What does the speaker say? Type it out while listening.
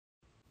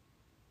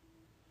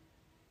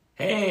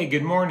Hey,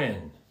 good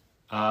morning.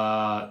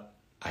 I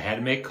had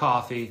to make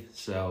coffee,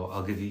 so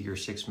I'll give you your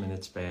 6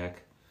 minutes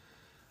back.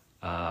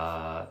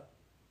 But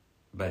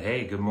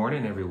hey, good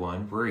morning,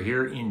 everyone. We're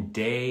here in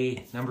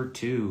day number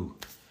 2.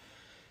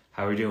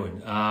 How are we doing?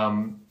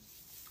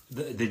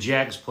 The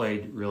Jags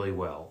played really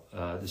well,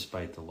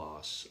 despite the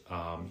loss.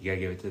 You gotta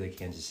give it to the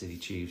Kansas City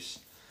Chiefs.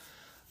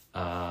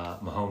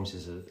 Mahomes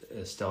is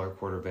a stellar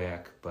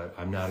quarterback, but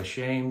I'm not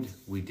ashamed.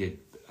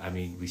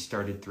 We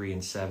started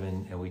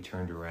 3-7 and we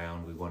turned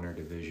around. We won our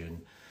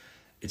division.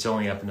 It's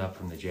only up and up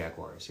from the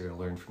Jaguars. They're going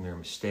to learn from their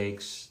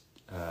mistakes.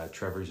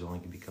 Trevor's only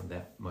going to become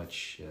that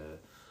much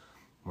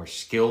more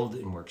skilled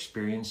and more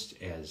experienced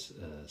as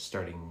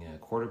starting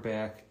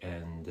quarterback,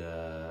 and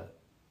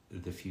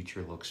the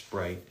future looks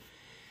bright.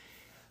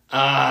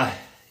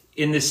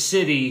 In the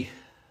city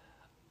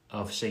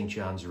of St.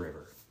 John's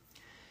River.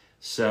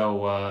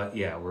 So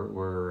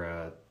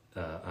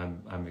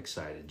I'm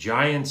excited.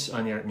 Giants,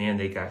 on the other hand,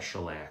 they got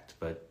shellacked,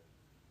 but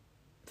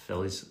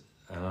Phillies,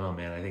 I don't know,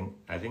 man.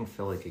 I think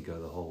Philly could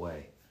go the whole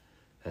way.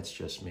 That's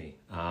just me.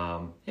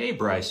 Hey,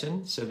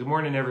 Bryson. So good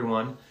morning,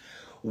 everyone.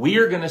 We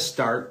are going to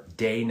start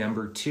day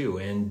number 2,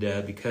 and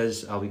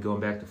because I'll be going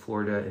back to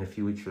Florida in a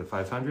few weeks for the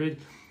 500,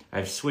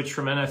 I've switched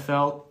from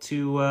NFL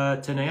to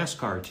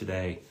NASCAR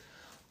today.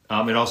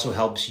 It also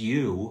helps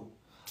you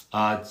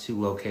to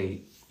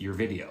locate your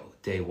video.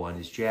 Day 1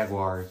 is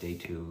Jaguar, day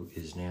 2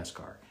 is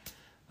NASCAR.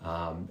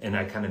 And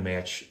I kind of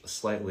match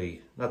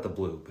slightly, not the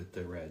blue, but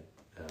the red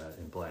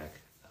and black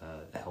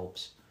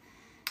helps.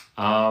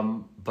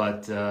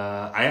 But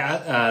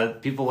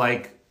people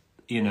like,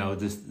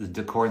 the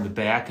decor in the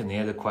back, and they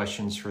had the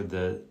questions for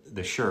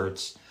the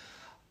shirts.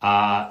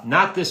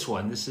 Not this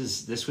one.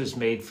 This was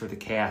made for the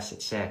cast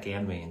at SAC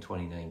Anime in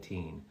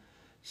 2019.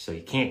 So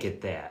you can't get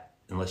that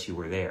unless you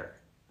were there.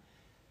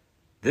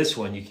 This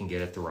one you can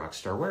get at the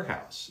Rockstar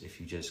Warehouse.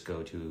 If you just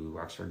go to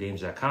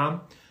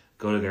rockstargames.com,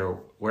 go to their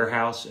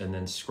warehouse, and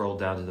then scroll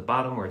down to the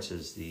bottom where it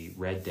says the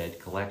Red Dead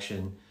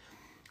Collection.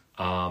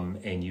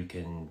 And you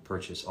can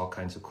purchase all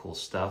kinds of cool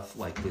stuff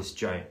like this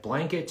giant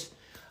blanket,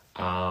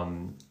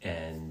 and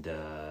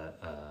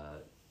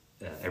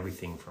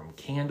everything from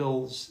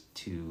candles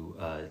to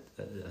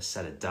a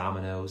set of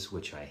dominoes,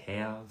 which I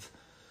have.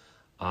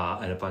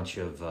 And a bunch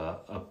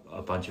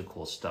of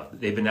cool stuff.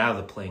 They've been out of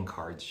the playing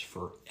cards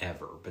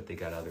forever, but they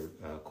got other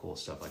cool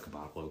stuff like a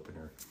bottle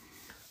opener.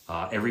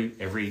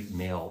 Every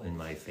male in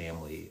my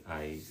family,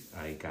 I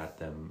got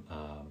them.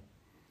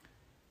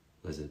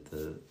 Was it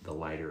the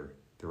lighter,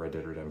 the Red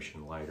Dead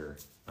Redemption lighter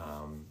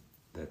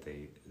that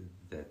they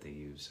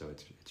use? So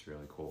it's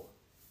really cool.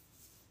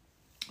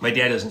 My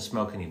dad doesn't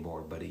smoke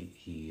anymore, but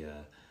he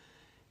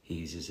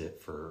uses it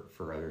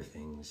for other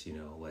things.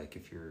 Like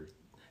if your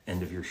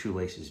end of your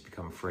shoelaces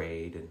become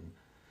frayed, and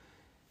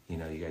you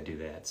got to do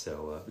that.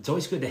 So it's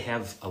always good to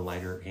have a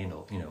lighter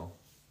handle,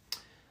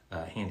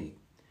 handy.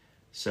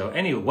 So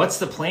anyway, what's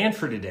the plan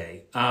for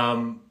today?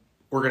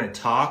 We're going to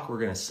talk. We're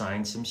going to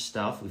sign some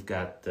stuff. We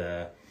got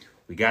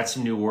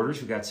some new orders.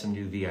 We got some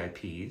new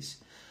VIPs.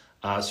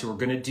 So we're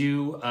going to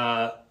do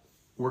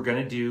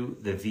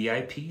the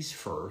VIPs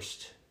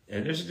first,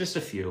 and there's just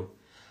a few.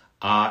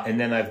 And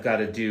then I've got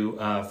to do,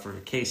 for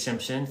Kay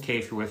Simpson, Kay,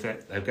 if you're with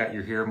it, I've got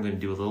your here. I'm going to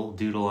do a little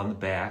doodle on the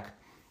back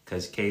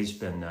because Kay's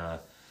been,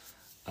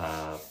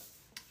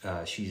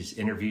 she's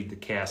interviewed the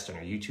cast on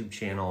her YouTube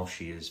channel.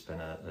 She has been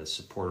a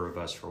supporter of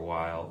us for a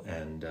while.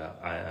 And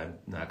I'm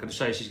not going to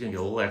say she's going to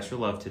get a little extra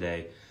love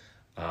today.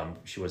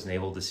 She wasn't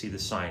able to see the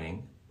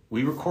signing.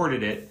 We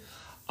recorded it.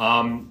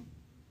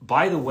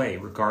 By the way,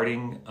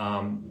 regarding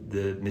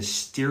the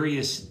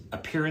mysterious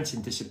appearance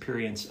and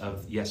disappearance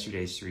of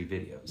yesterday's 3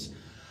 videos.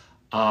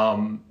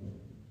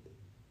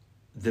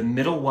 The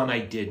middle one I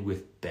did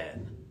with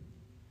Ben.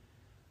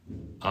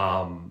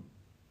 I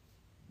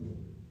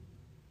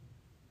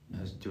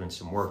was doing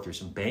some work. There's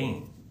some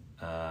banging.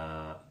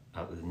 The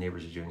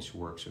neighbors are doing some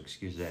work, so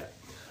excuse that.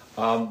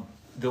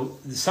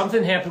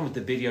 Something happened with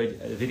the video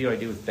I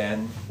did with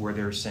Ben where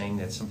they were saying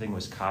that something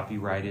was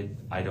copyrighted.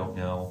 I don't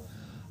know.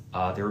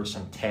 There were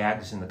some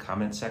tags in the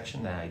comment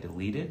section that I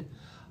deleted.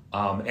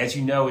 As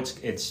you know,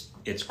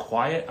 it's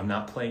quiet. I'm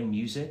not playing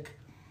music.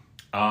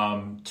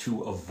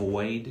 To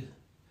avoid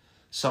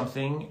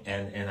something,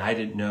 and I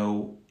didn't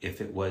know if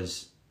it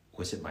was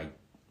it my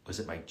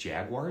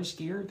Jaguars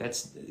gear?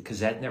 That's because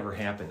that never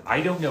happened.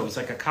 I don't know. It's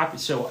like a copy.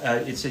 So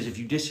it says if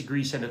you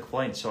disagree, send a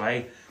complaint. So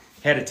I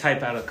had to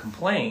type out a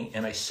complaint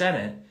and I sent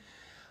it.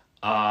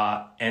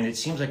 And it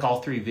seems like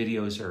all 3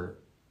 videos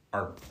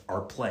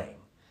are playing.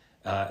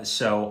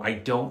 So I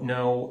don't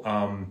know.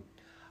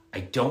 I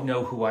don't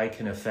know who I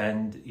can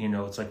offend.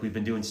 It's like we've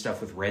been doing stuff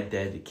with Red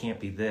Dead. It can't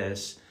be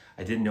this.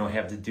 I didn't know it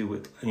had to do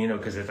with,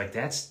 because it's like,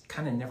 that's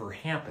kind of never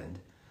happened.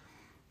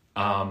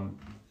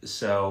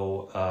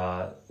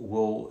 So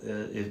we'll,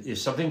 if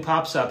something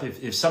pops up,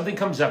 if something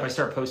comes up, I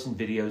start posting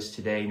videos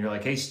today and you're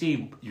like, hey,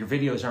 Steve, your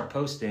videos aren't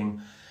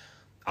posting.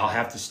 I'll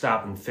have to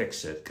stop and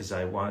fix it because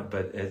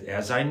but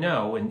as I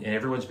know, and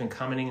everyone's been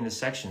commenting in the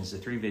sections, the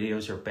 3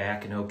 videos are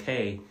back and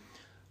okay.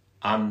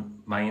 on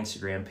my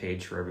Instagram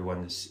page for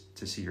everyone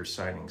to see your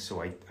signing.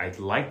 So I'd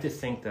like to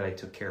think that I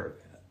took care of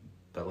that.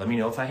 But let me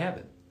know if I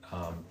haven't,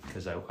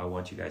 because I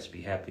want you guys to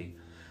be happy.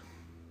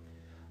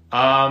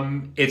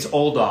 It's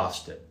Old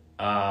Austin.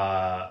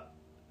 Yeah,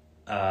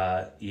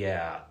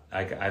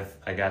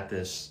 I got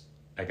this.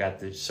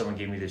 Someone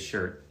gave me this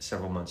shirt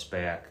several months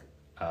back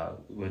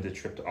with the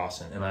trip to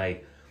Austin, and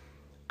I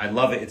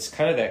love it. It's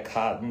kind of that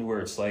cotton where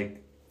it's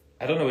like,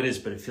 I don't know what it is,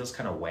 but it feels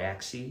kind of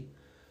waxy.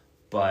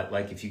 But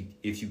like if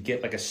you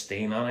get like a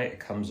stain on it, it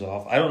comes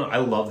off. I don't know. I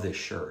love this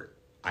shirt.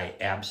 I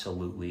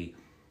absolutely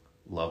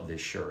love this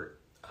shirt.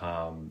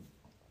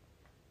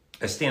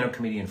 A stand-up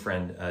comedian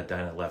friend,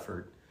 Dinah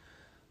Leffert,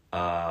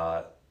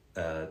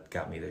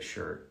 got me this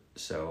shirt.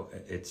 So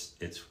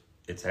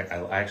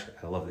I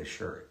love this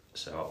shirt.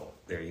 So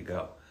there you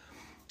go.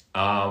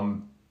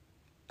 And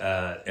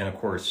of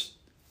course,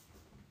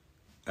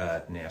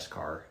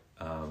 NASCAR.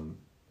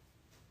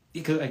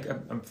 Because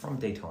I'm from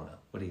Daytona.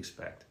 What do you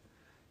expect?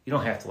 You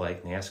don't have to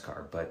like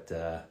NASCAR, but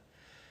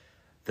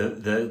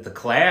the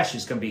Clash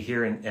is going to be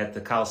here at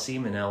the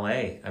Coliseum in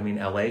LA. I mean,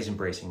 LA's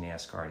embracing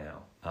NASCAR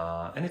now,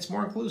 and it's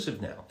more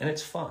inclusive now, and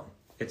it's fun.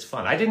 It's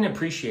fun. I didn't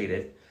appreciate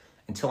it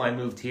until I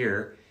moved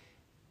here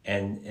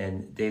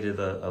and dated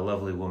a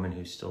lovely woman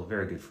who's still a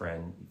very good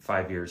friend,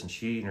 5 years, and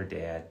she and her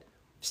dad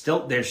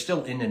they're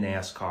still into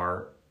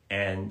NASCAR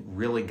and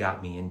really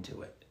got me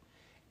into it.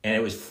 And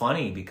it was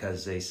funny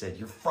because they said,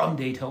 you're from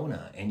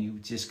Daytona. And you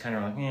just kind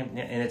of like, and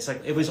it's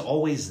like, it was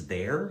always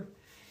there.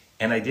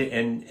 And I did,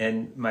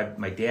 and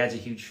my dad's a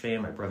huge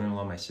fan, my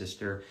brother-in-law, my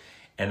sister.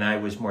 And I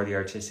was more the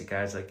artistic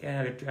guy. I was like,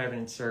 they're driving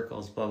in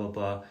circles, blah,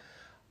 blah,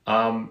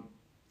 blah.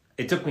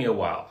 It took me a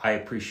while. I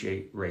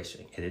appreciate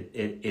racing.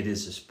 It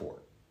is a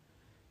sport.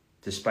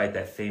 Despite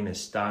that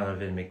famous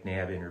Donovan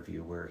McNabb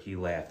interview where he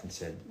laughed and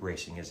said,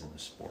 racing isn't a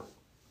sport.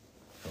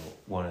 So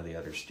one of the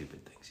other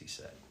stupid things he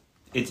said.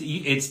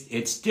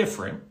 It's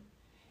different.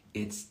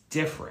 It's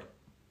different.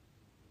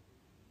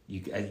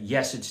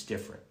 Yes, it's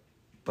different,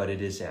 but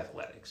it is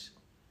athletics.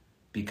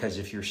 Because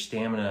if your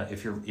stamina,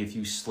 if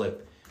you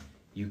slip,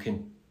 you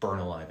can burn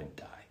alive and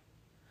die.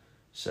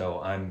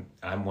 So I'm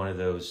one of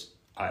those,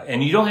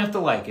 and you don't have to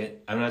like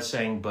it. I'm not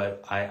saying,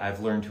 but I've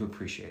learned to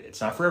appreciate it.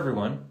 It's not for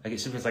everyone. I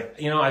guess if it's like,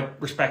 I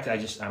respect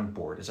it. I'm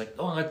bored. It's like,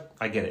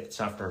 I get it. It's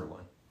not for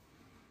everyone.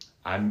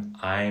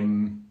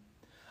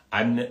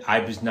 I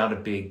was not a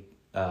big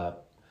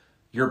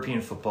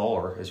European football,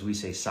 or as we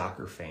say,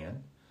 soccer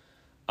fan.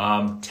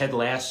 Ted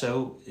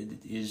Lasso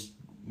is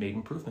made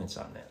improvements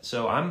on that.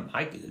 So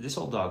this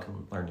old dog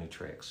can learn new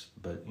tricks,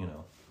 but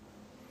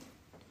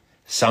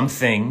some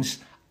things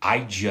I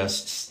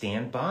just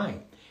stand by.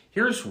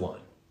 Here's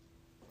one.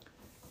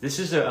 This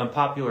is an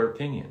unpopular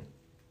opinion.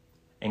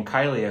 And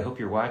Kylie, I hope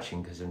you're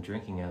watching because I'm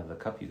drinking out of the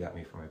cup you got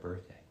me for my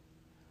birthday.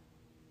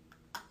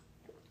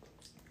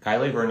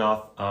 Kylie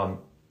Vernoff,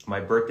 my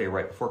birthday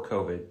right before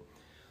COVID,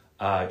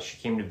 she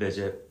came to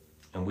visit,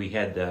 and we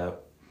had a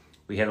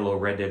little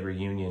Red Dead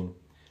reunion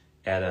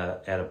at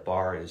a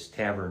bar, at his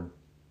tavern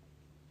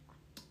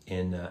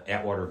in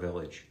Atwater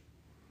Village,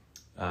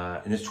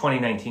 and it's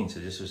 2019, so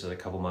this was a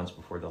couple months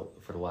before the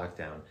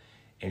lockdown,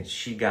 and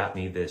she got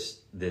me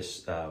this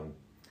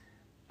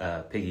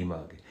piggy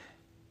mug,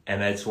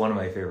 and that's one of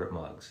my favorite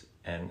mugs.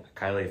 And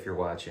Kylie, if you're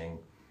watching,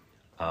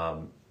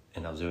 and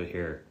I'll do it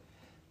here,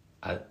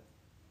 I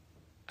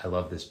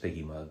love this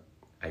piggy mug.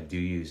 I do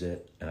use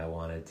it, and I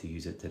wanted to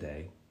use it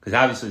today. Because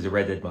obviously the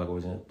Red Dead mug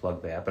wasn't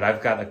plugged that, but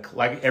I've got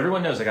like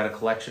everyone knows, I got a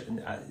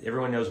collection.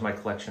 Everyone knows my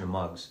collection of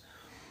mugs,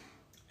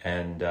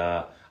 and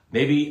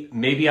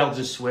maybe I'll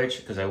just switch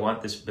because I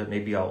want this, but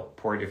maybe I'll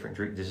pour a different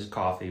drink. This is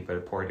coffee, but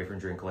I'll pour a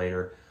different drink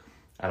later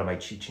out of my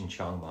Cheech and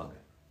Chong mug.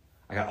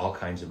 I got all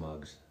kinds of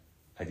mugs.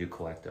 I do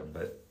collect them,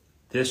 but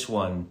this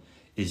one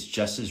is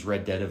just as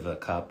Red Dead of a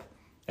cup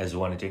as the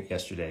one I drank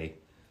yesterday,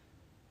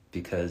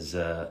 because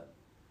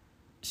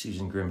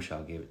Susan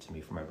Grimshaw gave it to me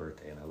for my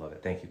birthday, and I love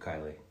it. Thank you,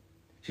 Kylie.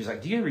 She's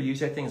like, do you ever use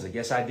that thing? I was like,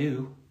 yes, I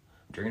do. I'm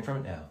drinking from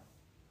it now.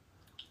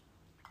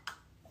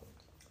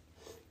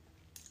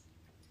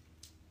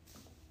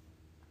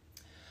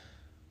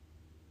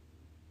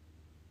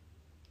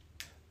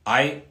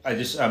 I'm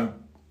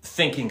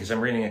thinking, because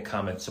I'm reading a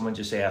comment. Someone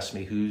just asked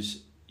me,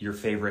 who's your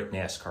favorite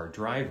NASCAR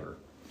driver?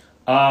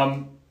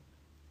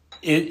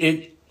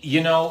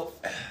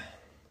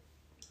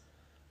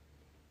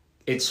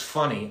 It's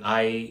funny.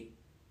 I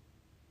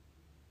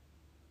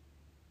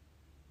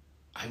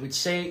would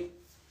say,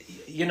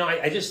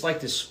 I just like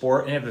the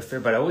sport and have a fair,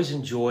 but I always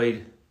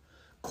enjoyed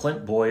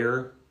Clint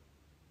Boyer,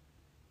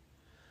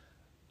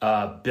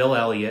 Bill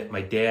Elliott,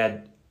 my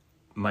dad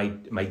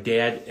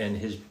and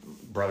his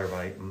brother,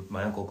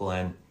 my Uncle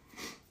Glenn,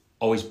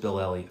 always Bill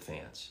Elliott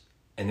fans.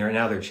 And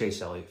they're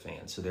Chase Elliott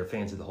fans, so they're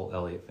fans of the whole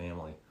Elliott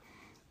family.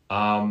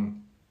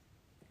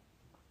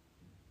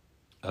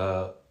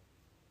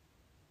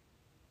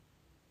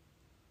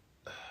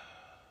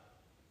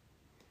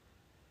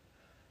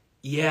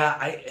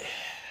 Yeah,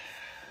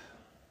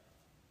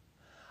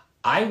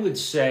 I would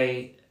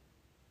say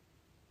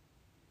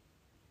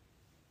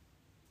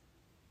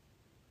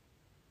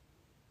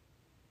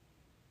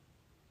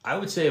I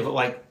would say, if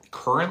like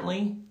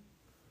currently,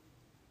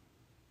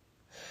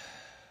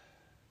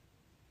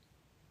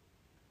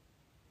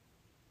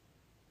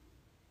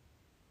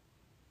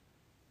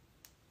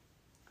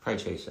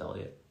 probably Chase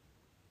Elliott.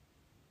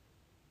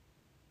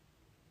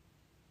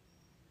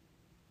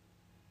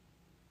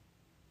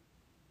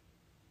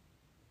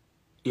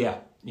 Yeah,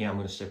 I'm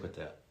going to stick with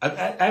that.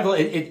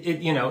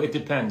 It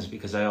depends,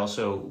 because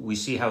we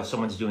see how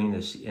someone's doing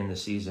this in the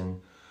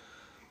season.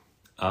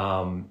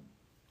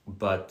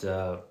 But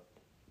I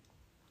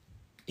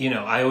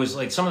always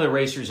like some of the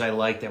racers I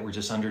like that were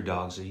just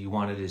underdogs that you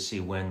wanted to see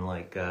win,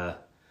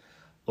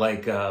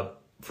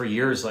 for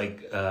years,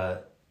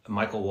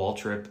 Michael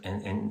Waltrip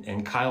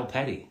and Kyle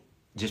Petty,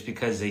 just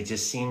because they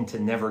just seem to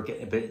never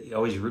get, but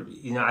always,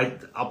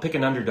 I'll pick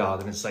an underdog,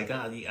 and it's like,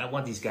 I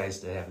want these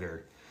guys to have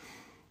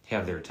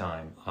their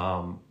time.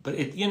 But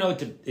it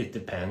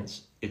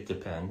depends. It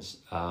depends.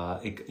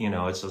 I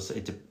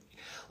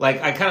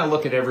kind of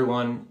look at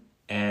everyone,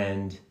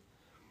 and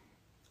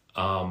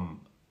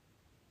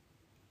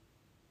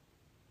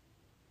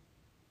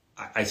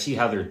I see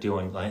how they're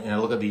doing, and I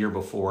look at the year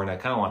before, and I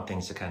kind of want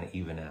things to kind of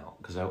even out,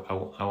 because I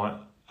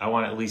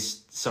want at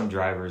least some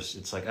drivers.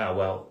 It's like,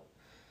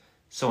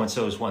 so and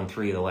so has won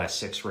 3 of the last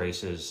 6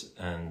 races,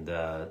 and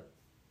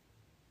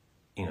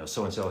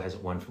so and so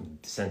hasn't won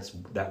since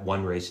that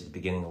one race at the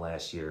beginning of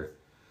last year,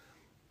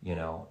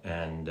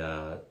 and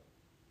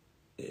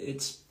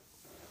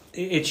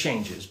it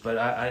changes.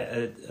 But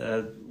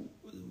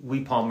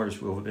we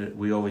Palmers,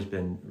 we always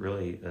been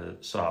really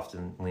soft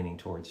and leaning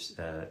towards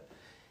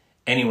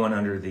anyone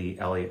under the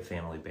Elliott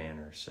family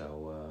banner.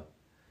 So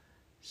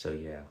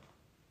yeah.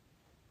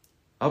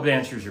 I hope it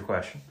answers your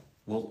question.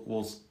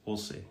 We'll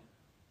see.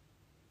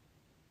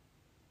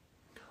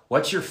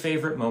 What's your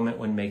favorite moment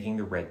when making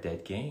the Red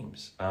Dead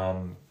games?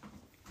 Hanging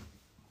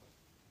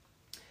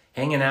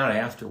out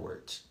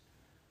afterwards,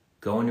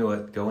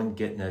 going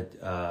getting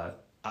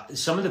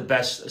some of the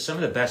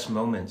best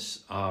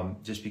moments.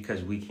 Just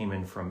because we came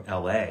in from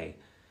LA,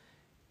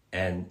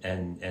 and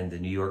the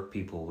New York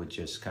people would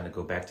just kind of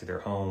go back to their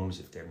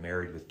homes if they're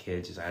married with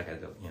kids. It's, I gotta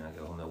go,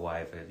 go home to the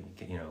wife.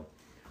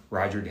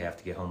 Roger would have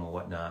to get home and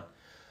whatnot.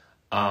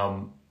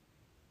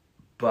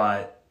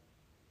 But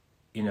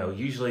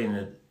usually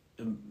in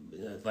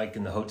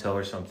the hotel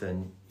or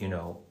something,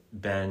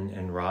 Ben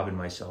and Rob and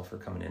myself are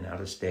coming in out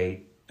of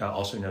state.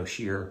 Also no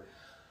Sheer,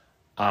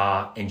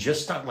 and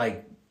just not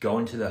like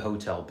going to the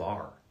hotel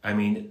bar. I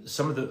mean,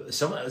 some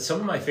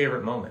of my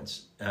favorite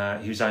moments.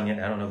 He was on.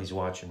 I don't know if he's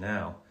watching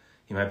now.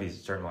 He might be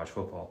starting to watch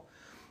football.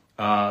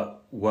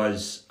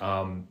 Was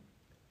Ben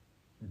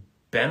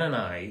and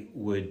I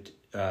would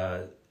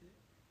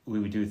we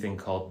would do a thing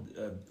called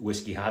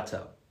whiskey hot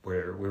tub,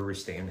 where we were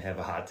staying to have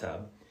a hot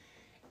tub,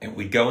 and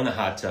we'd go in the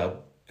hot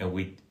tub and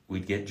we'd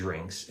get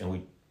drinks, and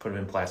we'd put them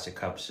in plastic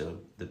cups so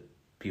the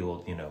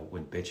people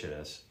wouldn't bitch at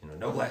us.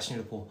 No glass near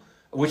the pool,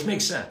 which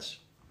makes sense.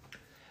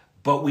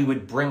 But we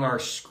would bring our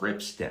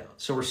scripts down,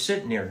 so we're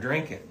sitting there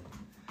drinking.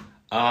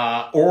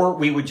 Or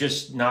we would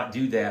just not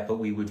do that, but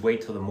we would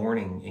wait till the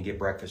morning and get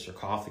breakfast or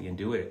coffee and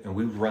do it. And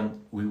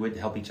we would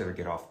help each other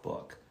get off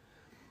book.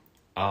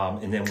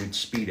 And then we'd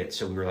speed it.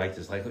 So we were like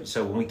this,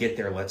 so when we get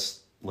there,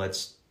 let's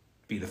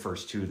be the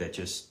first 2 that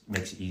just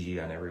makes it easy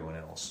on everyone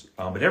else.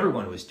 But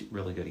everyone was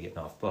really good at getting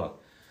off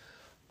book.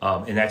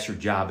 And that's your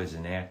job as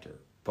an actor.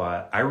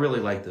 But I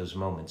really like those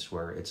moments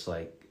where it's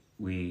like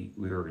we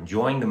were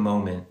enjoying the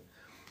moment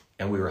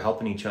and we were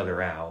helping each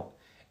other out.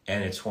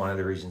 And it's one of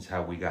the reasons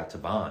how we got to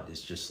bond.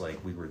 It's just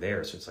like we were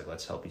there. So it's like,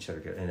 let's help each other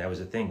get. And that was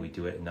the thing. We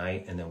do it at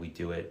night, and then we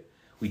do it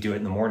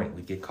in the morning.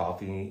 We'd get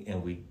coffee,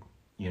 and we'd,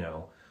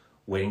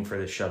 waiting for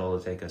the shuttle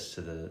to take us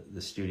to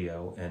the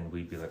studio, and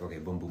we'd be like, okay,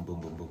 boom, boom, boom,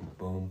 boom, boom,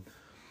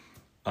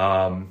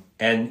 boom.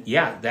 And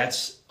yeah,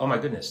 oh my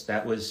goodness,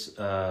 that was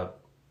some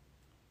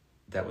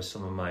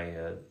of my,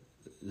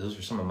 those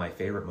were some of my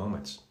favorite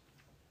moments.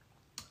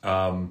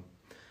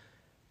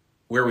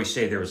 Where we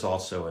say there was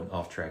also an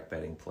off-track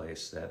betting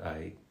place that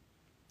I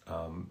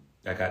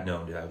got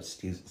known to.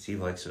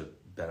 Steve likes to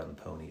bet on the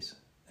ponies,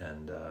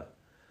 and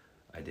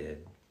I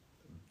did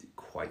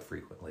quite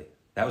frequently.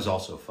 That was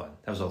also fun.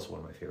 That was also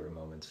one of my favorite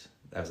moments.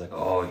 I was like,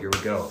 oh, here we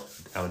go,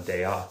 on a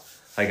day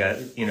off. I got,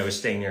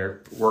 staying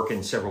there,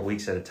 working several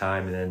weeks at a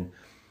time, and then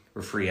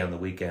we're free on the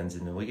weekends,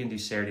 and then we can do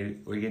Saturday.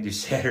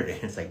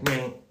 And it's like,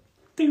 man,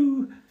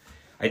 doo.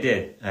 I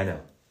did. I know.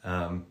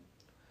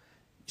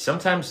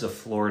 Sometimes the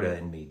Florida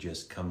in me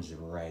just comes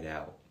right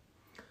out.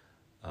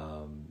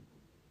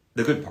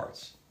 The good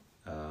parts.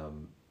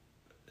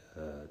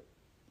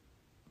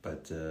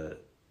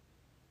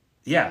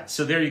 Yeah,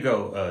 so there you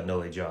go,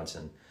 Nole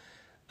Johnson.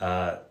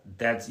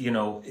 That's,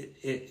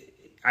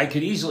 I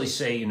could easily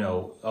say,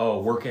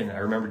 working, I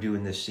remember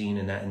doing this scene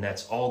and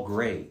that's all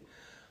great.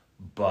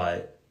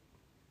 But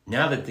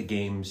now that the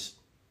game's,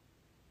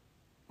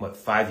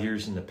 5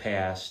 years in the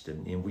past,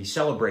 and we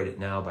celebrate it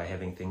now by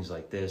having things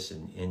like this,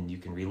 and you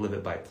can relive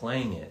it by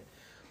playing it.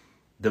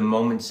 The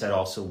moments that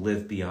also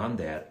live beyond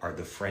that are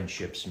the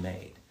friendships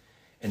made.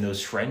 And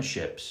those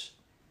friendships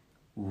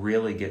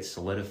really get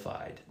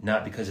solidified.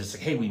 Not because it's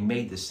like, hey, we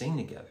made this thing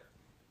together,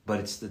 but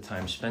it's the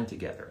time spent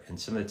together. And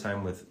some of the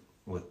time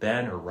with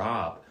Ben or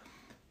Rob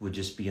would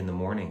just be in the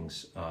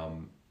mornings,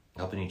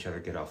 helping each other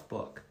get off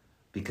book,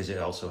 because it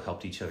also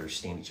helped each other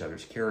stand each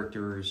other's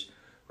characters.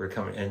 We're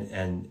coming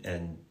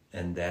and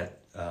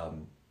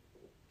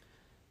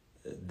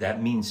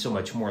that means so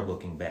much more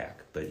looking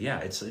back. But yeah,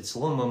 it's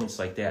little moments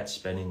like that,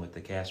 spending with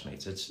the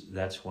castmates.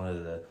 That's one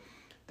of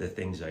the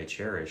things I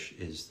cherish,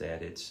 is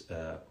that it's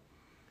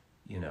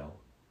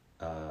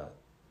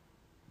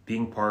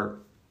being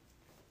part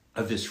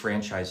of this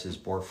franchise has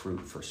bore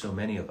fruit for so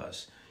many of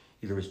us.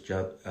 Either was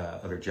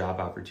other job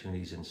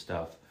opportunities and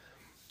stuff.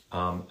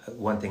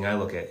 One thing I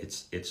look at,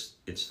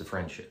 it's the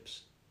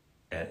friendships,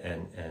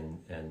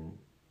 and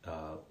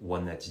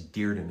one that's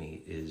dear to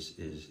me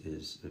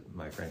is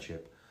my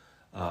friendship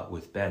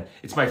with Ben.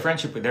 It's my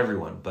friendship with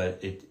everyone,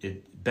 but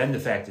Ben, the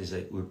fact is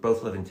that we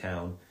both live in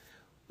town.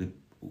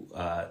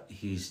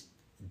 He's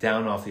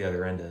down off the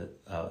other end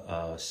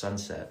of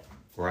Sunset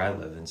where I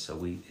live, and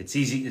so it's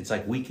easy. It's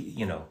like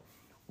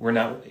we're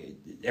not.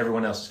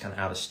 Everyone else is kind of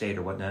out of state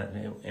or whatnot,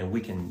 and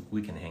we can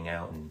hang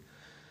out and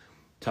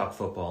talk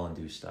football and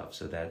do stuff.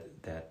 So that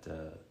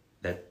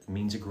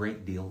means a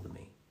great deal to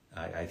me.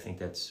 I think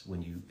that's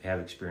when you have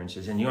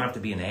experiences, and you don't have to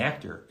be an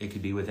actor. It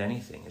could be with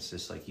anything. It's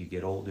just like you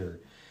get older,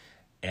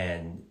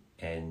 and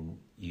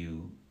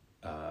you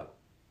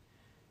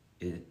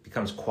it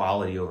becomes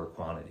quality over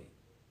quantity.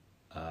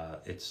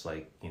 It's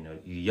like, you're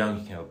young,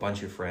 you can have a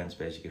bunch of friends,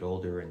 but as you get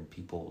older and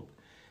people,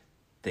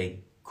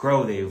 they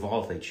grow, they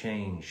evolve, they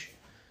change.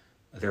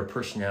 Their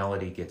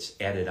personality gets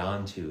added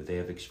onto. They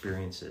have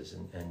experiences,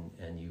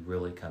 and you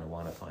really kind of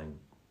want to find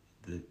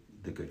the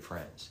good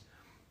friends,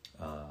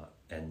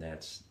 and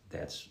that's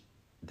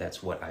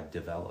what I've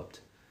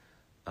developed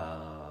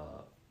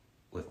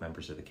with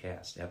members of the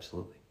cast.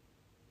 Absolutely.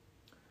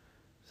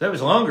 So that was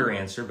a longer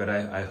answer, but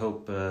I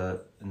hope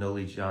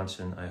Noli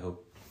Johnson. I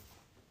hope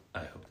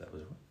that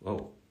was.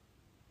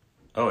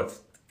 It's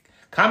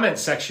comment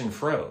section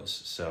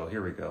froze. So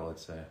here we go.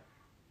 Let's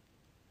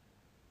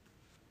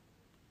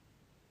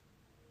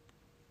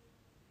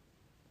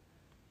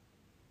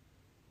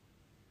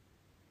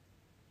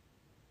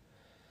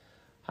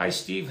Hi,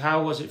 Steve.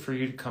 How was it for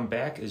you to come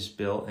back as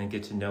Bill and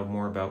get to know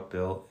more about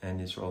Bill and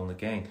his role in the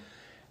gang?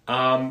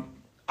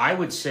 I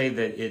would say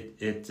that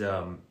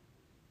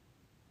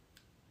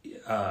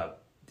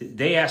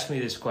they asked me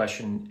this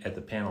question at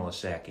the panel of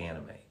SAC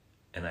Anime,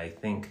 and I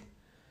think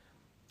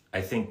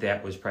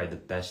that was probably the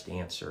best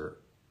answer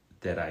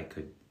that I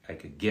could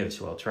give.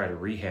 So I'll try to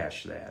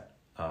rehash that.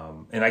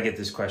 And I get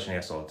this question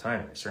asked all the time,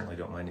 and I certainly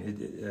don't mind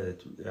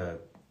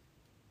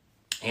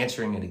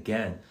answering it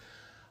again.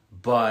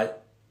 But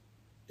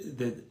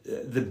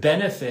the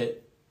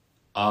benefit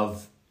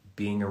of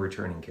being a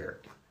returning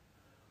character,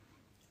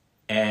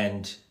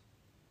 and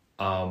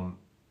and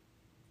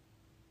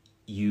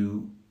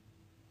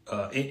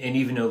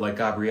even though like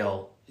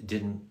Gabrielle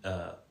did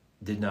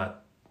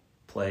not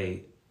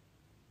play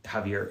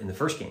Javier in the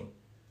first game,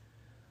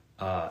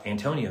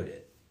 Antonio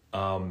did.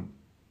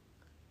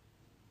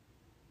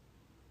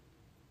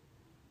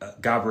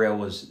 Gabrielle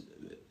was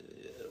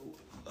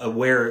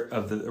aware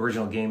of the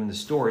original game and the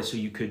story, so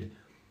you could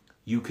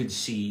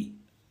see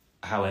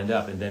how it ended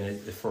up. And then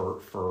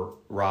for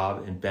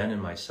Rob and Ben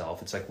and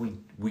myself, it's like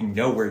we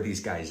know where these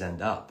guys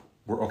end up.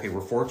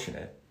 We're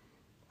fortunate.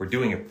 We're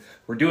doing a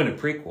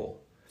prequel,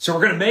 so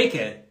we're gonna make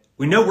it.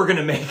 We know we're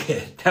gonna make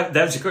it.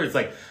 That's good. It's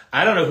like,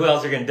 I don't know who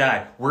else are gonna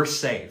die. We're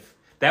safe.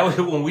 That was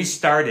when we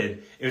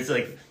started. It was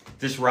like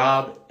this.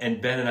 Rob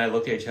and Ben and I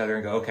looked at each other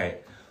and go, okay,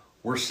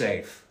 we're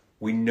safe.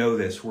 We know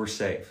this. We're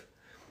safe.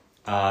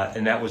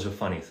 And that was a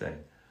funny thing.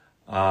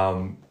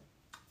 And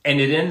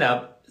it ended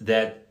up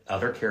that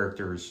other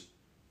characters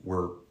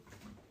were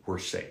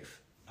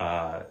safe.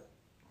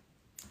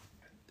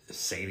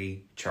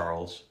 Sadie,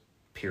 Charles,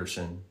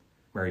 Pearson,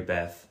 Mary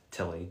Beth,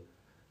 Tilly,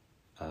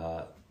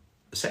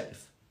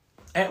 safe.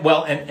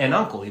 And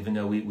Uncle, even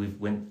though we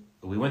went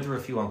through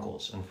a few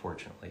uncles,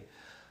 unfortunately.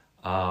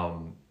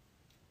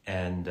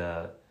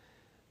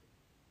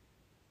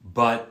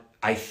 But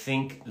I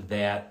think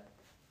that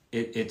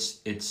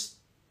it's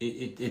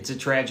a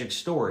tragic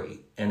story,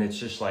 and it's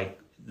just like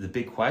the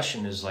big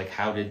question is like,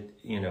 how did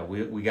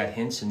we got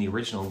hints in the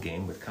original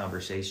game with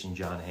conversation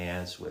John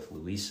has with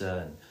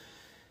Luisa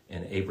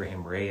and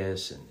Abraham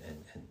Reyes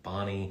and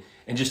Bonnie,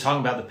 and just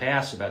talking about the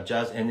past, about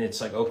just, and it's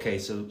like, okay,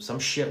 so some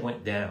shit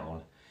went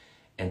down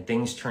and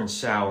things turned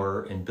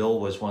sour, and Bill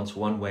was once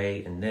one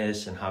way and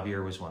this, and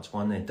Javier was once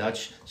one, and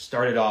Dutch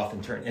started off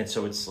and turned, and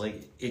so it's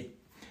like it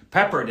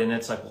peppered, and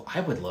it's like, well, I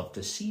would love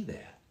to see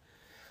that.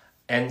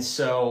 And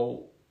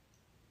so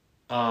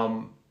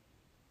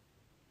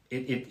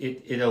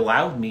it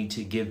allowed me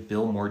to give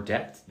Bill more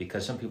depth,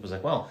 because some people was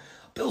like, well,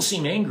 Bill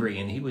seemed angry,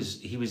 and he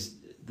was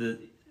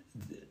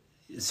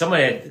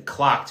somebody had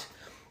clocked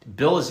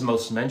Bill is the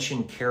most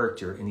mentioned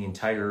character in the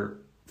entire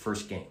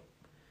first game,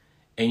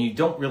 and you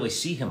don't really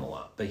see him a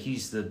lot, but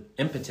he's the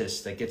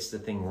impetus that gets the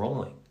thing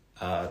rolling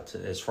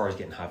as far as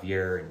getting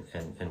Javier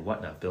and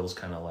whatnot. Bill's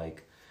kind of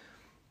like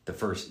the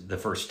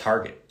first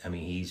target. I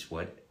mean, he's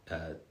what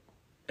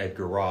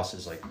Edgar Ross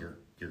is like.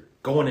 You're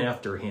going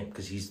after him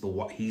because he's the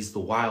wild.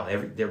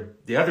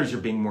 The others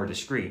are being more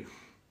discreet.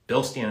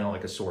 Bill's standing out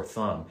like a sore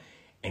thumb,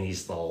 and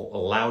he's the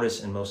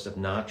loudest and most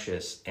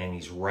obnoxious, and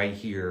he's right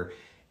here,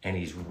 and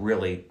he's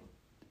really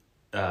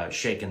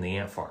shaking the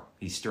ant farm.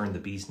 He's stirring the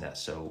bee's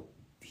nest, so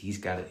you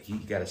got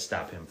to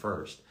stop him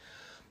first.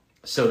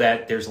 So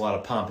that there's a lot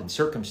of pomp and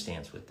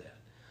circumstance with that.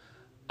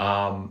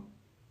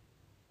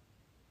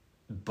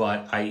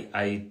 But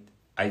I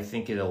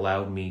think it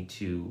allowed me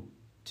to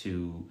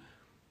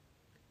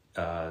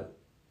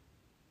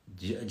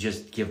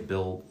just give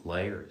Bill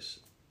layers.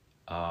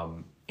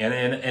 And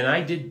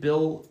I did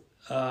Bill,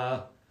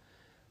 a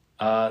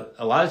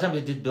lot of times I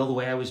did Bill the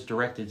way I was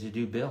directed to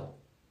do Bill.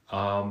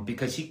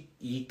 Because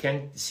he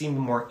can seem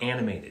more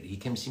animated. He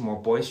can seem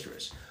more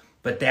boisterous.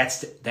 But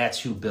that's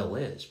who Bill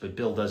is. But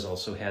Bill does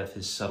also have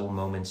his subtle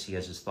moments. He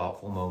has his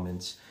thoughtful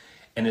moments.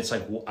 And it's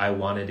like, I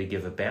wanted to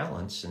give a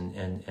balance.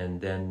 And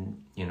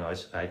then, you know,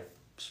 I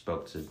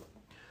spoke to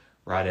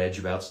Rod Edge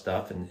about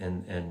stuff and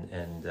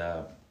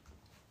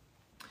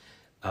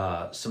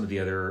some of the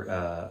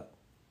other,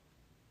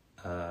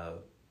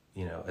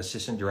 you know,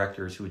 assistant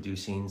directors who would do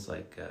scenes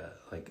like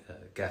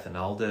Gethin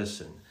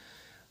Aldous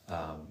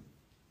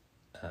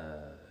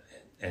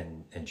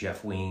and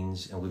Jeff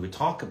Weens, and we would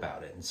talk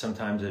about it. And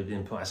sometimes I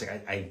was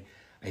like,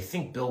 I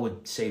think Bill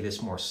would say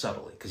this more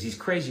subtly because he's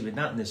crazy, but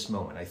not in this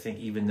moment. I think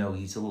even though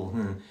he's a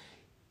little,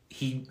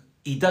 he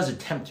does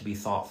attempt to be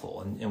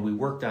thoughtful, and we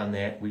worked on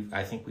that.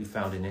 I think we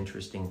found an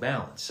interesting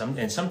balance.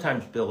 And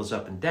sometimes Bill is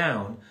up and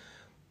down,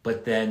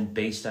 but then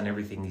based on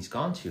everything he's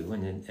gone to,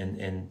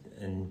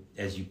 and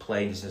as you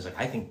play, he says like,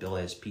 I think Bill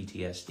has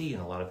PTSD,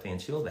 and a lot of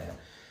fans feel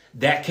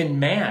that can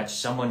match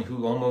someone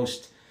who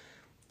almost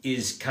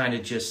is kind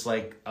of just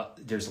like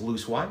there's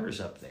loose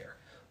wires up there,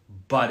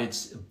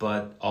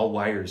 but all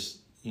wires,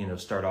 you know,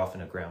 start off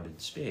in a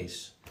grounded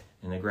space,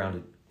 in a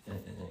grounded,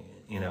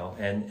 you know,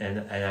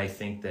 and I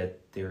think that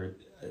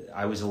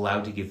I was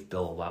allowed to give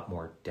Bill a lot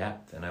more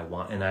depth, and I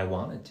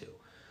wanted to.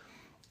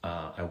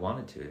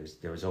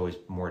 There was always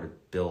more to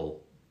Bill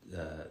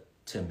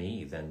to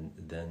me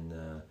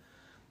than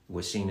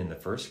was seen in the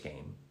first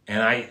game,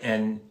 and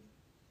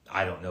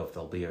I don't know if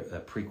there'll be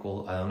a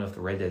prequel. I don't know if the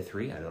Red Dead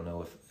 3. I don't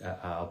know if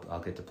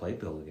I'll get to play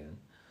Bill again.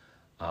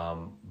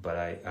 But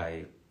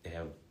I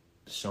have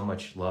so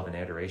much love and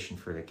adoration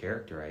for the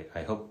character.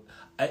 I hope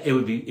it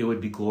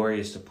would be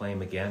glorious to play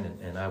him again,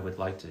 and I would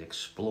like to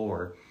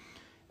explore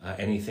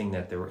anything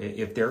that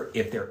if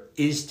there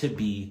is to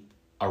be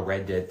a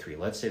Red Dead 3.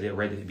 Let's say that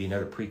Red Dead would be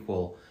another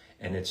prequel,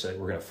 and it's we're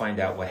going to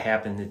find out what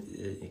happened.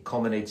 It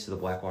culminates to the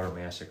Blackwater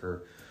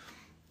Massacre.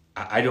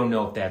 I don't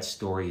know if that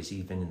story is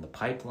even in the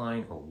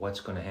pipeline or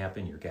what's going to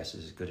happen. Your guess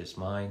is as good as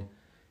mine.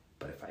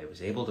 But if I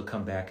was able to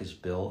come back as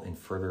Bill and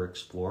further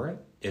explore it,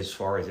 as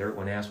far as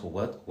everyone asks,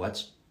 well,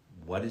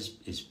 what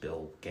is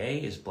Bill gay?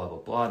 Is blah, blah,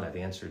 blah. And I've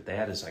answered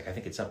that. It's like, I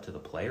think it's up to the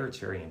player. It's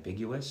very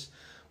ambiguous.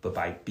 But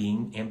by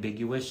being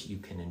ambiguous, you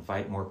can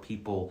invite more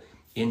people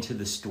into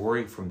the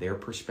story from their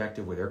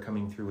perspective, where they're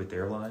coming through with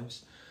their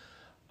lives.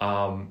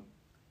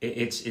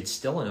 It's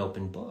still an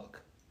open book.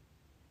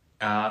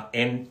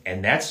 And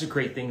that's the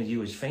great thing with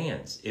you as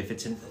fans. If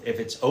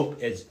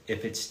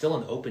it's still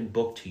an open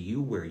book to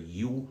you where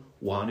you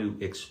want to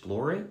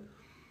explore it,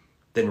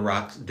 then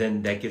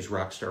that gives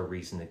Rockstar a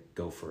reason to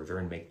go further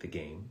and make the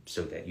game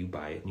so that you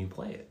buy it and you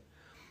play it.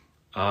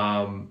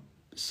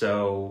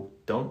 So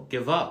don't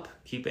give up.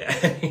 Keep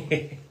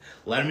it.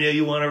 Let them know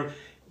you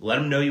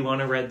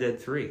want to Red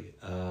Dead 3.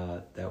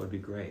 That would be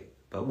great.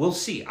 But we'll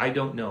see. I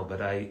don't know,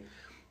 but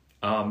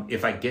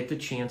if I get the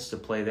chance to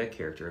play that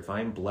character, if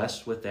I'm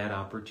blessed with that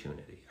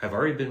opportunity, I've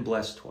already been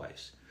blessed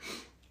twice,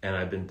 and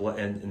I've been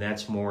and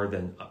that's more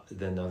than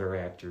other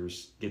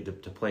actors get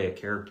to play a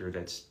character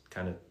that's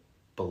kind of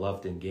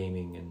beloved in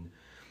gaming and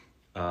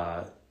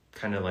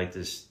kind of like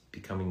this,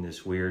 becoming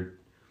this weird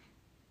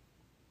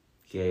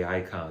gay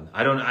icon.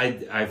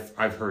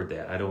 I've heard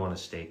that. I don't want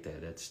to state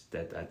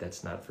that.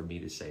 That's not for me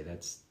to say.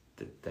 That's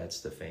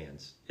the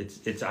fans.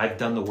 It's I've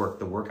done the work.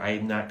 The work, I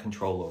have not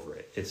control over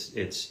it.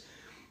 It's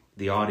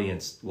the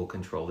audience will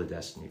control the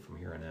destiny from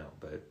here on out.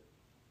 But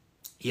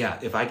yeah,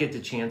 if I get the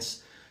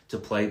chance to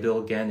play Bill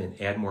again and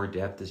add more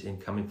depth as in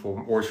coming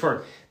forward, or as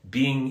far as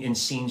being in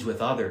scenes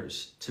with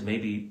others, to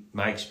maybe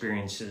my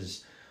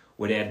experiences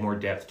would add more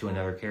depth to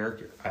another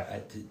character.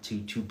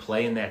 To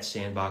play in that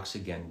sandbox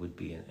again would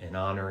be an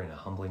honor and a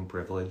humbling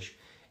privilege.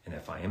 And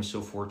if I am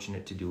so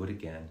fortunate to do it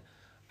again,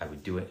 I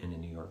would do it in a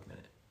New York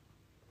Minute.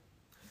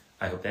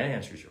 I hope that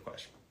answers your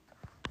question.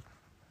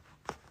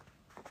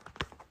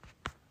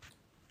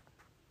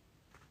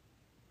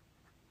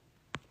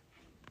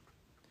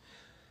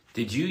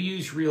 Did you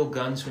use real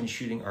guns when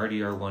shooting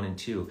RDR 1 and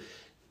 2?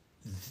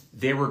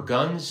 There were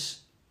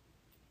guns,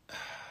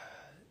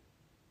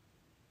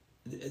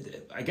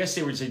 I guess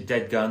there was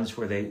dead guns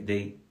where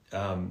they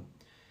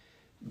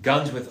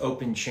guns with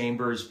open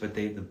chambers, but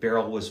the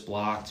barrel was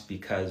blocked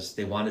because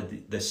they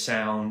wanted the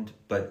sound,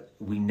 but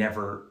we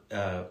never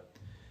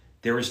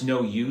there was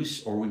no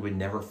use, or we would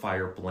never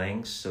fire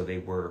blanks. So they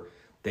were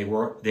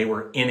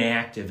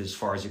inactive as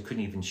far as it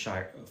couldn't even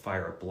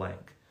fire a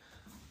blank.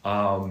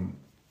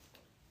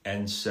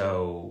 And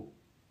so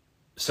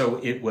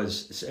it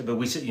was, but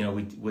we said,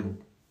 we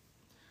wouldn't,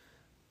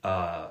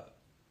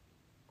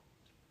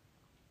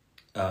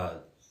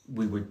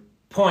 we would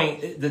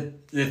point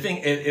the thing,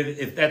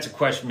 if that's a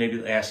question,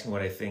 maybe asking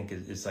what I think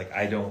is like,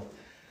 I don't,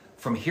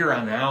 from here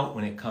on out,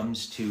 when it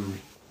comes to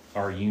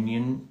our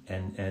union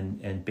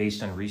and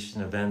based on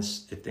recent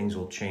events, if things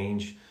will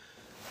change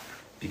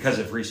because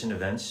of recent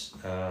events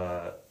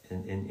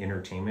in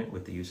entertainment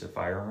with the use of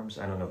firearms,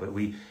 I don't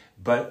know,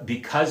 but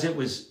because it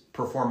was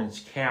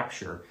performance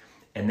capture,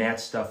 and that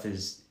stuff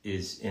is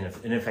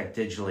in effect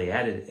digitally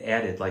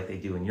added like they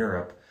do in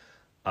Europe,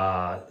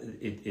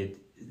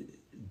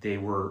 they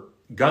were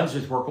guns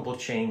with workable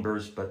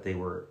chambers, but they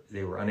were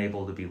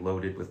unable to be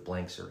loaded with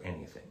blanks or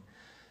anything.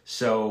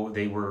 So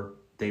they were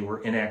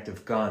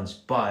inactive guns,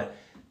 but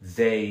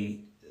the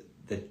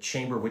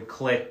chamber would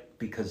click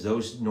because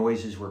those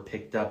noises were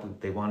picked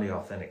up. They wanted the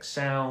authentic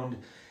sound,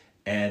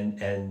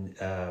 and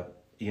I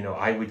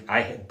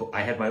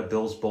had my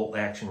Bill's bolt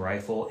action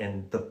rifle,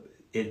 and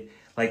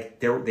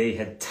they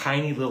had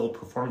tiny little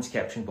performance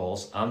caption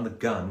balls on the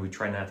gun. We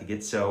try not to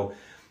get, so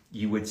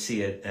you would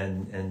see it,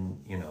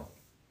 and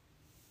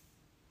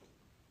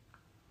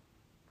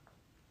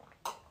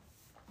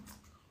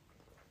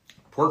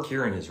Poor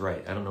Kieran is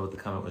right. I don't know what the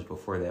comment was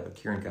before that, but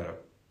Kieran got a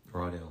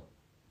raw deal.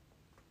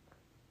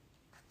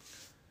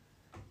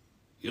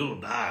 You'll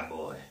die,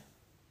 boy,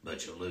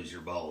 but you'll lose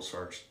your balls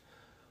first.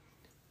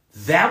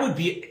 That would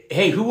be,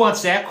 hey, who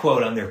wants that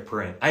quote on their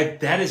print?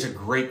 That is a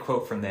great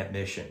quote from that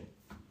mission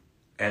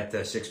at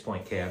the 6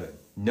 Point Cabin.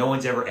 No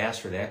one's ever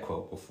asked for that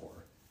quote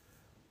before.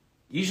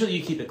 Usually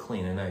you keep it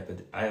clean at night, but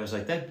I was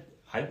like,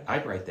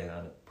 I'd write that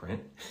on a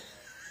print.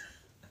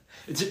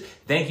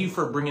 Thank you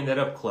for bringing that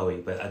up,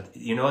 Chloe. But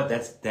you know what?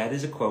 That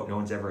is a quote no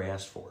one's ever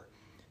asked for.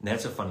 And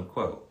that's a funny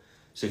quote.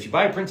 So if you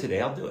buy a print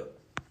today, I'll do it.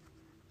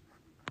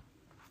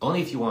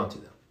 Only if you want to,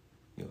 though.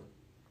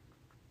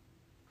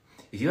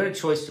 If you had a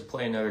choice to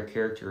play another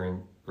character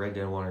in Red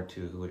Dead 1 or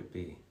 2, who would it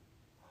be?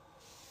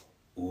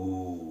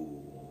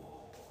 Ooh.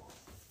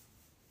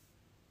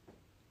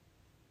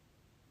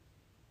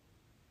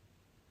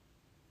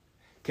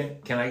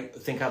 Can I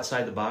think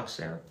outside the box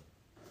there?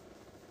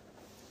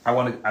 I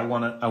want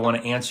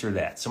to answer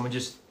that. Someone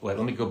just let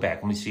me go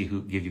back. Let me see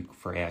who give you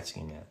for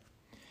asking that.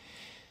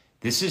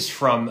 This is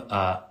from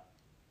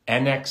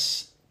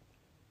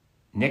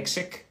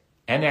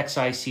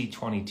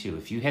NXIC22.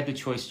 If you had the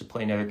choice to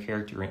play another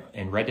character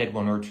in Red Dead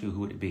 1 or 2, who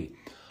would it be?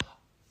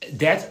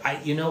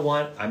 You know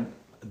what?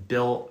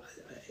 Bill.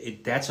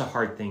 That's a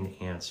hard thing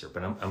to answer,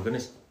 but I'm gonna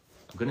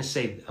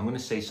say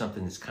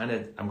something that's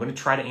I'm gonna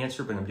try to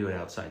answer, but I'm doing it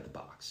outside the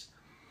box.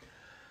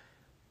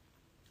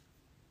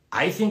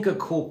 I think a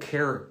cool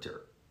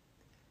character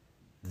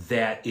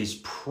that is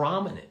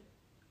prominent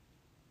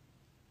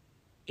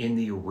in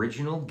the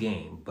original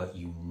game, but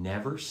you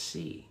never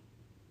see,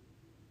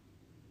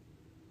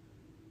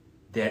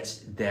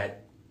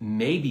 that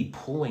may be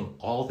pulling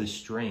all the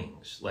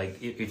strings.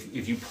 Like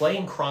if you play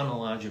in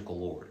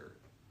chronological order,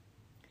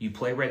 you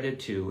play Red Dead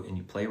 2 and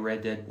you play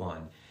Red Dead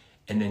 1,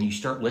 and then you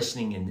start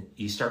listening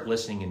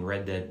in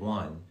Red Dead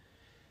 1,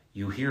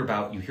 you hear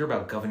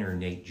about Governor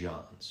Nate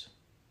Johns.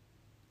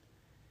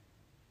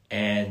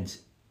 And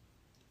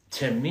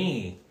to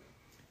me,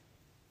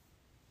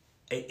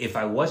 if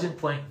I wasn't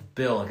playing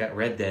Bill and got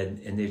Red Dead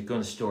and they're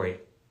going to story,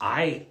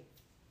 I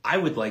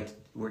would like to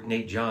work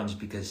Nate Johns,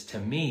 because to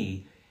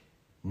me,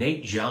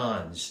 Nate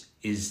Johns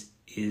is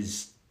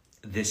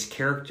this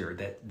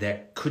character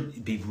that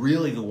could be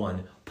really the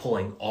one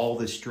pulling all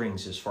the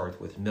strings as far as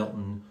with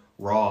Milton,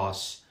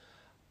 Ross,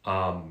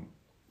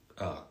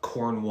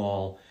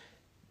 Cornwall.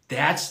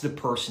 That's the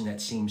person that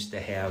seems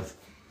to have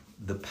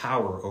the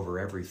power over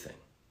everything.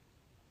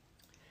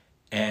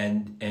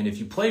 And if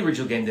you play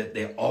original game, that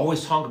they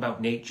always talk about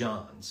Nate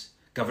Johns,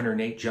 Governor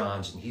Nate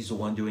Johns, and he's the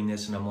one doing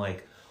this, and I'm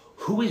like,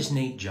 who is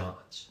Nate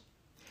Johns?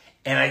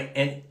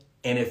 And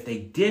if they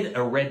did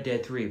a Red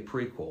Dead 3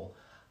 prequel,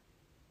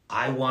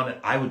 I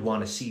would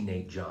want to see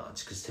Nate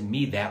Johns, because to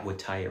me that would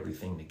tie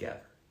everything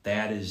together.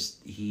 I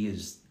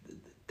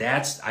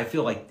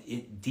feel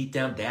like deep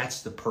down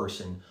that's the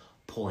person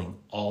pulling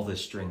all the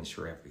strings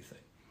for everything.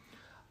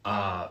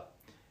 And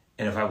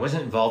if I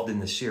wasn't involved in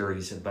the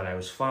series, but I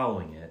was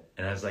following it,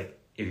 and I was like,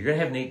 if you're going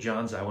to have Nate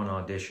Johns, I want to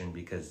audition,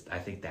 because I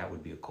think that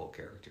would be a cool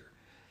character.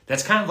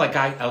 That's kind of like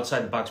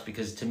outside the box,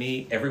 because to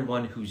me,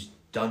 everyone who's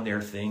done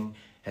their thing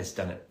has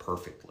done it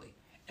perfectly.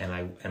 And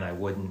I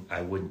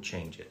wouldn't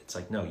change it. It's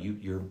like, no,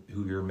 you're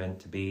who you're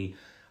meant to be.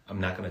 I'm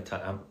not going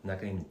to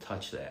even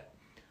touch that.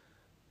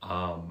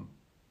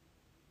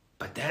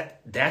 But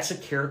that's a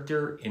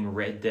character in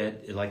Red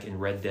Dead, like in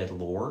Red Dead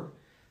lore,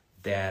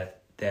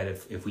 that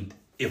if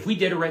we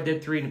did a Red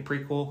Dead 3 in a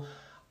prequel,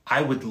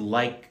 I would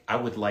like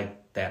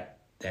that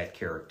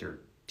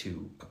character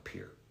to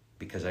appear,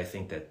 because I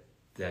think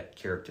that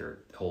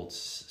character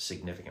holds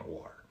significant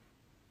water.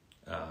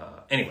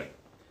 Anyway,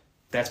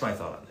 that's my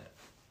thought on that.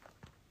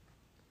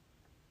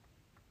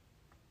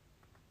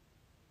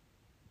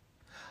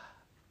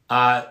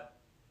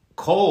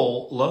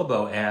 Cole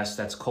Lobo asked,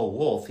 that's Cole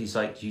Wolf. He's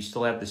like, do you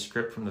still have the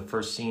script from the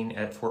first scene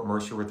at Fort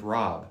Mercer with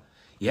Rob?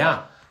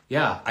 Yeah.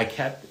 I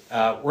kept,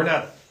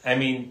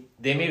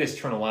 they made us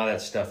turn a lot of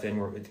that stuff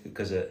in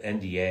because of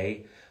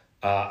NDA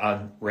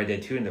on Red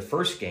Dead 2. In the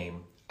first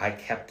game, I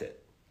kept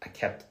it. I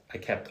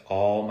kept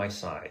all my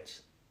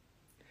sides.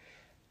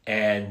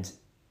 And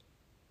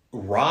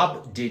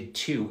Rob did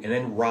too. And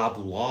then Rob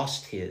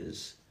lost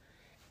his.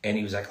 And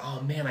he was like,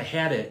 oh man, I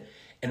had it.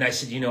 And I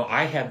said,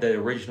 I have the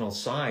original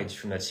sides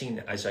from that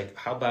scene. I was like,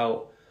 how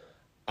about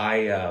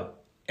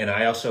and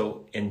I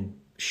also, in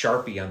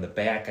Sharpie on the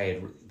back, I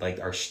had like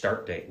our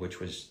start date, which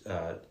was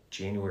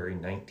January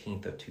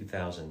 19th of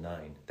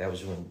 2009. That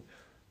was when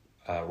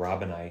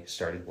Rob and I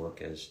started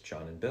work as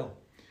John and Bill.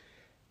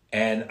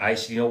 And I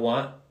said, you know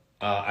what?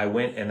 I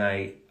went and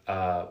I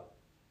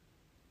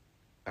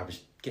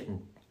was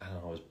getting,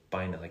 I was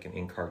buying like an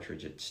ink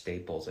cartridge at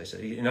Staples. I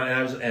said,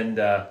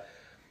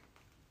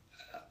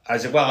 I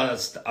said, well,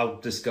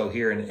 I'll just go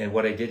here. And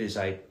what I did is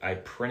I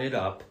printed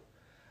up,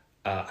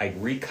 I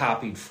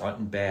recopied front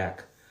and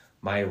back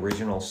my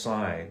original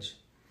sides,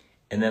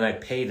 and then I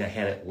paid and I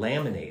had it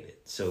laminated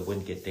so it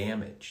wouldn't get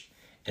damaged.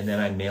 And then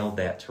I mailed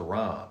that to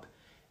Rob.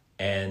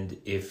 And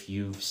if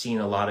you've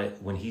seen a lot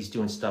of, when he's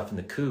doing stuff in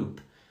the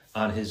coop,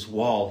 on his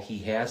wall, he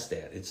has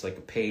that. It's like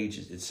a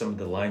page, some of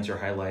the lines are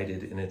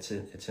highlighted, and it's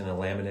in a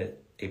laminate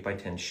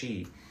 8x10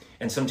 sheet.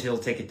 And sometimes he'll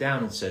take it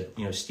down and said,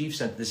 Steve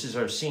sent, this is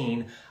our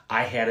scene.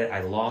 I had it,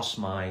 I lost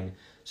mine.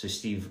 So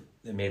Steve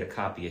made a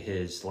copy of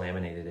his,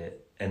 laminated it.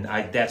 And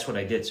that's what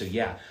I did. So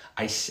yeah,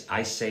 I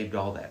saved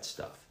all that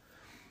stuff.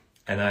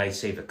 And I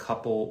saved a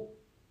couple,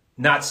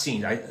 not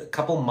scenes, a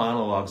couple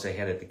monologues I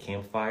had at the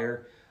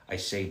campfire. I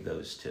saved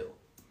those too.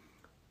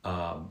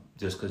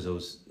 Just because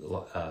those,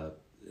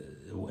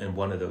 and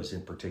one of those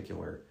in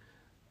particular,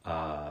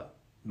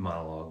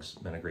 monologues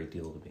meant a great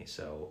deal to me.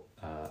 So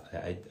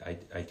I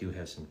do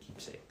have some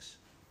keepsakes.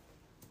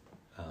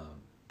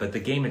 But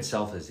the game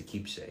itself is a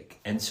keepsake,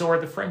 and so are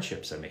the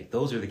friendships I made.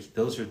 Those are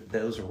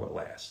what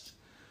lasts.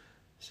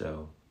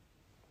 So.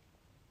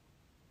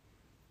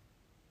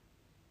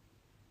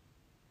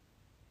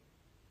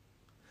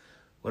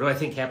 What do I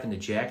think happened to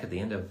Jack at the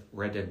end of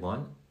Red Dead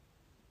 1?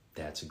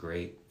 That's a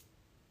great.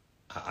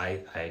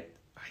 I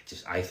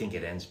think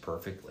it ends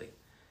perfectly.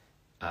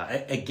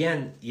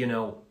 Again,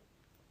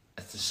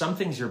 some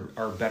things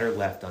are better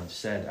left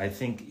unsaid. I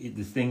think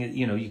the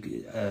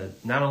thing,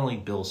 not only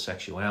Bill's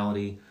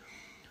sexuality,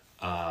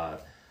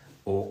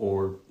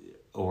 or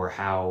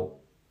how,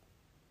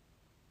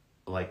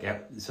 like,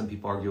 some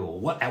people argue,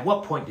 well, at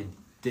what point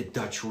did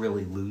Dutch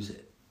really lose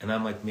it? And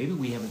I'm like, maybe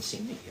we haven't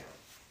seen it yet.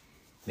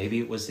 Maybe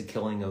it was the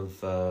killing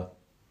of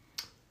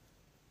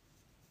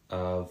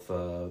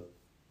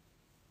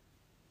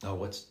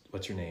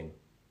what's her name?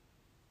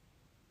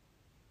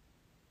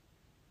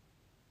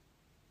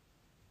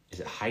 Is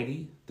it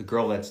Heidi? The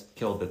girl that's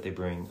killed that they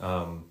bring.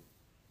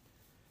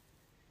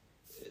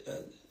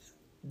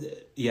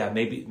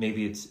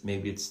 Maybe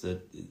it's the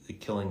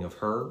killing of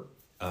her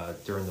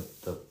during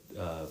the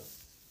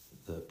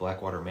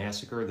Blackwater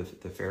massacre,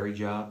 the ferry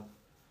job.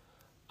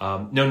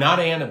 No, not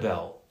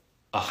Annabelle.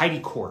 Heidi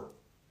Court.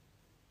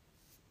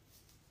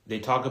 They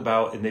talk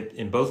about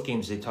in both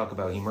games. They talk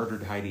about he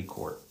murdered Heidi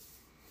Court.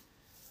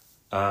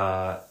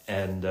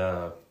 And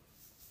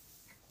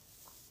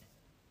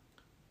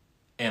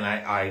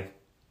I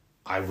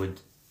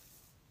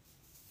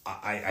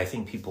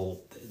think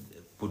people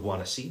would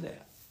want to see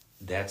that.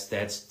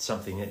 That's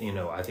something that,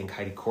 I think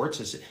Heidi Court's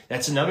is,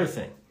 that's another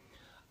thing.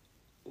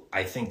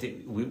 I think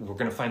that we're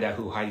going to find out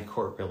who Heidi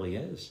Court really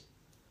is.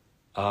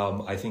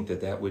 I think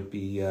that would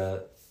be,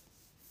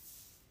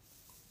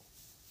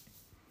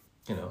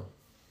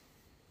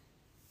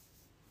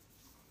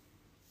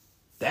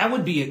 that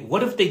would be,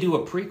 what if they do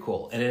a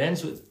prequel and it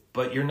ends with,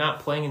 but you're not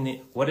playing in the,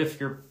 what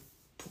if you're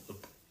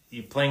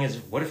playing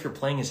as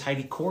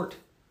Heidi Court?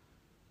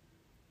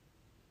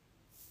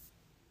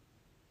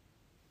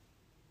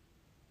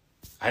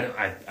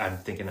 I'm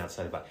thinking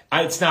outside about it.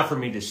 It's not for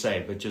me to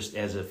say, but just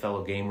as a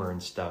fellow gamer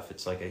and stuff,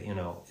 it's like,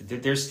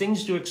 there's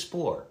things to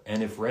explore.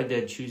 And if Red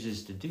Dead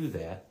chooses to do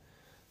that,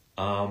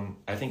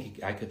 I think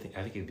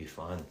it'd be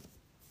fun.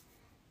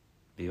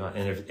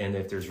 And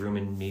if there's room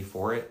in me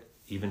for it,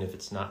 even if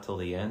it's not till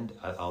the end,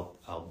 I'll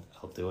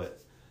do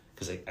it,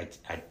 because I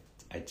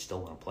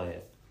still want to play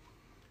it.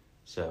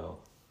 So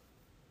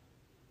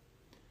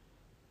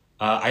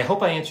I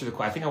hope I answered the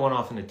question. I think I went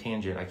off on a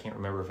tangent. I can't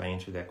remember if I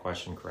answered that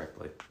question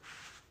correctly.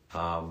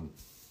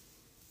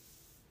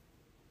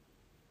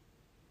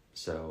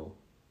 So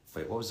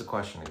wait, what was the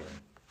question again?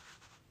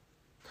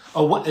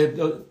 Oh, what?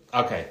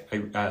 Okay.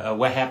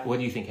 What happened? What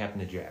do you think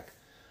happened to Jack?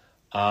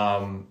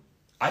 I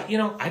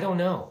don't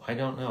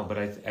know, but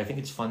I think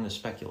it's fun to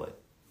speculate.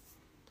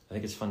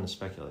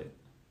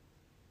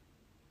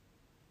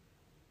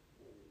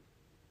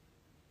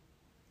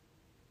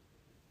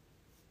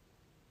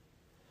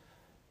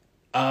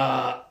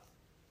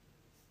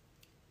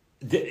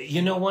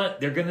 You know what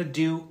they're going to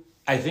do?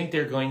 I think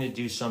they're going to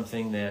do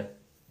something that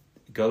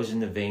goes in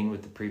the vein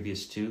with the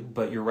previous two,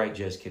 but you're right,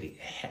 Jez Kitty.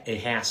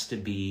 It has to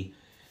be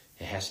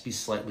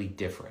slightly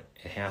different.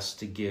 It has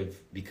to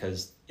give,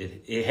 because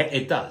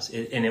it does,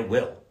 and it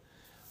will,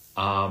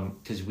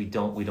 because we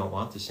don't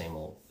want the same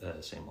old.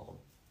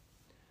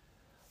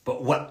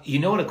 But what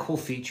a cool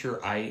feature,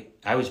 I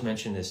was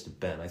mentioning this to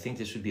Ben. I think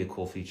this would be a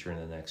cool feature in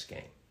the next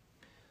game.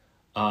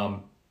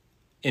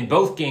 In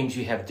both games,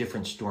 you have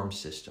different storm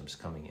systems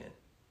coming in.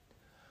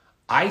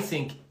 I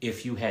think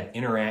if you had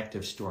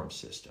interactive storm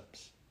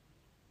systems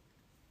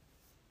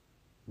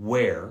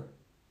where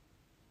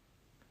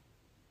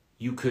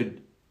you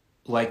could,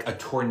 like a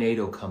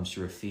tornado comes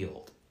through a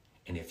field,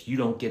 and if you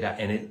don't get out,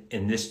 and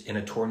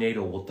a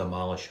tornado will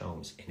demolish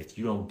homes, and if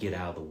you don't get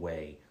out of the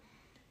way,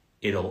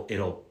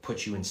 it'll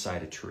put you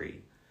inside a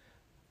tree.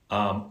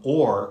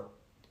 Or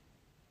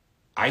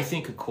I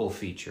think a cool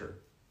feature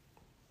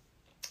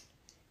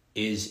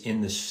is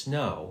in the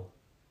snow,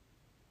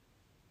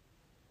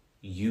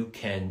 you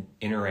can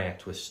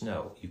interact with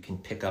snow. You can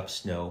pick up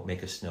snow,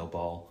 make a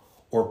snowball,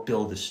 or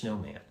build a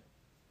snowman.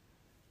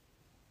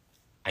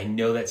 I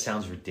know that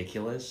sounds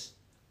ridiculous,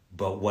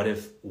 but what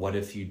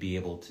if you'd be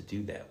able to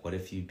do that? What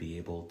if you'd be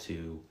able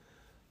to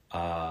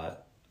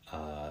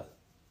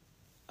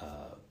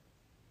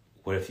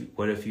what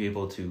if you're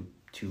able to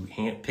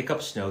pick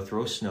up snow,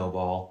 throw a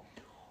snowball,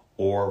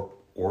 or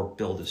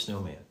build a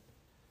snowman?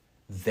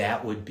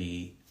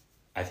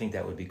 I think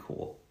that would be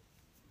cool.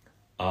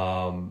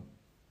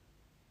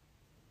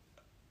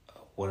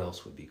 What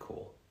else would be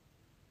cool?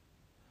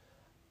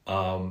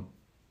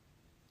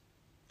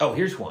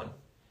 Here's one.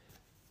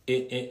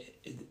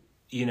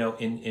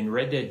 In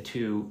Red Dead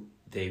 2,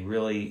 they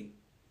really,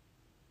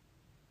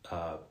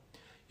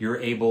 you're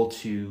able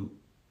to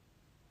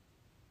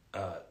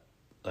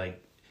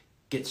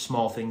get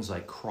small things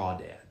like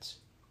crawdads.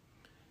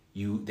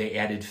 They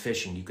added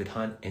fishing. You could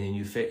hunt, and then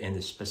you fit in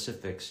the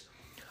specifics.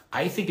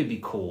 I think it'd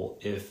be cool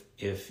if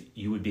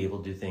you would be able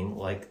to do things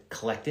like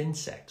collect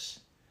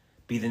insects,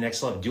 be the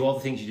next level, do all the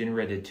things you did in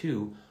Red Dead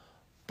 2,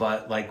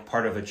 but like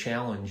part of a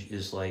challenge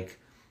is like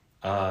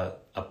a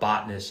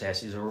botanist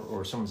asks you,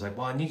 or someone's like,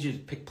 well, I need you to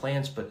pick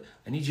plants, but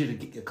I need you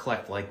to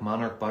collect like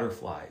monarch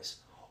butterflies,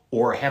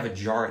 or have a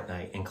jar at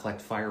night and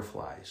collect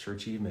fireflies for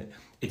achievement.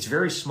 It's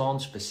very small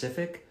and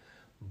specific,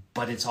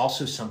 but it's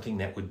also something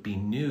that would be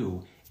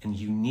new and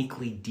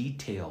uniquely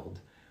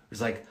detailed. It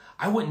was like,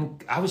 I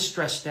was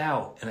stressed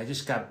out and I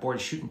just got bored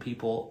of shooting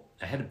people.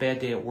 I had a bad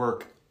day at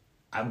work.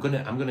 I'm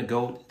gonna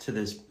go to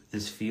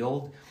this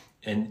field,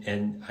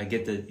 and you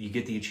get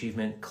the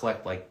achievement,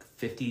 collect like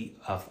 50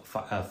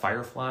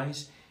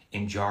 fireflies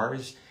in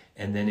jars,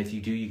 and then if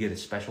you do, you get a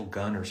special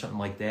gun or something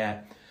like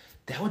that.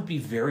 That would be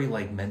very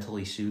like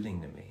mentally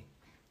soothing to me.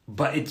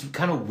 But it's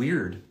kind of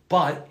weird,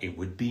 but it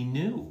would be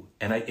new,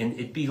 and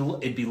it'd be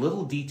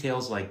little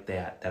details like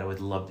that I would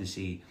love to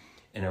see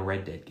in a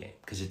Red Dead game,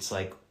 because it's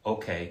like,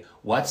 okay,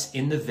 what's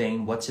in the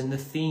vein, what's in the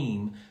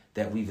theme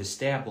that we've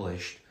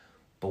established,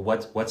 but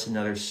what's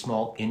another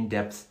small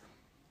in-depth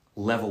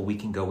level we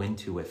can go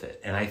into with it.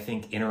 And I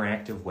think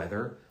interactive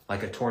weather,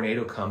 like a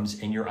tornado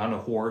comes and you're on a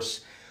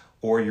horse,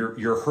 or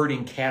you're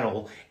herding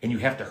cattle and you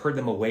have to herd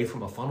them away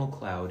from a funnel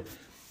cloud,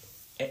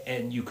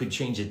 and you could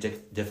change the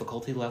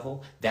difficulty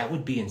level. That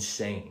would be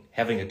insane.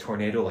 Having a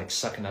tornado like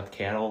sucking up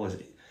cattle,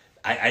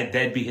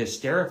 that'd be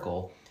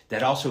hysterical.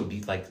 That also would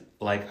be like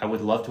I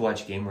would love to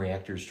watch game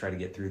reactors try to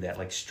get through that,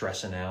 like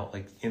stressing out,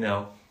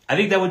 I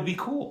think that would be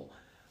cool.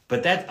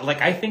 But that,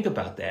 like, I think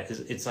about that.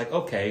 It's like,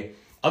 okay,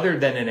 other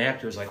than an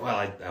actor is like, well,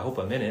 I hope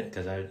I'm in it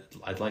because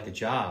I'd like a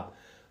job.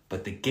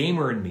 But the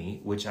gamer in me,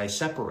 which I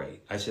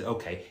separate, I said,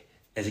 okay,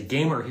 as a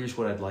gamer, here's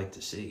what I'd like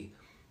to see.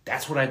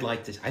 That's what I'd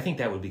like to see. I think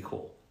that would be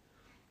cool.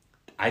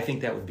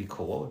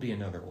 What would be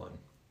another one?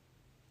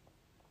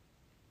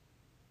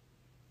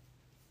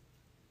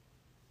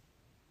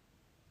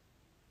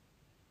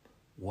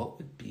 What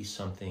would be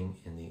something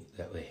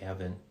that we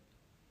haven't?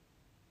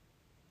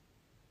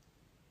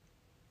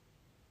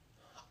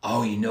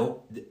 Oh,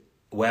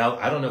 well,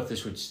 I don't know if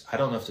this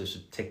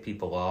would tick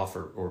people off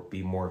or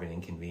be more of an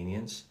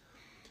inconvenience.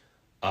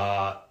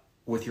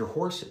 With your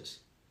horses,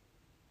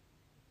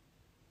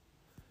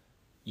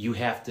 you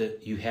have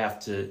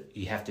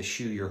to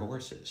shoe your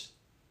horses.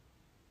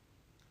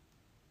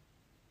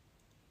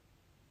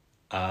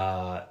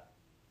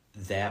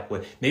 That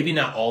would, maybe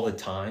not all the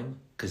time,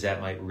 because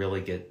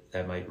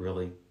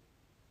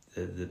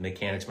the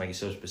mechanics might get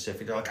so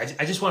specific. They're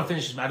like, I just want to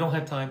finish this. I don't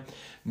have time.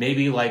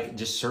 Maybe like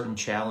just certain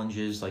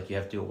challenges, like you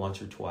have to do it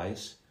once or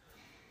twice.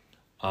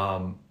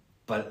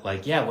 But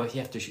like, yeah, well,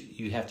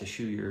 you have to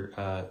shoe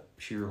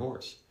your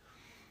horse.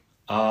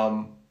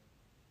 I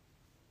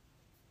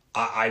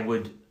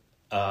would,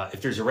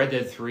 if there's a Red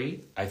Dead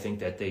 3, I think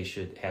that they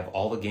should have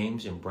all the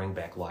games and bring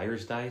back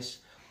Liar's Dice.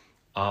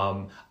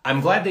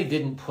 I'm glad they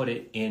didn't put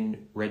it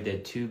in Red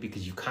Dead 2,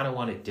 because you kind of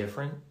want it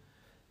different.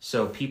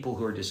 So people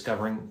who are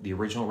discovering the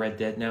original Red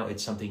Dead now,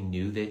 it's something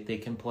new that they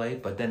can play.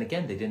 But then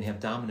again, they didn't have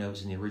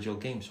dominoes in the original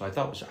game. So I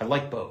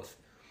like both.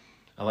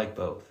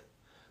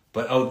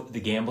 But, the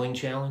gambling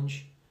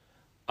challenge,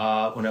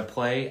 When I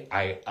play,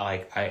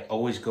 I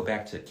always go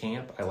back to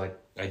camp. I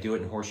do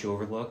it in Horseshoe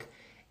Overlook,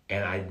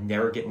 and I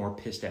never get more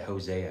pissed at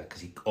Hosea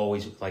because he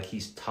always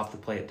he's tough to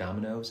play at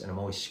dominoes, and I'm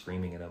always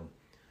screaming at him.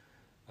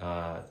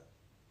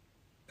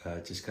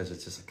 Just because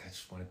it's just like, I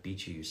just want to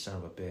beat you, you son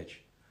of a bitch.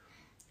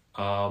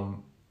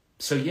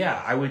 So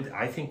yeah,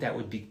 I think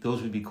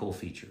those would be cool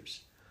features.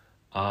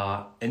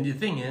 And the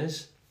thing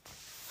is,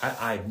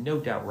 I have no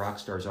doubt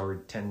Rockstar's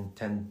already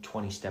 10,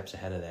 20 steps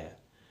ahead of that.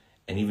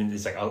 And even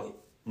it's like, oh,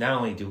 not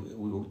only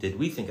did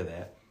we think of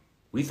that,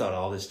 we thought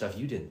all this stuff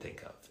you didn't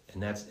think of.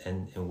 And that's,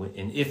 and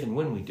if and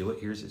when we do it,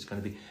 it's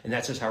going to be, and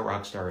that's just how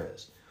Rockstar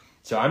is.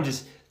 So I'm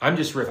just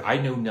riff. I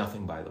know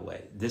nothing, by the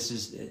way. This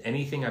is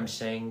anything I'm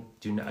saying.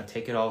 Do not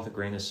take it all with a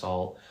grain of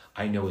salt.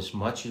 I know as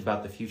much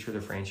about the future of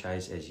the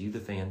franchise as you, the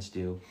fans,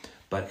 do.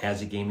 But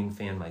as a gaming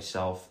fan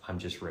myself, I'm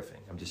just riffing.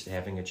 I'm just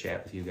having a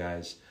chat with you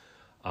guys.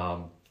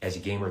 As a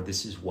gamer,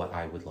 this is what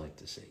I would like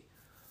to see.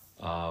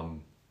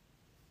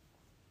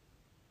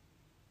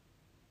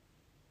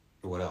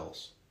 What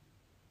else?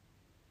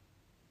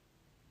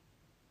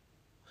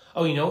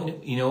 Oh, you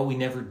know, we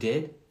never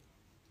did.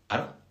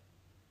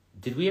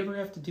 Did we ever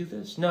have to do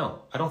this?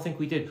 No, I don't think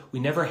we did. We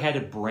never had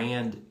to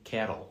brand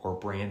cattle or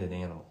brand an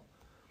animal.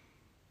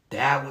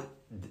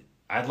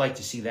 I'd like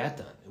to see that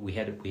done. We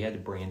had to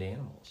brand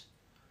animals.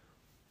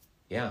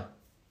 Yeah.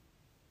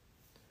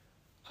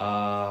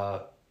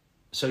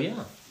 So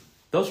yeah,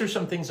 those are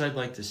some things I'd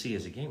like to see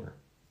as a gamer.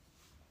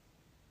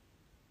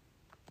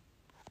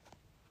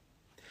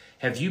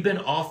 Have you been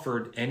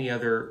offered any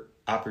other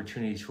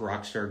opportunities for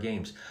Rockstar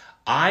Games?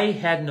 I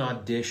had an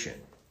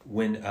audition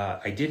when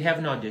I did have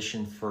an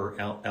audition for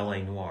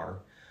L.A. Noire,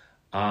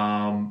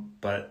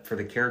 but for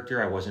the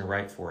character I wasn't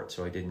right for it,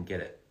 so I didn't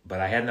get it.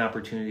 But I had an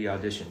opportunity to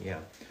audition.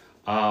 Yeah,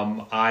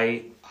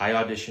 I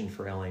auditioned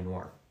for L.A.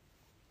 Noire.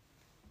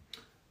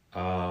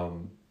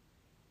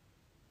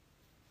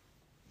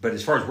 But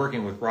as far as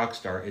working with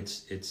Rockstar,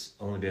 it's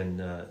only been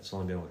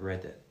with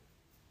Red Dead.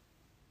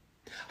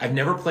 I've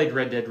never played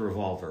Red Dead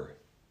Revolver.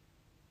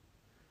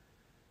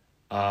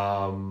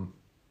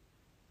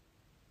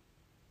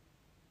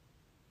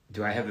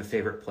 Do I have a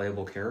favorite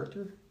playable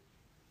character?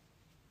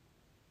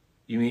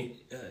 You mean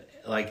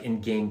like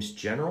in games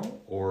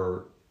general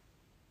or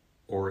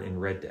in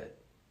Red Dead?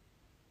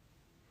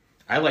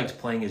 I liked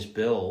playing as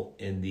Bill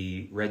in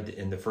the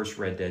first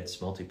Red Dead's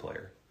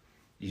multiplayer.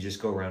 You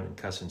just go around and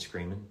cuss and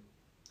screaming.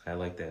 I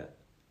like that.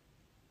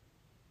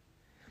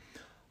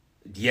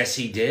 Yes,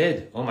 he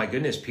did. Oh my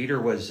goodness,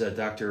 Peter was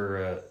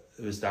Dr.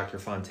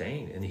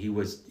 Fontaine, and he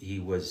was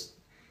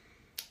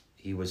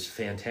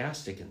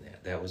fantastic in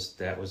that. That was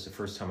the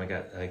first time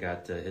I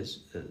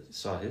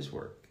saw his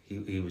work.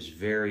 He was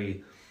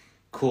very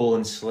cool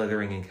and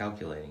slithering and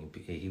calculating.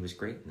 He was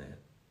great in that.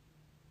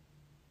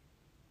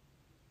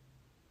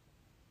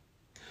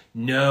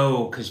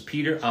 No, because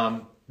Peter,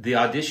 the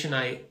audition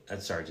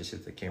sorry, just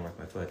hit the camera with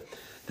my foot.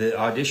 The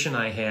audition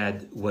I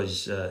had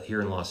was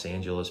here in Los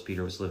Angeles.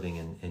 Peter was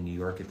living in New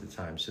York at the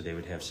time, so they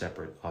would have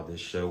separate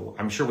auditions. So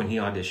I'm sure when he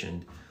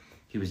auditioned,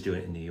 he was doing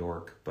it in New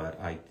York. But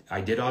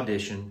I did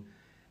audition,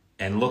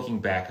 and looking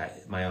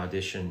back, my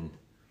audition,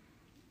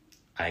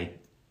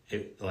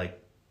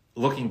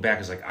 looking back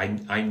is like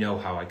I know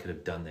how I could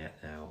have done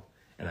that now,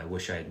 and I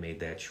wish I had made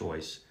that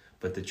choice.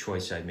 But the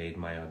choice I made in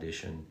my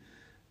audition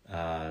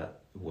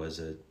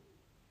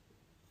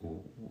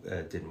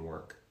didn't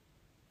work.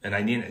 And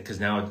I need it because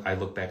now I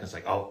look back and it's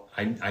like, oh,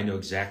 I know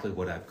exactly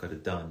what I could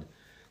have done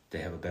to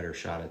have a better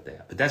shot at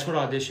that. But that's what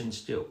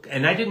auditions do.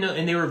 And I didn't know,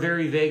 and they were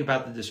very vague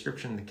about the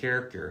description of the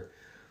character.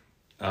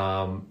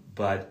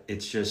 But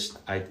it's just,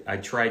 I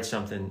tried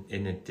something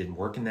and it didn't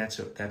work, and that's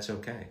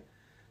okay.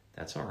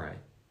 That's all right.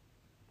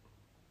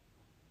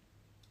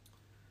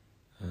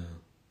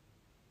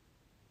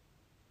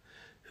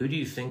 Who do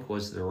you think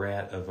was the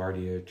rat of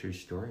RDO True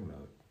Story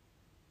mode?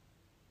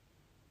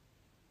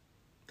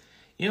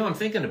 You know, I'm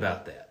thinking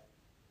about that.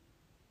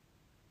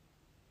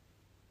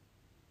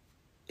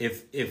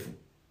 If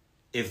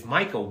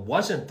Micah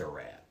wasn't the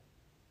rat,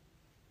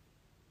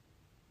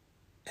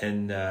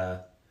 and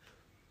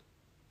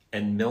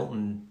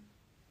Milton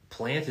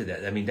planted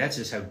that, I mean, that's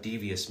just how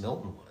devious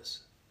Milton was.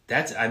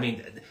 But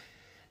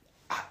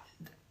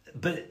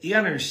you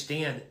gotta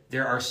understand,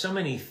 there are so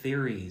many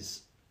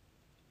theories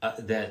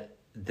that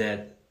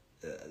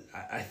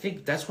I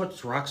think that's what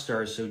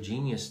Rockstar is so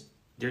genius.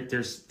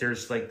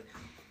 There's like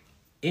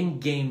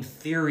in-game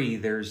theory.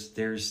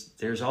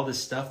 There's all this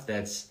stuff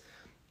that's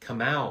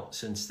come out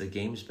since the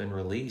game's been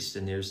released,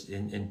 and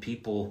and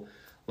people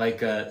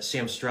like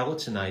Sam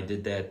Strelitz and I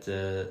did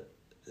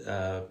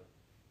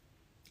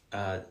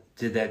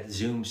that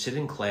Zoom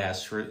sit-in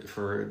class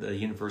for the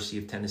University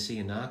of Tennessee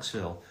in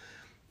Knoxville.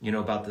 You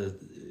know, about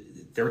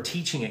they were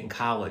teaching it in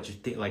college,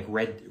 like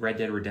Red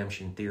Dead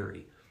Redemption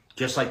theory,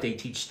 just like they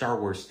teach Star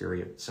Wars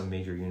theory at some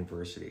major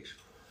universities.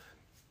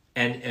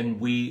 And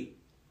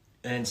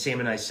Sam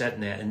and I sat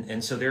in that,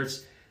 and so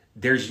there's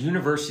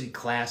university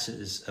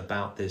classes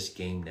about this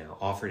game now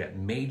offered at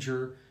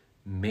major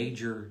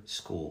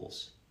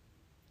schools,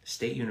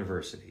 state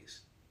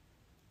universities.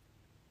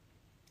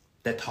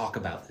 that talk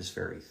about this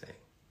very thing.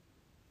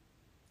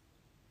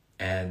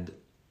 And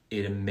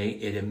it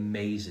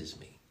amazes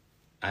me.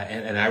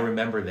 I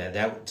remember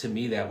that to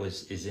me, that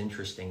was as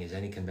interesting as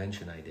any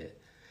convention I did.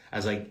 I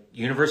was like,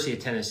 University of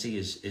Tennessee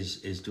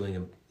is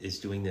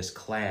doing this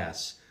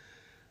class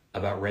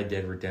about Red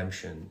Dead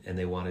Redemption, and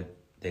they wanted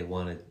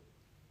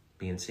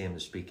me and Sam to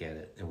speak at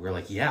it, and we're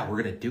like, yeah,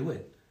 we're gonna do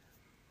it.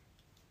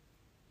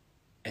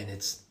 And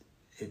it's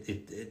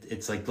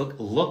like,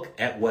 look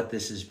at what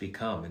this has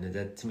become, and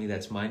that, to me,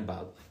 that's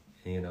mind-boggling.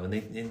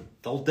 And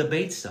they'll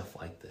debate stuff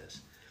like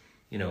this,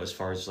 as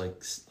far as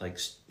like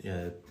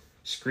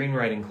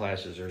screenwriting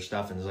classes or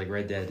stuff, and it's like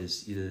Red Dead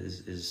is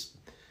as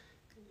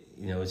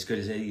good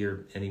as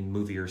any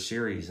movie or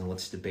series, and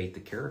let's debate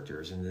the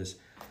characters and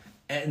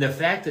the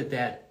fact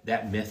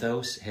that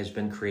mythos has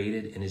been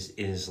created and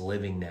is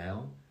living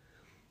now.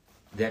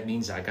 That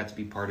means I got to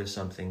be part of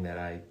something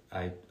that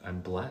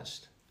I'm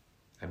blessed.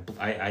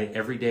 I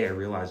every day I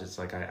realize it's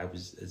like I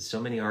was.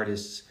 So many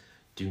artists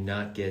do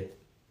not get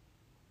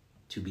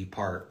to be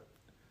part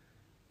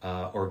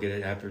or get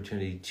an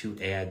opportunity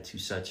to add to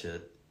such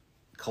a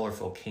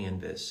colorful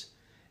canvas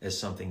as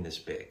something this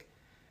big,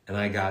 and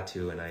I got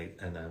to, and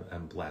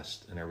I'm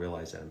blessed, and I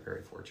realize that I'm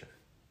very fortunate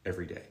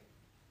every day.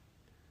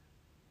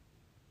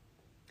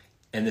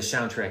 And the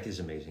soundtrack is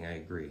amazing. I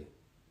agree.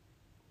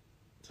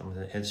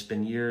 It's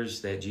been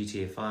years that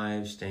GTA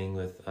 5 staying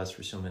with us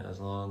for so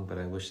long, but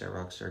I wish that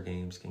Rockstar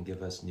Games can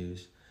give us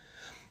news.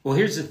 Well,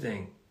 here's the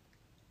thing.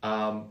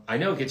 I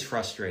know it gets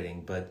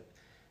frustrating, but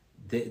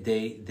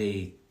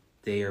they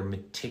are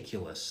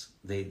meticulous.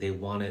 They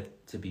want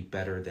it to be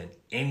better than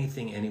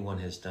anything anyone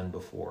has done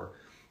before,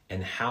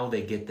 and how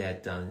they get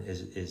that done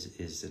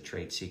is the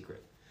trade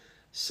secret.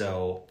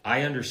 So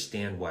I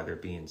understand why they're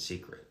being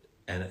secret,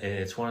 and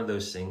it's one of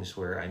those things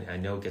where I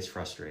know it gets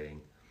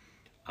frustrating.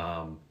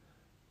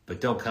 But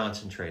don't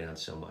concentrate on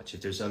so much.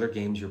 If there's other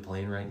games you're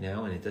playing right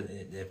now, and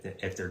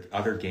if there are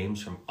other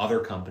games from other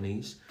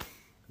companies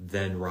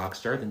than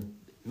Rockstar, then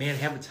man,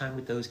 have a time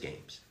with those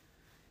games.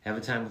 Have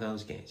a time with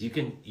those games.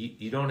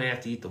 You don't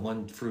have to eat the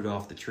one fruit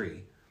off the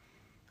tree.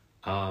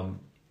 As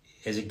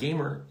a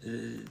gamer,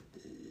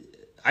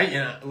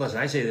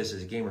 I say this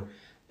as a gamer,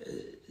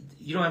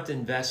 you don't have to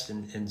invest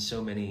in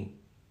so many.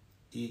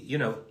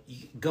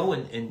 Go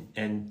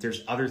and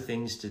there's other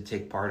things to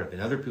take part of,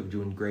 and other people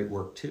doing great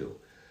work too.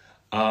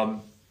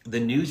 The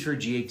news for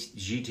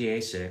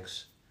GTA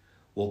 6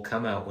 will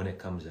come out when it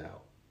comes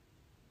out.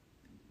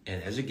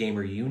 And as a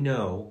gamer,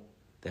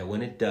 that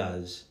when it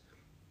does,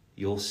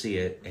 you'll see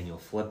it and you'll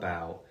flip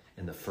out.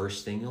 And the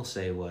first thing you'll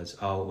say was,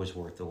 oh, it was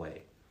worth the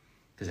wait.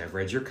 Because I've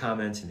read your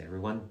comments, and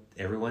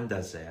everyone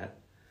does that.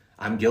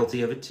 I'm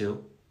guilty of it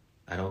too.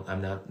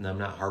 I'm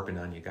not harping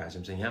on you guys.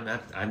 I'm saying,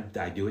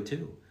 I do it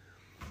too.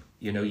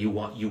 You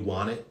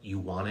want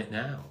it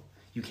now.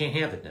 You can't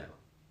have it now.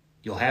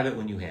 You'll have it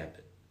when you have it.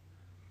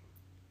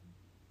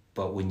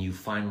 But when you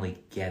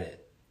finally get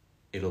it,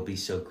 it'll be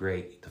so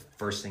great. The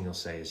first thing you'll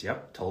say is,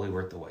 yep, totally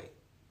worth the wait.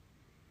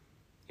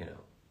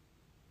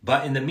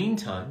 But in the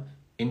meantime,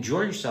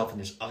 enjoy yourself, and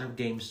there's other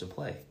games to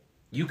play.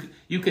 You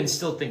can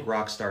still think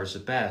Rockstar is the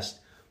best,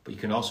 but you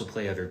can also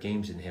play other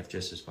games and have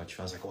just as much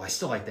fun. I was like, I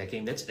still like that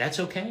game. That's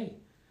okay.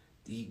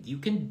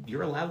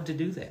 You're allowed to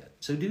do that.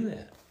 So do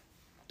that.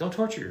 Don't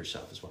torture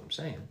yourself is what I'm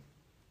saying.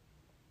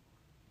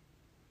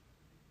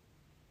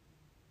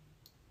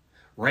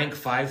 Rank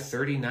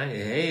 539.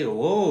 Hey,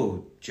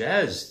 whoa,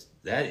 Jez,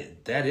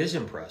 that is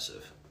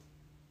impressive.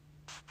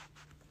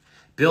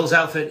 Bill's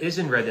outfit is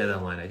in Red Dead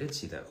Online. I did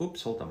see that.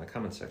 Oops, hold on. My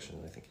comment section,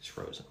 I think, is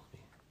frozen.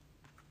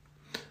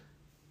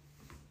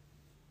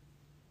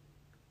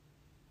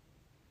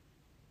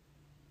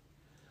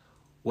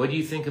 What do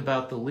you think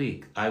about the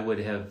leak? I would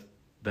have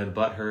been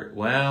butthurt.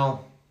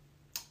 Well,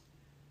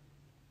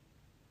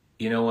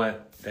 you know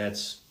what?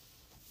 That's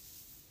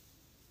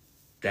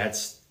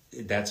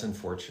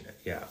unfortunate.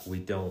 Yeah, we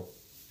don't.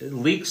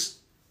 Leaks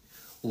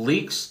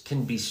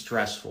can be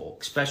stressful,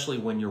 especially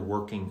when you're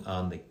working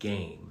on the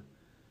game,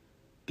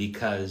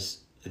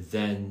 because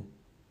then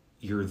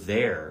you're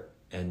there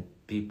and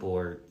people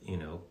are,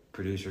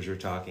 producers are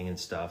talking and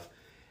stuff,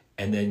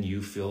 and then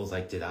you feel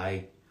like, did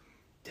I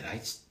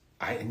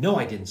know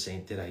I didn't say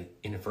it. Did I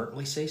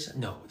inadvertently say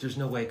something? No, there's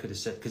no way I could have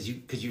said, because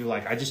you're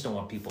like, I just don't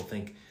want people to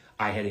think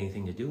I had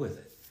anything to do with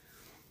it.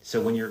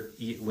 So when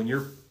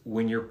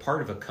you're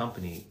part of a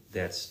company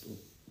that's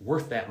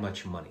worth that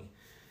much money,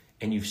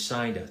 and you've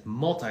signed a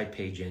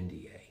multi-page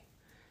NDA,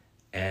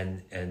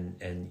 and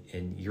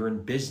you're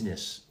in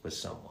business with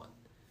someone,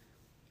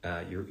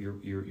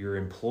 you're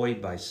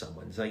employed by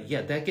someone. It's like,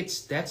 yeah,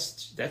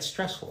 that's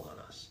stressful on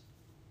us.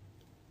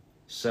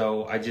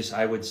 So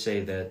I would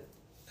say that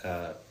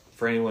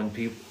for anyone,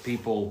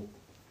 people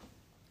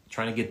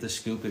trying to get the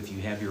scoop, if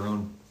you have your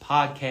own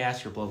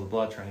podcast or blah blah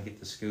blah, trying to get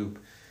the scoop.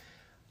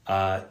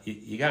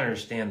 You got to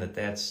understand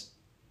that's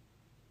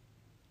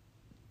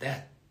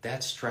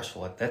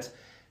stressful.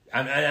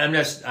 I'm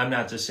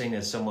not just saying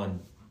as someone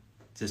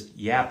just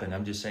yapping.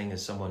 I'm just saying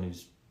as someone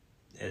who's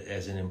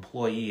as an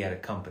employee at a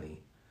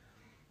company.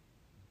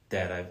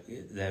 that I've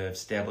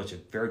established a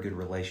very good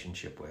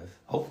relationship with.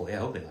 Hopefully, I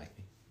hope they like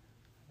me.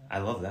 I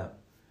love them.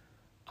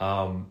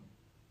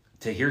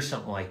 To hear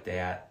something like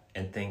that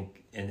and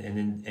think,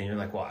 and you're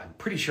like, well, I'm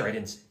pretty sure I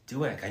didn't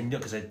do it. I know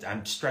because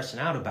I'm stressing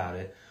out about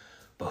it.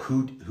 But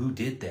who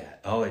did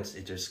that? Oh,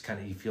 it just kind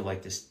of, you feel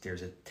like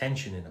there's a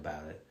tension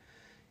about it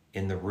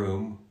in the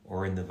room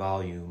or in the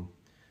volume,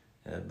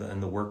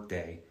 in the work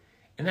day,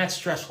 and that's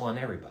stressful on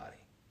everybody.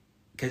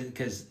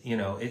 Because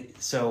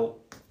so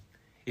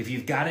if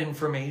you've got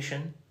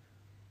information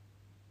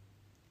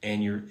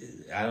and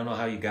I don't know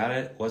how you got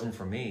it, wasn't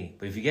for me,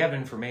 but if you have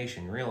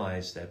information,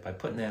 realize that by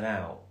putting that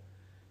out,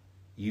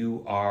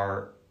 you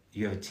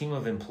have a team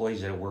of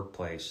employees at a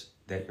workplace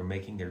that you're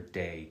making their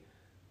day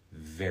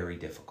very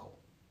difficult,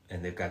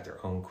 and they've got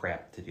their own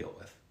crap to deal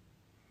with.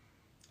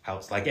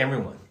 It's like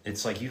everyone.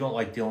 It's like you don't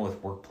like dealing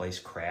with workplace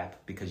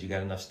crap because you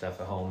got enough stuff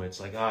at home.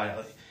 It's like,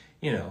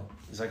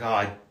 it's like,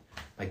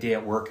 my day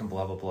at work and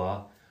blah, blah,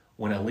 blah.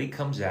 When a leak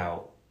comes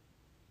out,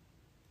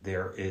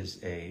 there is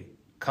a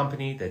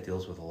company that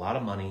deals with a lot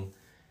of money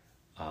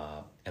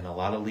and a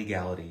lot of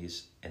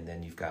legalities, and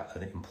then you've got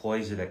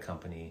employees of that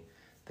company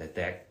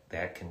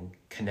that can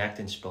connect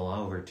and spill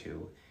over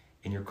to,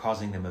 and you're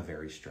causing them a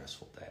very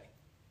stressful day.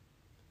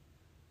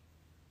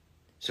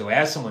 So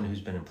as someone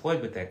who's been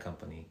employed with that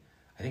company,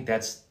 I think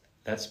that's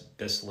the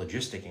best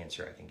logistic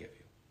answer I can give you.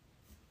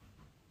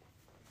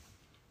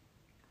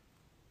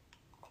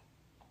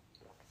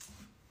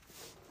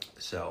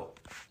 So,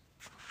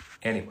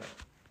 anyway.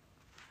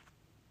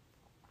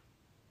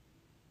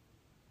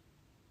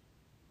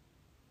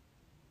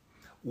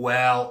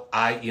 Well,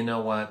 you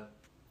know what?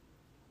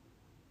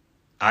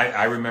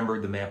 I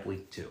remembered the map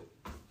leak too.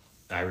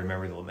 I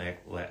remember the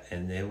map,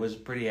 and it was a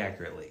pretty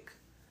accurate leak.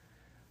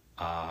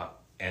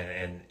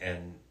 And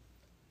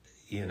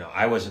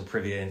I wasn't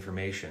privy to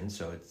information,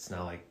 so it's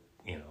not like,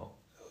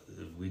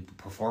 the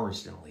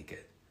performers didn't leak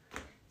it.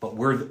 But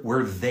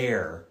we're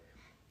there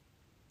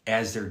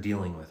as they're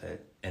dealing with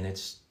it, and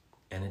it's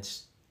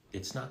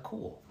not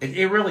cool.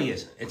 It really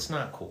isn't. It's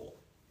not cool.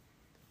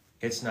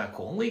 It's not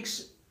cool.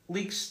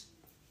 Leaks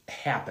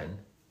happen,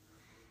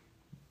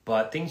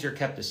 but things are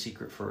kept a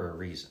secret for a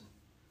reason.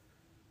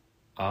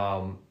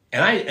 And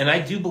I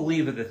do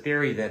believe in the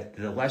theory that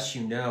the less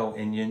you know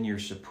and then you're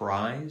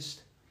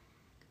surprised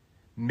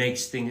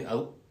makes things...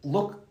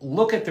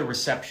 Look at the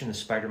reception of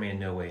Spider-Man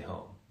No Way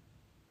Home.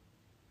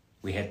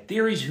 We had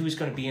theories who was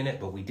going to be in it,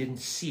 but we didn't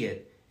see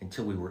it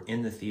until we were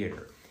in the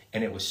theater.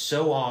 And it was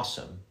so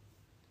awesome.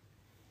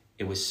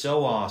 It was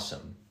so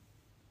awesome.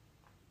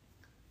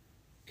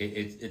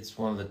 It's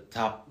one of the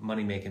top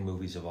money-making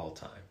movies of all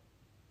time.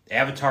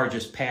 Avatar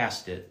just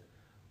passed it,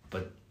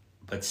 but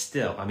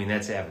still, I mean,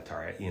 that's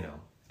Avatar,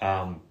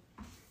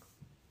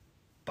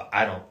 but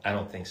I don't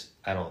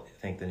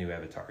think the new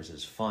Avatar is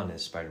as fun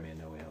as Spider-Man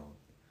No Way Home.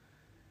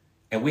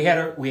 And we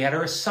had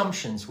our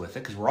assumptions with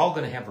it, because we're all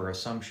going to have our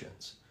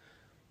assumptions,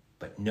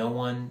 but no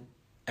one.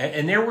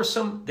 And there were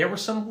some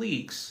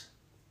leaks.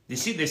 You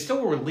see, there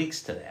still were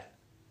leaks to that,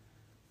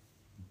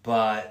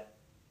 but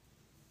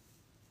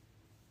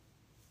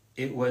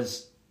it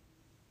was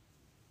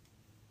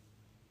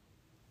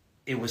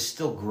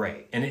still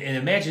great. And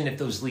imagine if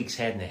those leaks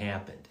hadn't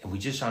happened and we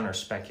just on our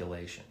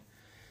speculation.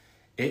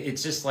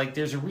 It's just like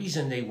there's a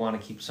reason they want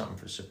to keep something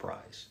for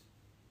surprise.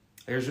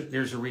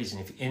 There's a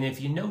reason.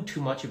 If you know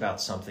too much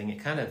about something, it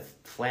kind of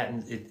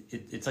flattens it.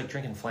 It's like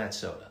drinking flat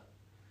soda.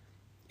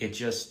 It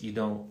just you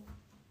don't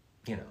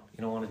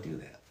want to do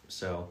that.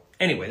 So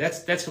anyway,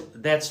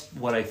 that's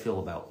what I feel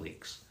about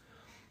leaks.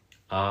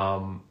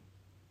 And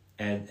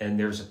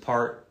there's a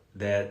part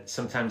that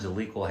sometimes a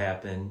leak will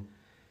happen,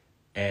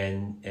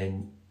 and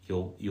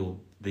the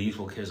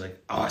usual kid is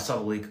like, oh, I saw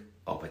the leak.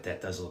 Oh, but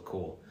that does look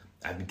cool.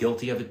 I've been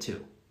guilty of it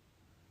too.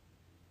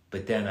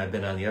 But then I've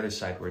been on the other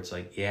side where it's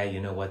like, yeah, you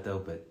know what though?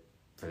 But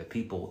for the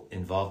people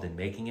involved in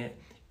making it,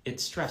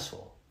 it's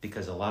stressful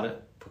because a lot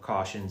of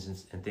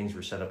precautions and things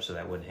were set up so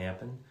that wouldn't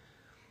happen.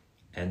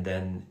 And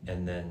then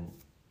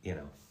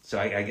so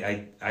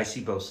I see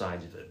both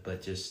sides of it,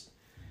 but just,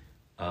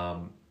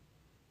 I'm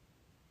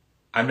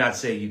not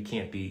saying you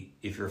can't be,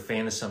 if you're a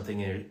fan of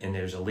something and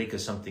there's a leak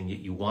of something that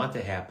you want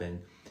to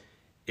happen,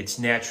 it's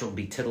natural to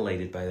be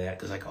titillated by that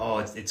because like, oh,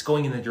 it's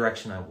going in the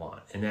direction I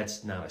want. And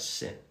that's not a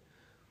sin.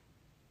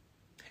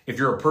 If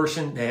you're a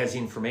person that has the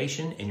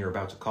information and you're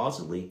about to cause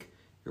a leak,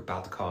 you're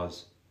about to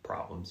cause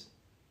problems,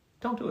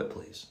 don't do it,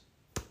 please.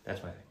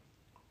 That's my thing.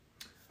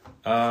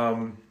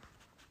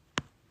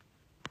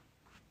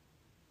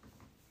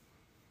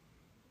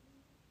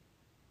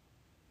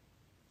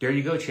 There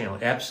you go, channel.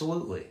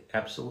 Absolutely.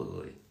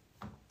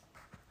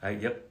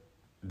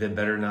 Been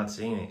better not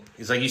seeing it.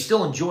 It's like you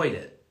still enjoyed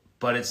it,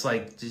 but it's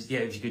like, just,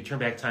 if you could turn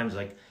back time, it's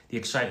like the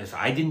excitement.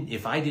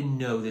 If I didn't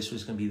know this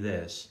was going to be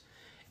this,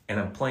 and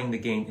I'm playing the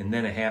game, and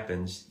then it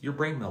happens, your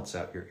brain melts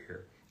out your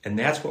ear, and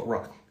that's what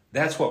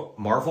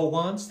Marvel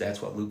wants.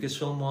 That's what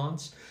Lucasfilm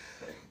wants.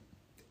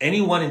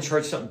 Anyone in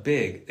charge of something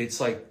big, it's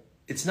like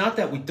it's not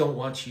that we don't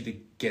want you to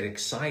get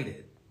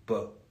excited,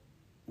 but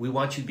we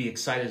want you to be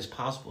excited as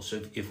possible.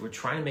 So if we're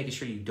trying to make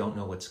sure you don't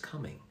know what's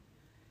coming,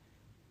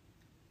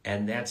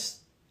 And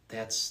that's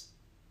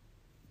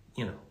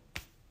you know,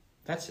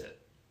 that's it.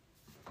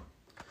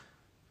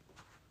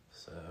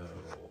 So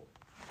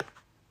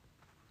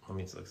let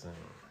me look something.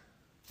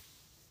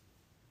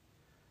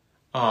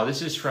 Oh,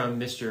 this is from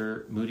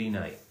Mr. Moody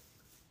Knight.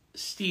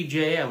 Steve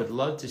J, I would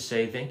love to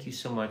say thank you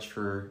so much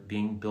for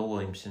being Bill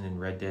Williamson in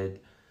Red Dead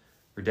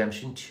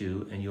Redemption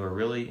 2, and you are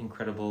really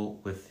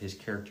incredible with his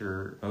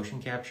character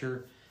motion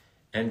capture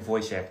and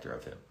voice actor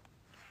of him.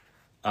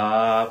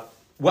 Well,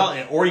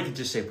 or you could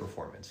just say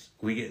performance.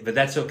 But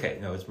that's okay.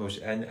 No, it's most.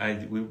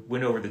 And we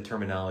went over the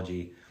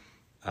terminology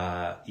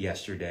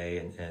yesterday,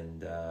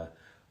 and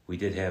we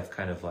did have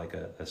kind of like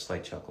a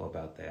slight chuckle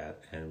about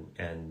that.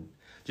 And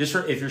just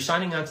if you're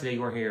signing on today,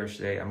 you weren't here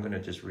yesterday, I'm going to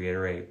just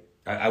reiterate.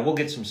 I will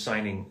get some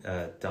signing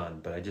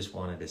done, but I just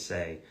wanted to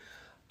say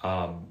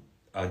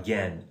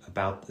again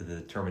about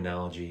the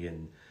terminology,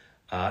 and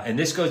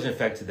this goes in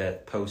effect to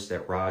that post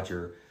that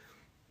Roger,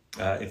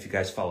 if you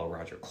guys follow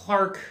Roger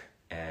Clark,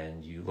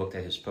 and you looked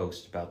at his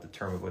post about the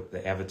term of what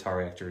the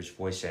avatar actor is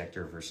voice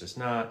actor versus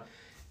not,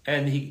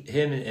 and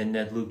him and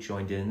Ned Luke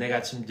joined in, and they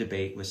got some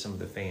debate with some of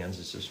the fans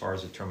as far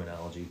as the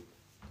terminology.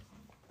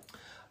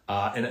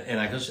 And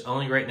I just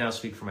only right now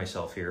speak for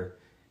myself here.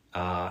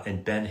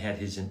 And Ben had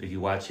his, if you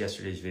watched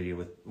yesterday's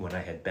video when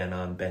I had Ben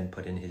on, Ben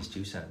put in his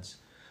 2 cents,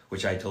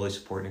 which I totally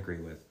support and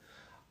agree with.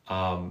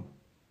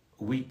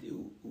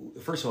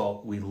 First of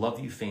all, we love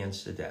you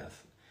fans to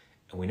death.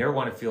 And we never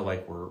want to feel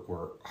like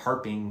we're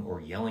harping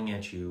or yelling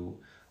at you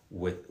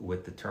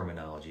with the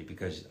terminology,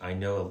 because I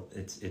know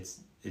it's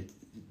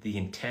the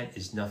intent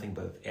is nothing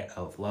but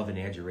of love and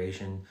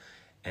adoration,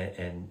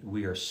 and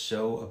we are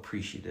so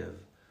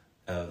appreciative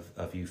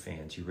of you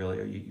fans. You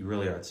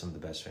really are some of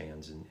the best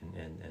fans,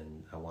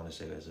 and I want to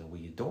say as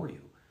we adore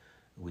you.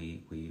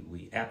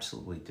 We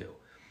absolutely do.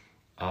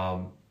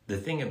 The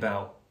thing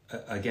about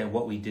again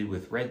what we did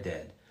with Red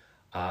Dead,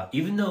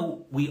 even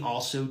though we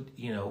also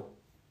do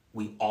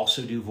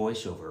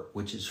voiceover,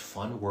 which is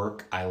fun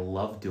work. I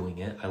love doing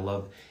it.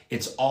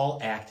 It's all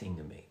acting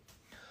to me.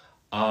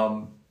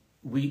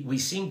 We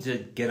seem to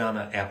get on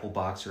an Apple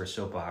box or a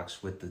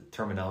soapbox with the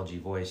terminology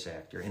voice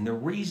actor, and the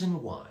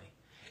reason why,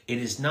 it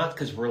is not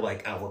because we're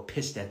like, we're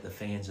pissed at the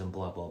fans and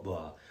blah blah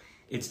blah.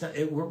 It's not.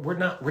 We're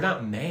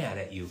not mad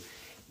at you.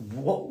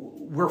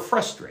 We're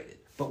frustrated,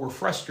 but we're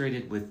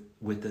frustrated with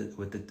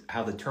the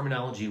how the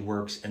terminology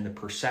works and the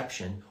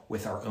perception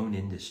with our own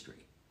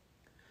industry.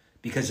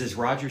 Because as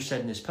Roger said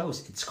in his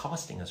post, it's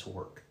costing us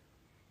work.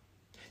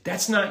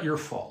 That's not your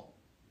fault.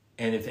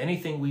 And if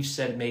anything we've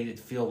said made it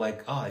feel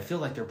like, I feel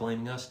like they're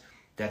blaming us,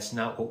 that's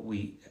not what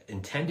we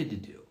intended to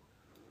do.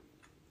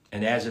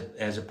 And as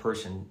a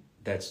person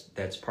that's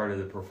part of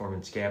the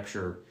performance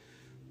capture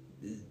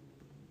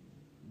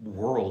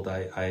world,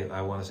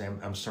 I want to say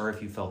I'm sorry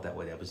if you felt that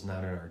way. That was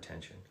not our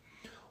intention.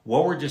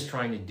 What we're just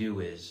trying to do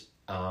is,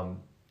 a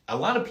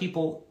lot of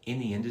people in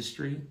the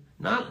industry,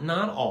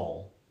 not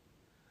all,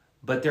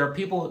 but there are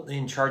people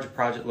in charge of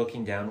project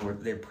looking down where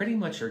they pretty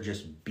much are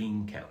just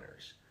bean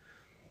counters,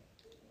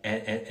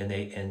 and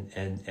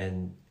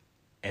they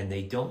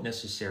don't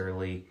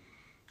necessarily,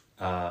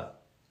 again,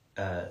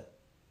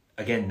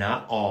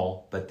 not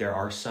all, but there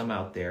are some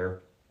out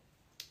there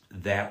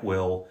that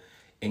will,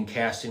 in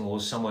casting, will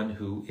someone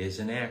who is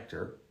an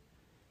actor,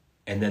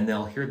 and then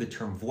they'll hear the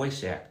term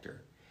voice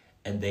actor,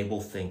 and they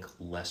will think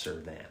lesser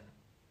than.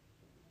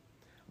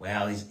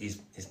 Well, he's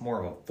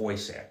more of a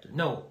voice actor.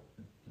 No.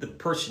 The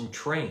person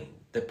trained,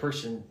 the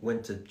person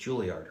went to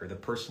Juilliard, or the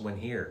person went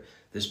here,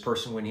 this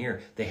person went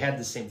here. They had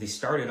the same, they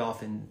started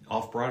off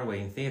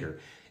Broadway in theater.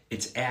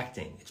 It's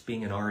acting, it's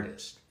being an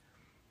artist.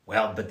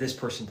 Well, but this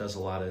person does a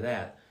lot of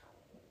that.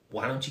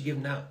 Why don't you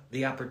give them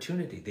the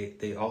opportunity?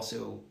 They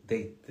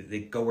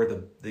go where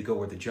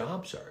the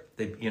jobs are.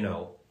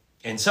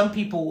 And some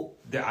people,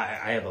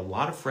 I have a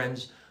lot of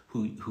friends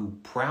who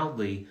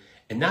proudly,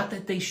 and not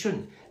that they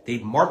shouldn't, they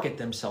market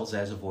themselves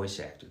as a voice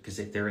actor because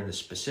they're in the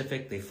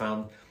specific. They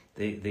found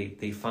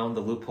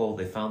the loophole.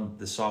 They found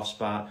the soft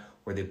spot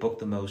where they book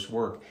the most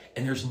work.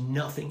 And there's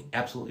nothing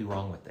absolutely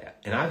wrong with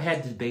that. And I've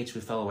had debates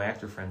with fellow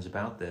actor friends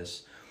about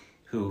this,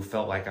 who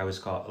felt like I was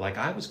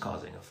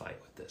causing a fight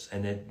with this,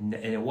 and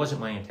it wasn't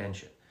my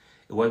intention.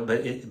 It was,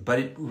 but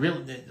it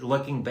really,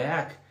 looking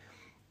back,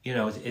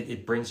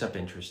 it brings up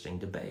interesting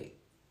debate.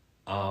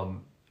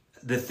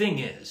 The thing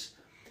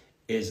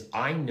is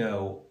I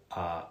know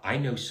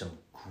some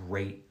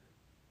great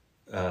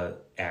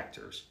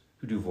actors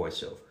who do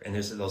voiceover, and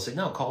they'll say,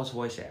 no, call us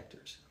voice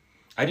actors.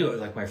 I do it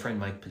like my friend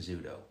Mike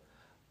Pizzuto.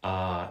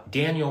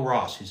 Daniel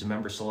Ross, who's a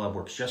member of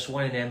Celebworks, just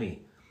won an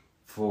Emmy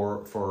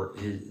for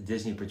his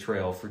Disney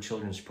portrayal for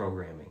children's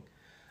programming.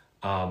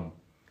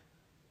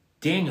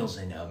 Daniel's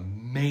an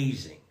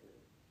amazing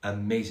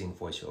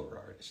voiceover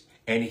artist,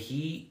 and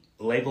he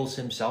labels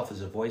himself as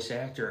a voice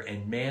actor,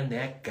 and man,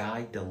 that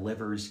guy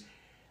delivers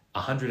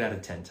 100 out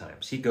of 10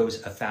 times. He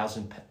goes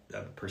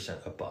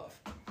 1,000% above.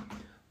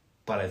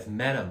 But I've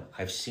met him,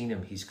 I've seen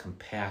him. He's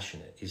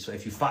compassionate.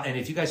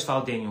 If you guys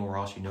follow Daniel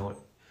Ross, you know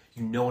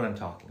what I'm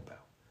talking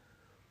about.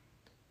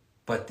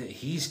 But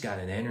he's got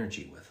an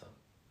energy with him.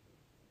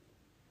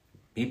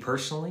 Me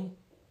personally,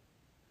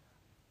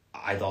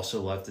 I'd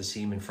also love to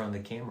see him in front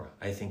of the camera.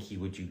 I think he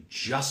would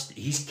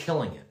he's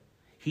killing it.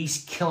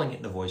 He's killing it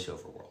in the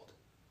voiceover world.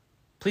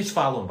 Please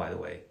follow him, by the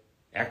way.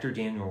 Actor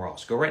Daniel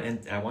Ross. Go right,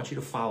 and I want you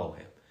to follow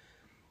him.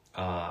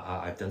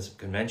 I've done some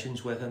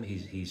conventions with him.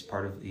 He's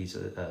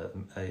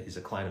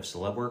a client of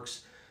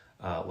Celebworks,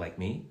 like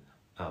me,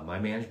 my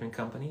management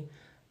company.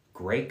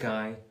 Great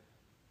guy,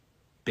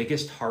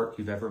 biggest heart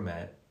you've ever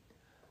met.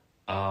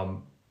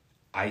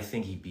 I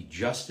think he'd be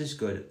just as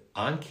good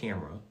on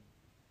camera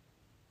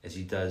as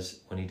he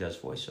does when he does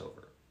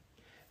voiceover.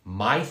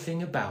 My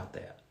thing about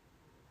that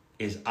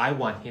is I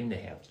want him to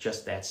have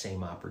just that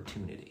same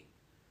opportunity,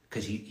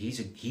 because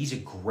he's a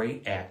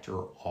great actor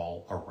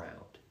all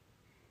around,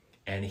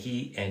 and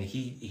he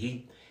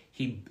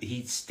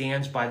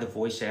stands by the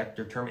voice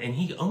actor term, and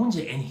he owns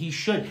it, and he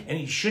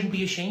shouldn't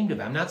be ashamed of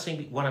it. I'm not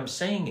saying, what I'm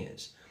saying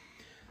is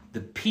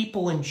the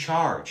people in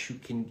charge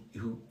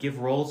who give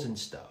roles and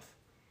stuff,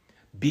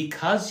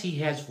 because he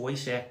has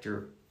voice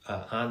actor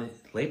on it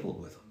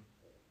labeled with him.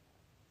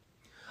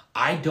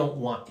 I don't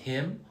want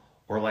him,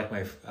 or like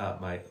my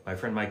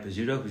friend Mike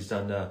Pizzuto, who's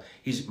done,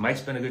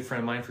 Mike's been a good friend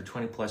of mine for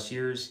 20 plus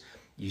years.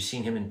 You've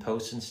seen him in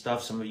posts and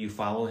stuff. Some of you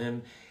follow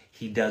him.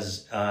 He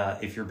does,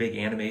 if you're big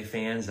anime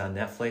fans on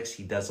Netflix,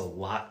 he does a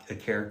lot of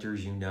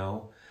characters you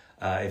know.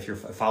 If you're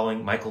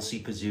following Michael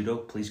C.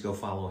 Pizzuto, please go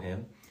follow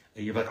him.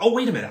 You're like, oh,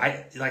 wait a minute.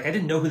 I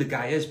didn't know who the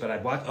guy is, but I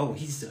watched, oh,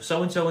 he's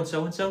so-and-so and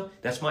so-and-so.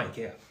 That's Mike,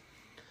 yeah.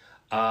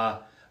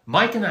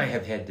 Mike and I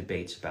have had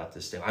debates about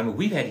this thing. I mean,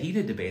 we've had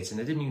heated debates, and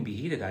it didn't even be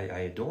heated. I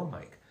adore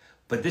Mike.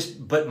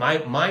 But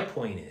my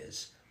point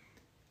is,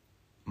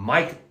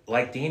 Mike,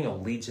 like Daniel,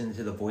 leads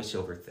into the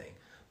voiceover thing.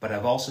 But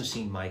I've also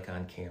seen Mike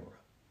on camera.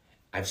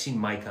 I've seen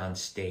Mike on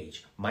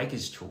stage. Mike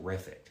is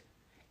terrific.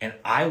 And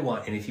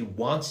if he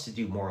wants to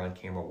do more on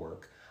camera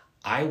work,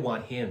 I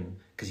want him,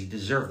 because he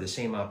deserved the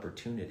same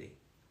opportunity.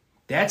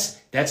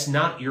 That's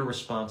not your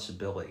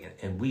responsibility,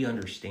 and we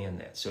understand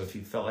that. So if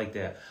you felt like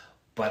that,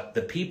 but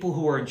the people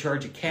who are in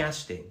charge of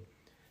casting,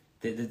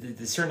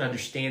 the certain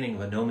understanding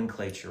of a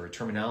nomenclature or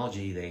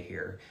terminology they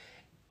hear,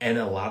 and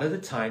a lot of the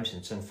times,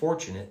 and it's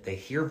unfortunate, they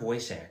hear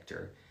voice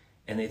actor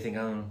and they think,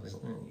 oh,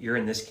 you're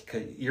in this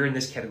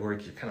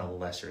category, you're kind of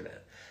lesser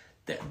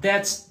than.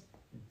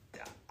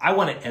 I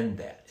want to end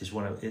that.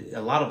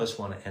 A lot of us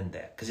want to end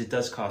that, because it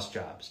does cost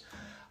jobs.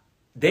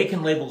 They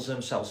can label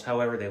themselves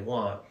however they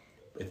want.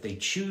 If they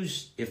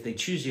choose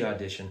the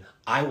audition,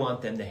 I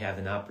want them to have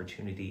an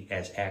opportunity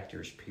as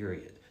actors,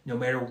 period. No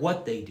matter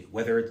what they do,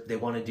 whether they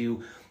want to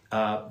do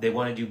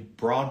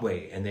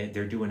Broadway and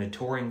they're doing a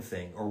touring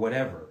thing or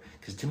whatever.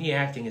 Because to me,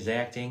 acting is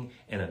acting,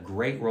 and a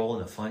great role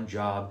and a fun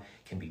job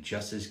can be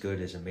just as good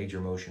as a major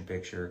motion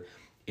picture.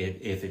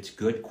 If it's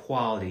good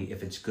quality,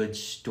 if it's good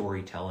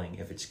storytelling,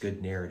 if it's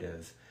good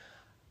narrative,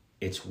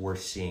 it's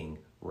worth seeing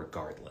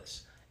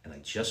regardless. And I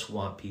just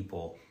want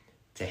people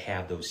to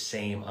have those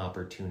same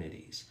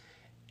opportunities.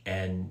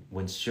 And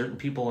when certain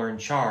people are in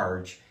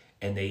charge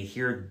and they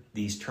hear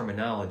these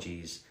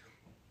terminologies,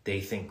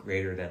 they think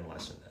greater than,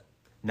 lesser than.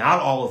 Not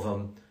all of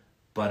them,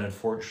 but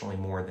unfortunately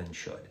more than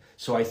should.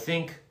 So I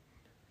think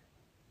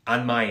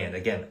on my end,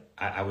 again,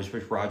 I was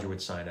wish Roger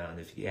would sign on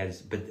if he had,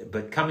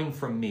 but coming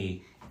from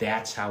me,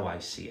 that's how I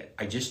see it.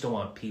 I just don't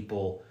want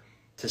people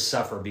to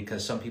suffer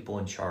because some people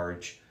in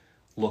charge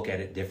look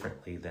at it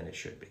differently than it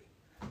should be.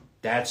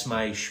 That's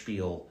my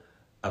spiel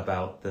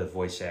about the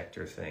voice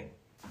actor thing.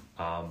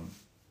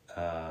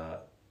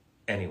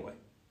 Anyway,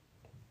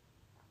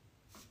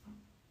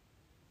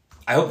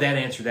 I hope that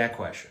answered that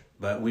question.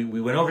 But we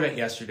went over that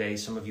yesterday.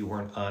 Some of you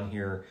weren't on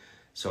here,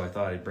 so I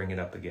thought I'd bring it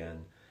up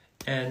again.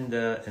 And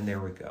there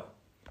we go.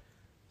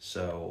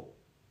 So,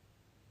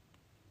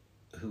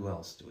 who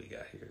else do we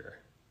got here?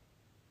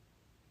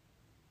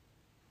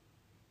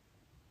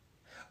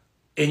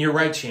 And you're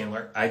right,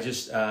 Chandler. I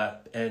just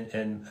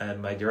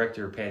and my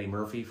director Patty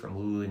Murphy from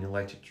Lulu and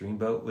Electric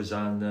Dreamboat was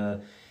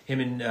on. Him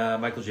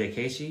and Michael J.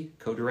 Casey,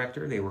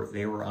 co-director. They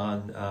were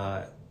on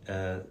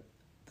the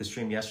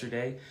stream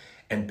yesterday,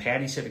 and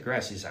Patty said to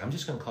Grass, he said, "I'm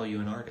just going to call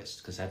you an artist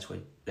because that's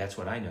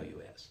what I know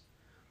you as."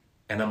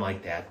 And I'm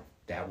like,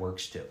 that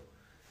works too.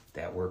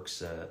 That works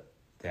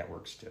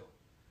too.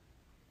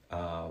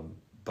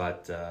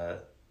 But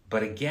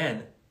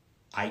again,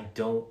 I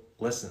don't.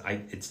 Listen,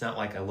 it's not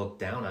like I look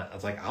down on it. I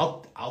was like,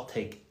 I'll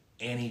take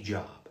any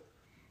job.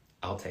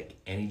 I'll take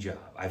any job.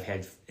 I've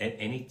had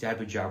any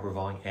type of job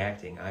revolving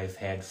acting. I've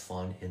had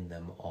fun in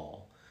them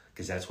all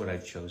because that's what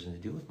I've chosen to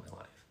do with my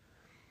life.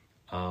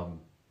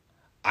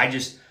 I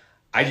just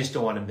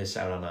don't want to miss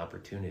out on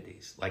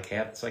opportunities.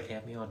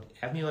 Have me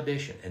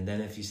audition, and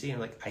then if you see, I'm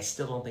like, I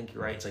still don't think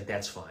you're right. It's like,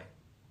 that's fine.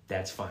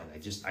 That's fine.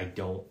 I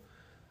don't,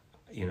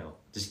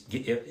 just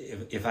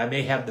if I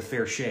may have the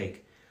fair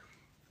shake.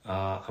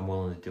 I'm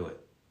willing to do it.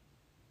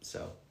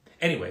 So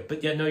anyway,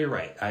 but yeah, no, you're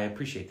right. I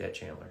appreciate that,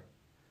 Chandler.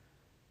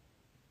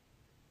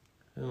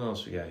 Who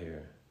else we got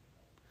here?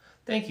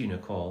 Thank you,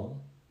 Nicole.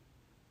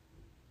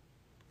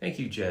 Thank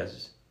you,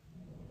 Jez.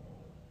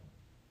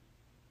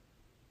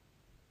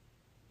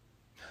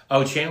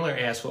 Oh, Chandler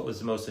asked what was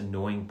the most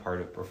annoying part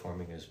of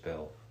performing as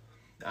Bill.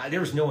 There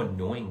was no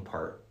annoying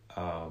part.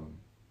 Yeah,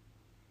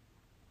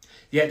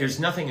 there's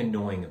nothing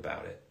annoying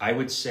about it. I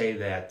would say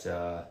that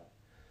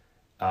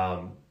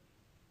I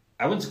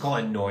wouldn't call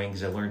it annoying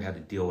because I learned how to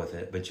deal with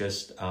it, but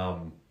just I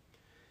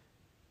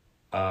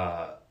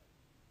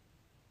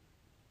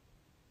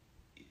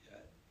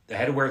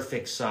had to wear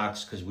thick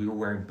socks because we were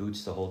wearing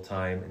boots the whole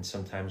time, and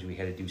sometimes we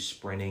had to do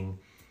sprinting.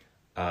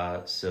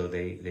 So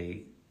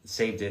they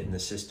saved it in the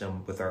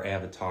system with our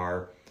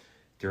avatar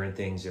during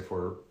things if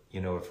we're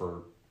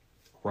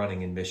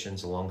running in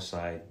missions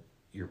alongside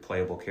your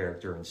playable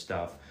character and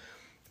stuff.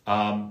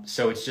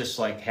 So it's just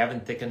like having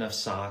thick enough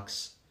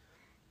socks.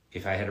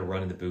 If I had to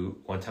run in the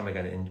boot, one time I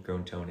got an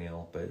ingrown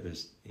toenail, but it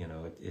was,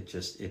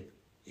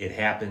 it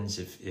happens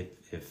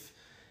if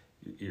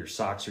your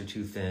socks are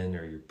too thin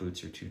or your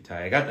boots are too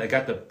tight. I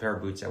got the pair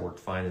of boots that worked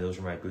fine, and those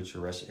were my boots for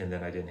the rest, and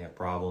then I didn't have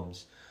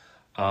problems.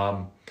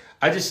 I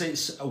just say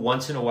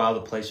once in a while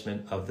the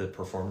placement of the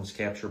performance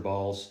capture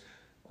balls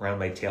around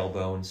my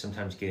tailbone,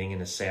 sometimes getting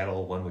in a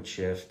saddle, one would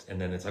shift,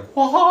 and then it's like,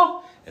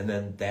 whoa, and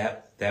then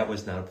that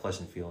was not a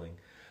pleasant feeling.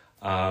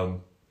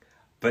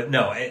 But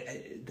no,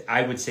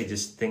 I would say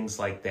just things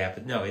like that.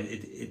 But no,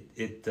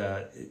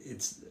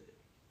 it's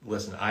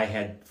listen, I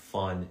had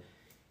fun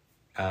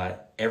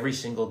every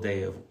single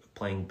day of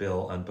playing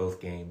Bill on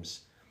both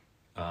games.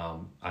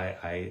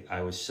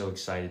 I was so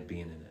excited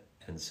being in it,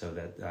 and so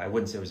that I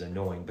wouldn't say it was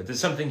annoying, but there's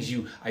some things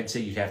I'd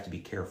say you'd have to be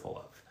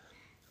careful of.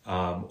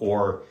 I'll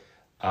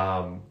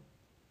tell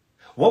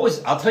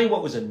you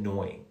what was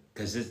annoying,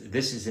 because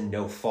this is in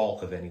no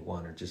fault of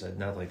anyone, or just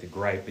not like to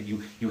gripe, but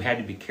you had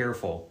to be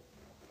careful.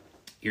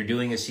 You're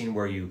doing a scene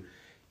where you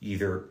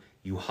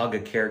hug a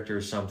character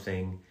or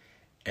something,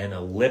 and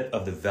a lip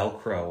of the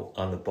Velcro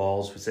on the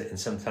balls was it, and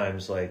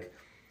sometimes like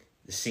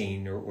the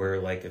scene where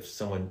like if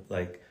someone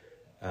like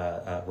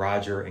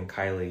Roger and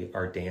Kylie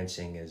are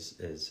dancing as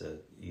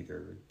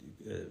either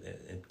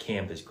in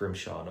camp as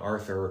Grimshaw and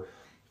Arthur,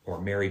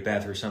 or Mary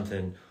Beth or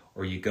something,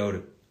 or you're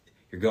going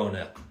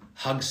to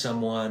hug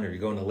someone, or you're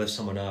going to lift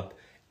someone up,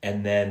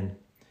 and then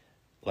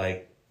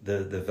like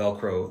the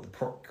Velcro,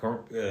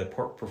 the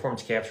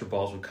performance capture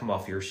balls would come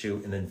off your shoe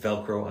and then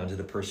Velcro onto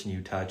the person you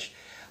touch.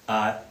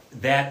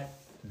 That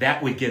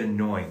would get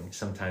annoying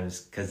sometimes,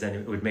 because then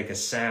it would make a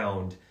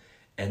sound,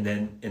 and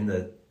then in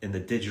the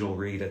digital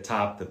read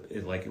atop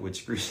it would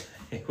screw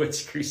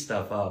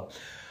stuff up.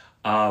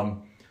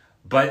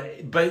 But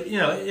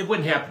it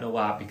wouldn't happen a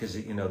lot, because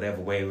they have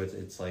a way with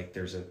it's like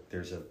there's a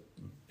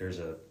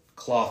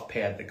cloth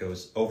pad that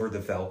goes over the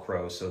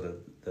Velcro so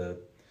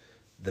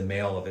the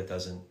male of it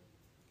doesn't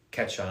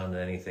catch on to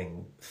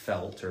anything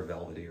felt or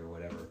velvety or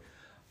whatever.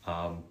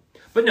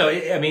 But no,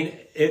 I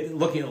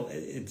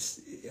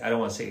don't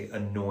want to say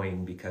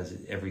annoying, because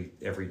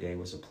every day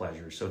was a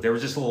pleasure. So there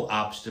was just little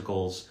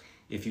obstacles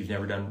if you've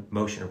never done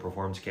motion or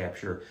performance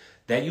capture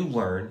that you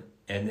learn,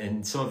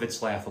 and some of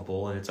it's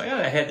laughable, and it's like,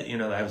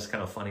 that was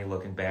kind of funny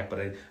looking back,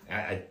 but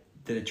I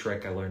did a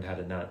trick. I learned how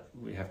to not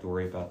have to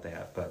worry about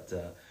that. But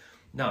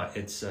no,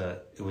 it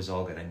was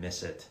all good. I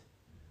miss it.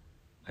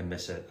 I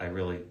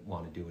really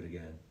want to do it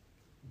again.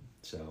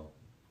 So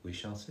we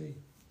shall see.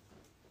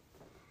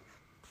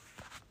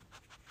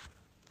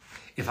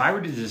 If I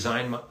were to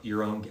design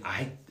your own,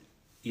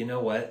 you know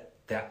what?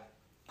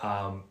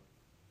 I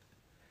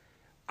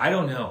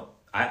don't know.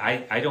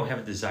 I don't have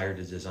a desire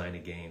to design a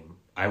game.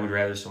 I would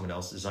rather someone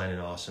else design an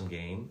awesome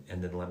game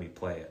and then let me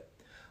play it.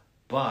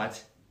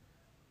 But,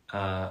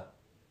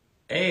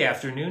 hey,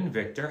 afternoon,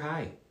 Victor.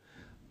 Hi.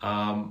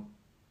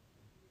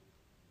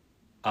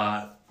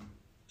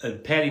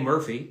 Patty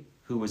Murphy,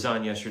 who was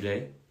on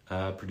yesterday,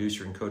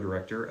 producer and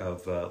co-director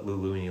of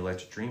Lulu and the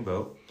Electric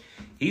Dreamboat,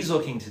 he's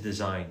looking to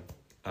design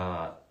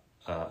a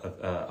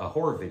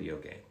horror video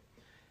game.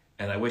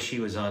 And I wish he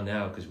was on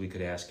now, because we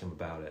could ask him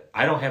about it.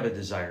 I don't have a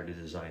desire to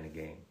design a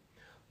game,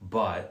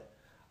 but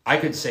I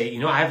could say,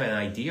 I have an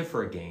idea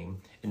for a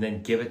game, and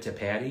then give it to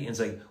Patty, and it's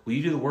like, will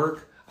you do the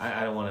work?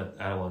 I don't want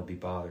to be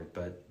bothered,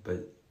 but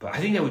I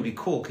think that would be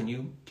cool. Can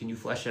you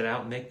flesh that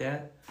out and make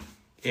that?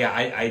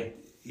 Yeah,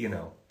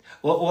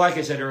 well, like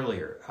I said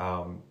earlier,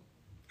 how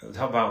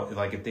about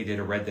like if they did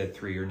a Red Dead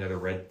 3 or another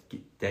Red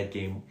Dead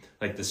game,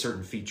 like the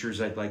certain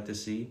features I'd like to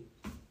see?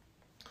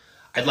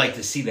 I'd like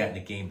to see that in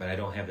a game, but I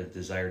don't have a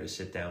desire to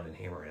sit down and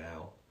hammer it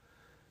out,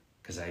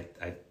 because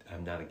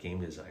I'm not a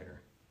game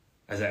designer.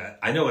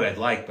 I know what I'd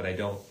like, but I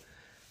don't.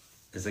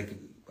 It's like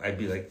I'd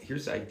be like,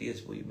 here's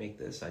ideas. Will you make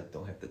this? I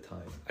don't have the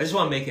time. I just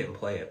want to make it and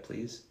play it,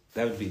 please.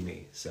 That would be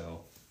me.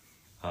 So,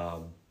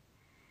 but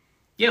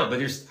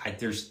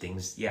there's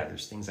things. Yeah,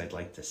 there's things I'd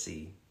like to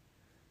see.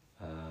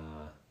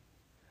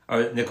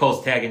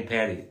 Nicole's tagging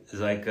Patty. It's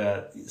like,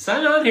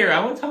 sign on here.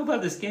 I want to talk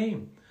about this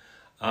game.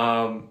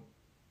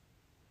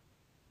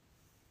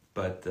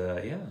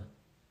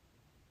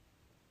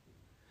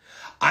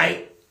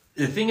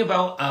 The thing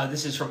about,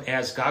 this is from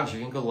Asgogs, you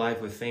can go live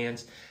with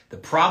fans. The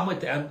problem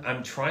with that,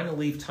 I'm trying to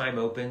leave time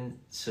open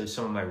so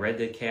some of my Red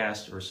Dead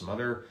cast or some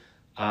other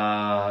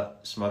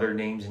Some other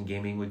names in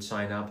gaming would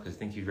sign up because I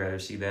think you'd rather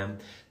see them.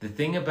 The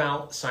thing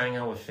about signing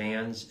on with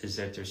fans is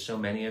that there's so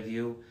many of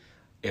you.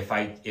 If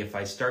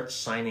I start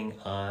signing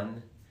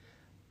on,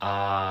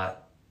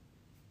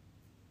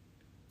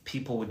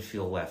 people would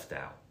feel left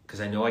out because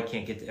I know I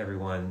can't get to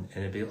everyone,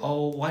 and it'd be,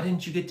 oh, why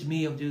didn't you get to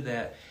me? I'll do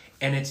that,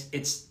 and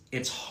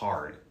it's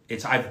hard.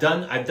 I've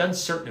done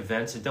certain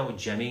events. I've done with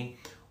Jemmy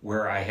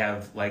where I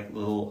have like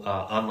little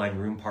online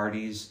room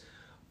parties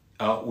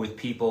with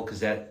people because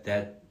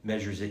that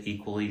measures it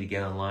equally to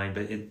get online.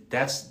 But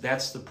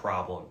that's the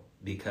problem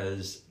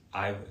because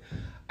I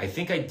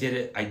think I did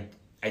it.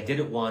 I did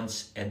it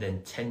once, and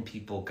then 10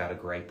 people got a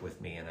gripe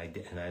with me, and I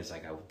was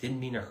like, I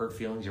didn't mean to hurt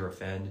feelings or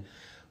offend,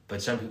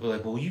 but some people are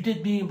like, well, you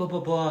did me, blah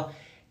blah blah,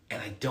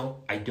 and I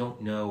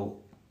don't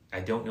know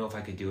if I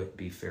could do it and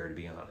be fair, to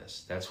be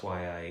honest. That's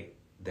why I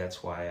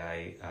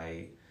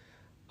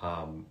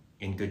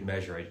in good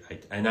measure,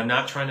 and I'm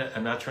not trying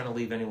to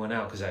leave anyone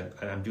out because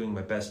I'm doing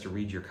my best to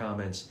read your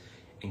comments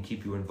and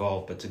keep you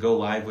involved. But to go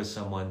live with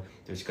someone,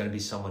 there's going to be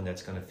someone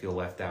that's going to feel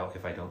left out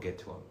if I don't get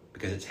to them,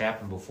 because it's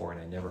happened before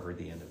and I never heard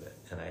the end of it,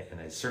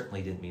 and I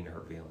certainly didn't mean to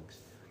hurt feelings.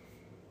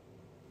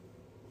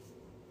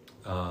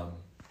 I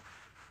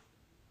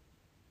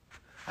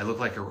look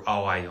like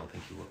I don't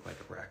think you look like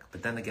a wreck,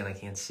 but then again, I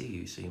can't see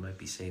you, so you might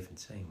be safe in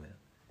saying that.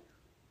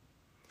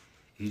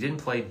 If you didn't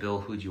play Bill,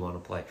 who'd you want to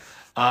play?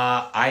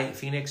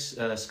 Phoenix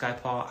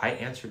Skypaw, I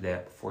answered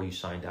that before you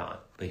signed on.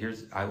 But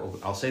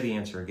I'll say the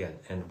answer again.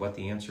 And what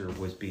the answer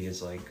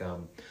is like,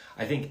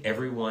 I think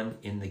everyone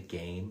in the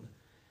game,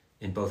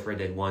 in both Red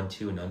Dead 1,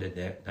 2, and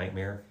Undead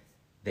Nightmare,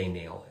 they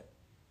nail it.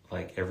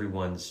 Like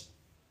everyone's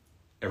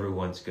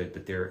good.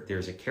 But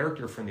there's a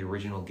character from the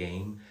original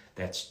game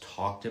that's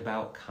talked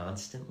about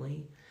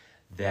constantly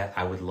that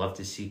I would love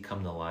to see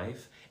come to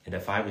life. And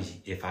if I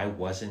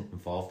wasn't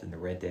involved in the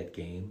Red Dead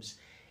games,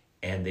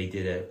 and they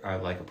did a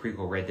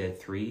prequel Red Dead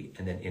 3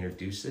 and then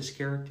introduced this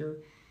character,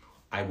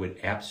 I would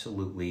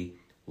absolutely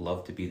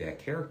love to be that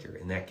character.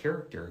 And that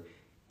character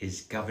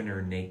is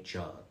Governor Nate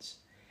Johns.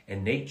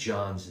 And Nate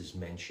Johns is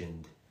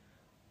mentioned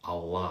a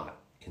lot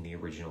in the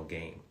original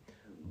game.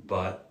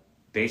 But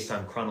based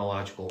on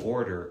chronological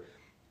order,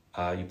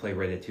 you play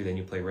Red Dead 2, then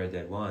you play Red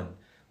Dead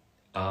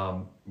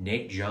 1.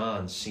 Nate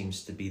Johns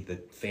seems to be the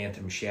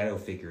phantom shadow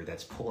figure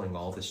that's pulling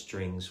all the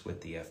strings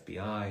with the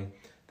FBI,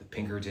 the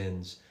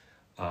Pinkertons,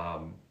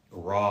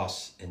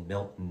 Ross and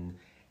Milton,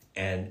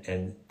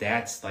 and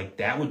that's like,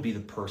 that would be the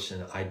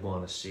person I'd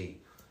want to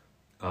see,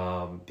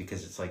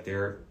 because it's like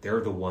they're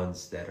the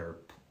ones that are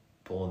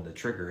pulling the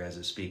trigger, as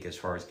it speak, as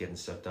far as getting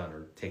stuff done,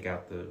 or take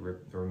out the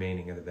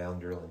remaining of the Van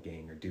der Linde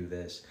gang, or do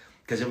this,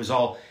 because it was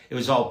all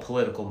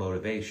political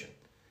motivation.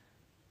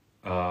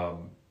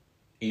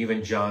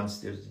 Even John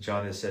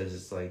that says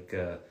it's like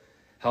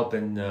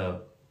helping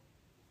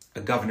a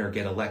governor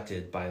get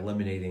elected by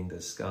eliminating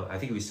the scum. I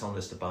think he was telling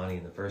this to Bonnie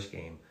in the first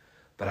game,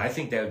 but I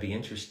think that would be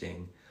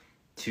interesting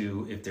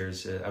to, if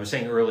there's I was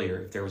saying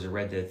earlier, if there was a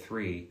Red Dead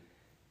 3,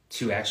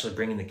 to actually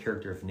bring in the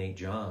character of Nate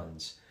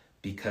Johns,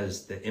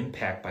 because the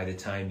impact by the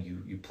time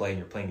you play and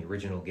you're playing the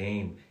original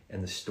game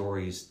and the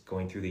story's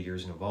going through the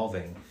years and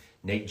evolving,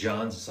 Nate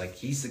Johns is like,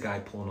 he's the guy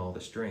pulling all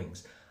the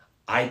strings.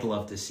 I'd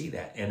love to see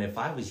that. And if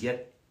I was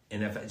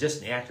if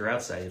just an actor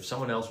outside, if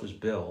someone else was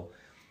Bill,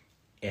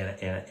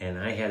 and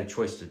I had a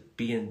choice to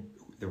be in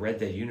the Red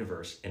Dead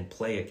universe and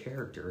play a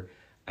character,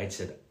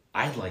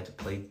 I'd like to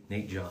play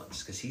Nate Johns,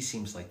 because he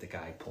seems like the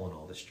guy pulling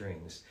all the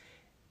strings,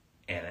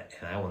 and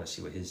I want to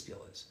see what his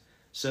deal is.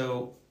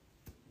 So,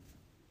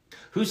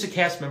 who's the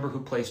cast member who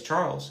plays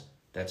Charles?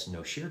 That's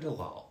Noshir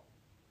Dalal.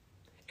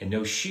 And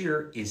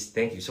Noshir is,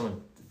 thank you,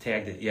 someone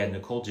tagged it. Yeah,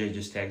 Nicole J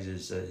just tags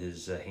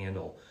his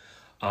handle.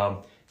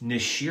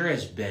 Noshir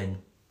has been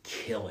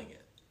killing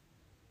it.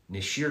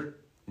 Noshir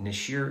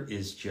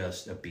is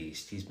just a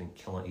beast. He's been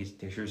killing.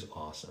 Noshir's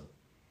awesome.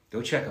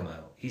 Go check him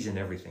out. He's in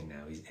everything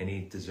now. And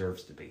he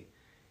deserves to be.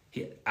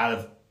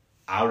 Out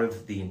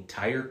of the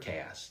entire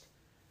cast,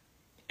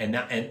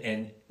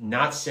 and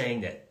not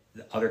saying that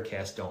the other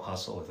cast don't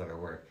hustle with other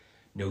work.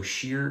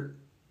 Noshir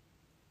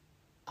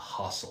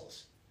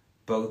hustles.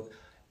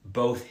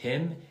 Both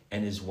him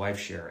and his wife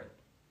Sharon,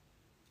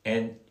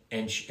 and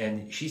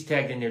she's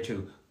tagged in there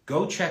too.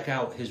 Go check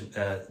out his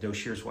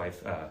Noshir's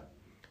wife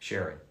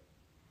Sharon.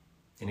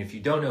 And if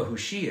you don't know who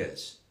she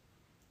is,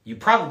 you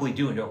probably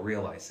do and don't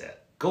realize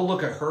that. Go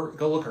look at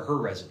her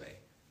resume.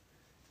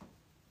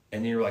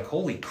 And then you're like,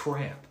 holy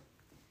crap.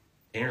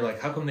 And you're like,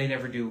 how come they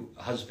never do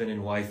husband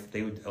and wife?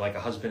 They would like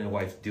a husband and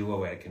wife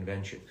duo at a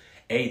convention.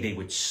 They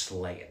would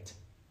slay it.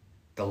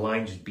 The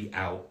lines would be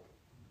out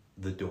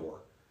the door.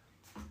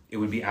 It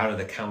would be out of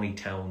the county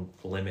town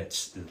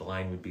limits. The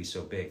line would be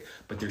so big.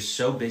 But they're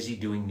so busy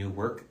doing new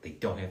work, they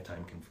don't have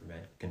time for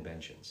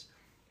conventions.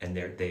 And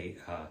they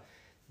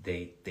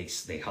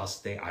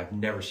hustle. I've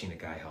never seen a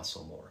guy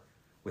hustle more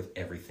with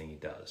everything he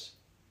does.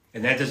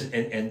 And that doesn't.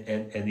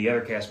 And the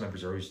other cast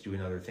members are always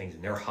doing other things,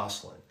 and they're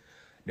hustling.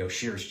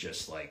 Noshir's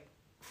just like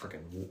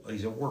freaking.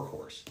 He's a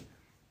workhorse.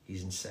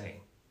 He's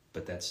insane.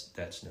 But that's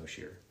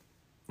Noshir.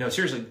 No,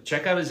 seriously,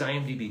 check out his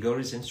IMDb. Go to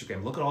his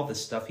Instagram. Look at all the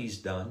stuff he's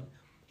done.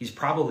 He's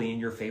probably in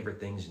your favorite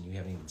things and you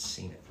haven't even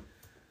seen it.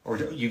 Or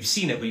you've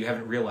seen it, but you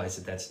haven't realized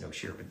that that's no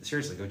sheer. But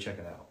seriously, go check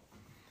it out.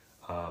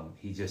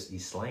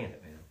 He's slaying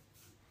it, man.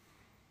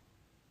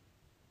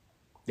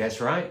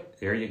 That's right.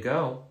 There you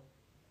go.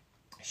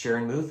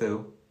 Sharon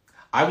Muthu.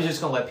 I was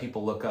just going to let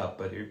people look up,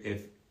 but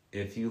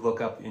if you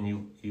look up and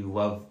you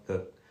love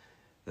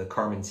the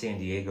Carmen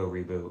Sandiego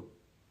reboot,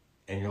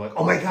 and you're like,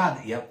 oh my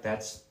God, yep,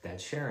 that's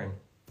Sharon.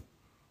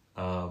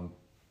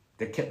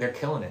 They're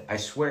killing it. I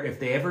swear, if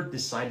they ever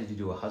decided to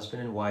do a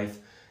husband and wife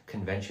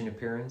convention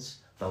appearance,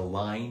 the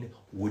line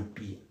would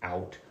be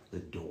out the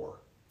door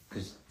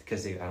because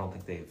I don't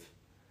think they've.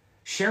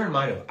 Sharon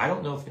might have. I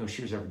don't know if No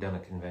Shear's ever done a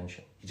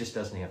convention. He just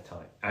doesn't have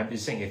time. I'm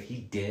just saying, if he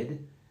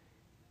did,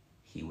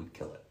 he would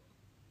kill it.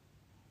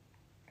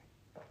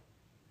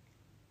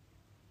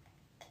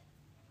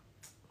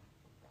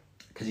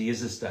 Because he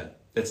is a stud.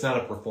 That's not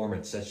a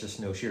performance. That's just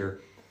No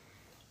Shear.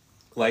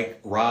 Like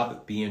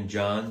Rob being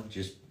John,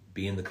 just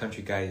being the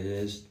country guy that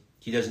is,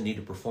 he doesn't need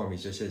to perform. He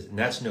just is. And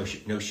that's No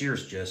Shear. No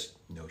Shear's just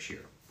No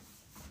Shear.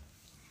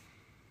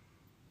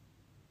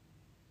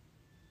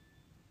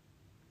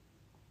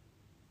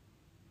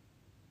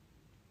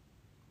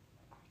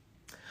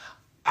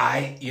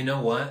 You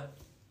know what?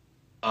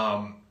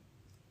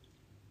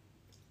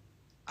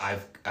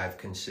 I've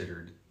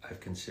considered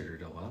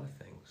a lot of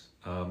things.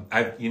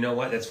 You know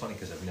what? That's funny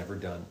because I've never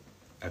done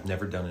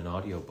an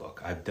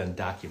audiobook. I've done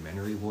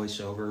documentary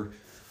voiceover.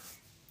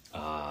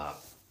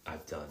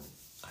 I've done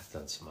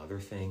some other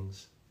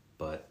things,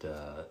 but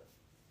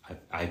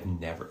I've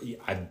never.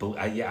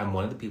 I'm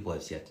one of the people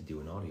that's yet to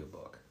do an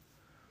audiobook.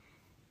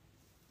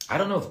 I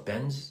don't know if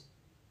Ben's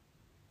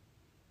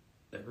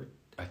ever.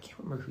 I can't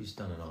remember who's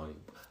done an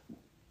audiobook.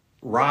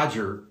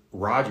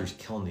 Roger's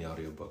killing the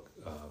audiobook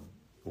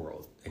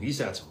world, and he's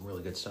got some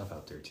really good stuff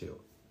out there too.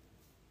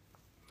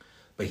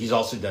 But he's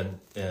also done.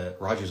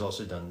 Roger's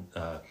also done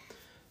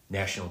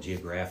National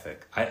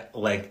Geographic.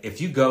 If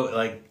you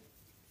go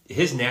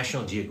his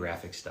National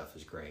Geographic stuff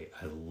is great.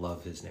 I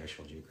love his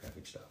National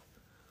Geographic stuff.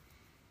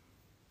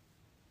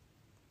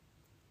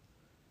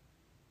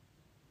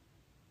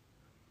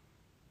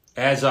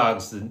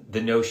 Azog's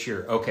the No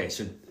Shear. Okay,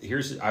 so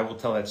I will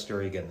tell that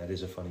story again. That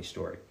is a funny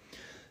story.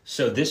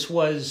 So this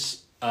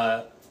was,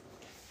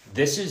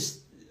 this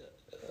is,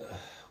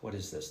 what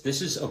is this?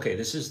 This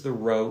is the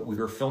road. We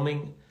were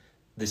filming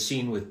the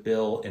scene with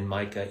Bill and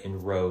Micah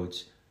in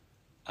Rhodes.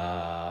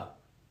 The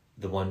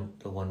one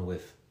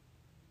with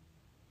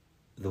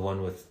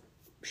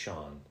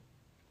Sean.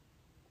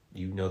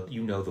 You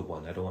know the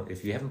one. I don't want,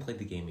 if you haven't played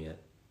the game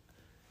yet,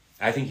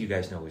 I think you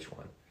guys know which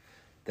one.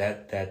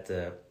 That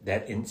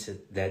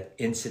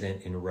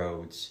incident in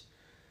Rhodes,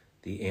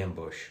 the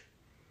ambush.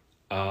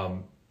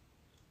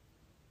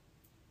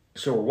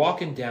 So we're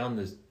walking down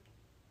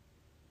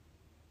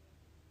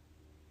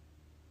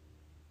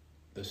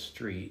the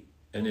street,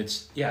 and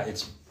it's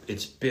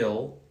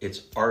Bill,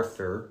 it's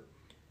Arthur,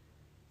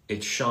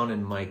 it's Sean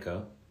and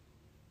Micah,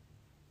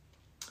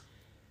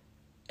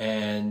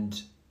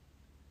 and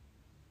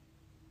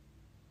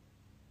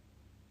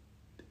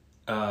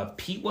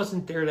Pete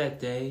wasn't there that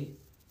day,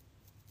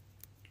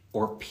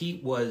 or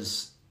Pete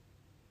was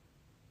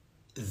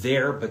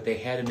there, but they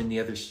had him in the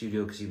other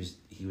studio because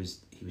he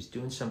was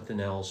doing something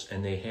else,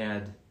 and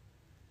I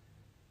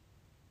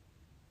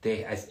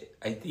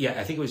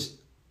think it was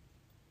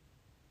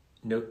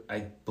I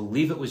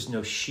believe it was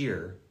No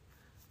Shear,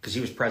 because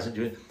he was present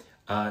doing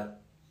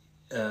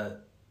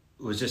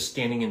was just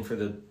standing in for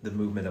the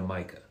movement of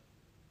Micah.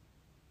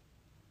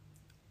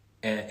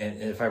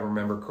 And if I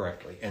remember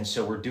correctly. And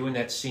so we're doing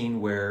that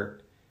scene where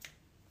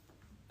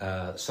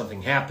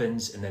something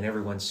happens and then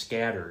everyone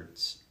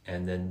scatters,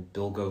 and then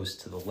Bill goes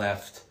to the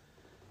left,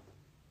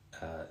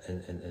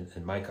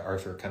 and Micah,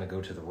 Arthur kind of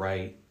go to the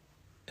right,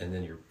 and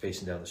then you're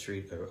facing down the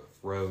street of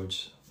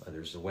Rhodes.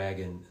 There's the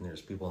wagon, and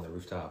there's people on the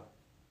rooftop.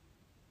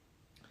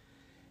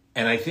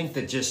 And I think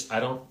that I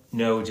don't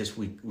know,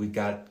 we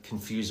got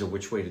confused of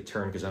which way to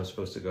turn, because I'm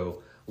supposed to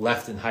go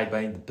left and hide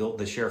behind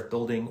the sheriff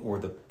building or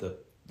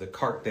the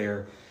cart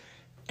there.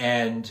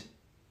 And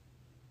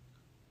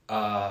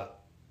I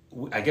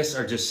guess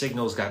our just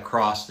signals got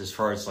crossed as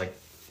far as like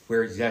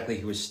where exactly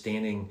he was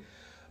standing.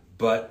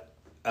 But,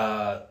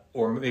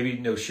 or maybe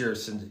No Shear,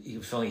 and he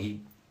was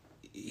feeling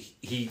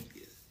he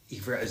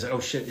forgot. He's like, oh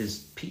shit,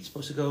 is Pete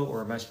supposed to go,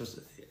 or am I supposed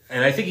to?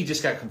 And I think he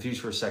just got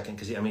confused for a second,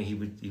 because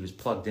he was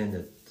plugged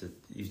in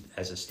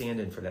as a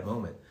stand-in for that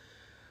moment.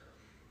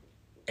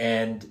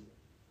 And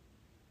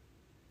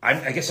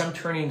I guess I'm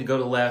turning to go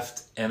to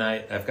left, and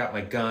I've got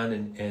my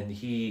gun, and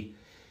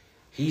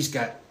he's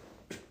got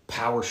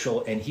power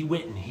shoulder, and he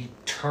went and he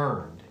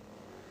turned,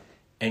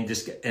 and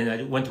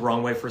I went the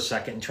wrong way for a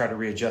second and tried to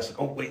readjust.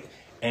 Like, oh wait,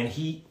 and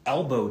he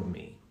elbowed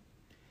me,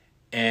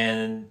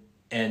 and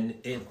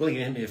it really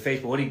hit me in the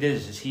face. But what he did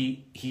is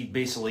he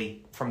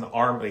basically from the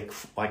arm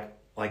like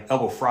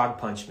elbow frog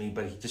punched me,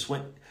 but he just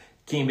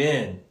came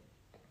in,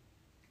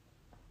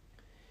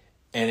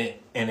 and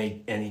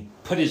he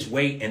put his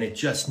weight, and it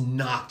just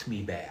knocked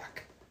me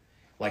back.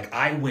 Like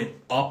I went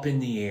up in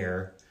the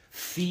air,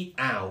 feet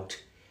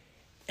out,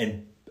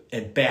 and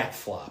back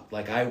flopped.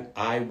 Like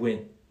I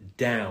went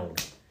down,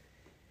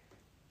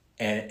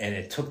 and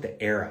it took the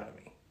air out of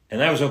me.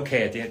 And I was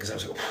okay at the end because I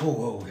was like,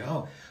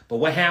 whoa. But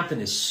what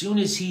happened as soon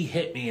as he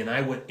hit me and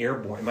I went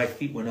airborne, and my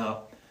feet went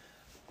up,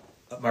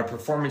 my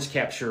performance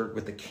capture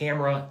with the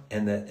camera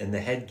and the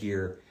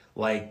headgear,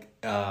 like,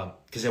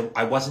 because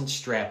I wasn't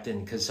strapped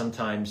in, because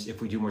sometimes if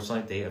we do more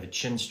something, they have a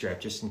chin strap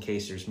just in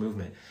case there's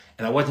movement.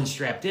 And I wasn't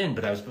strapped in,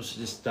 but I was supposed to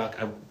just duck.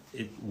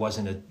 It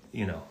wasn't it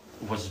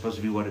wasn't supposed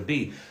to be what it'd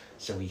be.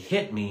 So he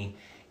hit me,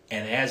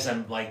 and as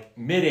I'm like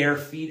midair,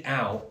 feet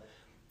out,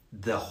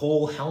 the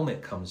whole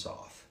helmet comes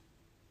off.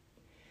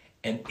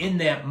 And in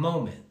that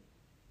moment,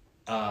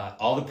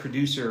 all the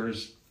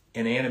producers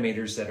and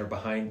animators that are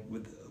behind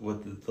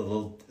with the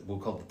little, we'll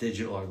call it the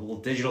digital, or the little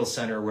digital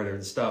center or whatever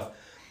the stuff,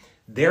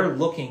 they're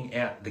looking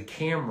at the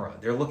camera,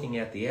 they're looking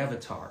at the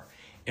avatar.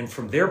 And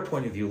from their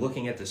point of view,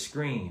 looking at the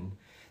screen,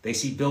 they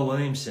see Bill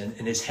Williamson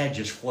and his head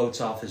just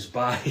floats off his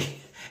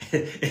body.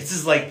 It's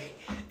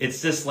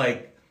just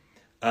like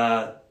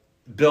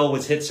Bill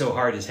was hit so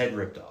hard his head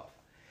ripped off.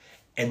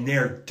 And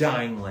they're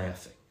dying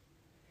laughing.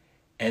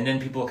 And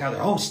then people look out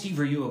there, oh, Steve,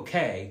 are you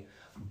okay?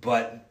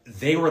 But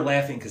they were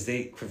laughing because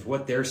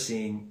what they're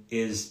seeing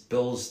is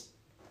Bill's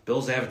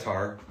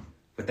avatar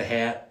with the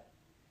hat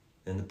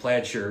and the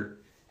plaid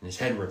shirt and his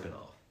head ripping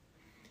off.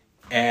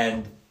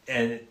 And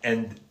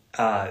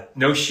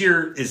No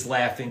Sheer is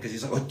laughing because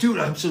he's like, oh, dude,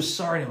 I'm so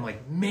sorry. And I'm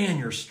like, man,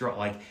 you're strong.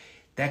 Like,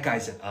 that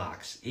guy's an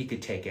ox. He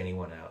could take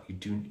anyone out. You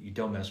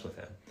don't mess with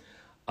him.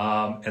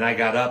 And I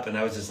got up and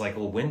I was just like a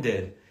little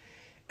winded.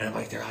 And I'm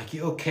like, they're like,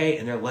 you okay?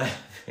 And they're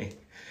laughing.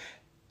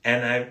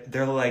 And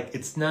they're like,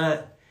 it's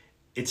not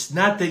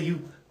that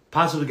you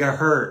possibly got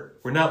hurt.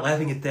 We're not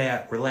laughing at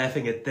that. We're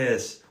laughing at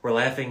this. We're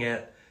laughing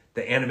at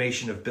the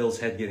animation of Bill's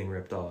head getting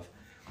ripped off.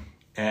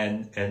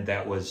 And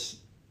that was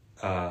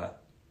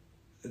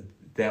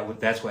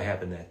that's what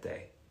happened that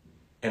day.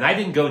 And I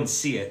didn't go and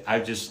see it. I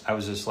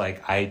was just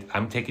like,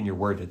 I'm taking your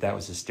word that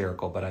was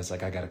hysterical, but I was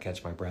like, I got to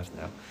catch my breath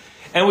now.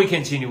 And we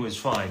continue, it was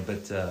fine.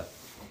 But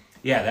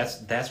yeah,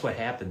 that's what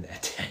happened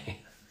that day.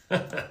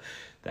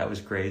 That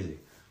was crazy.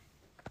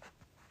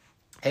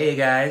 Hey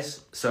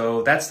guys,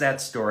 so that's that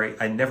story.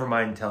 I never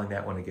mind telling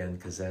that one again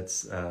because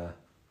that's,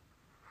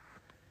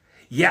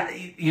 yeah,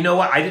 you know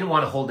what? I didn't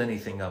want to hold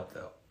anything up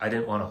though. I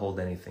didn't want to hold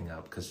anything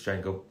up because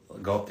trying to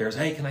go up there is,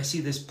 hey, can I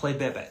see this play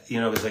back? You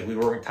know, it was like we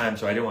were in time,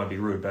 so I didn't want to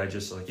be rude, but I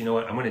just like, you know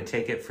what? I'm going to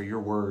take it for your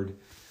word.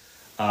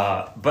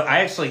 But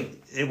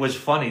it was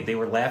funny. They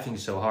were laughing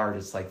so hard.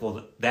 It's like,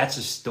 well, that's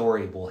a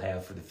story we'll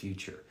have for the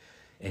future.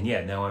 And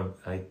yeah, now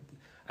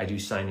I do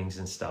signings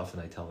and stuff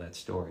and I tell that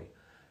story.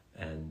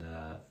 And,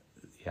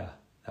 yeah,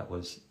 that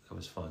was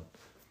fun.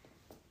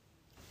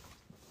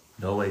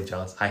 No way,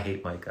 Johnson. I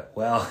hate Micah.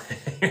 Well,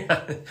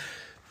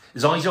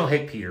 as long as you don't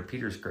hate Peter.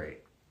 Peter's great.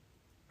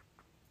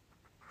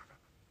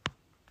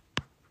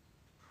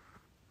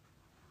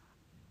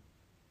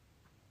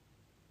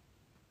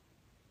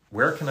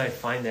 Where can I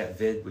find that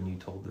vid when you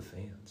told the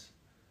fans?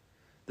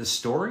 The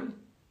story?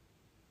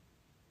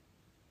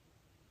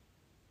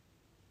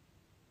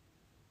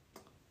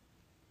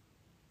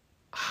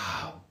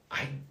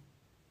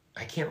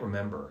 I can't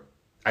remember.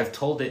 I've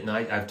told it, and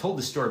I've told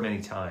the story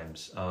many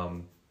times.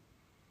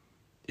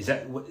 Is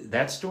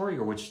that story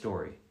or which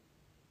story?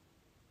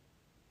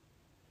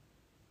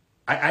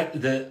 I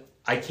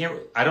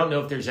don't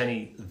know if there's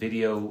any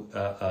video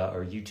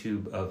or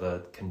YouTube of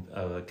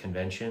a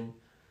convention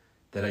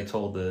that I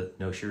told the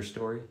No Sheer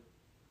story.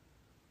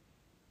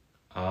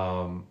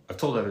 I've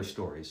told other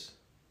stories.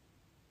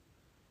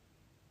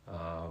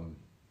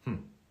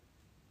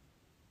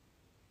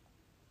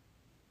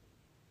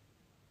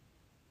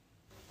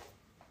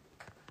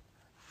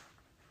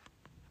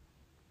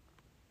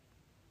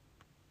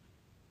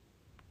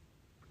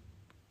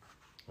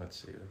 Let's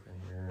see, look in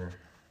here.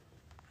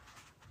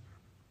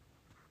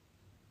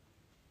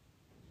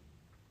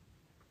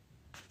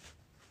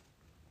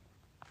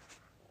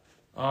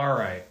 All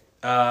right.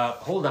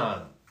 Hold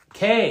on.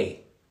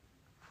 Kay.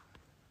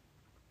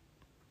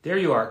 There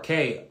you are,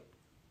 Kay.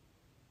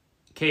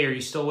 Kay, are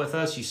you still with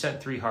us? You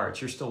sent 3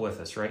 hearts. You're still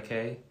with us, right,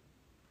 Kay?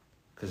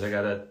 Because I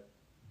got to...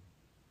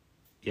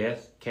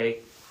 Yes, Kay?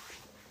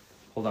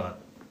 Hold on.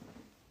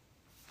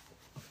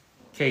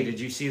 Kay, did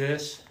you see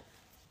this?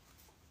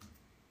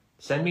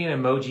 Send me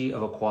an emoji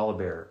of a koala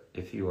bear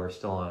if you are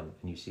still on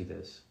and you see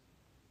this.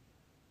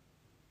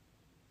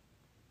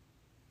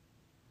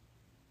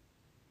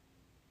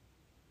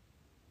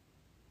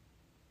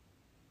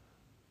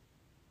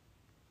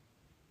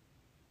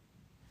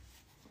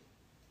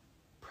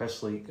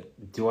 Presley,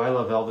 do I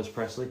love Elvis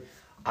Presley?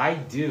 I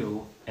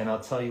do, and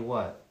I'll tell you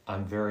what,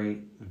 I'm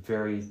very,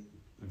 very,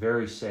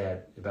 very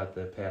sad about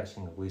the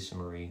passing of Lisa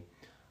Marie.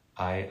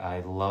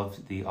 I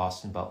loved the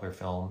Austin Butler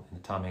film and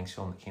the Tom Hanks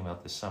film that came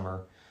out this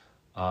summer.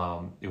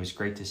 It was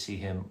great to see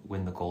him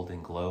win the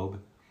Golden Globe.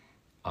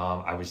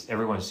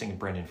 Everyone was singing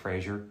Brendan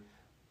Fraser,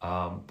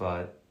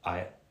 but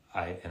I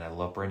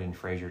love Brendan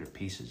Fraser to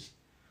pieces.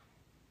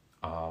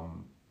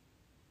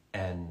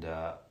 And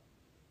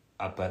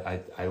but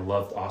I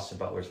loved Austin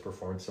Butler's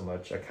performance so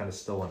much. I kind of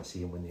still want to see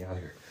him win the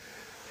Oscar.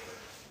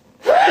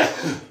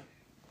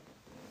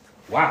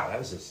 Wow, that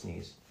was a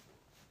sneeze.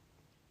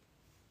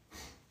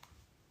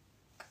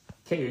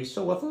 Kay, are you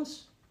still with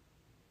us?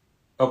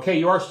 Okay,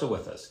 you are still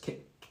with us.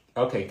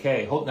 Okay,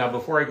 Kay, hold now.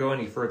 Before I go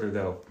any further,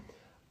 though,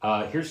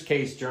 here's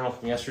Kay's journal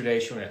from yesterday.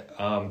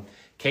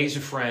 Kay's a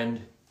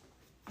friend.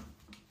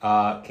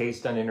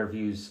 Kay's done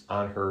interviews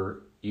on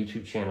her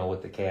YouTube channel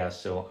with the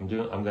cast, so I'm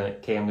gonna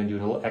do a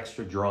little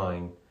extra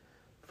drawing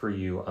for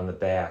you on the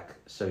back.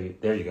 So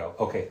there you go.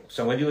 Okay,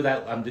 so I'm gonna do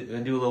that. I'm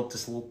gonna do a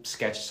little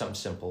sketch, something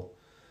simple,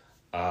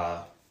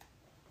 on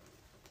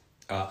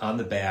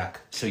the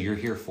back, so you're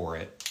here for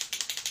it.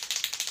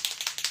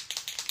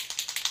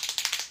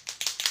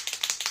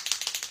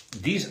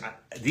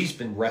 These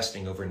been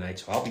resting overnight,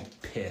 so I'll be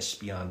pissed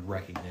beyond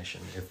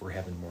recognition if we're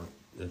having more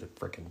of the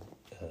frickin'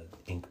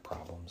 ink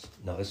problems.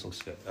 No, this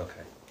looks good.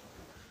 Okay.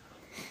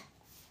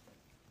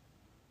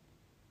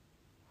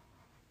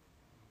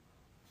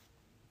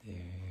 There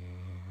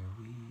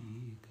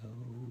we go.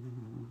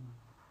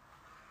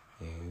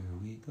 There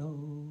we go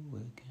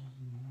again.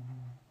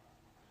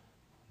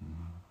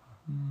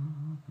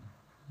 Mm-hmm.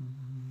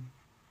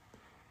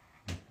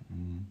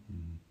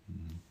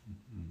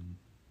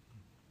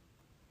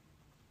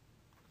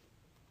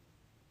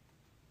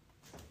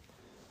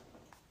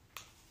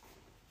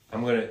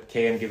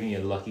 I'm giving you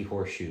a lucky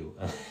horseshoe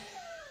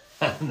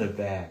on the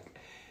back.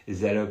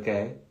 Is that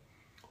okay?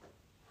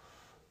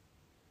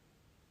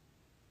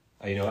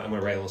 You know what? I'm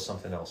gonna write a little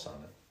something else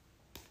on it.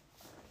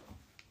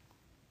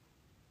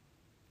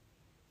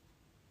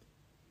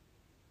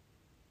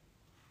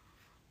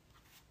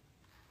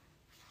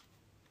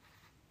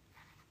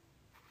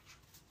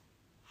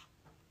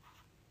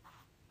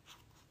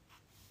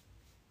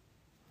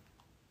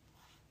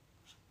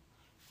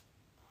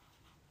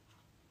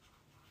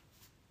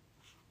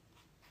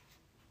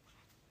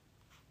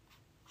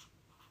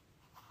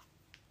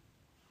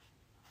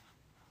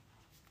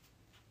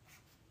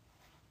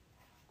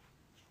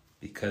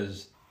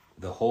 Because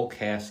the whole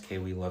cast, Kay,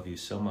 we love you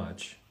so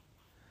much.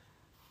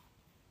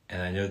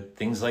 And I know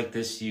things like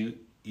this you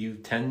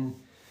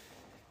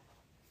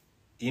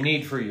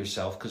need for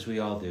yourself, because we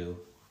all do.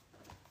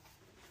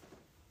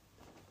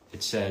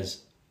 It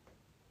says,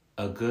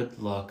 a good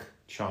luck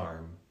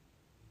charm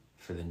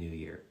for the new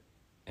year.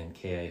 And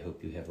Kay, I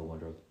hope you have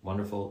a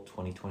wonderful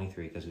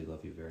 2023, because we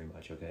love you very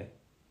much, okay?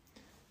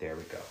 There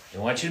we go. I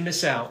don't want you to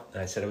miss out.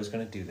 And I said I was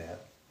going to do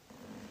that.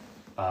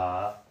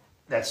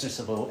 That's just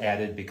a little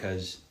added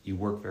because you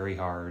work very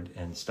hard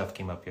and stuff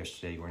came up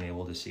yesterday. You weren't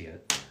able to see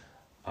it.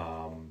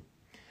 And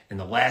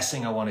the last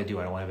thing I want to do,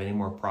 I don't want to have any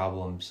more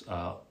problems.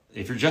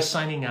 If you're just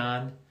signing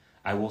on,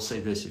 I will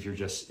say this. If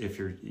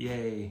you're,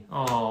 yay,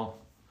 oh,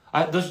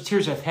 those are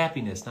tears of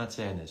happiness, not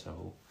sadness, I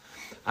hope.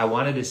 I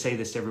wanted to say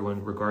this to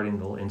everyone regarding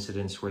the little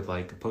incidents where,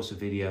 like, I post a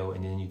video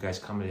and then you guys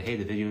commented, hey,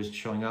 the video isn't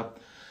showing up.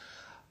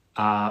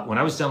 When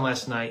I was done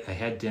last night, I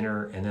had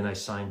dinner and then I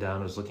signed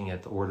down. I was looking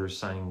at the orders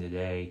signing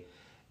today.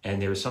 And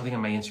there was something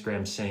on my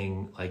Instagram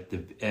saying, like,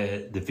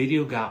 the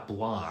video got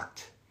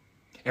blocked.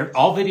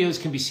 All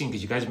videos can be seen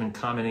because you guys have been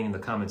commenting in the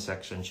comment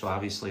section. So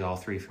obviously all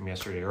 3 from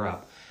yesterday are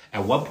up.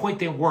 At one point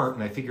they weren't,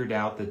 and I figured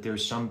out that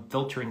there's some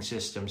filtering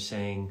system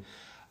saying,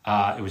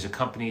 it was a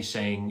company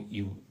saying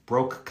you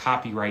broke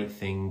copyright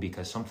thing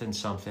because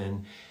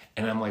something.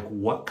 And I'm like,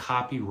 what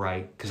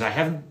copyright? Because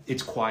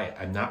it's quiet.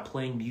 I'm not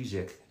playing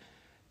music.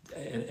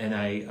 And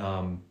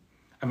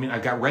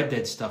I've got Red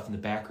Dead stuff in the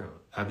background.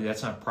 I mean,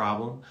 that's not a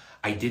problem.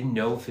 I didn't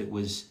know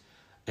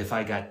if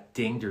I got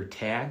dinged or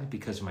tagged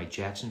because of my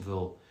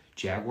Jacksonville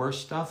Jaguars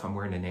stuff. I'm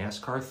wearing a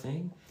NASCAR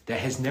thing. That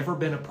has never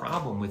been a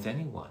problem with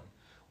anyone.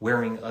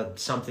 Wearing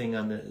something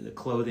on the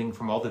clothing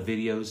from all the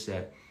videos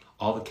that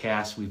all the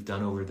casts we've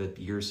done over the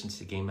years since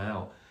the game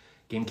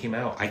came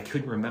out. I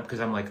couldn't remember because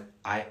I'm like,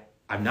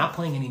 I'm not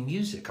playing any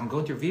music. I'm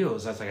going through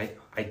videos. I was like,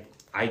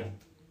 I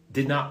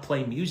did not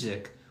play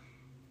music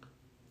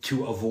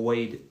to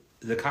avoid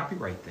the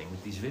copyright thing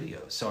with these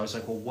videos. So I was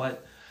like, well,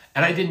 what?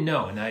 And I didn't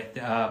know.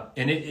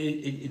 And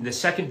in the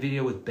second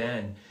video with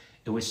Ben,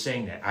 it was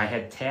saying that I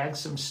had tagged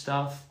some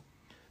stuff,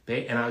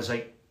 and I was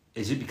like,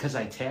 is it because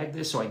I tagged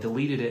this? So I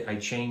deleted it. I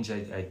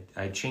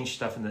changed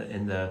stuff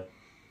in the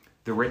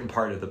written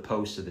part of the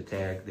post of the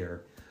tag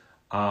there.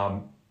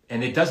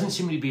 And it doesn't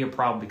seem to be a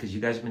problem because you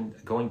guys have been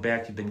going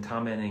back. You've been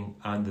commenting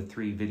on the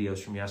 3 videos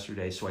from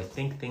yesterday. So I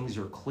think things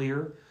are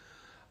clear.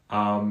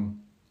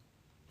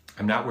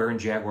 I'm not wearing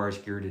Jaguars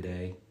gear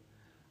today.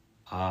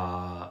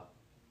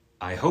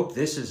 I hope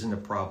this isn't a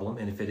problem,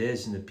 and if it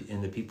is,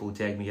 and the people who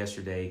tagged me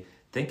yesterday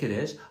think it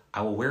is,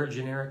 I will wear a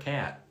generic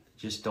hat.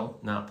 Just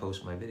don't not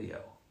post my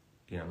video.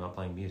 You know, I'm not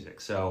playing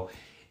music. So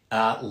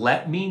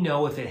let me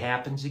know if it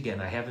happens again.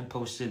 I haven't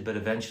posted, but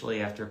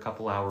eventually after a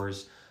couple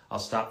hours, I'll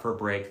stop for a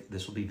break.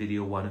 This will be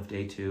video 1 of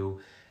day 2.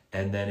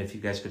 And then if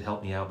you guys could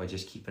help me out by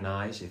just keeping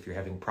eyes, if you're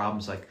having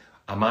problems like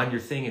I'm on your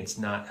thing,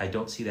 I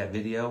don't see that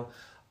video,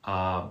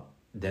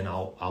 then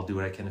I'll do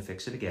what I can to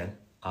fix it again.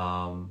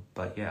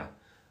 But yeah,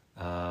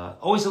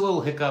 Always a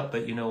little hiccup,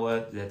 but you know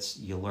what?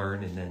 You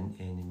learn and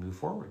you move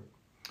forward.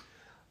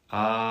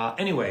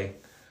 Anyway,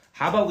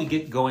 how about we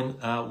get going?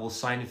 We'll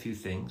sign a few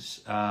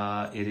things.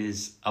 It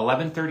is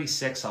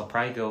 11:36. I'll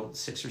probably go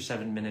 6 or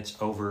 7 minutes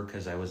over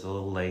because I was a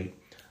little late.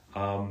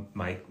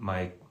 My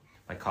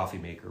coffee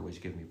maker was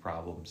giving me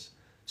problems,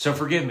 so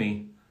forgive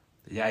me.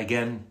 Yeah,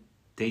 again,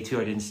 day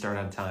 2 I didn't start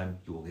on time.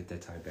 You will get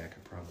that time back, I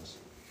promise.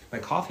 My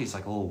coffee is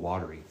like a little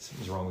watery.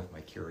 Something's wrong with my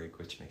Keurig,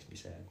 which makes me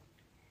sad.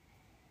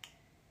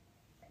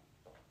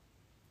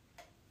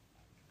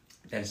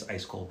 That is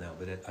ice cold now,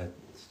 but it's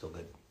still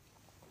good.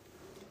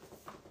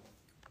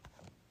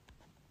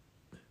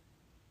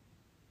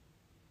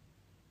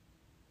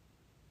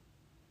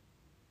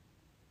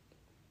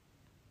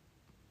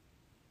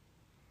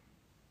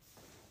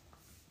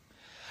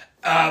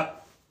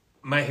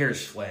 My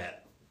hair's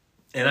flat,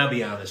 and I'll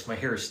be honest. My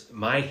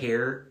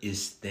hair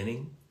is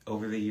thinning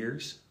over the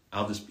years.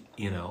 I'll just,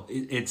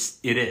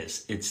 it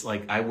is. It's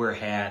like I wear a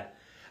hat.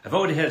 I've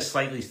already had a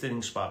slightly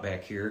thinning spot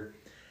back here.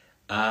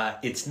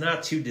 It's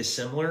not too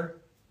dissimilar,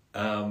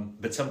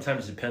 but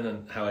sometimes depending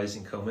on how I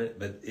comb it.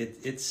 But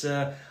it's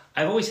I've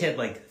always had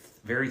like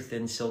very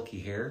thin, silky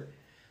hair.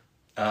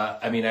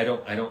 I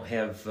don't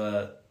have.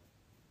 But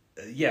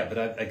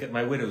I got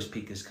my widow's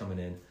peak is coming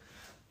in.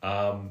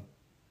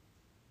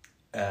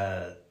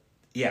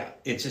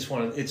 It's just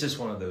one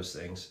of those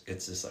things.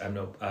 It's just I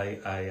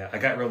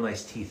got real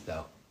nice teeth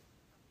though.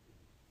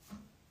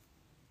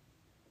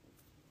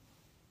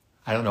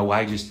 I don't know why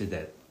I just did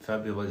that.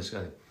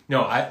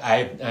 No,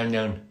 I'm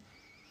known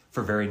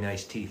for very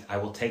nice teeth. I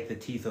will take the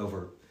teeth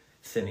over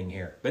thinning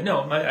hair. But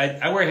no,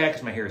 I wear a hat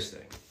because my hair is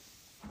thinning.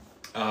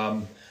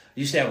 I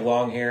used to have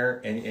long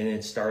hair and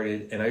it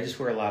started, and I just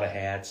wear a lot of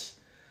hats.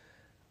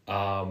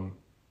 I've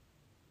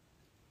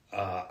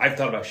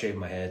thought about shaving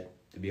my head,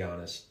 to be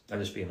honest. I'm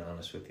just being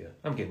honest with you.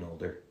 I'm getting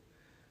older.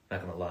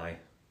 Not going to lie.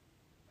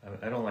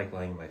 I don't like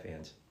lying to my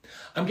fans.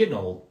 I'm getting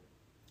old.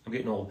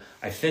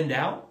 I thinned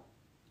out.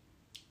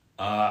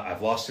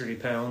 I've lost 30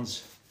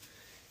 pounds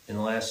in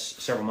the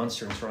last several months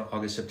during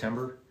August,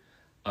 September.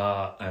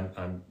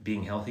 I'm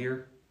being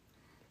healthier.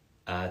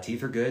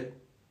 Teeth are good.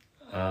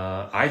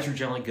 Eyes are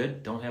generally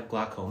good. Don't have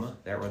glaucoma.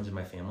 That runs in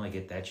my family. I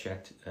get that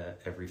checked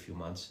every few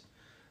months.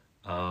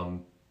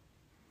 I'm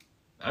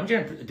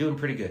doing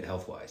pretty good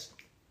health-wise.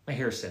 My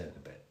hair's thinning a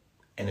bit.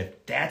 And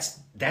if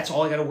that's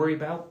all I got to worry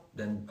about,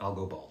 then I'll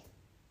go bald.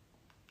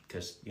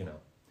 Because,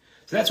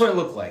 So that's what it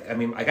looked like. I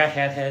mean, I got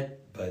hat head,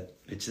 but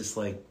it's just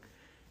like,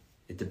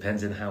 it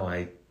depends on how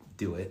I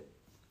do it.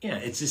 Yeah,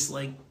 it's just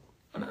like,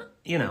 I've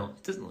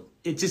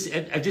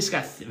just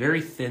got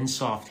very thin,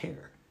 soft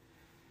hair.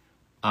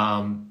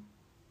 And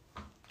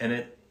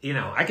it,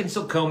 I can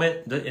still comb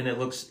it,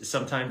 and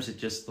sometimes it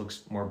just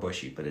looks more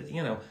bushy, but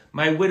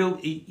my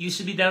it used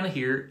to be down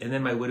here, and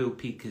then my widow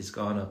peak has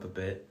gone up a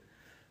bit.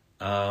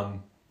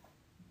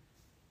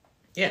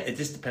 It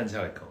just depends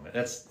how I comb it.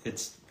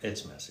 It's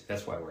messy.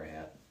 That's why we're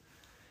at.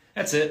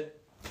 That's it.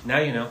 Now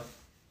you know.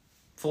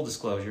 Full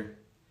disclosure.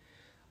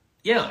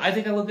 Yeah, I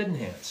think I look good in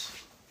hats.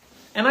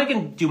 And I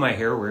can do my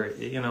hair where,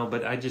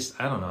 but I don't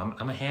know.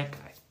 I'm a hat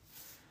guy.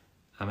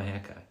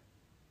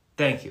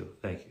 Thank you.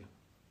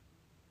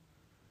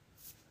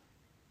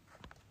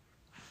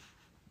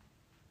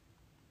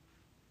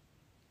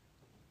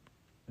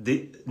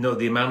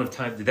 The amount of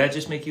time, did that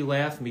just make you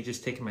laugh, me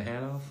just taking my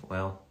hat off?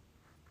 Well,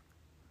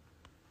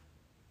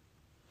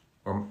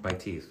 or my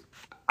teeth.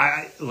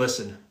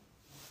 Listen,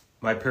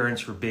 my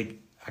parents were big.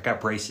 I got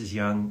braces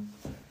young.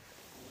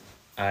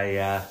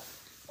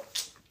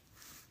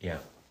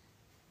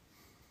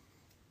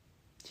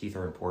 Teeth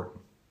are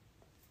important.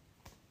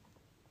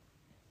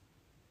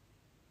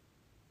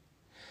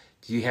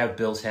 Do you have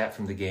Bill's hat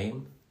from the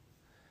game?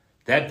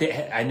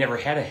 I never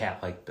had a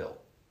hat like Bill.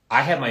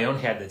 I have my own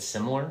hat that's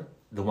similar,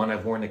 the one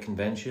I've worn at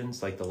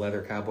conventions, like the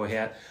leather cowboy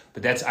hat,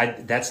 but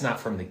that's not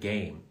from the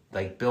game.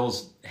 Like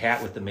Bill's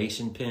hat with the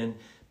Mason pin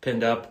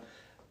pinned up,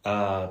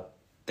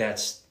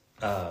 that's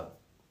I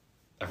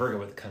forget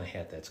what kind of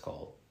hat that's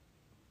called.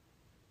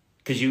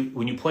 Because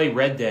when you play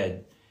Red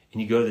Dead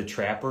and you go to the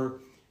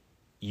Trapper,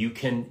 you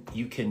can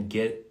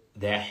get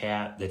that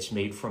hat that's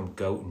made from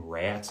goat and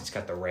rats. It's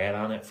got the rat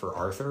on it for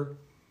Arthur,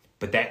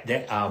 but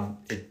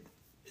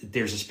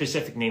there's a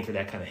specific name for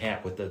that kind of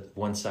hat with the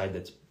one side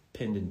that's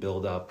pinned and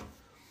built up.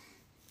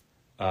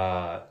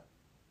 I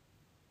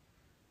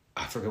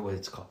forget what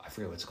it's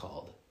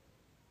called.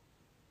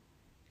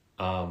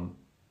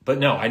 But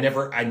no, I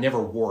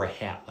never wore a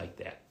hat like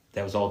that.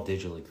 That was all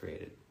digitally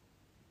created.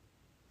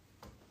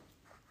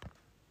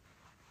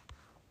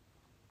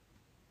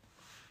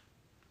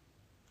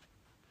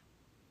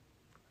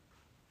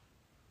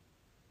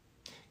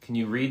 Can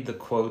you read the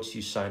quotes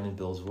you signed in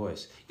Bill's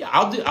voice? Yeah,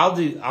 I'll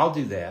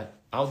do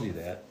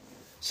that.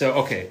 So,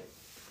 okay.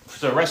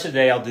 So the rest of the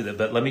day I'll do that,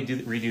 but let me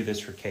redo this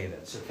for Kay then.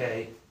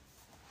 Okay.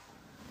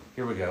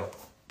 Here we go.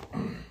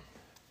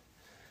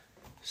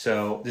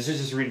 So this is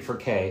just reading for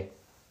Kay.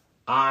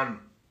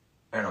 I'm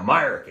an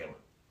American.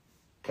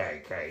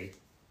 Kay.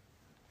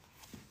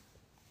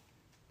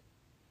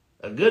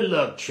 A good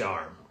luck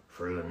charm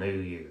for the new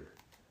year.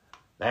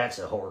 That's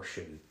a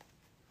horseshoe,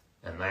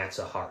 and that's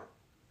a heart.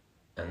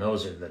 And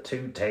those are the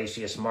two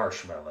tastiest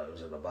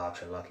marshmallows in a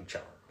box of Lucky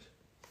Charms.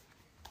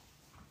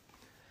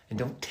 And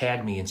don't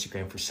tag me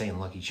Instagram for saying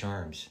Lucky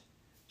Charms.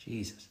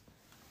 Jesus.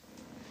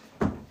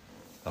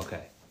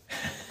 Okay.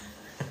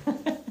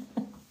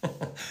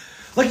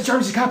 Lucky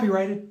Charms is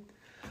copyrighted.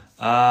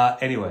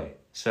 Anyway,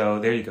 so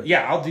there you go.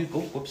 Yeah, I'll do... Oh,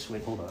 whoops,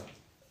 wait, hold on.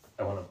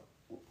 I want to...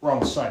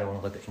 Wrong side. I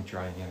want to let the ink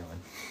dry on the other one.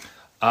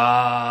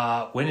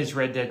 When is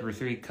Red Dead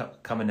 3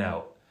 coming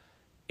out?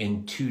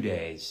 In 2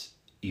 days.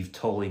 You've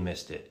totally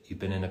missed it. You've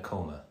been in a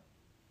coma.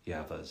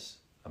 Yavas.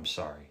 I'm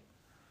sorry.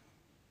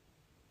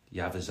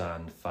 Yava's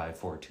on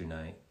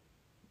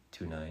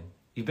 5429.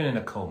 You've been in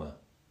a coma.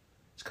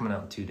 It's coming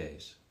out in 2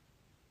 days.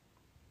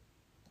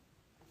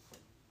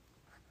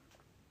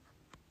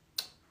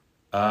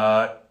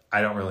 I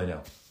don't really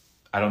know.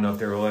 I don't know if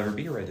there will ever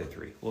be a Red Dead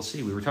 3. We'll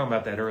see. We were talking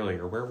about that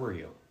earlier. Where were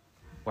you?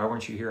 Why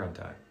weren't you here on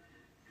time?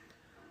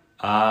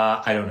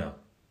 I don't know.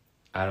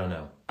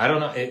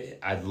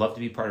 I'd love to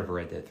be part of a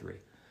Red Dead 3.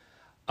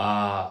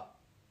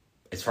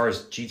 As far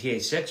as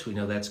GTA 6, we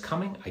know that's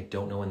coming. I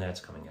don't know when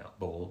that's coming out,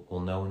 but we'll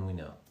know when we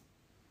know.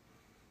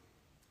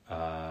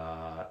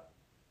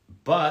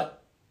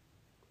 But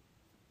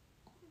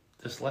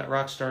just let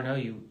Rockstar know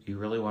you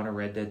really want a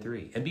Red Dead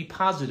 3 and be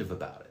positive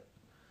about it.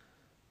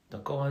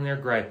 Don't go on there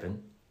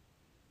griping.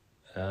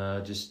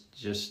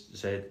 Just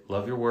say,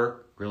 love your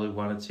work. Really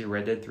wanted to see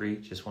Red Dead 3.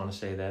 Just want to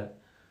say that.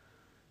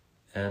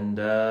 And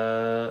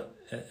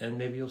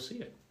maybe you'll see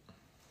it.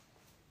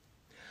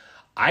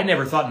 I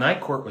never thought Night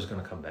Court was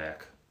going to come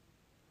back.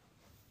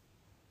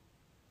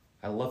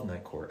 I love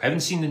Night Court. I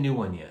haven't seen the new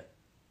one yet.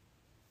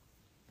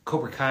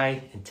 Cobra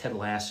Kai and Ted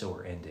Lasso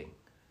are ending.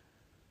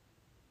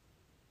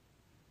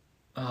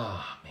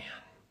 Oh, man.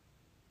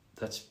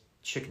 That's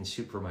chicken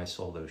soup for my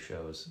soul, those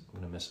shows. I'm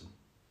going to miss them.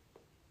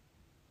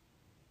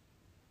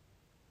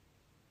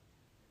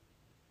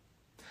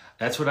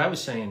 That's what I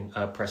was saying,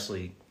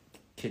 Presley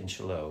Kid and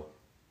Shallow.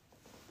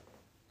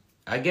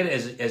 I get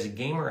it as a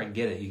gamer. I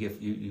get it.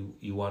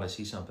 You want to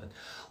see something.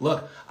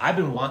 Look, I've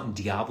been wanting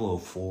Diablo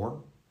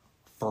 4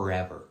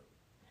 forever,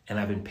 and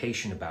I've been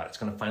patient about it. It's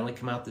going to finally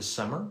come out this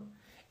summer,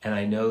 and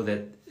I know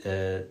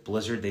that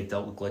Blizzard, they've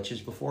dealt with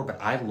glitches before,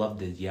 but I love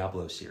the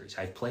Diablo series.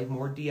 I've played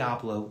more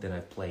Diablo than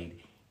I've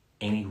played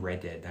any Red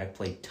Dead. I've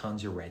played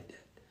tons of Red Dead,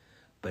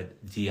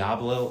 but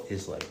Diablo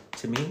is like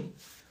to me.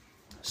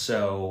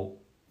 So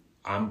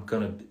I'm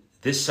gonna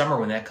this summer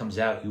when that comes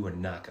out, you are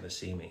not gonna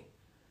see me.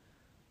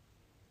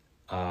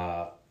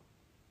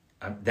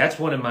 That's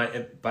one of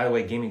my, by the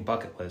way, gaming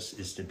bucket list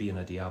is to be in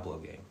a Diablo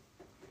game.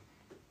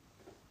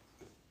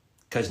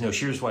 Because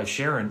Noshir's wife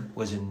Sharon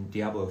was in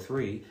Diablo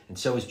 3, and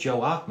so is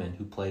Joe Achman,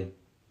 who played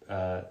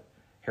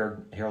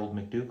Harold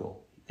McDougal.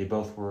 They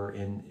both were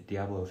in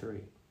Diablo 3.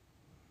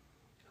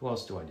 Who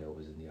else do I know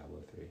was in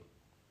Diablo 3?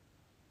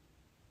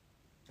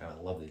 I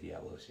love the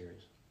Diablo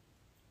series.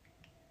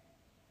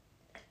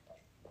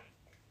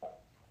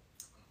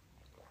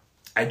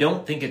 I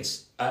don't think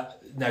it's...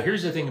 now,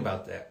 here's the thing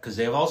about that, because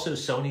they have also...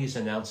 Sony's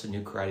announced a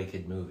new Karate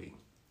Kid movie.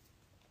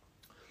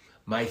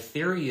 My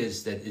theory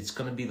is that it's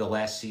going to be the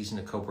last season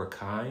of Cobra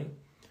Kai,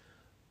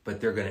 but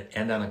they're going to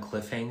end on a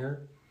cliffhanger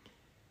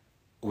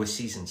with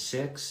season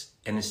 6,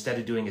 and instead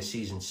of doing a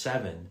season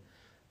 7,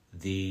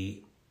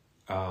 the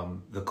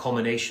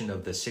culmination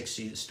of the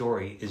 6th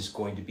story is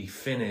going to be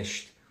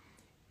finished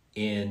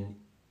in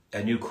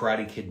a new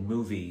Karate Kid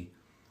movie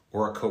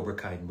or a Cobra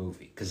Kai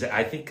movie. Because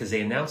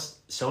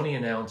Sony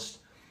announced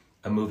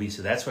a movie,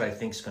 so that's what I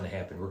think is going to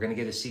happen. We're going to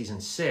get a season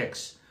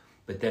 6,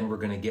 but then we're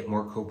going to get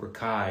more Cobra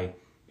Kai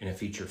in a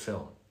feature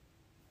film.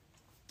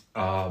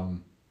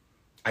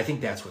 I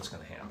think that's what's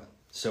going to happen.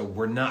 So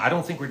I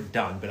don't think we're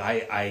done, but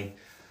I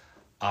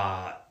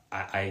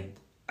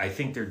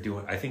think they're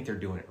doing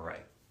it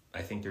right.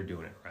 I think they're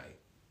doing it right.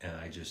 And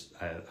I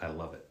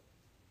love it.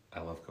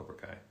 I love Cobra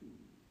Kai.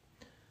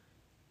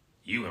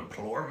 You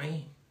implore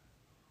me?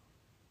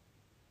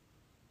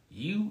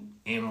 You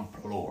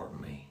implore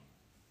me.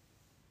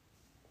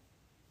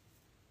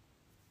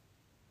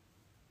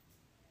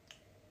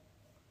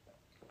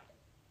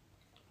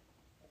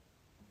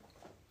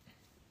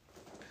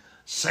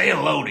 Say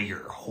hello to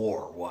your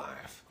whore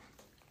wife.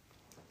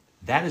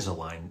 That is a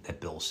line that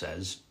Bill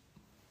says.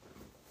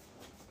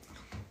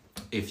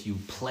 If you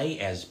play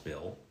as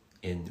Bill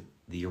in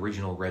the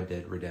original Red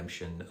Dead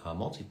Redemption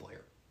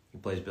multiplayer, he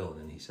plays Bill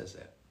and then he says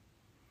that.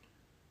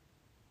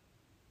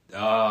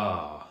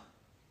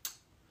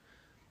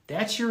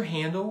 That's your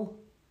handle?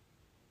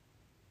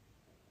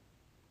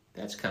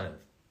 That's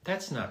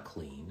not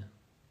clean.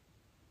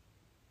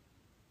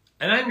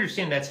 And I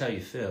understand that's how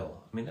you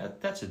feel. I mean,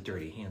 that's a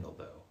dirty handle,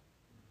 though.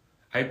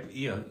 I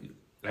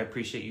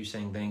appreciate you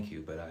saying thank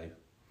you, but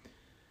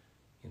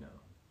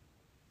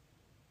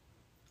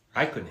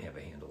I couldn't have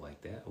a handle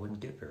like that. I wouldn't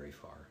get very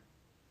far.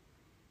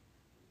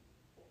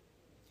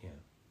 Yeah.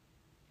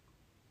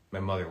 My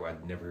mother,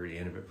 I'd never heard the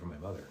end of it from my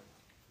mother.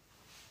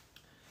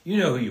 You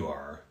know who you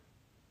are.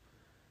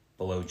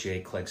 Below J.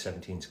 Clegg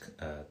 17's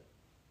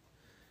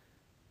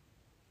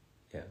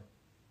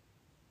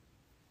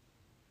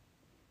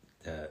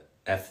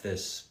F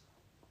this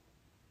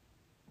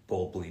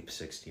bull bleep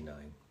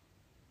 69.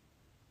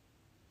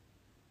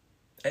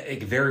 It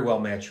could very well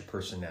match your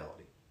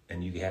personality,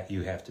 and you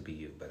have to be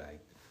you. But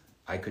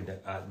I could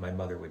my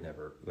mother would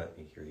never let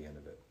me hear the end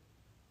of it.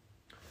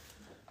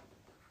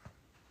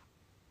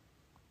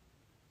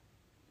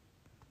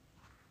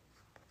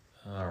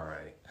 All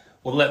right.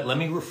 Well, let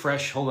me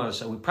refresh. Hold on a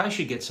second. We probably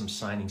should get some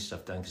signing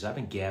stuff done because I've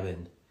been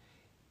gabbing.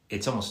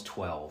 It's almost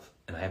 12,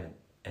 and I haven't.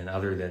 And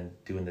other than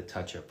doing the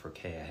touch up for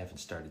Kay, I haven't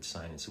started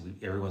signing. So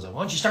everyone's like,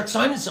 "Why don't you start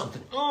signing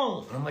something?"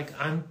 Oh, and I'm like,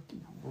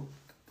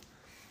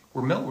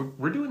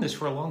 we're doing this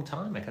for a long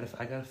time. I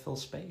gotta fill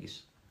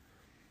space.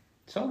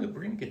 It's all good.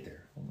 We're gonna get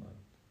there. Hold on.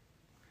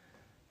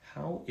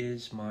 How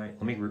is my?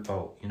 Let me.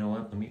 Oh, you know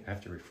what? I have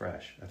to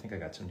refresh. I think I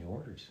got some new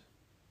orders.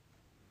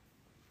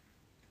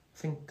 I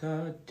think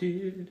I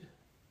did.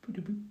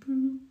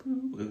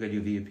 We're gonna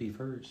do VIP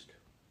first.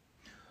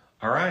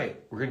 All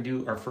right, we're gonna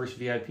do our first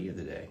VIP of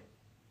the day.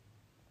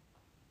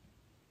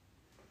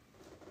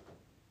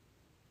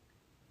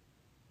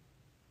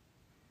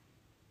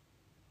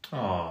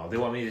 Oh, they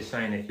want me to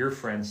sign it. Your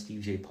friend, Steve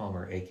J.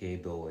 Palmer, a.k.a.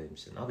 Bill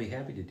Williamson. I'll be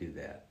happy to do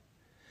that.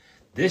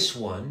 This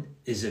one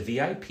is a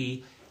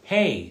VIP.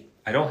 Hey,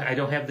 I don't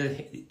have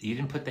you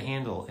didn't put the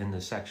handle in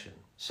the section.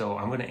 So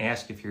I'm going to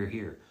ask if you're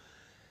here.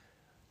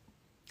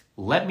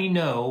 Let me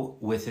know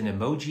with an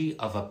emoji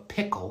of a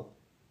pickle.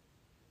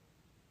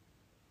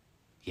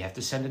 You have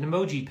to send an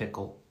emoji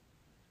pickle.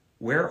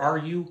 Where are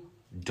you?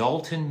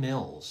 Dalton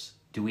Mills.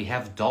 Do we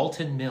have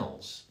Dalton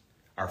Mills?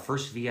 Our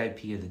first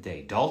VIP of the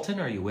day.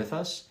 Dalton, are you with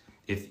us?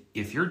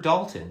 If you're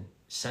Dalton,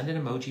 send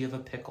an emoji of a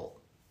pickle.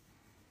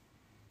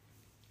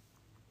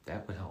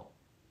 That would help.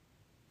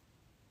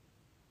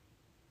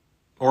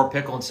 Or a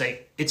pickle and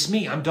say, "It's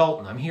me, I'm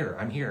Dalton, I'm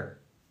here.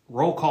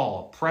 Roll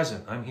call,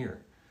 present, I'm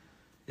here."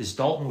 Is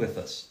Dalton with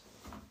us?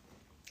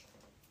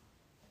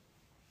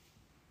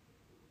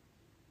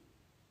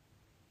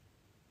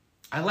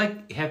 I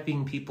like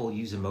having people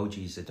use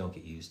emojis that don't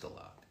get used a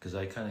lot because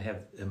I kind of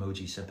have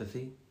emoji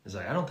sympathy. It's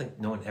like, I don't think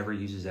no one ever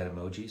uses that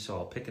emoji, so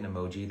I'll pick an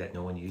emoji that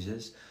no one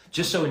uses,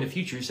 just so in the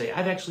future you say,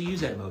 "I'd actually use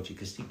that emoji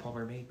because Steve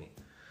Palmer made me."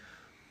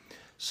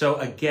 So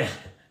again,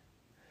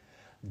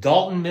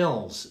 Dalton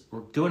Mills, we're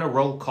doing a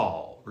roll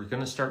call. We're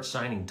going to start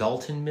signing.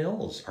 Dalton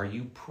Mills, are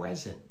you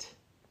present?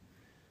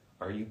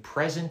 Are you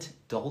present,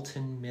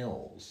 Dalton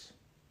Mills?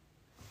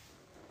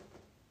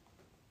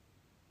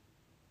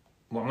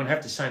 Well, I'm going to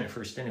have to sign it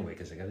first anyway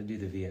because I got to do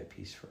the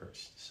VIPs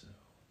first. So.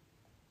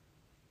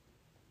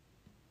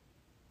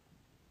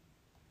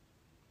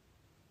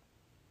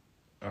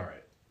 All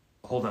right.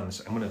 Hold on a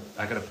second.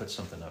 I got to put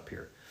something up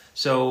here.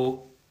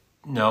 So,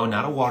 no,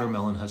 not a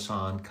watermelon,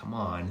 Hassan. Come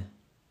on.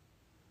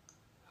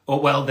 Oh,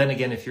 well, then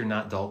again, if you're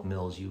not Dalton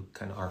Mills, you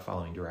kind of are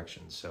following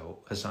directions.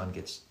 So Hassan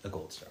gets a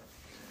gold star.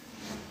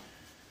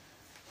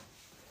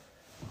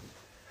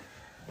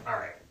 All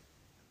right.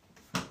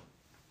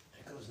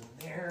 It goes in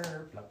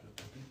there. Blah, blah,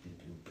 blah, blah,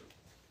 blah,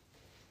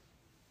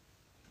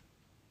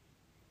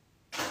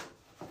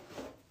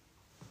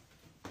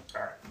 blah.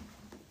 All right.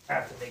 I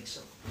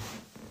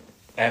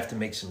have to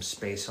make some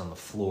space on the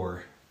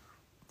floor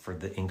for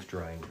the ink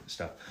drying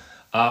stuff.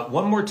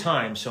 One more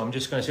time. So I'm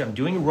just going to say I'm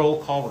doing a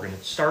roll call. We're going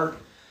to start.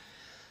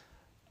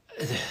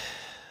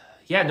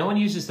 Yeah, no one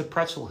uses the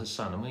pretzel,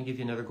 Hassan. I'm going to give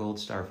you another gold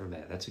star for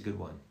that. That's a good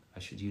one. I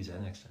should use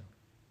that next time.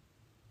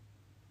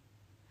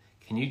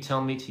 Can you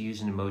tell me to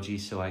use an emoji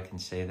so I can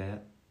say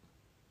that?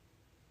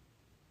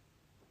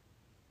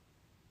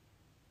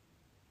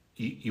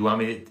 You want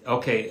me to?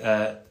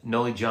 Okay,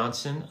 Nolly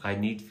Johnson, I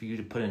need for you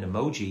to put an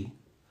emoji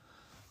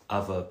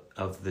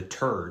of the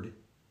turd,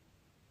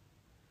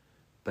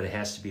 but it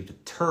has to be the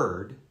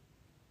turd,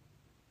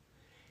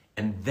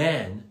 and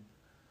then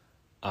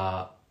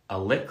a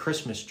lit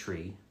Christmas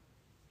tree,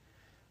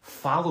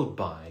 followed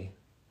by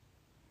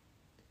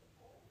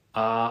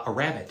a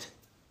rabbit.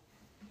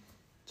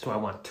 So I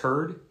want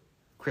turd,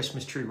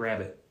 Christmas tree,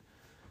 rabbit.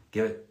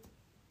 Give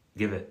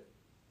it.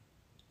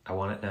 I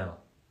want it now.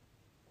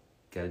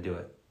 Got to do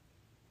it.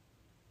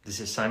 This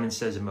is Simon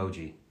Says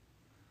emoji.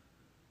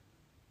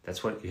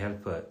 That's what you have to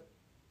put.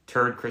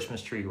 Turd,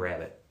 Christmas tree,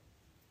 rabbit.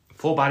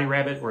 Full body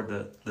rabbit or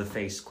the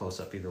face close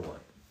up, either one.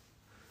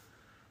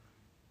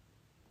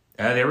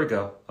 There we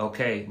go.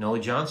 Okay,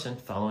 Nolly Johnson,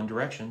 following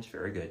directions.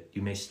 Very good.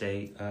 You may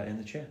stay in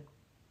the chat.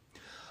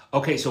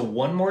 Okay, so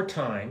one more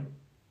time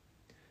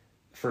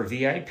for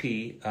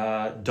VIP.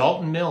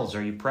 Dalton Mills,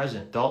 are you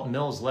present? Dalton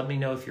Mills, let me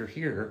know if you're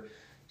here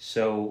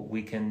so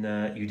we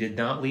can, you did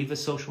not leave a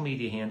social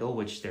media handle,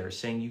 which they're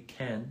saying you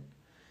can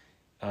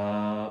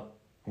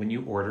when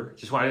you order.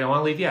 I don't want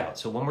to leave you out.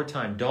 So one more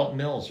time, Dalton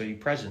Mills, are you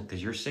present?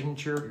 Because your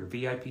signature, your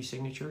VIP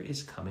signature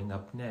is coming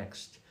up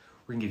next.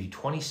 We're gonna give you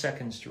 20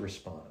 seconds to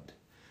respond.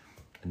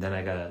 And then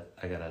I gotta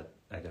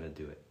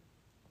do it.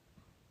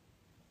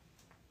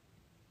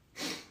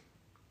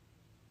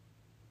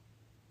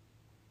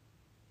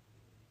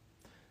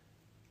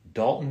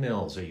 Dalton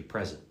Mills, are you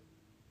present?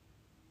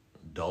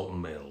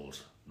 Dalton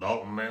Mills.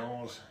 Dalton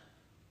Mills.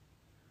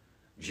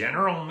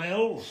 General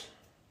Mills.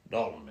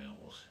 Dalton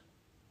Mills.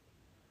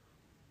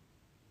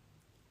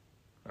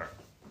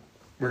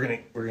 We're gonna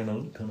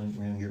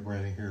get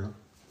ready here.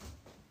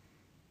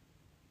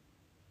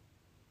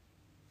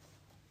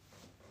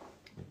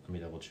 Let me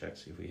double check,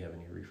 see if we have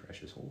any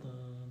refreshes. Hold on.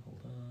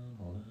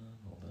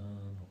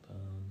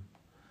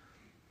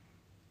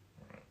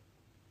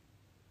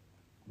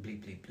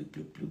 Bleep, bleep, bloop,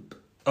 bloop, bloop.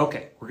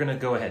 Okay, we're gonna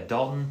go ahead.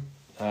 Dalton,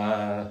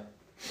 if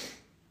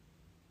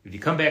you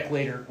come back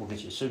later, we'll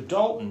get you. So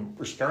Dalton,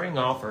 we're starting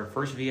off our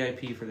first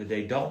VIP for the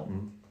day.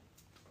 Dalton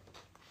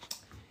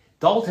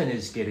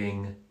is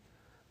getting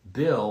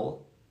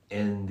Bill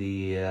in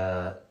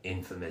the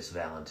infamous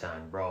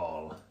Valentine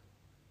Brawl.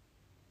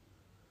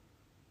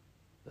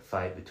 The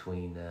fight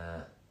between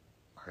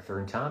Arthur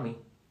and Tommy.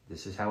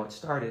 This is how it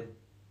started.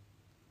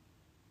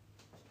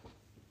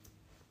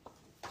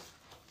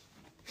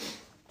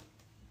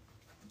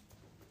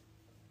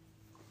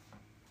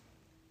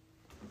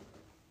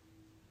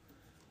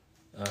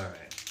 All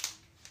right.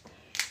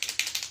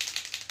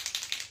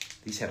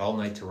 These had all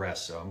night to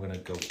rest, so I'm going to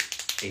go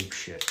ape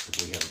shit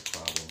if we have a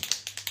problem.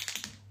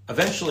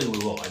 Eventually we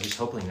will. I'm just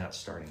hopefully not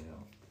starting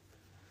out.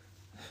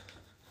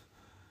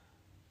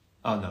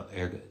 Oh, no.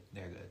 They're good.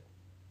 They're good.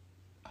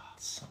 Oh,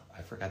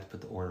 I forgot to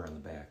put the order on the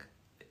back.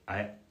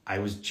 I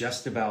was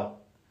just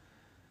about...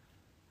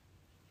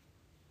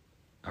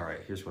 All right,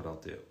 here's what I'll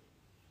do.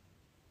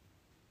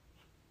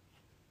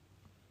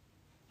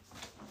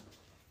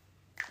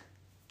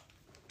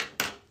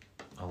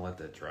 I'll let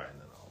that dry and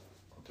then I'll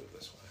do it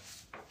this way.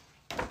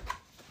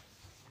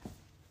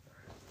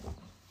 Right.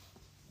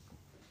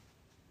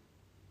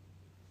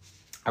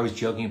 I was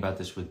joking about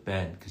this with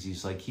Ben because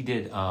he's like, he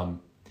did,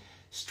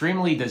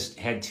 Streamily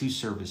had two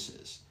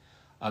services.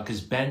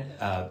 Because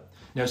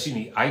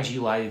IG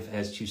Live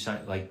has two,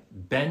 like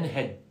Ben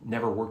had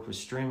never worked with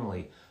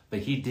Streamily, but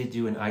he did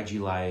do an IG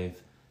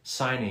Live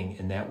signing,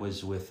 and that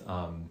was with,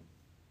 who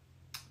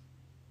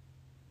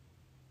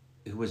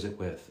was it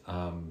with?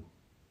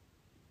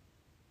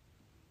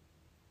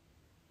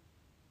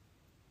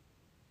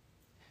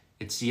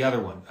 It's the other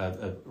one,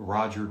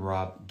 Roger and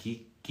Rob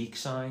Geek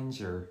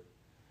Signs, or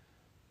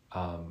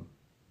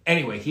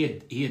anyway,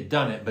 he had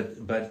done it,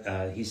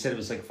 but he said it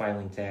was like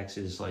filing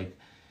taxes, like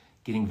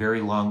getting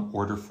very long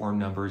order form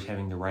numbers,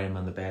 having to write them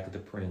on the back of the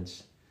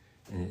prints,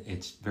 and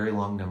it's very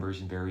long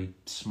numbers and very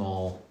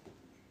small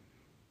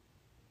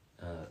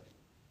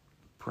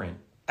print.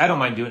 I don't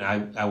mind doing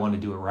it. I want to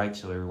do it right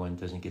so everyone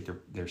doesn't get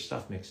their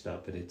stuff mixed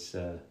up, but it's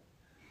you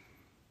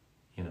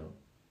know.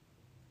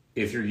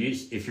 If you're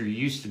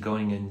used to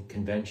going in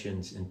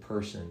conventions in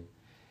person,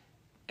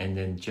 and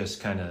then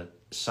just kind of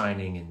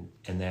signing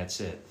and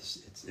that's it.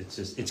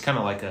 It's kind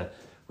of like a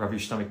rub your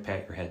stomach,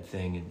 pat your head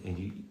thing, and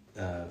you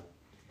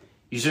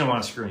just don't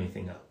want to screw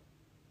anything up.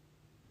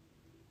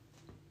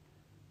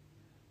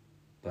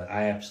 But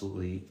I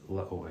absolutely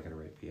love. Oh, I gotta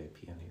write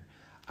VIP on here.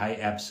 I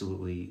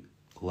absolutely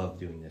love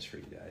doing this for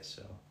you guys.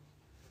 So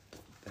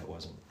that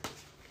wasn't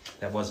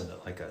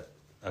like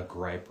a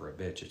gripe or a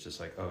bitch. It's just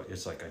like, oh,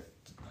 it's like I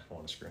don't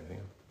want to screw anything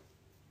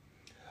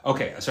up.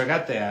 Okay, so I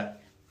got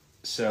that.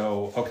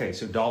 So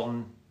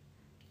Dalton,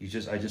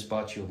 I just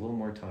bought you a little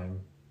more time.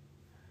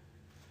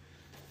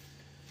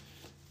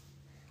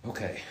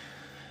 Okay.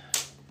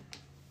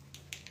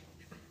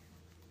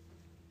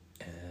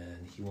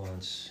 And he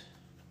wants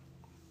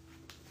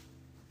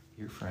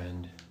your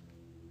friend.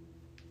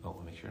 Oh,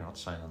 make sure I don't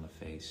sign on the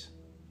face.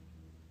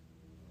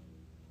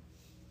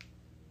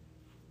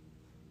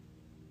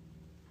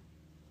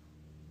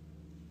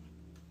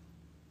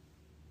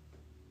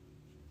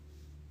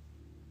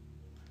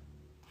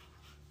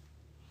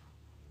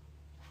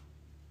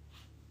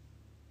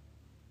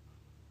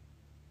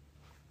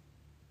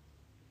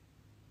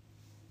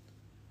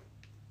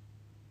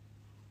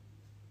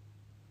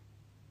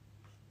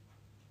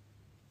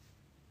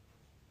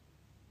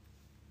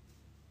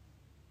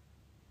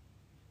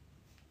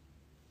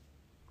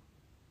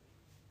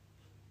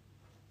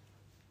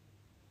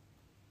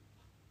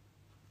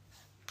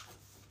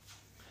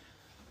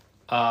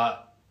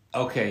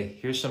 Okay,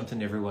 here's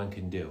something everyone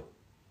can do.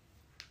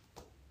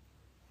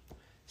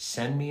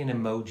 Send me an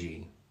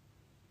emoji.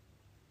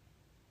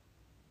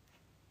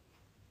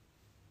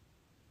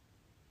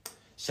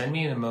 Send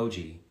me an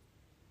emoji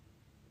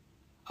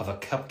of a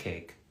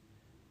cupcake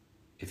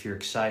if you're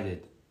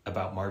excited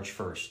about March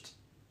 1st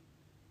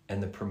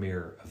and the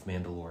premiere of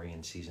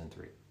Mandalorian Season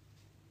 3.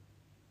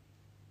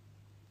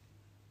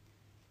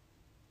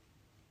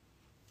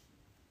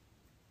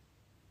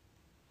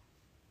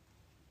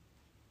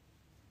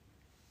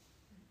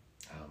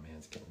 Oh man,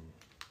 it's getting...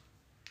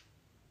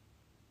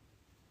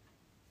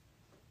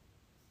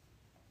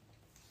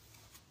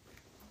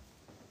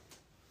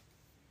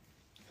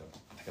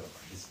 I gotta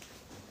these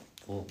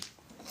little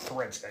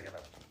threads, I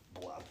gotta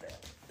block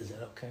that. Is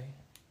that okay?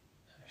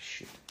 Oh,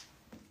 shit.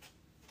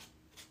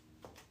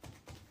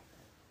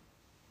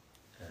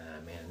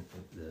 Man,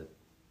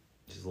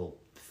 these little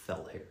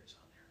felt hairs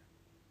on there.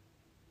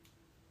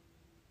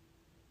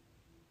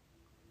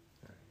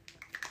 All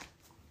right.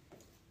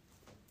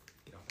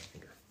 Get off my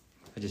finger.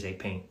 I just ate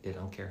paint. I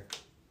don't care.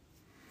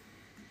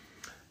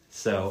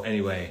 So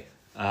anyway,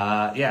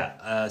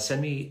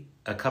 send me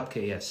A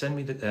cupcake, yeah. Send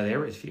me the. There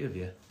was a few of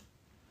you.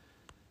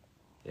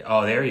 Yeah,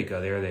 oh, there you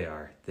go. There they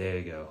are. There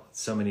you go.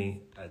 So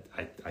many.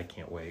 I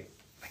can't wait.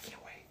 I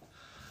can't wait.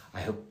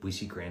 I hope we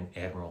see Grand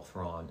Admiral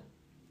Thrawn.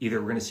 Either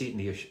we're going to see it in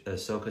the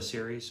Ahsoka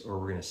series, or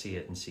we're going to see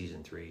it in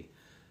season 3,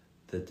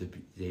 the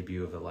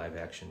debut of a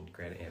live-action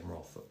Grand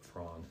Admiral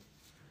Thrawn.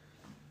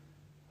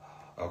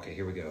 Okay,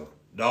 here we go.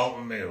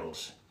 Dalton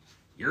Mills,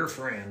 your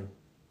friend,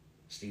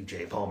 Steve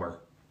J. Palmer,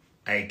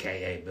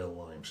 a.k.a. Bill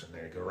Williamson.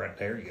 There you go, right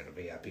there. You got a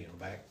VIP in the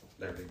back.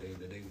 There they do.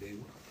 Here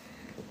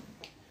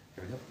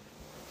we go.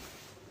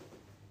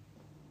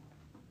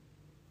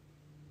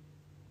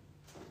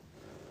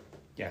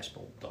 Gas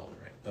bulb Dalton,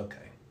 right?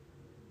 Okay.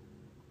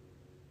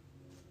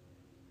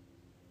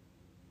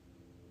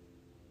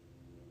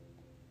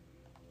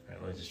 All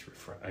right, let me just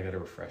refresh. I got to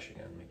refresh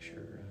again, make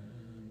sure.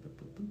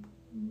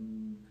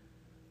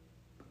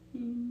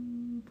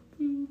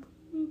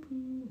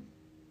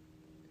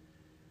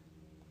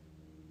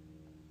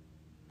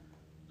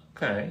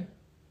 Okay.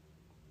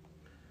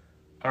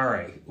 All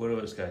right. What do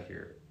I got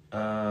here?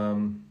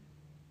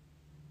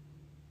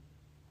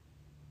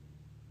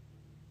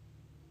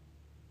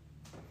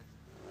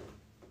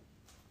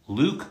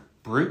 Luke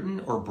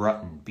Bruton or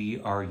Brutton?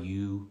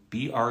 B-R-U-T-O-N.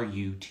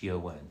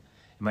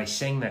 Am I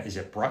saying that? Is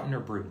it Brutton or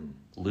Bruton?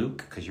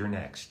 Luke, because you're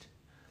next.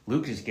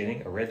 Luke is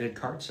getting a Red Dead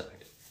card signed.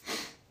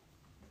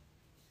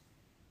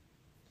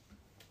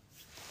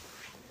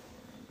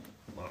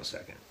 Hold on a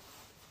second.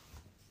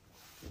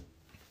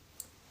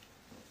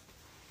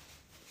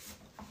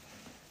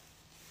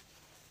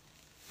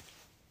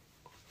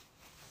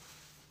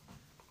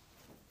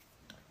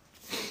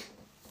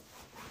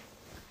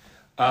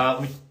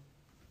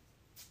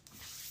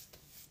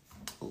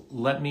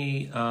 Let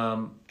me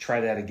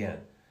try that again.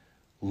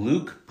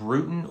 Luke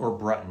Bruton or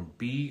Brutton?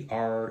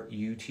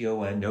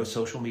 B-R-U-T-O-N. No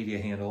social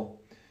media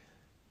handle.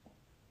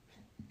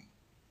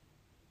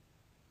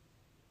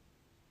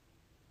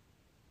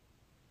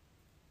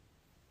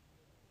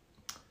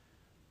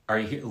 Are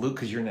you here, Luke?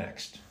 Because you're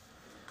next.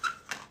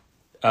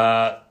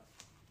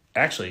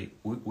 Actually,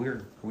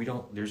 we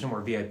don't. There's no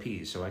more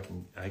VIPs, so I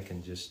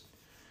can just.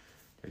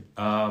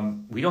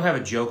 We don't have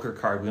a Joker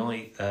card. We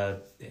only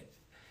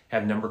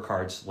have number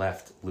cards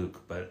left,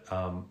 Luke. But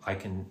I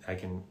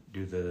can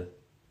do the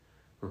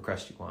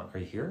request you want. Are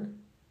you here?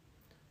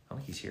 I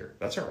think he's here.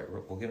 That's all right.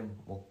 We'll get him.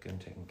 We'll get him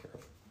taken care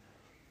of.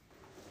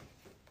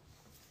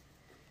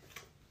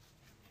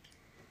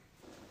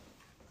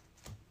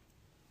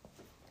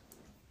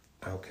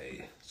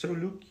 Okay. So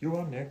Luke, you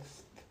are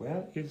next.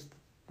 Where is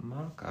the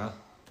marker?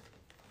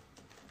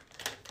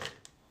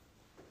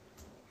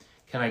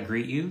 Can I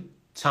greet you?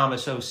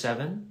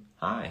 Thomas07.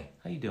 Hi,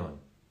 how you doing?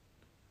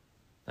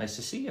 Nice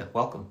to see you.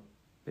 Welcome.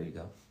 There you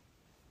go.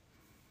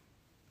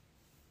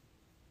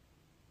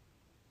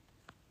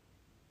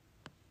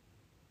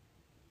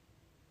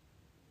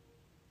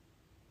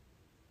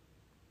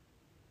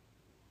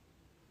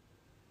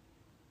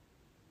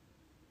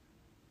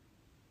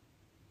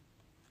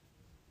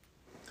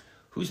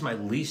 Who's my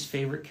least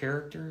favorite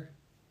character?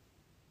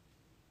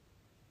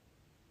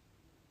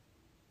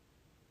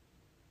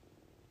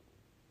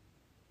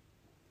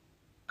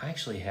 I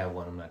actually have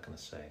one I'm not going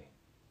to say.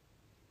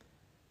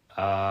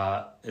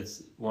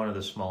 It's one of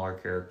the smaller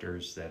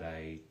characters that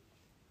I...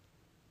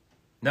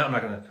 No, I'm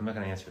not going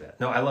to answer that.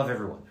 No, I love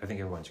everyone. I think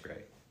everyone's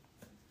great.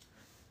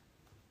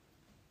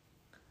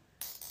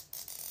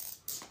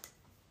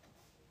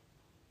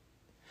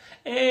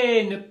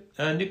 Hey,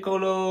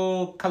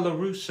 Niccolo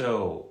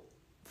Calaruso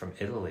from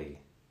Italy.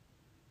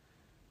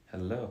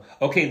 Hello.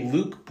 Okay,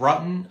 Luke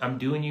Brutton, I'm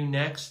doing you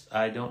next.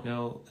 I don't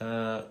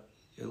know...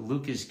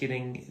 Luke is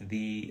getting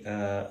the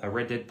a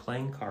Red Dead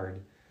playing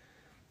card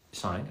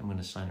signed. I'm going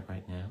to sign it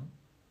right now.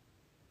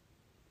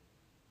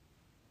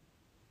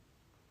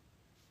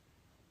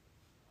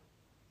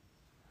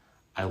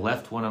 I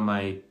left one of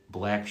my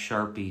black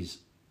Sharpies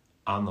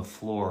on the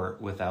floor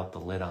without the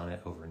lid on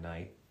it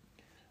overnight,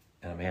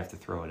 and I may have to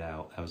throw it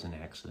out. That was an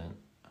accident.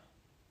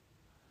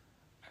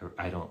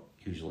 I don't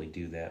usually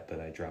do that, but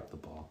I dropped the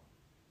ball.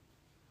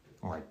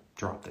 Or I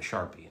dropped the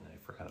Sharpie and I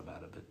forgot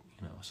about it, but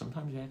you know,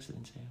 sometimes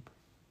accidents happen.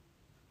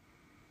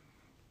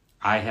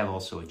 I have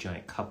also a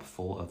giant cup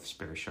full of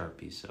spare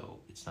Sharpies,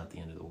 so it's not the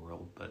end of the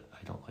world, but I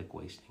don't like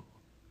wasting.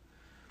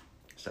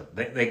 So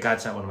they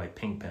got sent one of my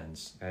pink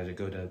pens. I had to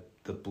go to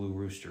the Blue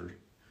Rooster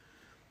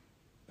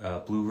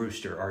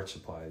Art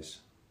Supplies.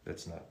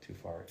 That's not too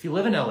far. If you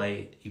live in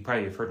LA, you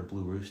probably have heard of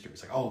Blue Rooster.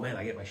 It's like, oh man,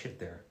 I get my shit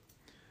there.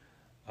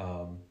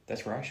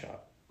 That's where I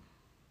shop.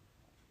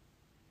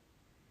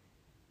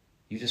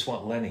 You just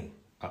want Lenny.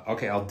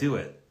 Okay, I'll do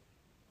it.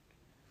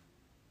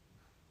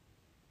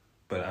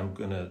 But I'm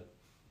going to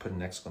put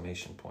an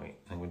exclamation point.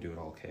 I'm going to do it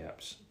all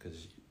caps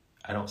because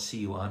I don't see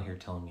you on here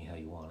telling me how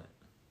you want it.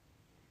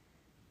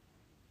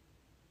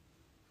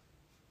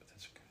 But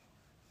that's okay.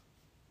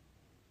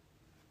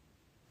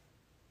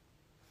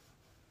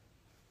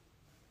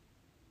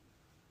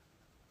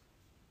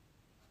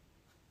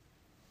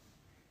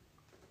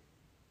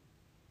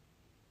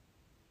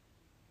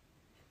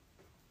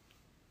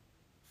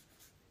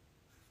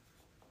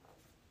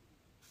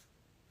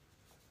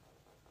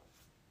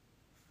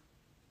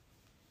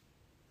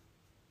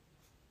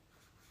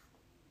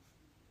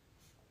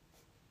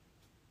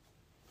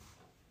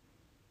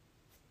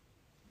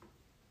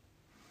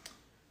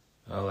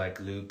 Oh, like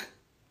Luke.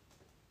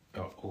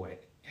 Oh, wait.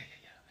 Yeah.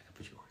 I can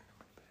put your order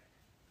number in the back.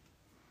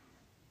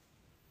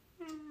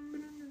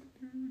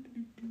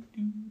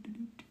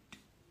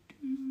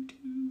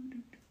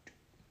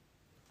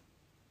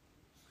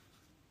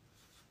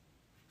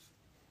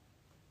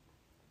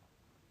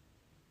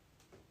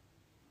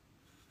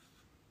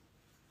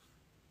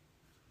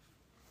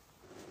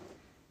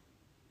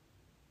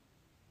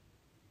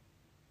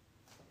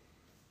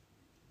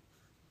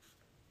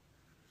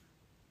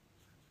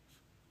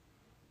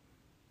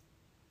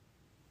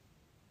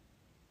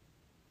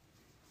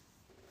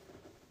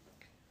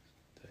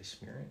 Did I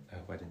smear it?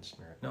 Oh, I didn't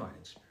smear it. No, I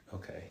didn't smear it.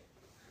 Okay.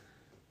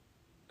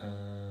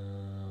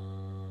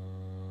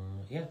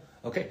 Yeah.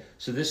 Okay.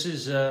 So this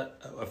is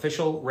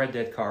official Red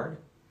Dead card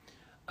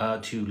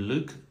to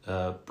Luke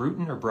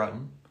Bruton or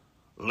Brutton.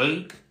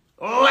 Luke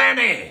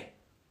Lenny.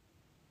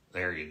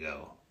 There you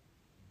go.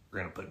 We're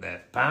going to put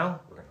that,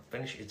 pow. We're going to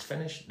finish. It's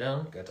finished.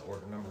 Done. Got the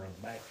order number on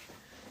the back.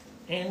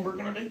 And we're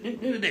going to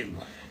do.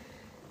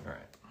 All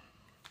right.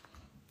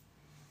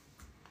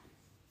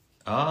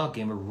 Ah,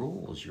 Game of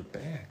Rules. You're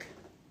back.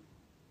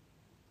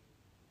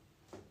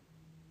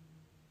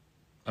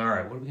 All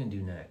right. What are we going to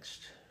do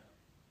next?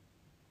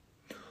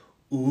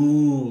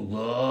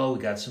 Ooh, we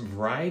got some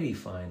variety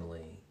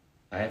finally.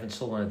 I haven't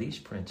sold one of these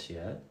prints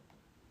yet.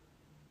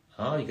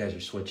 Oh, you guys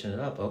are switching it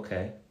up.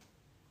 Okay.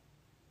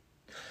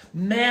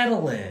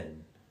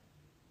 Madeline.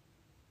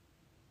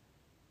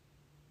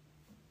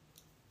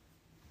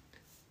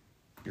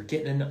 You're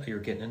getting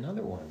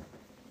another one.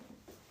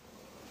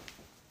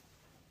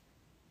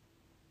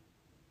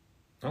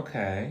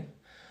 Okay.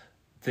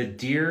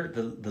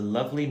 The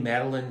lovely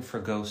Madeline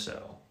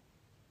Fragoso.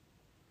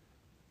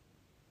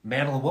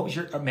 Madeline, what was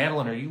your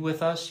Madeline? Are you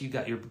with us?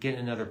 You're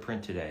getting another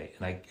print today,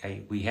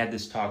 and we had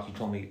this talk. You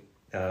told me,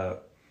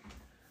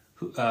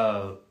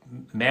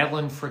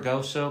 Madeline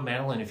Fragoso.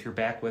 Madeline, if you're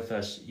back with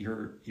us,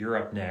 you're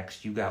up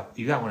next. You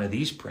got one of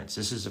these prints.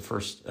 This is the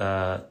first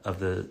of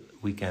the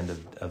weekend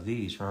of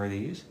these. Remember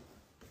these?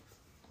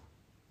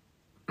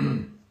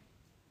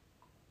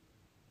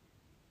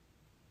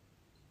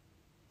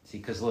 See,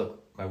 because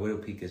look, my Widow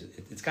Peak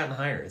it's gotten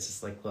higher. It's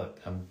just like,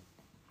 look, I'm,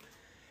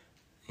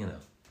 you know.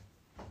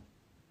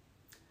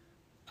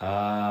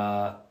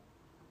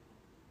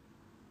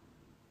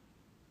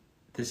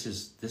 This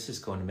is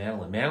going to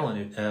Madeline.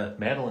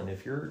 Madeline,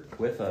 if you're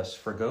with us,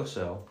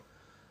 Fragoso.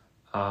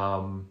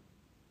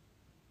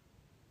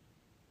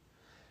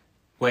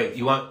 Wait,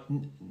 you want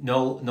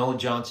Nolan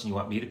Johnson? You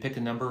want me to pick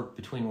a number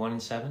between 1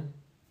 and 7?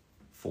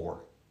 4.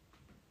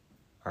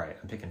 All right,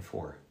 I'm picking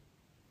 4.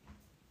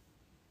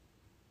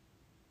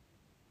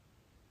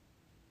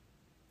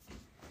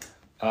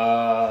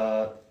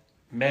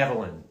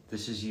 Madeline,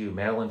 this is you,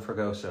 Madeline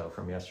Fragoso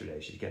from yesterday.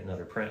 She's getting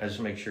another print. I just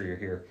want to make sure you're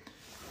here.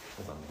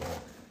 Hold on a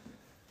minute.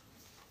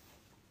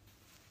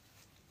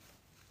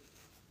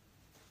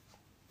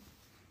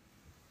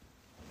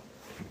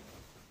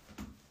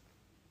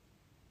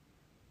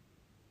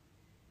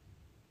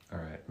 All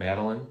right,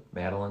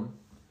 Madeline.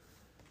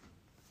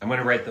 I'm going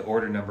to write the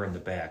order number in the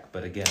back,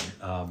 but again,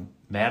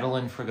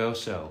 Madeline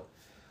Fragoso.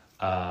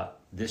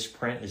 This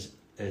print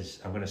is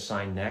I'm going to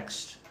sign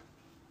next.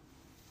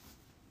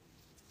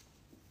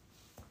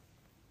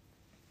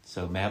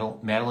 So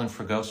Madeline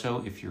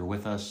Fragoso, if you're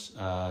with us,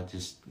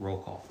 just roll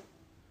call.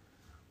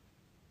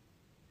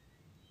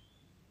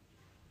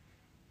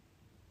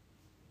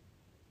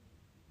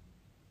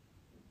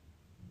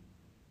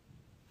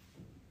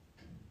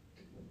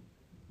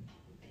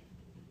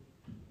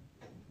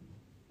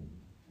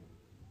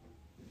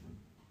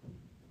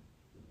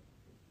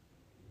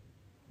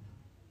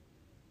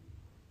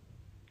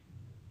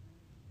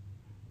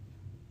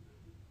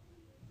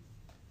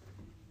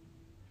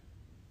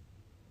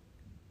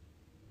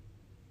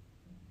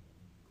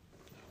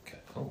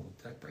 Oh,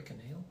 did I break a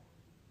nail?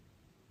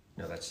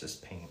 No, that's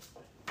just paint.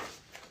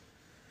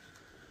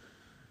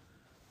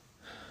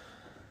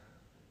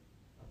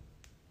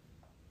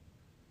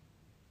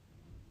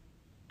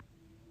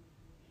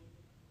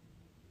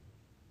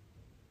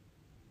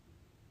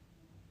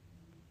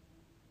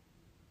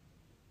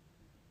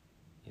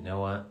 You know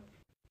what?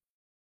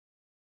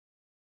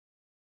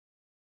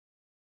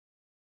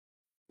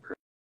 We're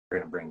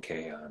going to bring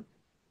Kay on.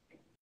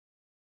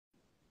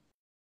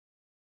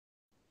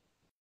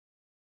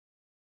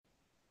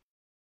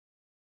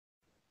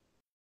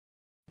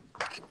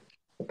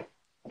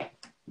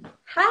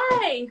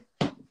 Hi.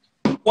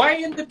 Why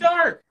in the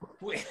dark?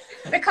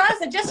 Because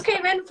I just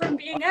came in from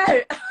being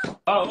out.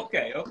 Oh,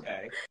 okay.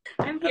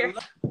 I'm here.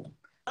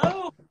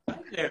 Hello. Hi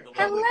there.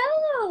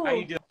 Hello. How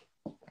you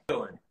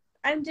doing?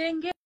 I'm doing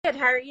good.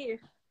 How are you?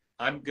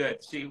 I'm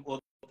good. See, well,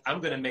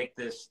 I'm going to make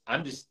this.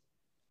 I'm just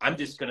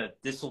going to.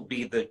 This will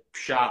be the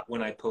shot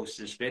when I post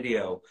this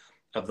video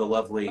of the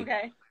lovely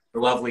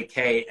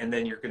Kay, and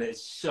then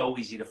it's so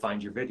easy to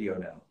find your video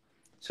now.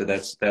 So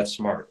that's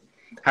smart.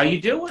 How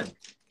you doing?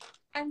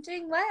 I'm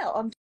doing well.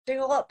 I'm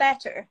doing a lot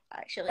better,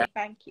 actually.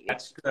 Thank you.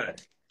 That's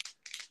good.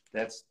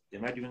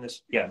 Am I doing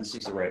this? Yeah, this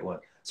is the right one.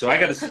 So I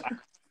got to,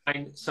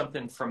 find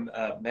something from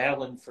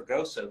Madeline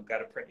Fragoso, who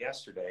got a print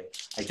yesterday.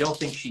 I don't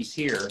think she's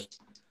here,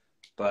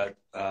 but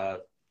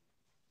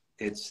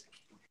it's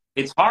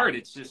hard.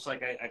 It's just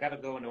like I got to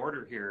go in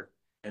order here,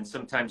 and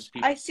sometimes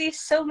people. I see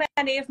so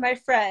many of my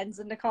friends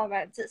in the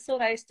comments. It's so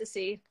nice to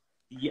see.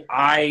 Yeah,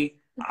 I've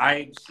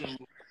seen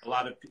a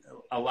lot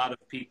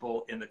of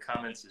people in the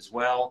comments as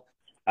well.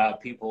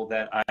 People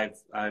that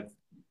I've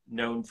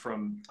known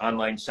from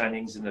online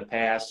signings in the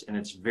past, and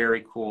it's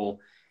very cool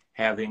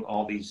having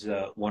all these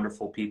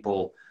wonderful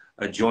people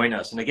join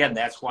us. And again,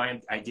 that's why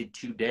I did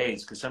 2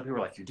 days, because some people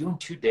are like, "You're doing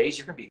 2 days?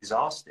 You're gonna be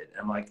exhausted."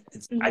 I'm like,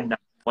 I'm not,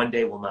 1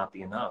 day will not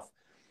be enough.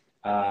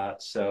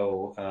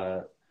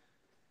 So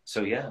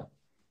yeah.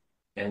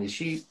 And is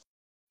she?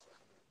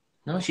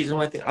 No, she's in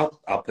my thing.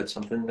 I'll put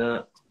something.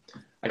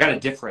 I got a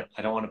different.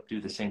 I don't want to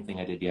do the same thing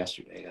I did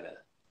yesterday. I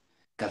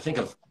gotta think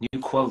of new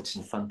quotes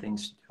and fun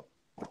things to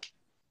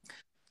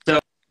do.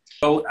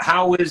 So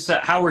how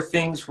are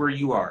things where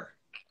you are?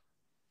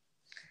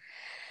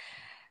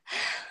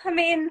 I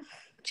mean,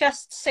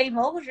 just same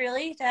old,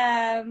 really.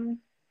 I'm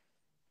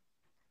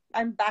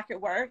back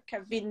at work.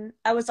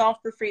 I was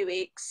off for 3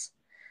 weeks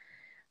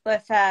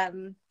with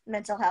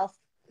mental health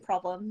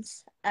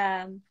problems.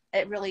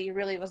 It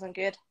really wasn't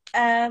good.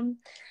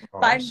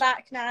 But I'm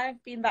back now.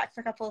 Been back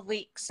for a couple of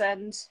weeks,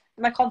 and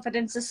my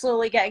confidence is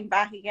slowly getting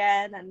back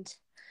again, and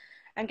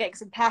I'm getting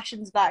some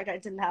passions back that I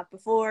didn't have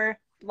before.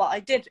 Well, I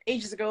did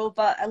ages ago,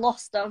 but I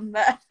lost them.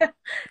 But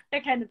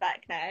they're kind of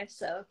back now.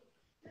 So.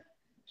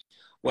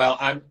 Well,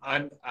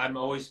 I'm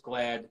always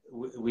glad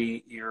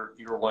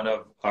you're one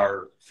of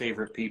our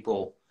favorite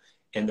people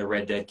in the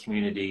Red Dead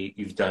community.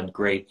 You've done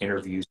great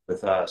interviews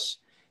with us,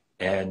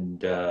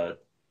 and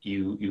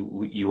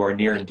you are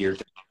near and dear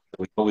to us.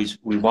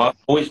 We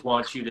always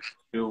want you to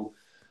do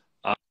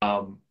as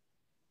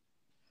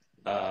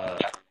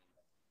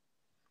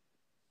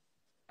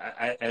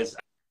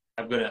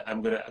I'm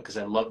gonna because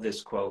I love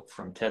this quote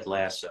from Ted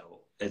Lasso.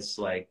 It's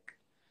like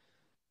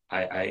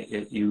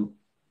you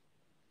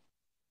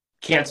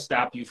can't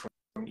stop you from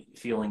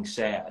feeling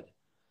sad,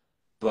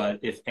 but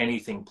if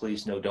anything,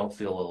 please no, don't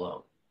feel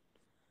alone,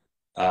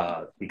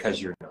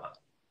 because you're not.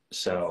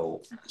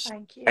 So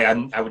Thank you.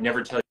 I would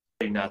never tell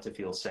you not to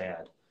feel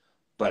sad,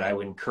 but I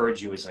would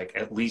encourage you is like,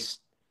 at least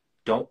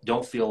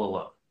don't feel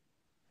alone.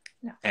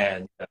 No.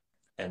 And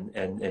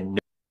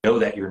know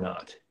that you're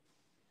not,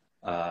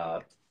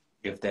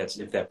 if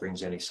that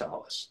brings any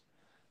solace,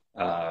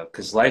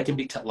 because life can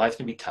be tough. Life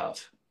can be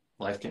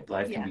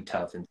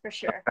tough, and for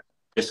sure.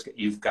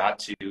 You've got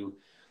to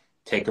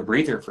take a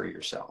breather for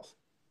yourself,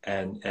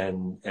 and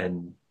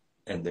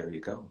there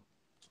you go.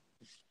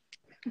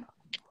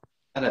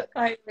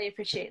 I really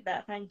appreciate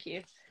that. Thank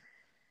you.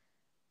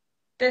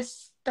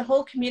 The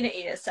whole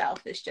community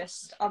itself is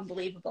just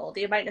unbelievable.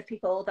 The amount of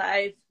people that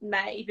I've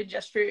met, even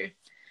just through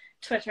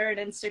Twitter and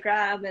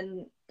Instagram,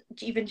 and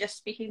even just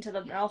speaking to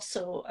them, are all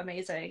so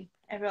amazing.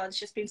 Everyone's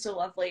just been so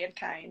lovely and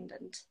kind.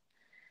 And,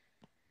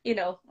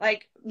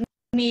 like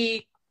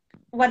me,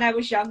 when I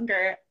was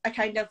younger, I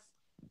kind of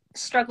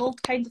struggled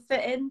to kind of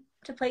fit in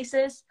to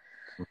places.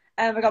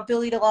 I got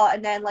bullied a lot,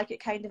 and then like it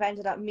kind of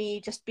ended up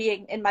me just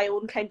being in my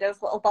own kind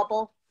of little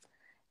bubble,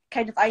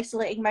 kind of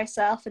isolating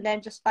myself, and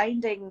then just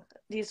finding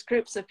these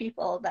groups of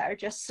people that are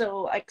just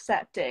so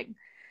accepting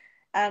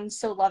and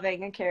so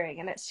loving and caring,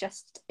 and it's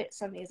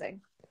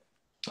amazing.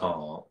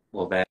 Oh,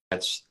 well,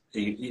 this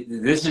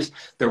is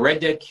the Red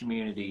Dead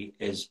community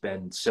has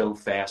been so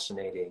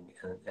fascinating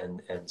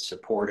and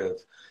supportive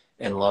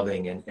and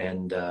loving,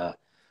 and I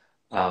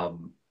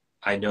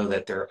know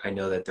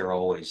that they're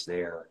always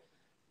there.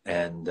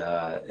 And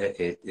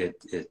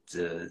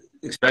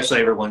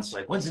especially everyone's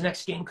like, when's the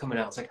next game coming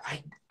out? It's like,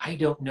 I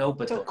don't know,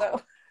 but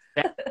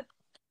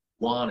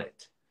want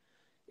it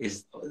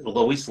is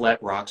always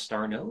let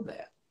Rockstar know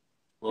that.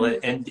 Well,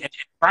 and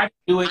try to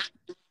do it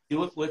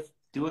with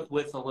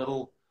a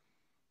little,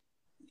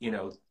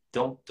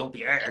 don't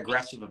be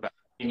aggressive about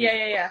it.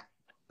 Yeah.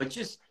 But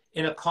just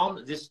in a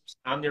calm, just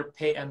on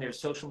their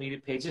social media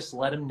page, just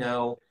let them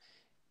know,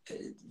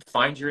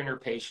 find your inner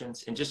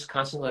patience, and just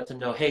constantly let them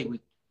know, hey,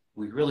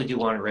 we really do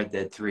want a Red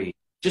Dead 3.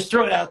 Just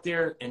throw it out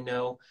there and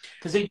know,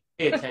 because they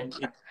pay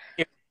attention.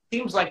 It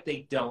seems like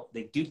they don't.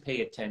 They do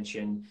pay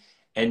attention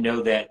and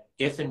know that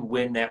if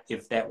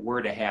that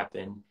were to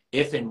happen,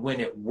 if and when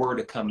it were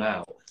to come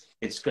out,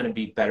 it's going to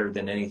be better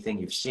than anything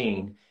you've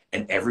seen.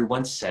 And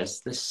everyone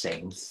says the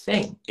same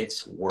thing.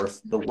 It's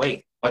worth the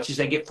wait. Much as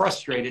they get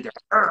frustrated,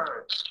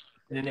 they're,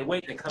 and then they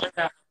wait, and they come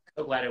out.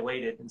 So glad I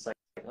waited. And it's like,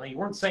 well, you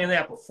weren't saying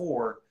that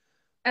before.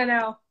 I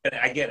know.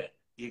 I get it.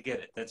 You get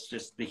it. That's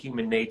just the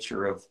human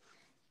nature of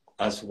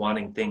us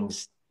wanting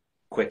things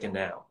quick and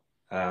now.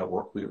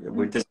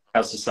 This is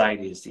how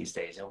society is these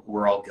days, and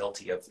we're all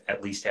guilty of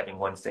at least having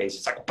one phase.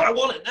 It's like, but I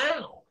want it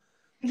now.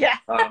 Yeah.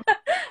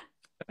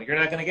 You're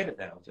not going to get it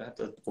now. You have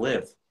to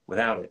live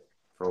without it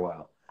for a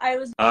while. I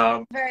was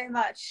very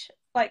much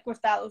like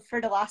with that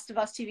for the Last of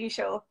Us TV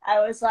show. I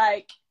was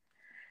like,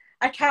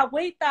 I can't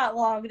wait that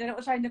long. And then it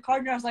was around the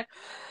corner. I was like,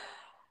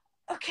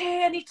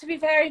 okay, I need to be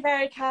very,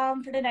 very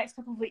calm for the next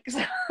couple of weeks.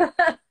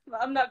 But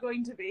I'm not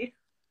going to be.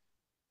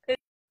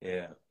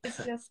 Yeah.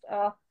 It's just,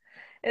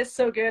 it's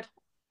so good.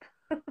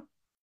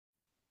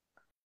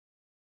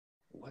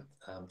 What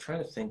I'm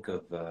trying to think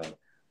of.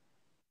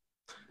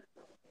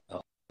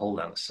 Hold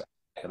on a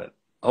second.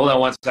 Hold on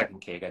 1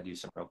 second, Kate. I gotta do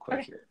something real quick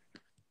Okay. here.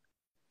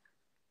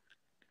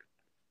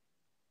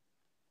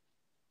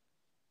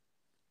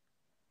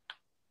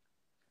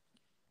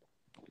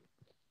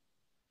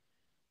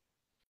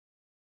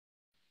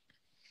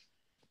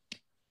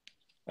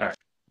 All right.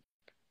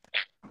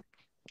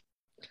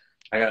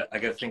 I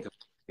gotta think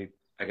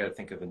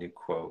of a new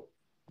quote.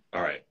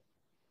 All right.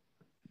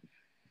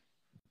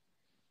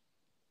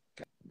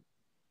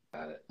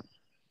 Got it.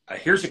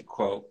 Here's a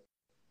quote.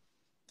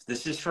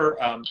 This is for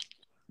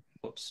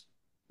oops.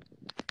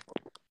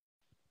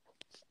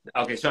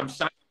 Okay, so I'm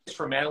signing this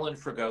for Madeline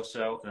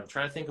Fragoso, and I'm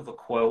trying to think of a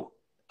quote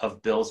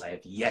of Bill's I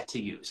have yet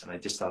to use, and I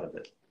just thought of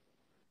it.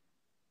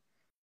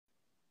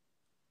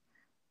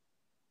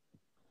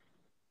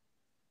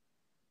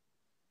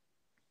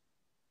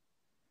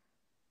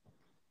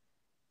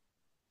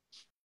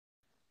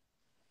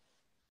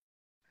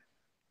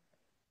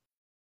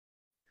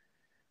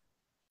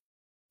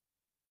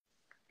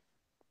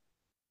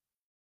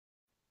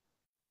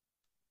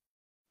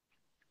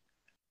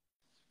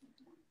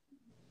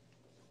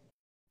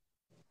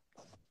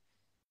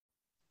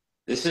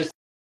 This is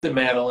the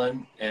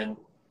Madeline, and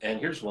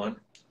here's one.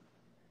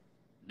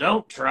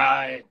 Don't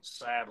try and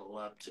saddle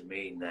up to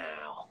me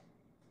now,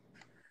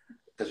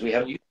 because we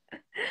haven't used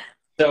it.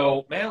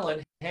 So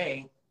Madeline,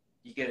 hey,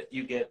 you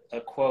get a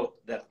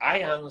quote that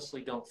I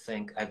honestly don't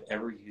think I've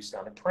ever used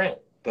on a print,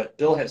 but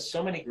Bill has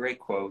so many great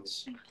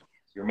quotes.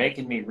 You're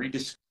making me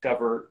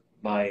rediscover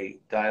my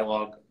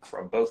dialogue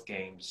from both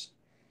games,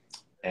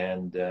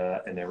 and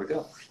there we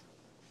go.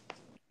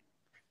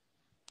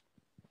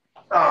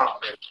 Oh,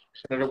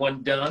 another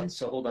one done.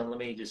 So hold on, let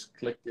me just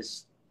click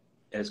this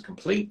as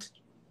complete.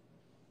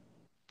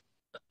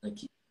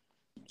 It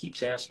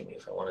keeps asking me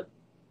if I want to.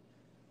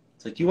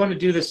 It's like, you want to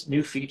do this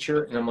new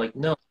feature? And I'm like,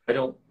 no, I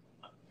don't.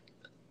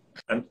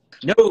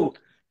 No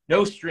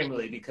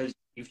Streamily, because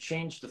you've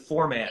changed the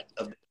format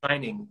of the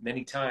signing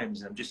many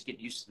times, and I'm just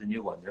getting used to the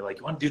new one. They're like,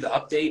 you want to do the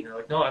update? And they're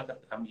like, no,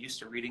 I'm used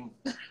to reading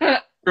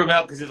them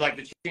out, because it's like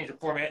they change the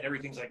format and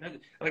everything's like, I'm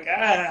like,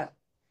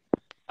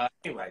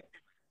 anyway,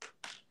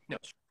 no,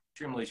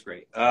 Streamily's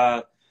great.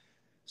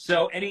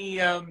 So let me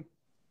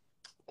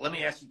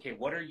ask you, Kate,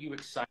 what are you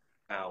excited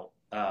about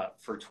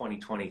for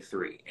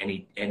 2023?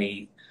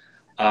 Any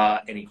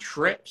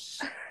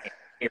trips,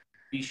 any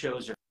TV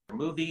shows or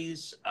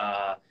movies?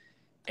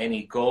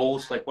 Any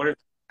goals? Like, what are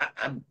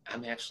I'm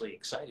actually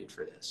excited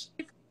for this.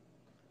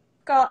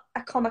 Got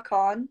a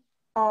Comic-Con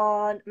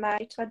on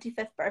my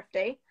 25th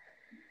birthday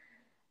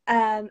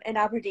in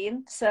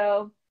Aberdeen,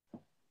 so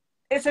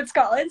it's in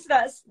Scotland, so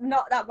that's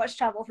not that much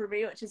travel for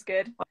me, which is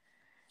good.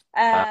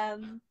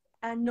 And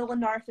Nolan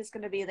North is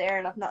going to be there,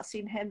 and I've not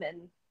seen him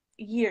in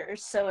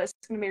years, so it's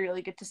going to be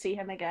really good to see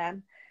him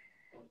again.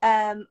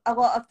 A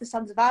lot of the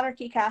Sons of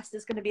Anarchy cast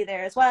is going to be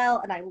there as well,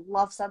 and I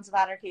love Sons of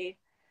Anarchy.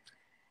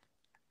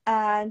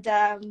 And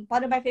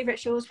one of my favourite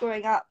shows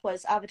growing up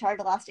was Avatar: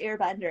 The Last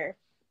Airbender,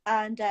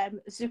 and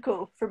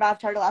Zuko from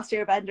Avatar: The Last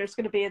Airbender is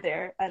going to be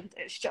there, and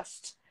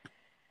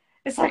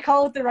it's like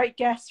all of the right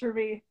guests for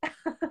me.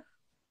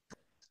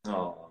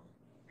 Oh,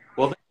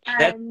 well,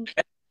 that's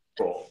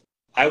cool.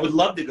 I would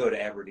love to go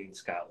to Aberdeen,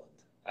 Scotland.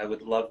 I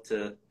would love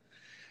to.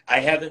 I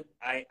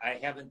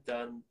haven't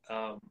done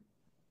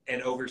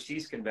an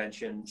overseas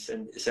convention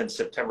since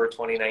September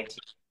 2019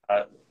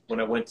 when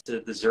I went to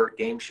the Zurich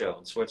Game Show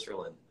in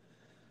Switzerland.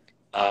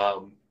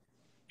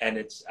 And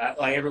it's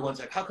like, everyone's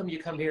like, how come you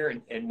come here?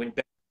 And when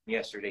Ben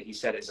yesterday, he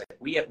said, it's like,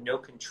 we have no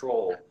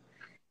control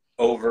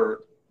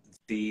over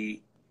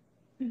the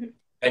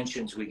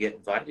conventions we get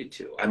invited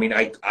to. I mean,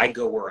 I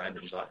go where I'm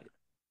invited.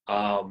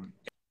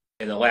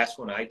 And the last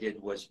one I did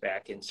was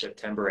back in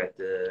September at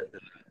the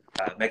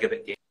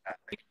Megabit Game.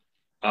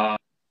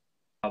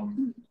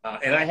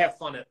 And I have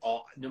fun at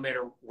all, no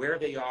matter where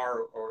they are,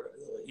 or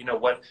you know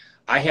what,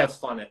 I have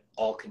fun at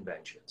all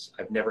conventions.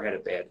 I've never had a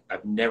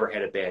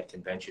bad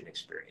convention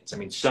experience. I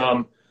mean,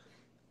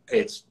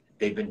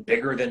 they've been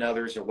bigger than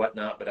others or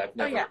whatnot, but I've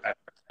never. A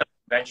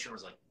convention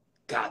was like,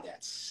 God,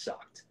 that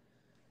sucked,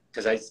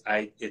 because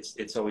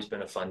it's always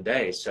been a fun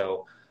day.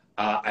 So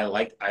I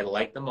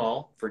like them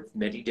all for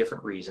many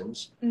different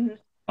reasons.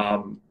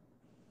 Mm-hmm.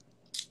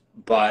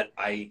 But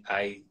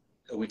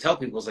we tell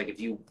people, it's like, if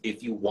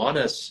you want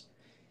us,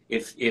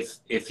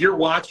 if you're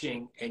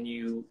watching and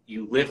you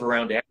live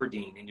around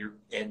Aberdeen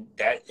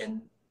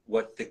and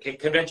what the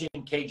convention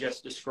Kay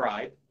just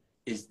described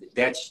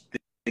that's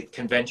the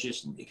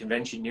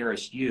convention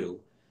nearest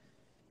you,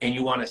 and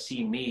you want to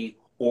see me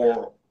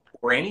or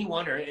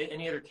anyone or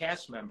any other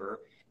cast member,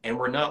 and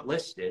we're not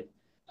listed,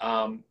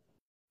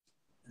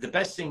 the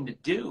best thing to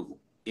do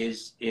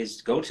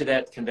is go to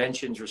that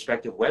convention's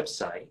respective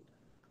website,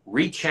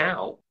 reach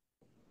out,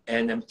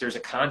 and there's a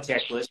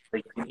contact list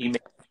where you can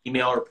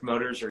email our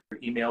promoters or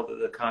email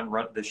the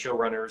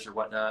showrunners or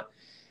whatnot,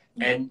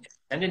 and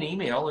send an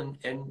email,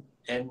 and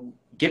and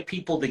get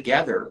people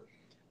together.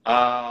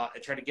 I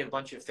try to get a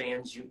bunch of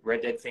fans,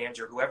 Red Dead fans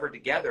or whoever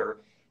together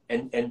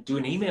and do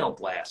an email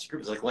blast.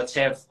 Groups like, let's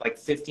have like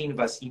 15 of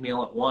us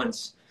email at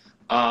once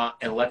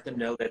and let them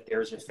know that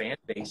there's a fan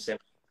base that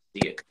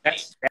see it.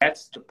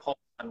 That's the pulse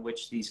on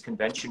which these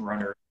convention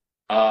runners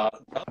go.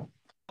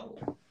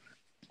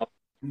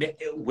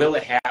 Will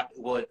it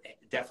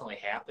definitely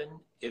happen?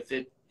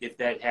 If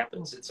that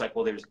happens, it's like,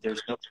 well,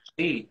 there's no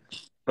guarantee.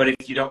 But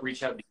if you don't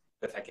reach out,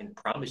 if I can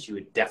promise you,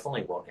 it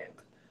definitely won't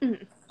happen.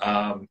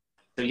 Mm-hmm.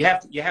 So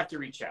you have to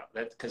reach out.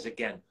 That's because,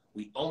 again,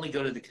 we only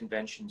go to the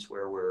conventions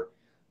where we're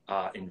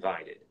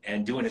invited,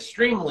 and doing a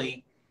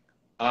Streamily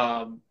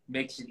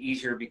makes it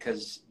easier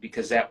because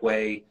that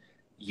way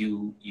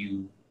you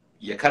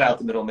cut out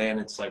the middleman.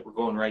 It's like we're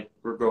going right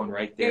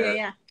there.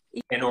 Yeah.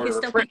 In order to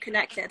still be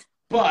connected.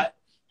 But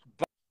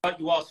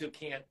you also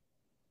can't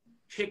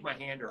shake my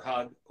hand or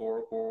hug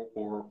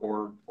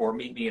or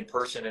meet me in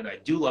person, and I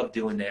do love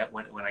doing that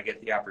when I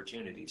get the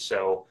opportunity.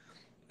 So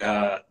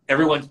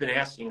everyone's been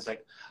asking, it's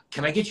like,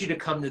 can I get you to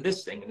come to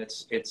this thing? And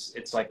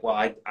it's like, well,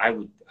 I'd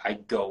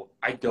go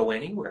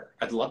anywhere.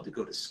 I'd love to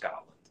go to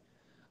Scotland.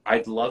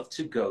 I'd love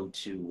to go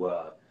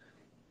to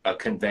a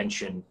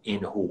convention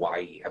in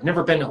Hawaii. I've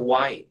never been to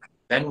Hawaii.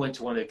 Ben went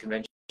to one of the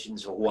conventions in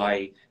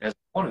Hawaii, and I was like,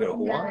 I want to go to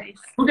Hawaii. Nice.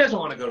 Who doesn't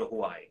want to go to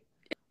Hawaii?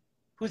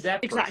 Who's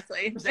that person?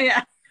 Exactly. Who's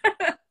that?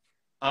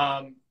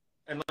 Yeah.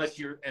 Unless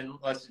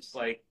it's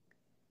like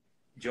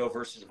Joe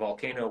versus a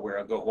volcano, where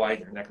I'll go Hawaii,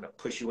 they're not going to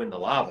push you in the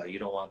lava. You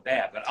don't want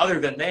that. But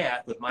other than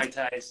that, with Mai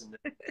Tais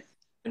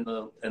and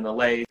the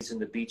lays and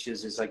the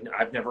beaches, it's like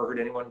I've never heard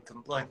anyone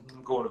complain.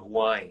 I'm going to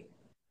Hawaii.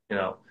 You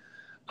know,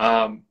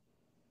 I'll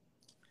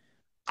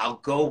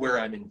go where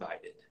I'm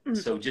invited. Mm-hmm.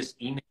 So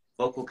just email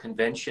the local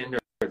convention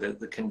or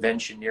the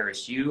convention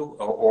nearest you,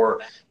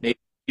 or maybe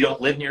you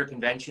don't live near a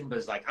convention, but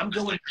it's like, I'm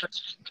going,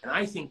 and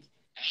I think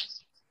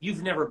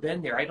you've never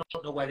been there. I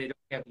don't know why they don't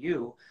have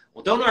you.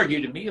 Well, don't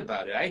argue to me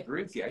about it. I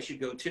agree with you. I should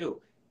go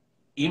too.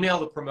 Email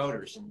the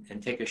promoters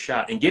and take a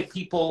shot, and get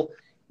people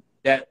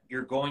that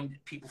you're going,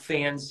 people,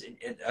 fans,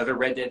 and other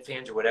Red Dead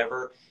fans or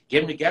whatever,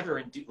 get them together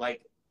and do,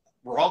 like,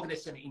 we're all going to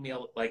send an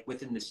email like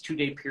within this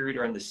 2-day period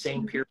or on the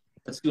same period.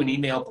 Let's do an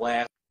email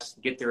blast,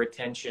 get their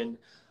attention.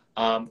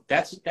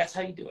 That's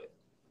how you do it.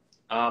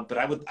 But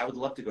I would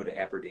love to go to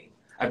Aberdeen.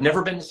 I've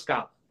never been to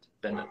Scotland.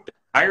 Been to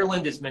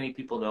Ireland, as many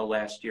people know,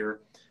 last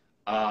year.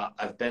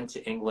 I've been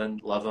to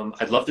England, love them.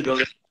 I'd love to go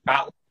to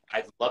Scotland.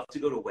 I'd love to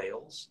go to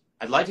Wales.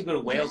 I'd like to go to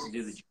Wales and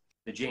do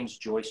the James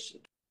Joyce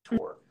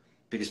tour,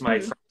 because my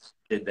friend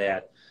did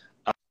that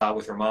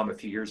with her mom a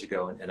few years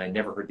ago, and I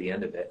never heard the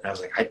end of it. And I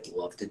was like, I'd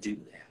love to do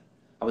that.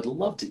 I would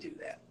love to do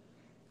that.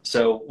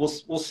 So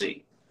we'll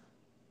see.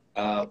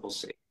 We'll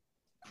see.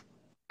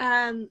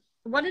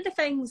 One of the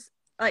things,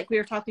 like we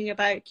were talking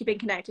about keeping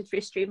connected through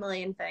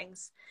Streamily and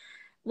things,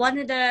 one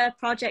of the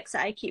projects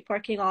that I keep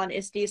working on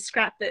is these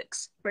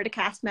scrapbooks for the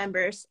cast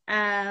members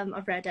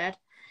of Red Dead.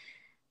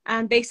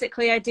 And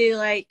basically I do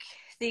like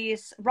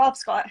these,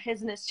 Rob's got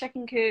his in his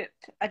chicken coop.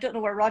 I don't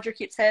know where Roger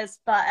keeps his,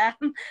 but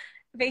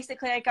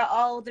basically I got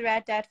all the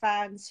Red Dead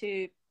fans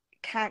who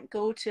can't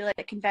go to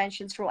like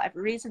conventions for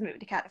whatever reason, maybe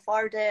they can't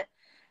afford it,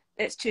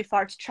 it's too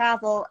far to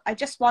travel. I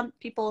just want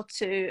people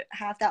to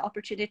have that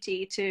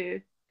opportunity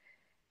to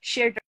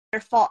share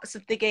their thoughts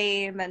of the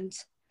game and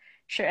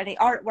share any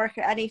artwork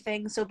or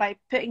anything. So by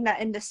putting that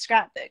in the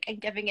scrapbook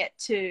and giving it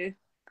to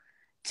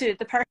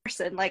the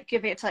person, like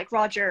giving it to like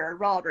Roger or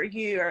Rob or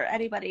you or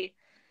anybody,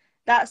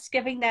 that's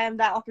giving them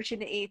that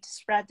opportunity to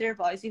spread their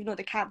voice, even though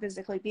they can't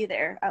physically be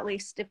there. At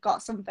least they've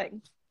got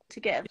something to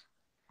give.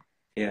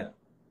 Yeah.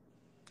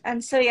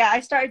 And so yeah, I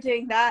started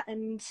doing that,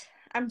 and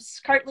I'm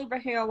currently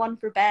working on one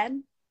for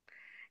Ben,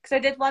 because I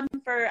did one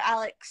for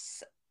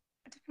Alex.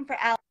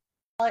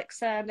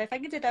 And I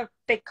think I did a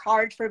big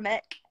card for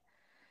Mick.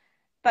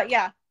 But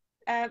yeah,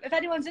 if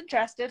anyone's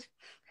interested,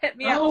 hit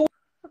me up.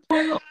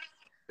 Wow.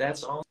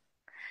 That's awesome.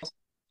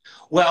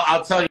 Well,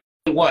 I'll tell you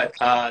what.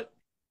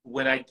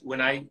 When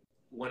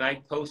I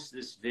post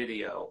this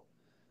video,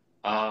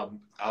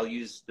 I'll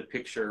use the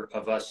picture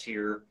of us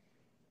here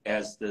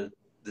as the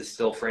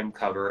still frame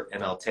cover,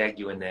 and I'll tag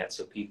you in that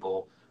so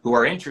people who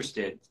are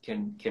interested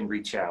can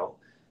reach out.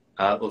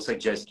 It looks like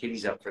Jez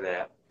Kitty's up for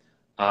that.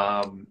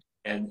 And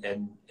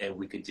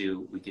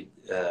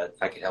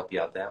I could help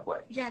you out that way.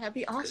 Yeah, that'd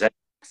be awesome.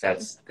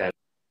 That's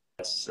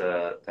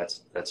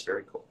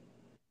very cool.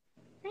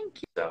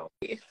 Thank you. So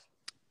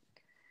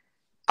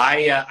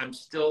I'm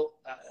still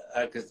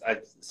because I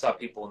saw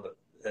people in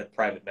the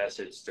private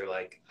message. They're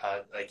like,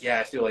 yeah,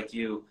 I feel like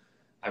you.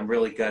 I'm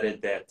really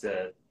gutted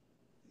that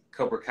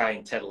Cobra Kai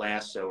and Ted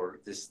Lasso, or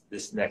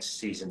this next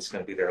season's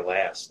going to be their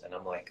last. And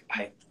I'm like,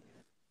 I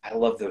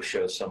love those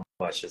shows so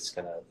much. It's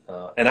gonna,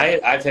 and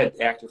I've had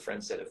actor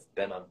friends that have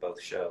been on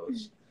both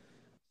shows,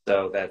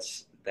 so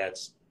that's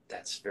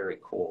very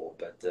cool.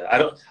 But I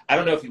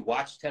don't know if you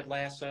watched Ted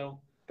Lasso,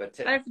 but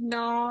I've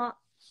not.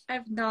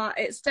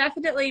 It's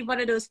definitely one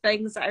of those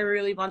things that I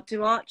really want to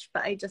watch,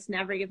 but I just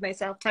never give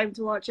myself time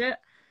to watch it.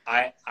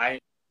 I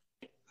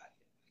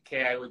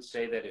okay, I would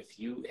say that if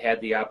you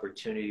had the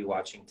opportunity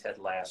watching Ted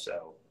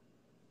Lasso,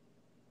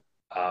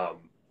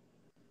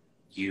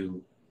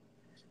 you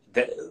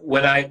that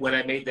when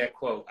I made that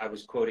quote, I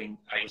was quoting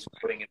an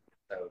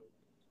episode.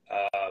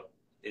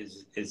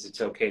 Is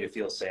it's okay to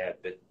feel sad,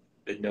 but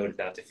noted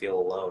not to feel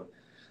alone.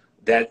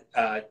 That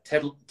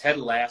Ted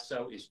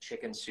Lasso is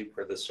chicken soup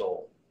for the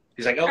soul.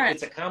 He's like, oh, right.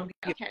 It's a comedy.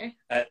 Okay.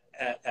 An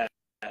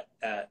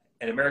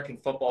American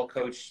football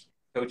coach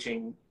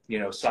coaching,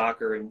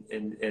 soccer,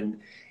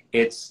 and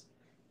that's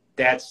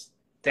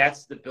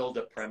the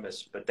build-up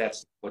premise, but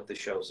that's what the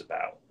show's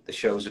about. The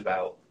show's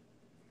about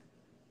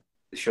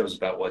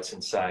what's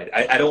inside.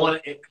 I don't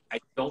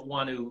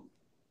want to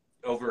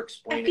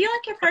over-explain. I feel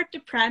like I've heard the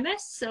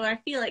premise, so I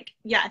feel like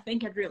I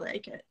think I'd really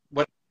like it.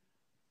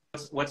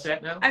 What's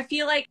that now? I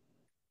feel like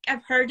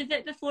I've heard of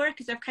it before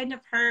because I've kind of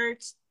heard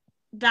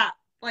that,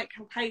 like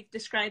how you've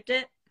described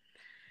it.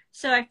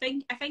 So I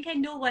think I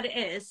know what it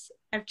is.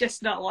 I've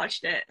just not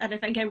watched it, and I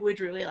think I would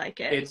really like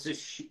it.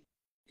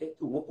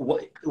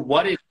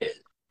 What it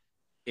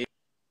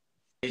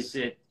is.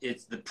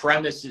 It's the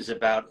premise is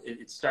about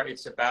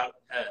it's about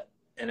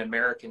an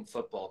American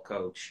football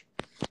coach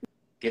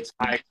gets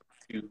hired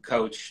to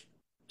coach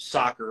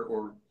soccer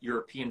or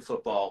European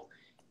football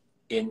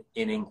in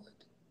England.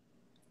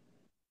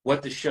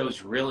 What the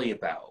show's really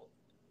about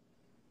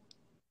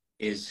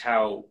is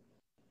how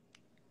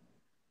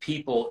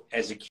people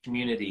as a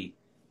community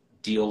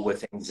deal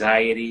with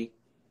anxiety,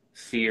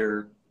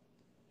 fear,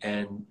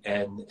 and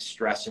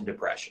stress and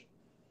depression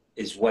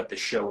is what the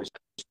show is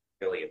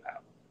really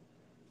about.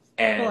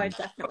 And I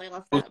definitely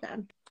love that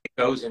then. It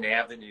goes in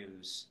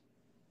avenues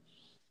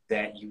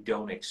that you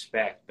don't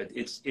expect, but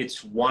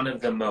it's one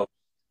of the most,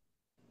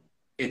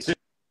 it's a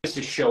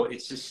show,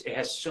 it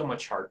has so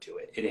much heart to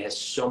it. It has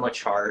so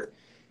much heart,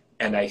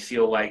 and I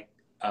feel like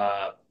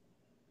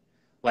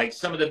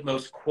some of the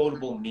most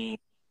quotable memes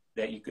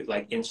that you could,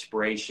 like,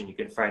 inspiration you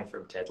can find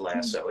from Ted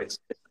Lasso. It's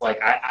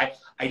like I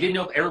didn't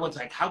know if everyone's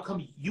like, how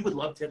come you would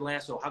love Ted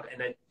Lasso?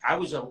 And I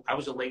was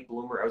a late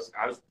bloomer.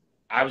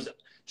 I was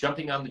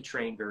jumping on the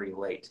train very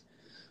late,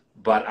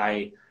 but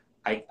I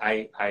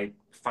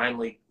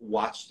finally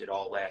watched it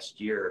all last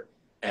year,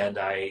 and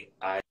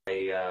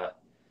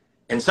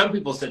and some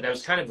people said that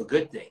was kind of a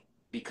good thing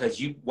because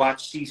you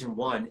watched season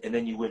 1 and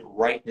then you went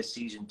right into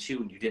season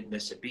 2 and you didn't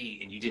miss a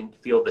beat and you didn't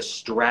feel the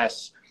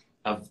stress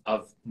of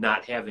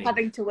not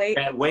having to wait.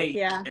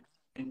 Yeah.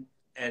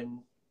 And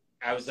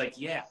I was like,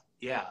 yeah,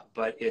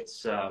 but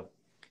it's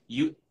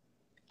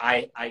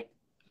I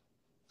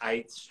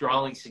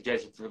strongly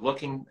suggest if you're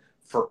looking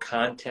for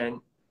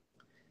content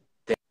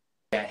that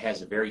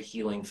has a very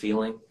healing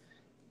feeling,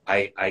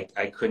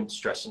 I couldn't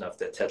stress enough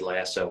that Ted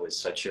Lasso is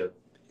such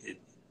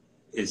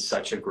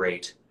a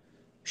great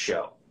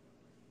show.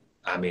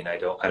 I mean, I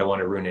don't want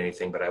to ruin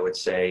anything, but I would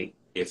say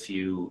if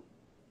you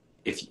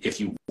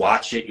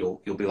watch it,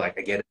 you'll be like,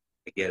 I get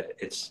it.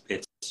 It's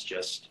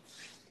just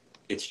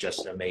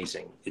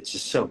amazing. It's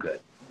just so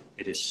good.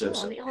 It is so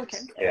okay.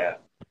 Yeah.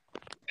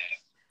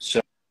 So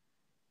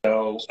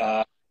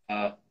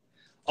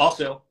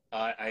also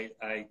I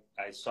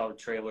saw the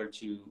trailer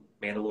to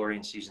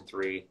Mandalorian season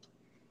 3.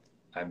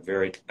 I'm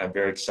very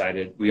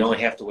excited. We only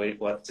have to wait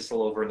just a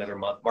little over another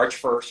month,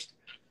 March 1st.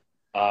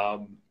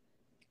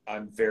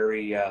 I'm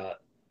very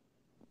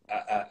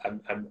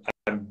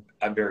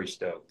I'm very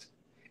stoked,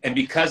 and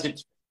because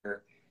it's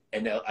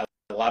and a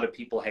lot of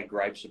people had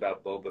gripes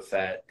about Boba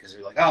Fett because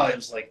they're like, oh, it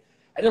was like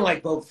I didn't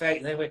like Boba Fett,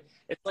 and anyway,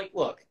 it's like,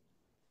 look,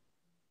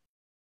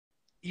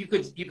 you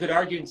could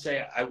argue and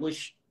say I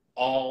wish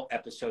all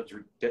episodes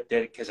were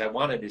dedicated because I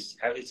wanted this.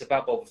 It's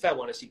about Boba Fett. I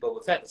want to see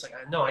Boba Fett. It's like,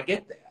 no, I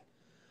get that,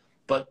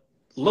 but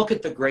look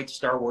at the great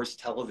Star Wars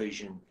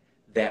television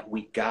that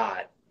we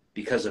got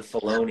because of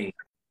Filoni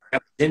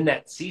in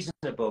that season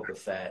of Boba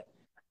Fett.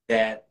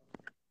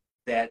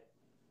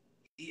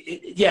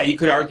 You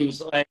could argue it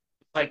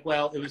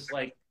was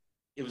like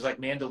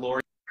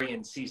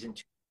Mandalorian season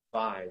 2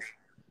 5,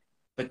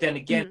 but then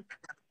again,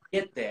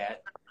 get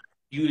that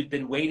you had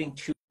been waiting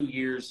 2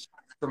 years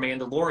for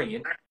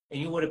Mandalorian,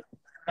 and you would have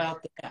put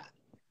out that,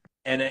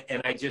 and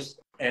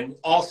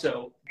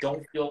also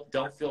don't feel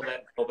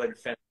that Boba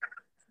Fett.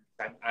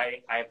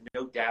 I have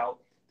no doubt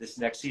this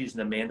next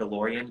season of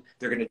Mandalorian,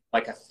 they're going to do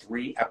like a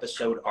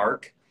 3-episode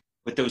arc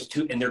with those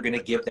two, and they're going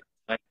to give them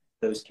time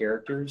to those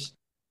characters.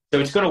 So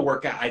it's going to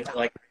work out. I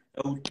like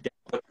no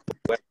doubt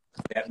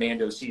that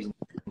Mando season.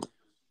 It's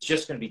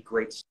just going to be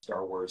great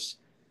Star Wars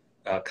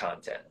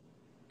content,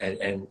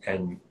 and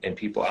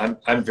people. I'm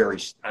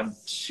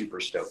super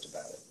stoked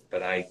about it.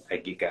 But I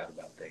geek out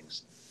about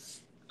things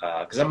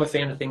because I'm a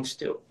fan of things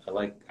too. I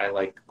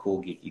like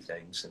cool geeky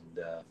things, and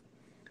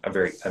I'm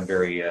very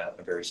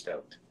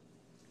stoked.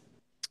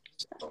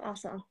 So,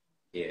 awesome.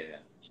 Yeah.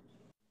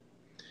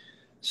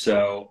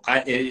 So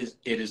it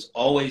is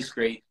always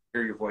great to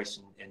hear your voice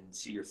and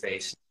see your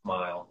face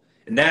smile,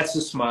 and that's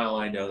the smile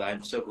I know that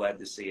I'm so glad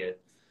to see it.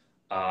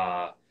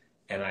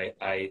 And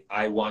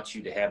I want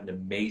you to have an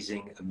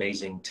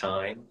amazing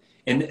time.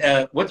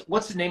 And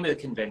what's the name of the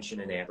convention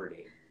in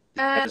Aberdeen?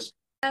 It's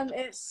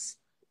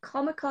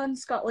Comic-Con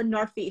Scotland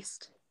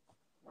Northeast.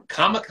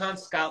 Comic-Con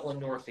Scotland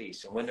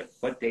Northeast. And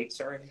what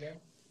dates are it again?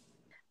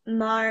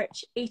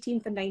 March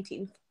 18th and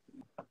 19th.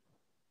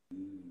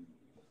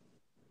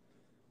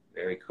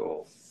 Very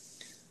cool.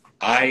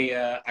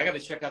 I got to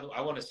check out.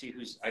 I want to see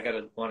who's.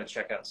 Want to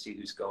check out and see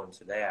who's going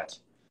to that.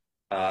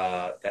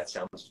 That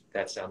sounds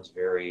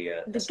very.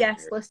 The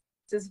guest list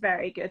is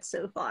very good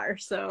so far,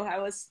 so I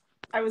was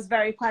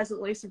very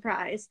pleasantly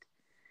surprised.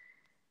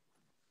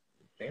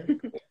 Very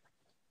cool.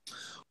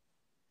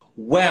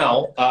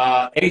 Well,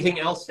 anything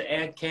else to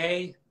add,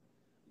 Kay?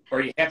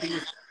 Are you happy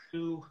with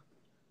you?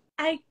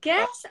 I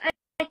guess I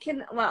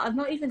can. Well, I've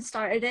not even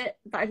started it,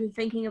 but I've been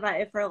thinking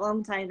about it for a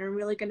long time. And I'm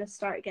really going to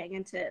start getting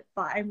into it.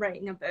 But I'm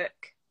writing a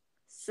book,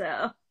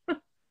 so.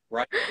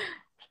 Right.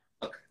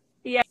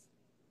 Yeah,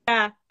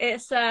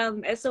 it's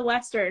a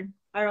Western,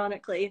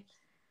 ironically.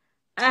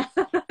 I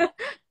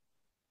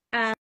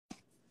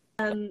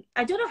don't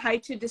know how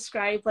to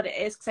describe what it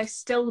is because I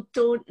still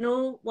don't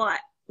know what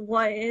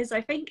it is.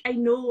 I think I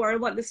know where I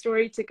want the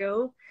story to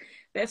go,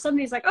 but if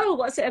somebody's like, "Oh,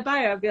 what's it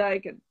about?" I'll be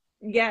like,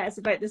 "Yeah, it's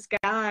about this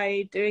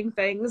guy doing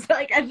things."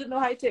 Like I don't know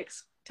how to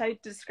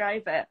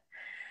describe it,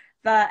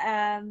 but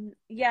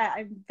yeah,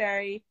 I'm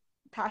very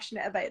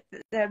passionate about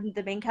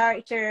the main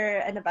character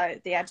and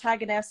about the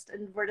antagonist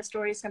and where the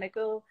story is going to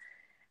go.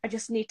 I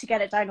just need to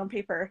get it down on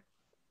paper,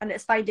 and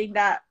it's finding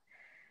that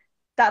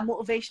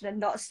motivation and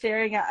not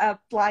staring at a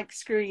blank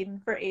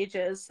screen for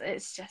ages.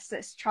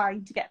 It's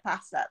trying to get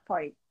past that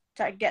point,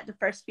 to get the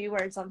first few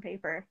words on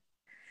paper.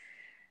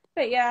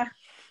 But yeah.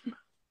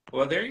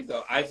 Well, there you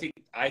go. I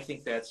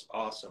think that's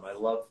awesome. I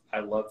love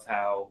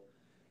how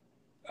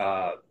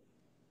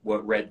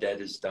what Red Dead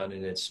has done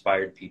and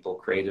inspired people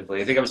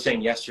creatively. I think I was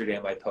saying yesterday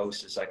on my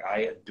post, it's like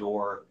I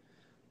adore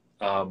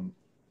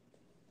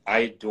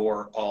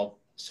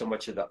so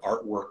much of the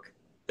artwork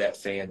that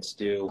fans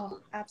do. Oh,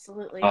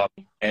 absolutely.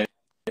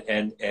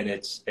 And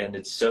it's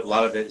so, a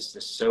lot of it is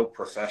just so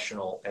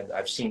professional. And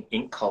I've seen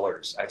ink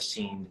colors, I've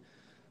seen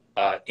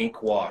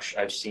ink wash,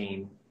 I've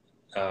seen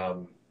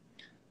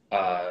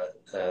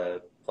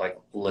like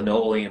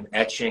linoleum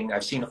etching.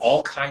 I've seen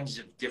all kinds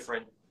of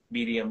different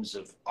mediums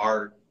of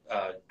art,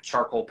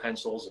 charcoal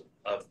pencils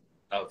of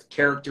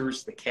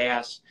characters, the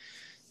cast.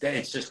 That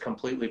it's just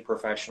completely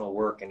professional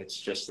work, and it's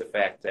just the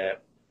fact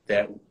that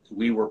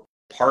we were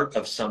part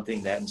of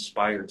something that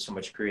inspired so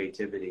much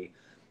creativity.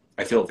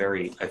 I feel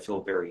very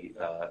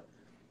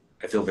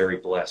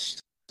blessed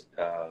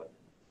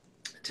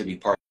to be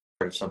part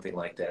of something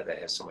like that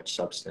has so much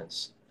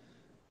substance,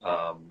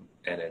 and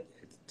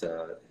it's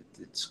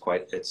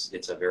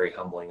a very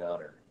humbling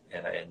honor,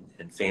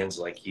 and fans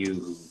like you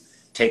who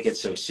take it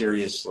so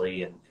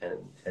seriously,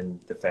 and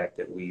the fact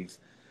that we've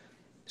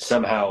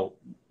somehow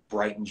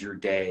brightened your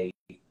day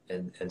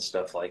and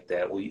stuff like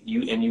that.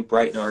 You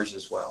brighten ours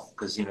as well,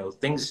 because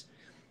things,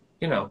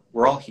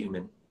 we're all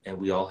human and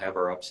we all have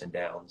our ups and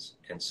downs,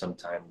 and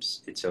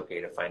sometimes it's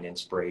okay to find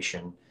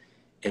inspiration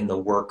in the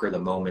work or the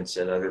moments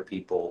that other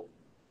people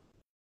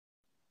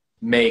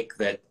make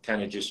that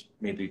kind of just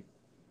maybe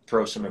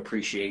throw some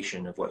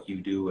appreciation of what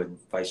you do, and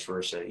vice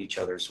versa, each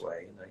other's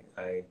way.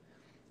 And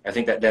I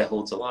think that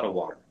holds a lot of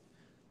water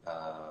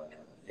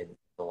in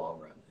the long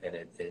run, and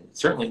it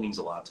certainly means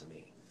a lot to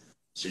me.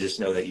 So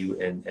just know that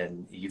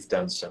you've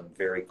done some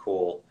very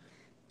cool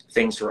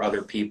things for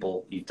other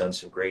people. You've done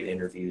some great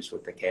interviews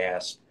with the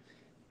cast,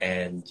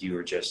 and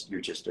you're just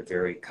a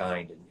very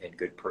kind and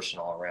good person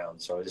all around.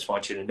 So I just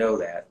want you to know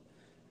that,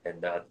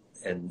 and I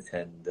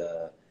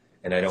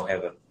don't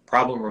have a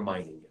problem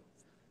reminding you.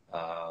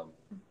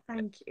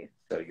 Thank you.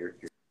 So you're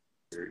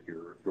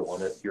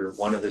one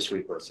of the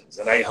sweet persons,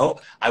 and I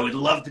would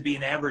love to be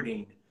in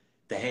Aberdeen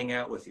to hang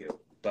out with you.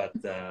 But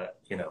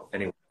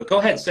anyway, but go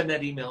ahead and send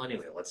that email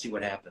anyway. Let's see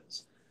what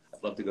happens.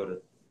 I'd love to go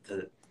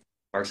to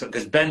Mark's,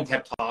 because Ben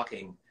kept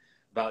talking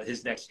about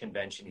his next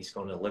convention. He's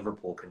going to the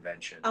Liverpool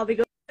convention. I'll be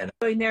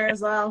going there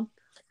as well.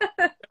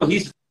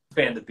 He's a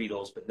fan of the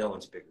Beatles, but no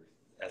one's bigger.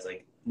 As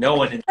like no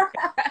one in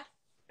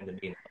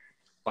the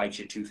fight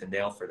you tooth and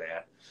nail for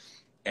that.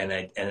 And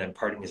then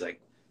part of me is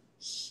like,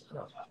 son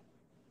of a.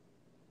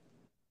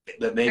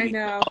 But maybe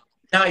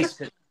nice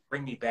to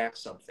bring me back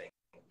something.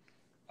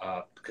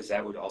 Because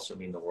that would also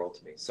mean the world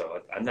to me.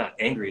 So I'm not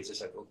angry. It's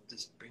just like, oh,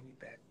 just bring me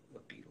back a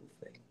Beatle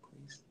thing,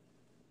 please.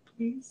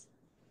 Please.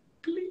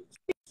 Please.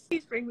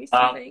 Please bring me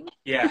something.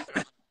 Yeah.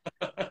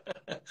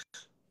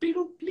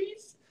 Beatle,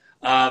 please.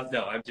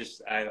 No, I'm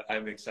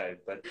excited.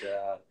 But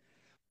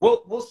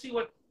we'll see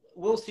what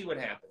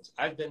happens.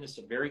 I've been to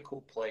some very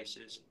cool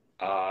places,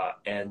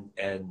 and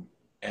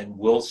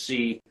we'll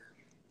see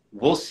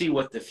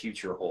what the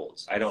future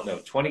holds. I don't know.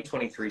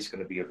 2023 is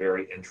going to be a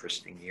very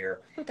interesting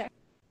year. Okay.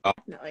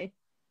 Definitely.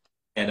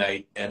 And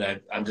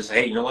I'm just,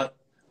 hey, you know what?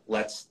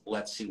 Let's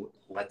see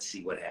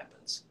what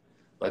happens.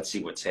 Let's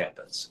see what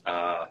happens.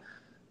 But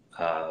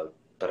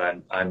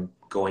I'm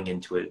going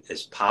into it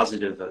as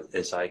positive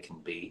as I can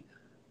be,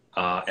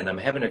 and I'm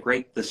having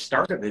the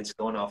start of it's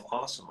going off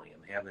awesomely.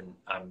 I'm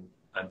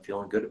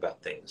feeling good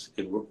about things.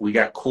 We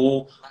got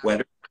cool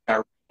weather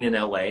in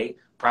LA,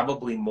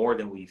 probably more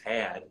than we've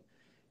had,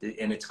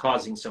 and it's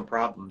causing some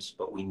problems,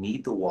 but we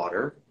need the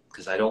water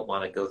because I don't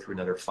want to go through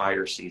another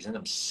fire season.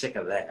 I'm sick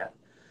of that.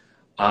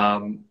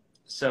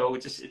 So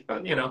it just,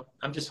 you know,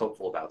 I'm just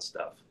hopeful about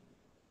stuff.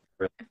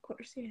 Of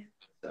course, yeah.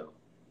 So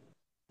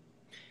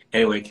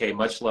anyway, Kay,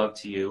 much love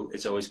to you.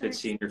 It's always good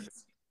seeing your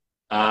face.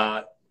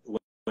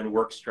 When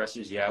work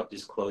stresses you out,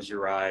 just close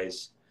your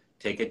eyes,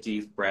 take a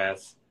deep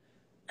breath,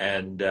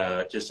 and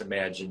just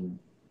imagine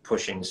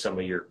pushing some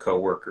of your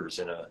coworkers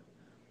in a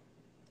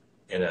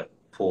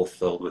pool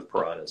filled with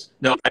piranhas.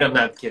 No, I'm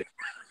not kidding.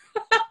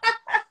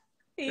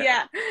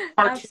 Yeah,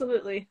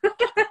 absolutely.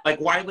 Like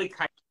Wile E.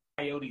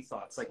 Coyote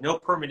thoughts, like no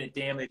permanent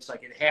damage,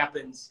 like it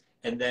happens,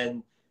 and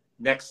then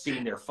next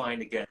scene they're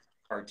fine again.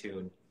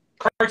 Cartoon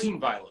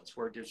violence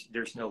where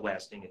there's no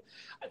lasting.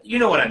 You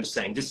know what I'm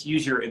saying? Just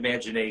use your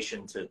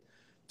imagination to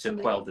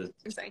quell the.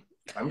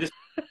 I'm just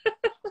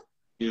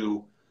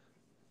you.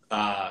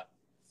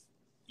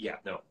 Yeah,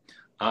 no.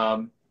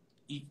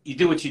 You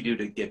do what you do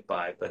to get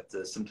by, but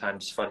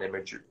sometimes fun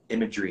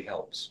imagery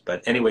helps.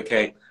 But anyway,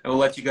 Kay, I will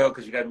let you go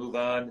because we got to move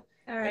on.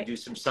 All right. And do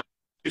some stuff.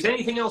 Is there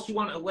anything else you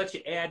want to let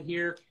you add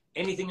here?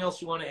 Anything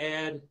else you want to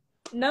add?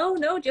 No,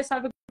 just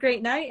have a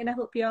great night, and I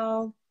hope you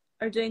all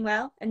are doing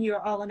well and you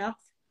are all enough.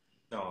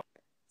 No.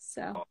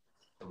 So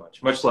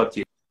much love to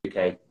you,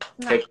 okay?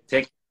 No.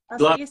 I'll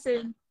love. See you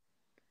soon.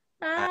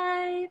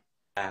 Bye.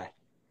 Bye.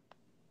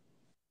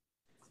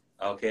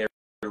 Okay,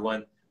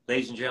 everyone.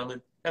 Ladies and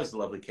gentlemen, that was the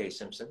lovely Kay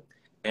Simpson.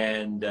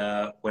 And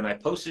when I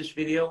post this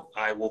video,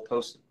 I will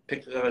post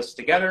pictures of us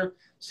together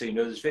so you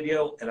know this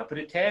video, and I'll put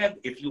a tab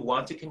if you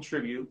want to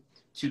contribute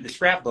to the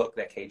scrapbook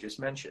that Kay just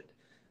mentioned.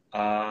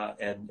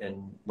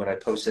 And when I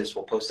post this,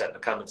 we'll post that in the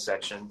comment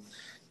section.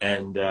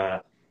 And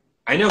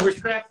I know her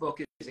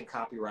scrapbook isn't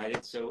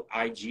copyrighted, so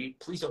IG,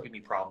 please don't give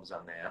me problems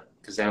on that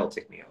because that'll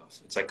tick me off.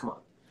 It's like, come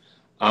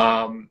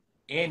on.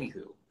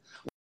 Anywho,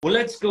 well,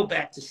 let's go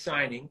back to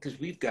signing because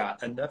we've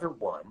got another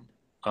one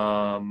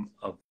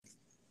of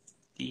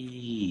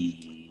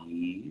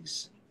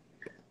these.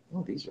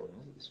 Oh, these are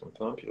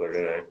popular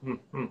today.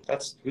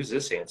 Who's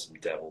this handsome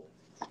devil?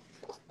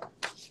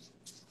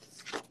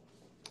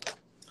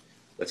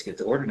 Let's get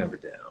the order number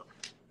down.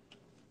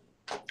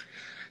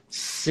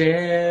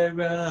 Sarah.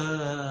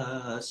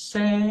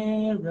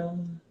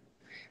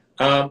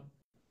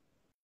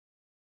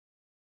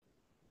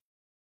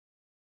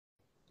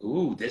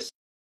 Ooh, this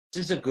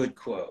is a good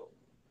quote.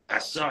 I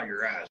saw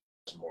your eyes,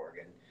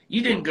 Morgan.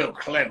 You didn't go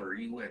clever,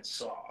 you went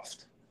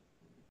soft.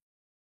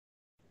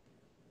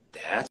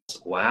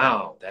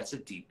 Wow, that's a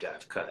deep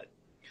dive cut.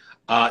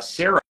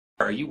 Sarah,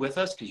 are you with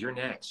us? Because you're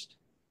next.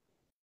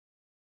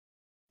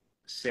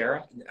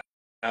 Sarah,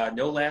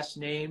 no last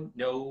name,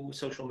 no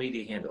social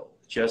media handle,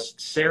 just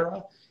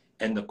Sarah.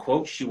 And the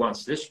quote, she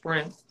wants this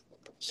print.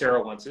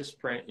 Sarah wants this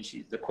print, and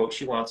the quote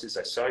she wants is,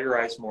 I saw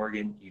your eyes,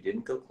 Morgan. You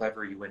didn't go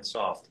clever, you went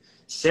soft.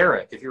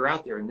 Sarah, if you're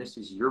out there and this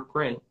is your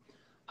print,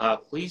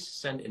 please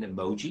send an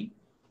emoji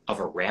of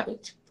a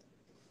rabbit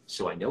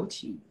so I know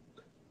it's you.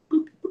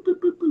 Boop, boop, boop,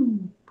 boop,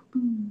 boop,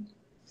 boop.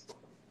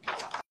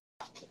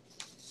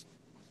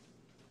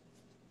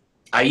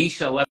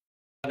 Aisha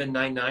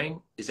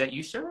 1199, is that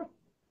you, Sarah?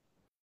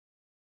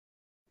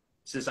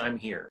 Says I'm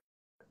here.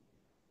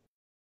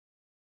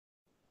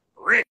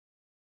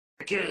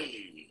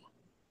 Ricky.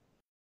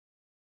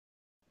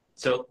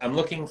 So I'm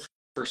looking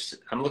for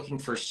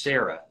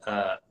Sarah.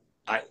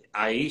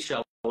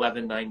 Aisha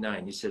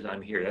 1199. You said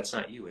I'm here. That's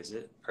not you, is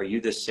it? Are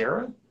you this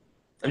Sarah?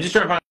 I'm just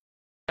trying to find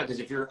out because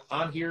if you're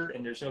on here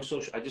and there's no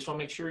social, I just want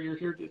to make sure you're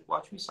here to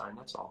watch me sign.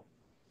 That's all.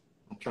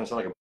 I'm trying to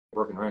sound like a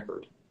broken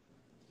record.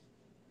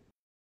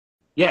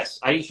 Yes,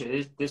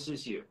 Aisha, this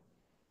is you.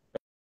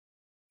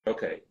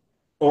 Okay.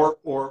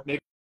 Or maybe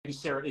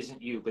Sarah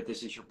isn't you, but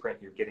this is your print.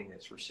 You're getting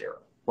this for Sarah.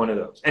 One of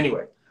those.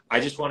 Anyway, I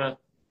just want to.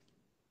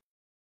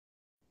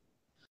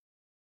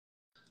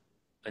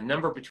 A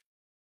number between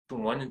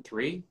 1 and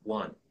 3?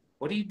 1.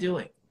 What are you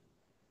doing?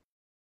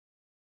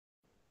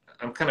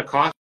 I'm kind of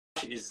cautious.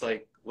 It's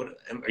like, what?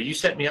 Are you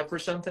setting me up for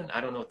something? I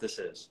don't know what this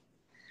is.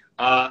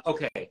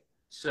 Okay.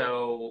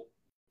 So,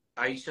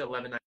 Aisha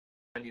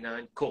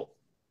 1199. Cool.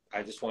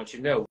 I just want you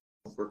to know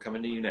we're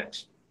coming to you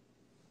next.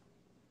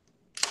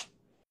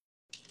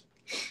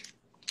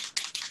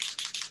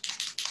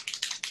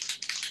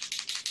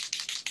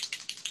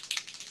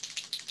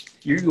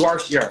 You are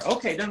Sierra.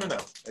 Okay, no.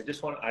 I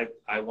just want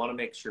I want to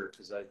make sure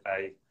because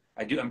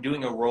I'm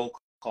doing a roll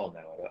call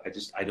now.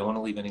 I don't want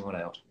to leave anyone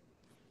out.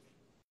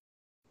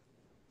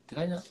 Did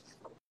I not?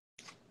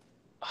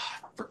 Oh,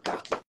 I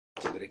forgot to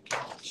do it again.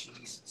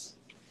 Jesus.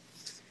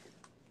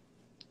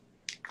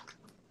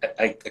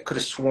 I could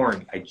have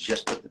sworn I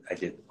just I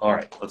did. All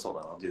right, let's hold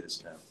on. I'll do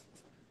this now.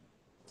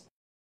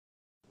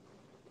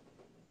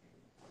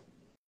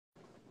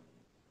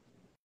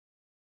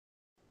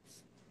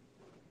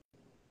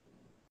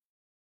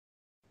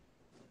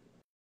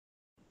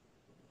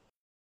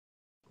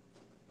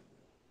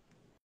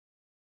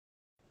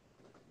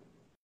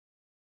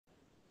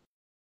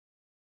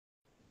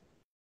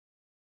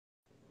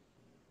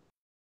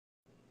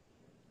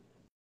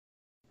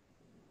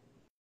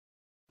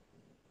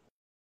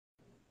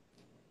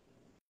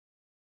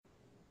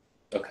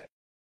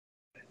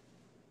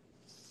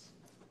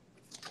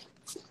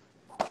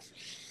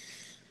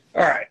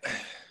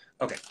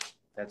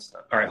 it's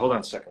not. All right, hold on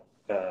a second.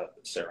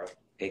 Sarah,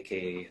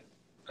 aka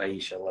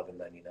Aisha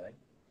 1199.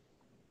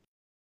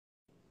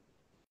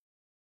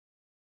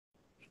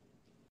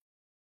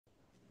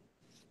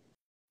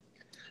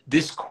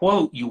 This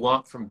quote you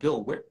want from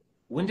Bill,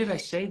 when did I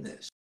say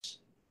this?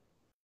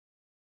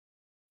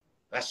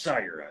 I saw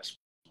your ass,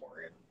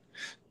 Morgan.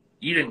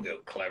 You didn't go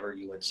clever,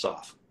 you went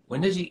soft.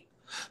 When does he,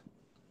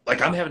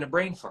 like, I'm having a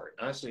brain fart.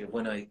 Honestly,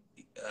 when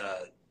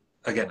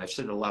again, I've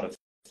said a lot of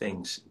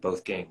things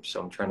both games,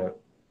 so I'm trying to,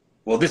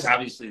 well, this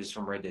obviously is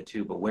from Red Dead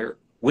 2, but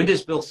when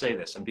does Bill say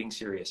this? I'm being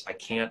serious. I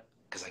can't,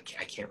 because I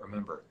can't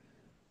remember.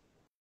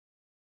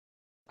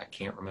 I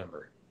can't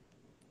remember.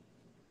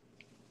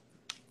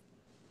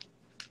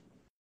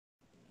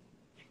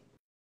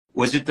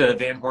 Was it the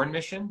Van Horn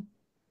mission?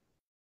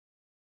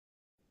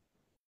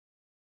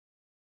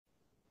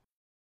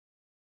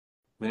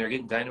 When they're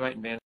getting dynamite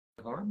in Van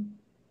Horn?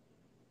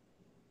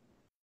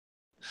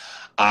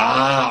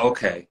 Ah,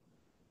 okay.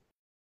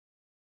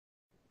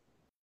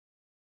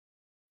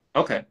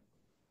 Okay.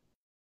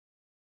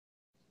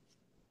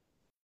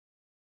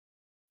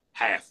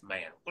 Half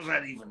man. What does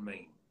that even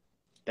mean?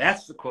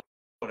 That's the quote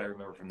I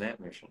remember from that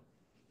mission.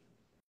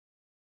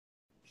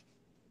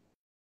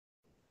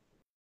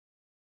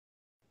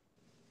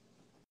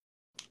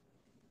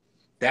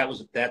 That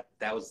was a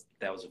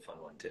fun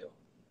one too.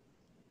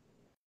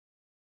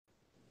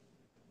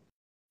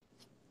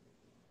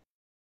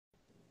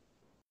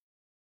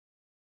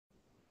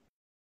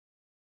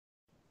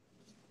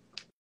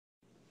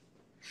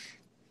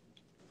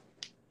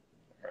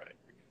 All right.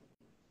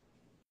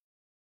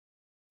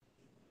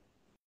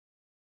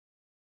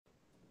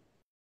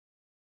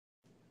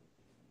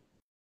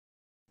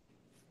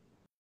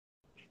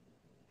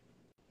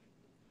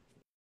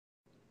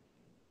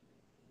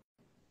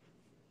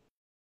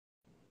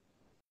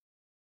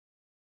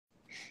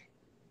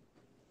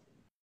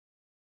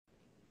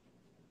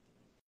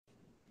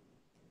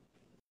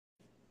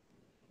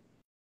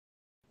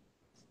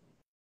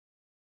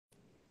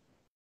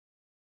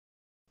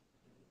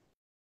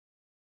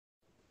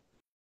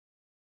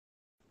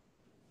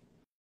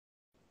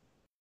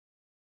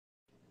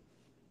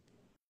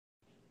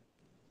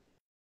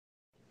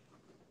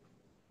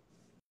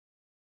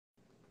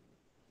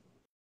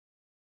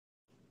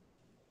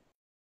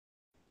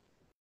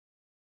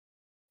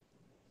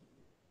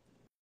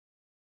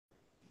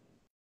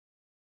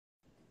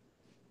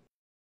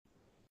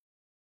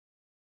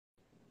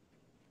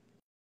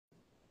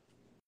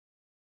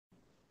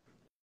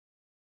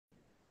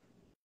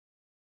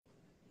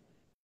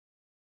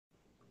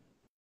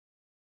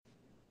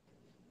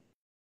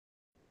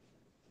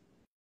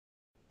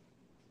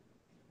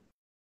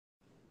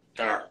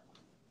 All right.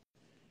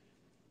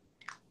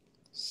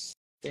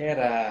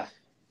 Sarah.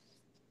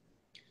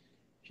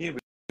 Here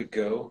we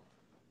go.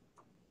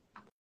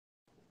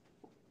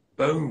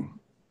 Boom.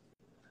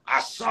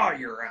 I saw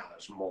your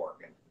eyes,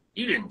 Morgan.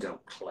 You didn't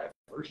go clever.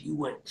 You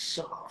went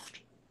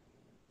soft.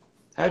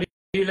 How do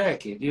you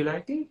like it? Do you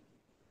like it?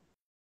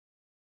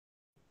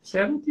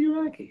 7? Do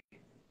you like it?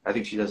 I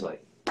think she does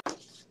like it.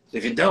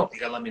 If you don't, you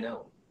gotta let me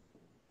know.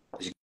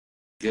 Is it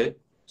good?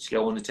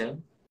 Scale 1 to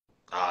 10?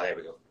 Ah, there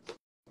we go.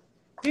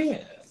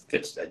 Yeah,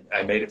 fits.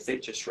 I made it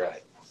fit just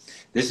right.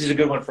 This is a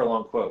good one for a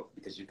long quote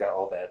because you've got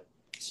all that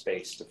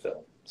space to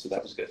fill. So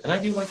that was good. And I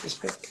do like this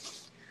pick.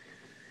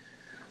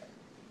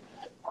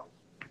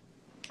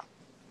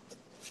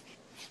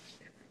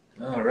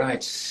 All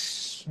right.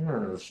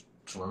 First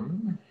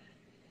one.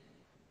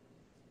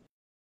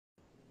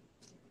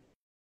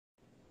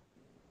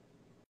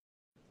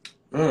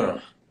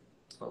 Well,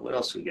 what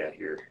else we got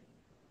here?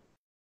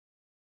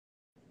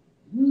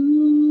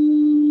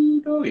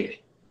 Oh, yeah.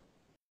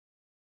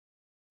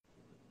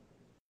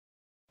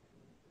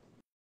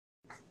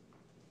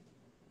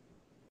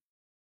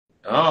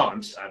 Oh,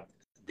 I'm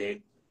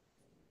Dave.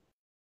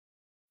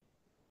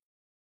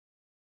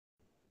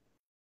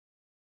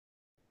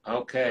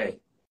 Okay.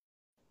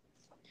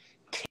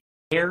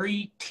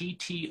 Terry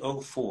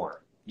TT04.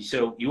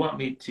 So you want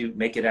me to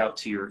make it out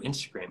to your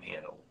Instagram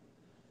handle?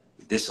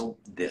 This'll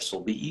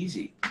be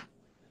easy.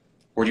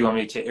 Or do you want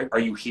me to? Are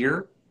you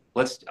here?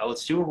 Let's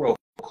do a roll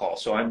call.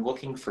 So I'm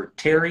looking for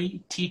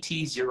Terry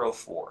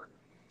TT04.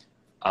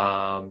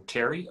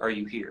 Terry, are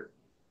you here?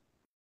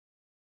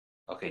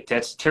 Okay,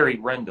 that's Terry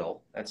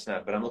Rendell. That's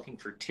not. But I'm looking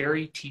for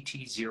Terry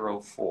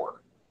TT04.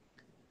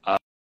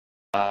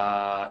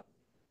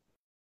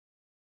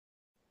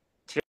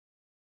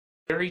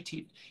 Terry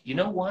T. You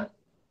know what?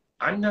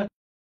 I'm not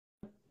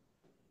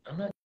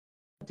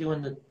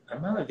doing the.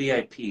 I'm not a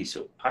VIP,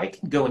 so I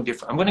can go in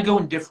different. I'm going to go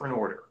in different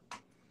order.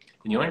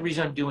 And the only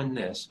reason I'm doing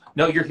this.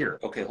 No, you're here.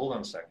 Okay, hold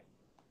on a second.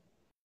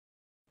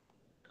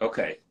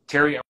 Okay,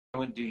 Terry, I'm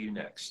going to do you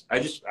next. I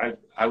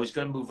was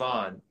going to move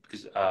on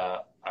because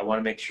I want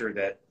to make sure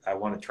that I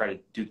want to try to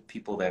do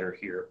people that are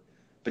here.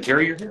 But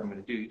Terry, you're here. I'm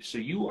going to do you. So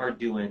you are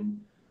doing.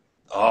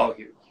 Oh,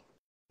 here.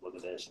 Look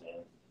at this,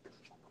 man.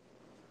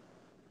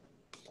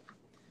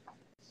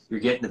 You're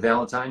getting the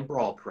Valentine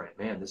Brawl print.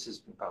 Man, this has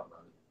been popping on.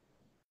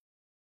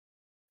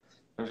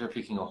 I'm not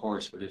picking a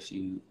horse, but if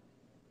you.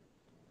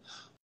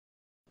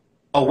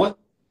 Oh, what,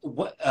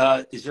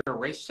 is there a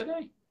race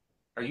today?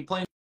 Are you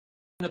playing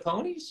the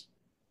ponies?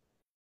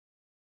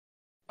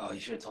 Oh, you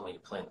should have told me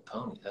you're playing the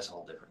ponies. That's a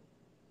whole different.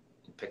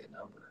 You pick a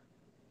number.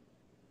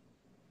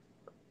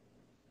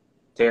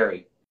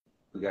 Terry,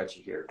 we got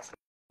you here.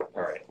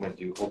 All right, I'm going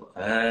to do, hold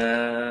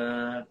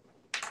on.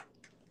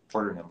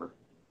 Order number.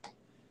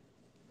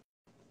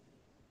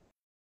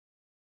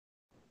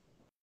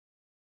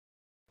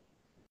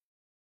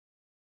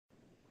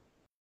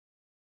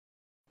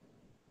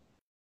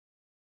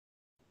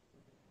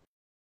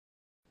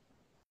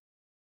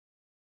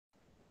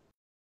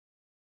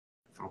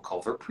 From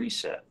Culver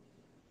Preset.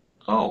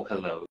 Oh,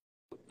 hello.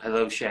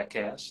 Hello,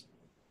 Shackcast.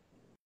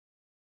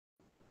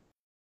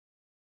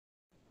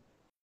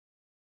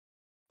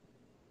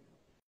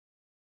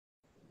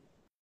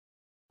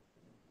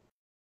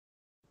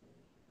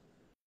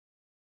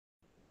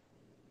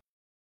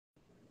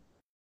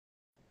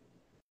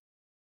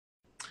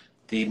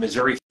 The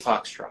Missouri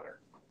Foxtrotter.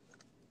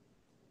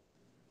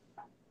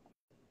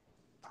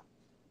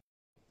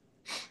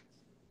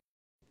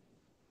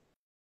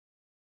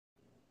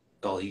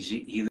 Well, he's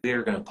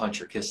either going to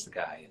punch or kiss the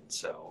guy, and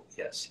so,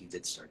 yes, he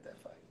did start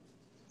that fight.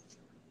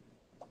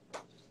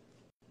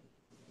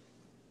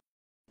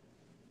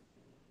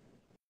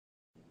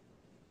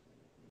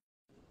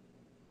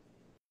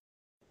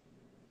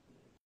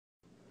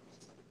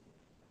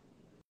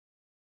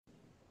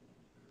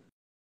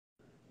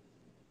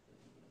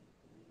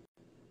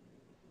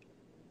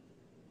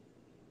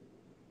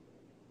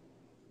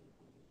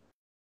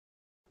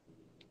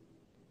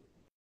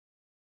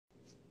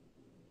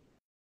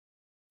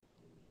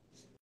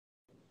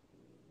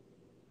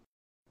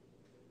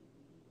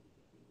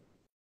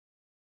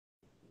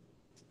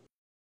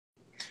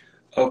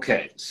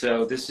 Okay,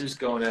 so this is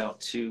going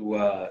out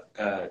to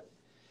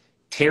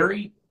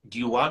Terry. Do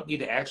you want me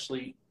to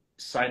actually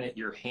sign it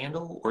your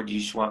handle, or do you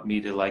just want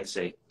me to like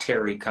say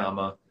Terry,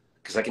 comma?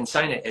 Because I can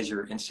sign it as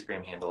your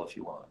Instagram handle if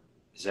you want.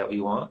 Is that what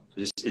you want?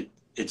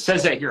 It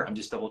says that here. I'm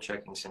just double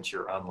checking since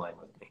you're online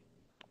with me.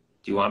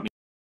 Do you want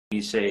me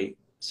to say?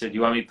 So do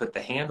you want me to put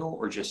the handle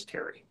or just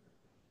Terry?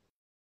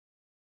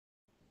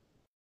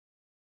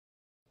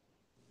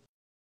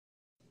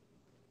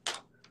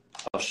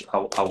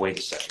 I'll wait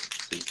a second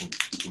so you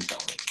can tell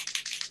me.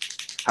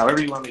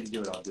 However you want me to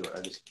do it, I'll do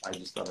it. I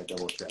just thought I'd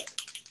double check.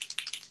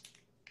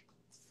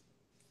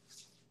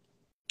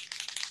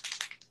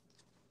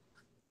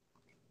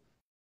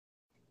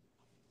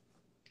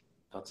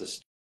 I'll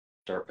just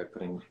start by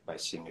putting my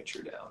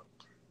signature down.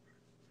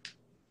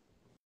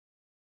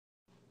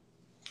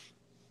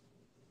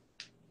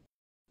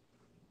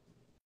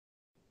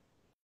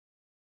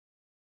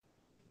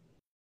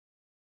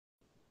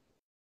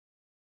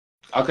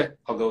 Okay,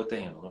 I'll go with the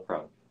handle, no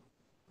problem.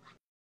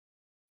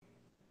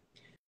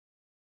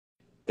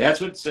 That's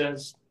what it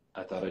says.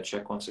 I thought I'd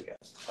check once again.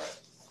 All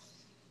right.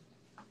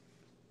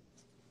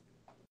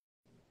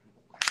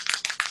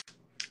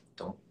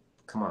 Don't,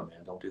 come on, man,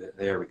 don't do that.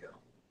 There we go.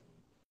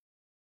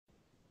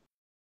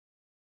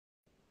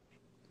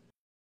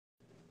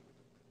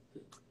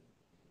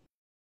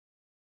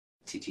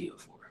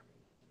 TTO4.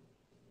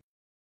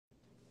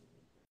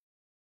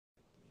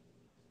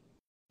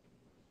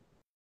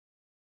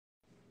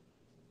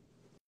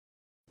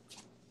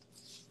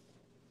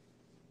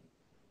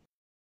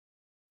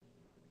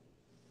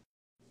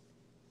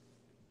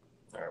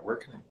 All right, where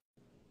can I?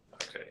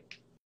 Okay.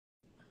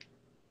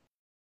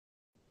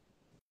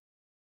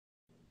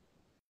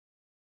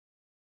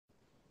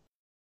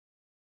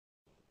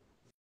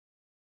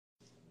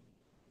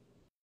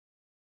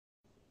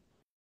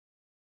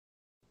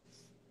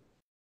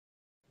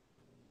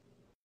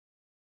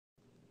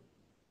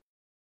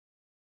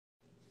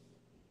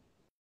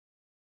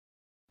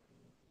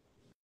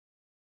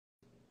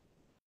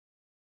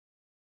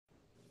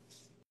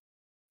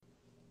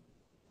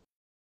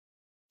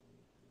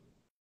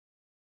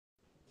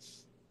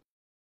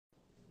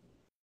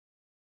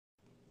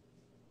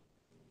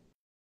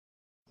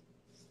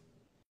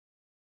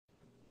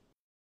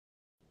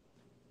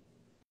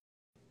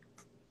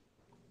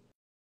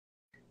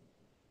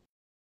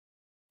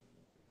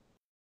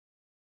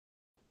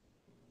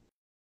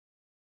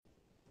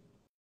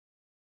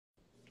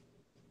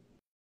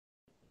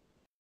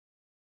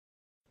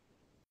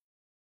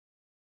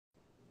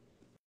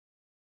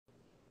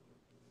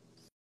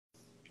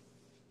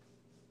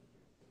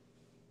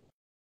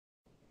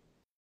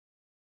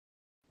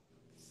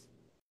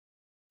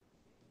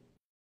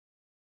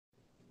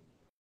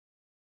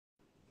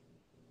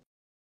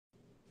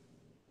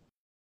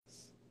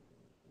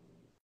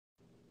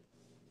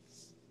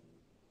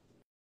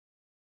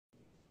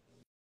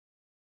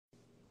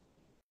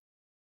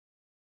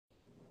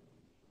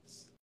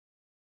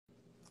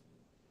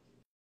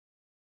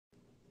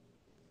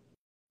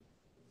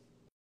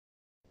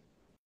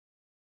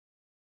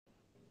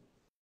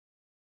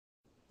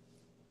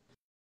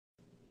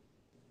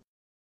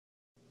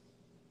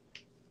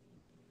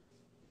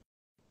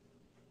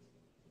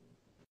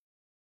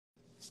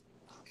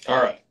 All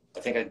right. I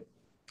think I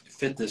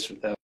fit this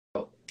without.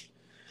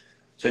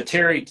 So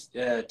Terry,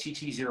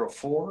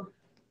 TT04,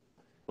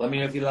 Let me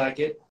know if you like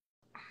it.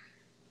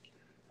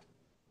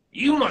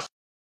 You must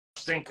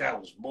think I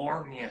was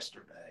born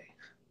yesterday.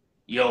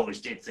 You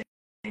always did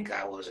think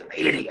I was an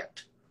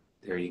idiot.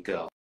 There you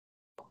go.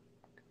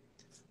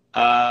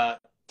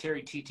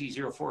 Terry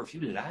TT04, if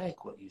you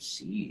like what you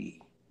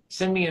see,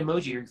 send me an emoji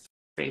of your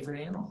favorite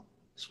animal.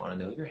 Just want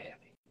to know you're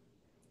happy.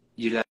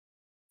 You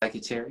like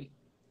it, Terry?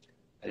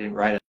 I didn't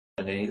write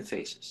on any of the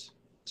faces,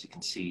 so you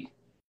can see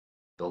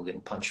Bill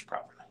getting punched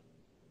properly.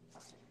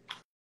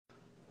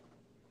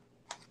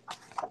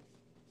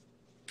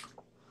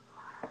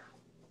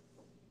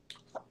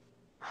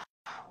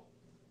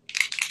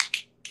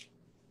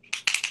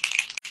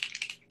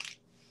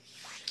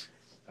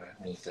 All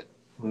right, make that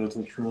move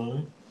the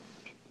try.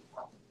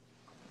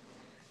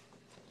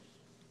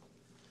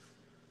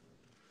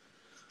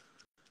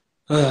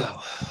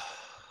 Oh,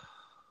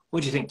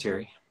 what'd you think,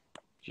 Terry?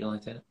 Did you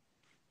like that?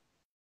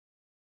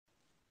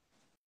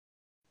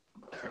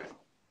 All right.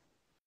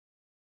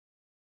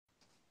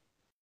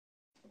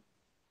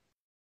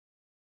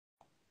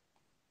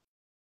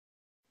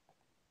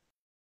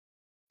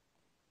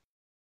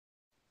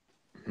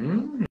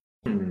 Mm.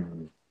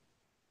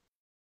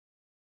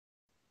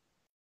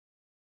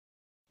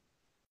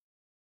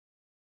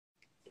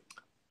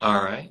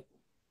 All right.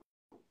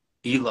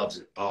 He loves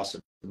it.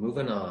 Awesome.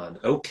 Moving on.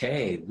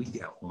 Okay, we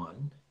got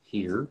one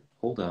here.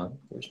 Hold on.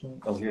 Where's my?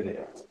 Oh, here they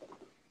are.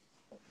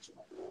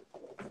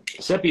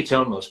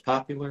 Sepia most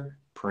popular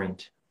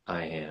print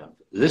I have.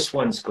 This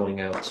one's going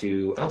out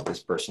to this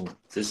person.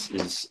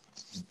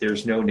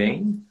 There's no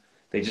name.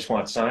 They just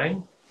want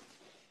sign.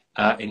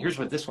 And here's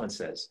what this one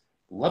says: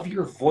 love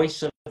your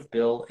voice of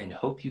Bill and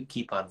hope you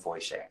keep on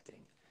voice acting.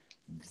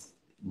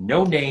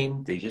 No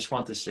name. They just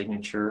want the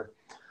signature.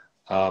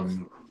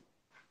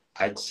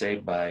 I'd say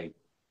by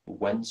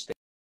Wednesday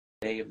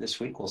of this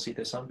week, we'll see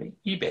this on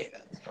eBay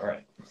then. All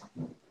right.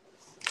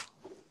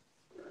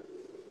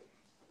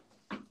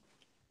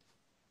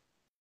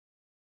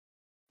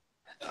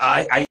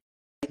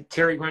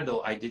 Terry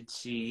Rendell, I did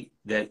see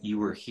that you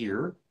were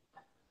here.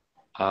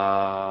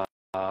 Terry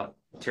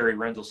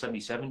Rendell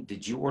 77.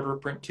 Did you order a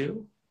print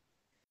too?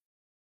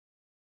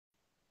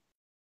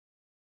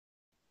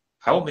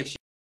 I will mix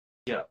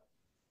you up.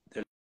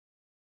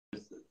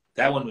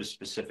 That one was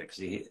specific.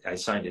 See, I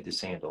signed it to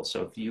Sandal.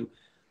 So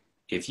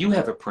if you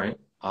have a print,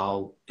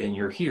 and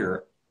you're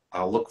here,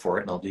 I'll look for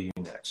it and I'll do you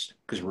next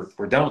because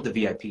we're done with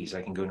the VIPs.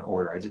 I can go in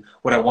order.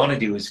 What I want to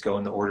do is go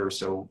in the order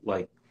so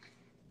like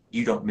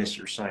you don't miss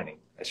your signing.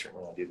 I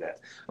certainly want to do that.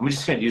 I'm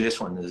just going to do this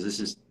one.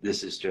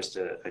 This is just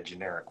a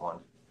generic one,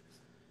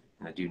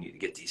 and I do need to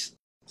get these,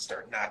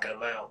 start knocking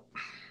them out.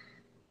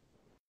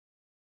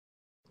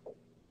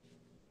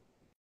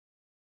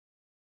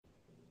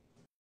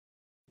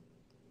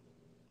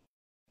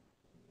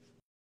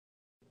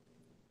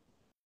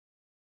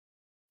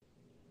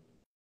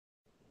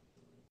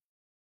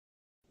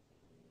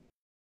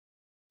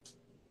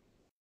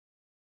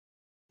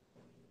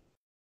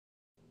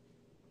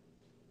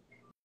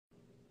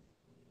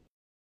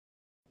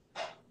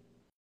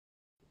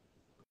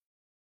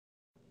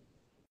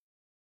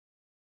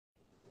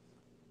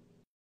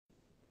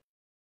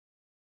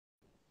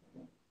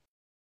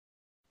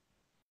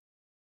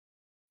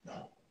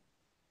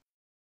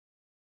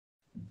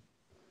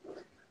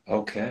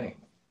 Okay.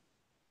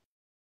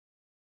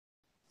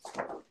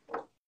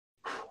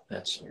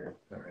 That's here.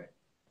 All right.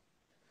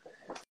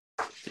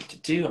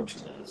 I'm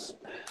just going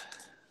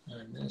to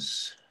on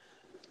this.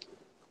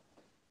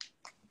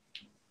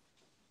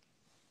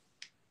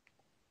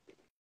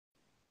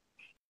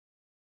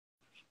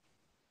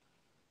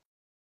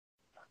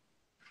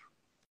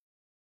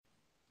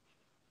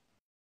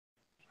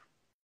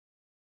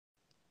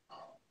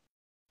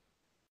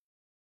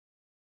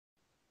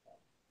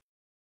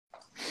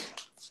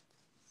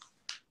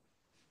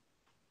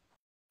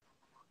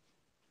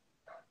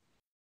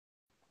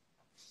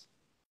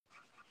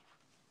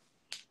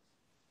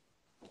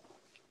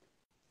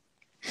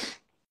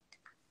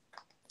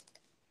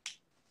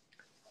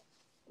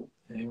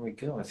 There we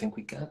go. I think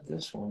we got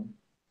this one.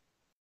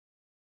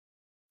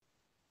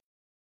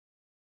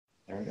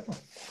 There we go.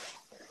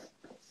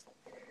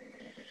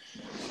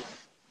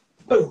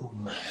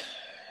 Boom.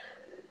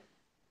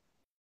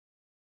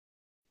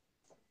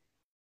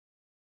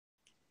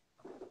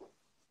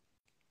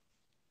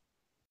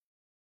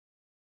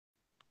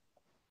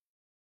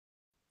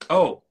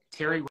 Oh,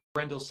 Terry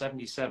Rendell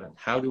 77.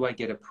 How do I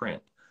get a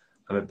print?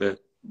 I'm a bit.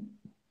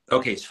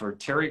 Okay, so for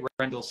Terry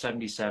Rendell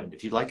 77,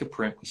 if you'd like a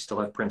print, we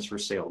still have prints for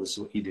sale. This is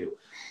what you do.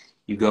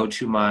 You go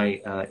to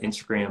my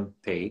Instagram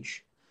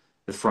page,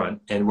 the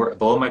front, and we're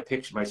below my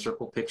picture, my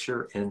circle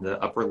picture in the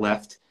upper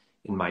left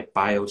in my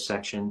bio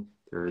section,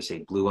 there is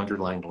a blue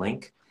underlined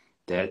link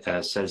that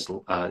says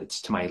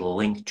it's to my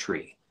link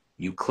tree.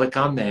 You click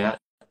on that,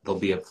 there'll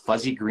be a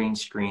fuzzy green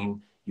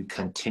screen. You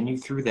continue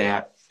through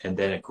that, and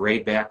then a gray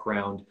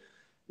background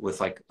with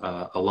like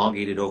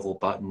elongated oval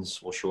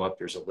buttons will show up.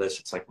 There's a list.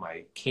 It's like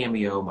my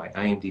Cameo, my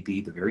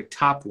IMDb. The very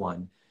top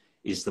one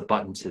is the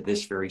button to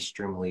this very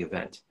Streamily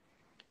event.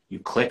 You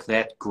click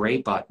that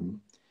gray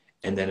button,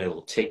 and then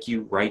it'll take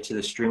you right to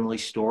the Streamily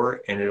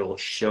store, and it'll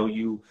show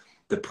you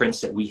the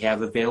prints that we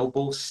have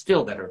available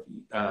still that are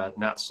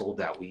not sold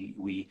out.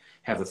 We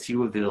have a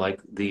few of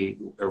the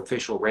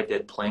official Red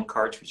Dead playing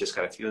cards. We just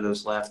got a few of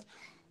those left.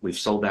 We've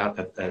sold out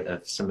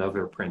some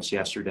other prints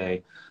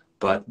yesterday,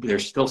 but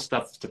there's still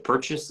stuff to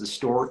purchase. The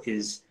store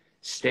is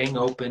staying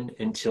open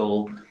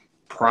until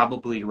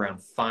probably around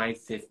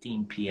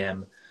 5:15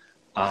 p.m.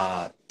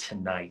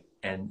 Tonight,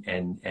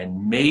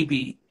 and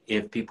maybe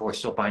if people are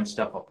still buying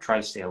stuff, I'll try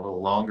to stay a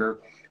little longer.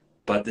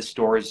 But the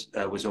store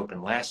was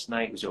open last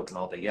night. It was open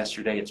all day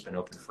yesterday. It's been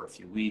open for a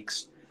few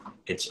weeks.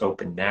 It's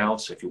open now.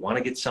 So if you want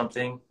to get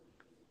something,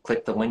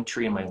 click the link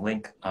tree in my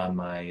link on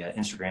my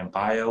Instagram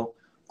bio.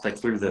 Click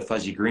through the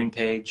fuzzy green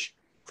page.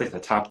 Click the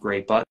top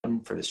gray button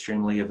for the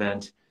Streamily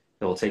event.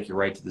 It will take you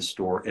right to the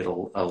store.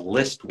 It'll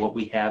list what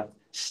we have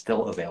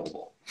still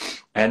available,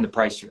 and the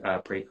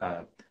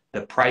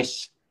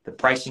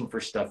pricing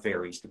for stuff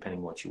varies depending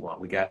on what you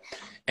want.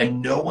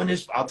 And no one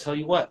is, I'll tell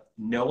you what,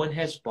 no one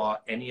has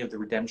bought any of the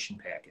redemption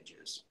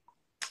packages.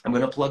 I'm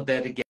going to plug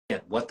that again.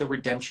 What the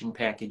redemption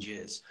package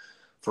is,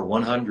 for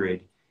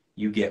 100,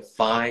 you get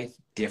 5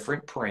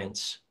 different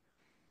prints,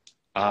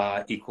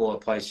 equal a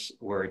price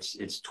where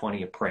it's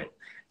 20 a print.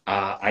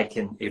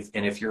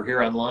 If you're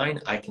here online,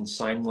 I can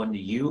sign one to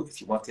you.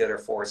 If you want the other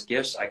 4 as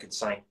gifts, I could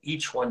sign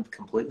each one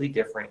completely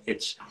different.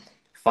 It's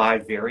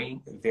 5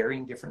 varying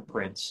different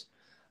prints.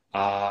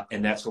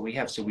 And that's what we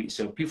have. So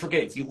if you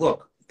forget, if you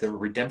look, the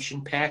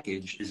redemption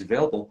package is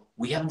available.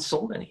 We haven't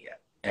sold any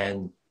yet,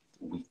 and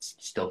we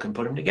still can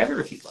put them together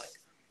if you'd like.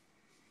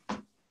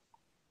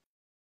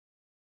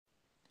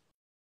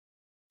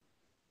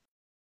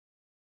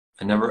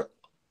 A number.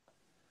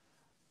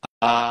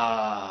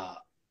 All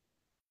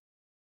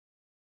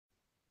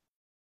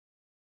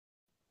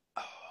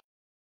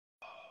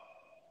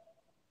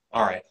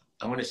right.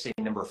 I'm going to say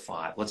number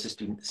 5. Let's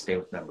just stay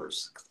with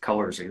numbers.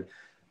 Colors are.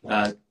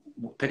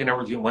 Pick a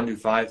number between 1 to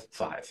 5.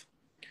 5.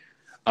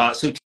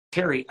 So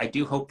Terry, I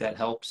do hope that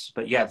helps.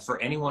 But yeah,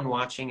 for anyone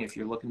watching, if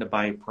you're looking to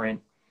buy a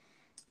print,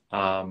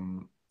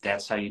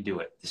 that's how you do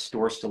it. The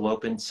store's still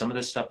open. Some of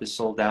the stuff is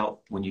sold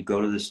out. When you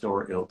go to the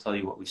store, it'll tell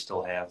you what we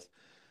still have.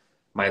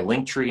 My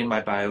link tree in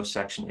my bio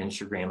section,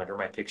 Instagram, under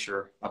my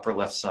picture, upper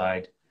left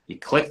side. You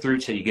click through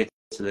till you get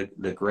to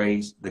the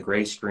gray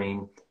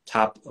screen.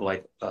 Top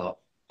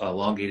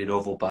elongated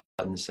oval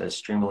button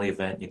says Streamily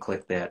event. You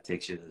click that,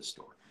 takes you to the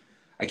store.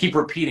 I keep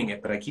repeating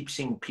it, but I keep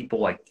seeing people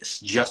like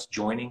just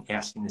joining,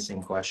 asking the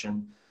same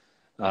question.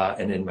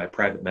 And then my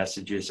private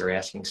messages are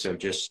asking. So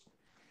just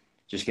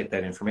get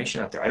that information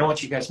out there. I don't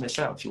want you guys to miss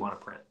out if you want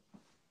to print.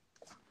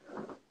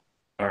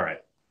 All right.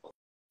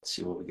 Let's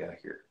see what we got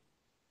here.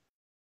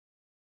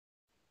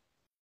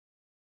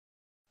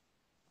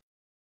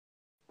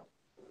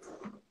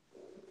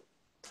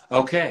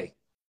 Okay.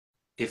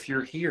 If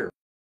you're here,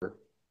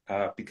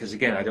 because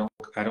again, I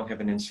don't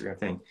have an Instagram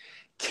thing.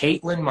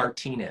 Caitlin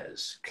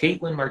Martinez,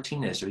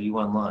 are you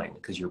online?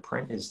 Because your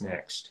print is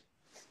next.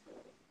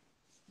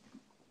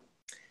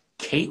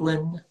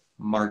 Caitlin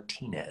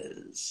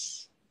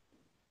Martinez.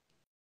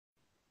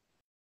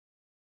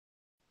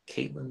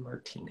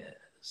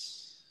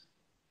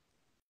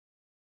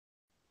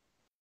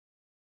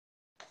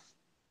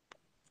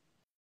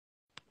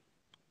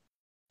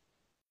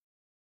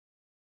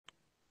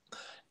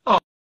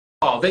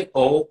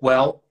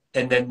 Well,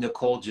 and then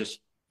Nicole just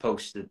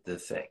posted the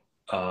thing.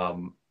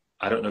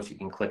 I don't know if you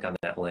can click on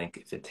that link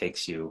if it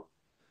takes you,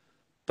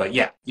 but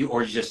yeah,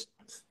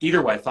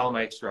 either way, follow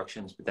my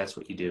instructions, but that's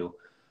what you do.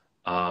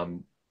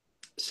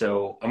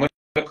 So I'm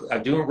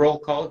doing a roll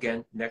call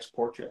again. Next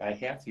portrait I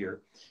have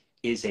here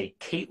is a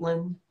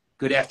Caitlin.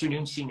 Good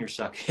afternoon, Senior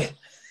Sucket.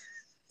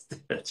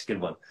 That's a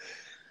good one.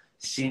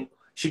 Should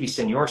be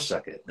Senor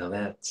Sucket. Now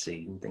you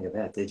didn't think of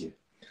that, did you?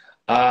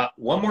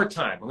 One more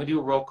time. I'm going to do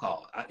a roll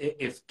call.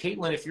 If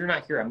Caitlin, if you're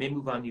not here, I may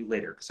move on to you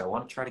later because I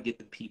want to try to get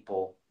the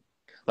people.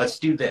 Let's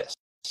do this.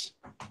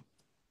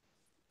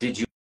 Did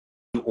you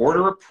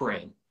order a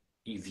print?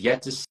 You've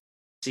yet to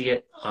see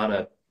it on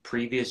a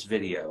previous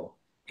video,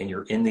 and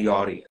you're in the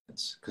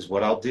audience. Because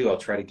what I'll do, I'll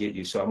try to get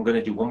you. So I'm going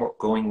to do one more.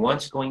 Going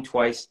once, going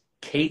twice.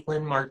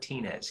 Caitlin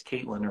Martinez.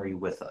 Caitlin, are you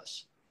with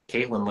us?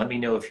 Caitlin, let me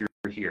know if you're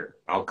here.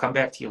 I'll come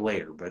back to you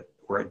later, but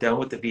we're done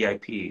with the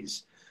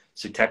VIPs.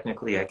 So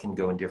technically, I can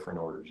go in different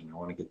orders, and I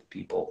want to get the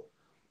people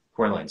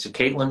who are in line. So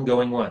Caitlin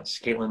going once.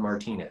 Caitlin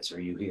Martinez, are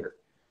you here?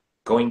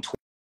 Going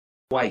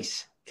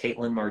twice.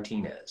 Caitlin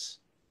Martinez.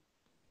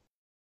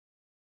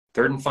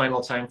 Third and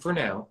final time for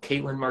now.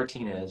 Caitlin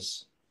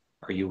Martinez,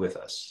 are you with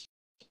us?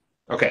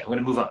 Okay, I'm going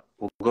to move on.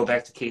 We'll go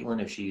back to Caitlin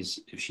if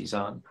she's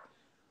on.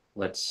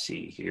 Let's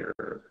see here.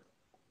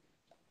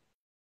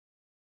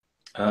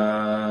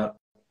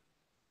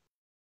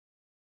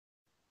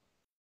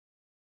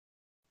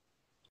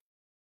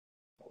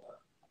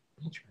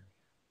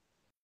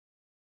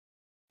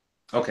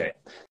 Okay,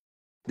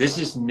 this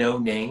is no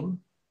name.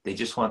 They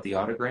just want the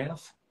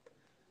autograph.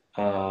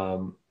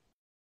 All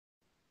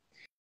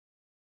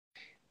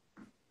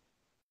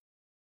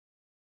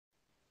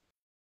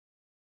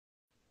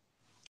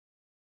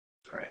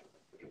right,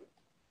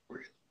 we're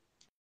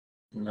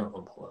No,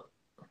 I'll pull up.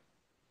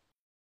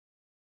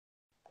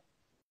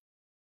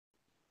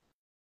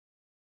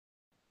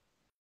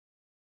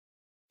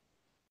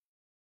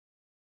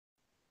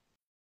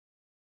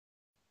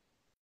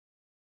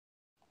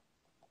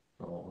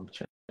 Oh, I'm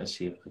trying to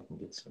see if I can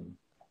get some.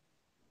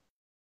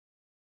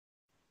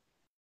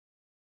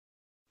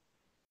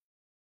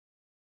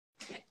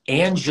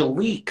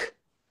 Angelique.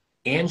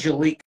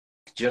 Angelique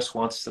just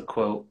wants the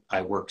quote,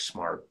 I work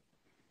smart.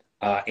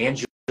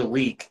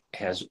 Angelique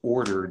has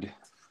ordered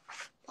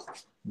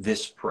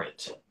this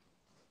print.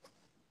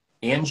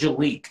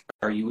 Angelique,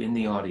 are you in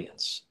the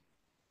audience?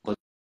 Let's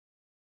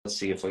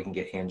see if we can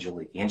get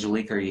Angelique.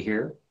 Angelique, are you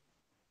here?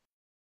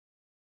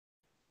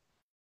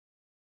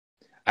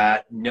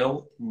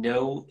 No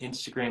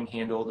Instagram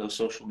handle, no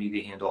social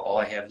media handle. All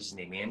I have is the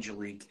name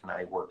Angelique, and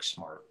I work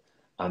smart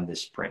on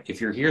this print. If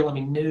you're here, let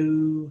me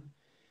know,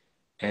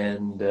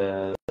 and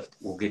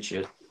we'll get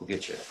you. We'll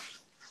get you.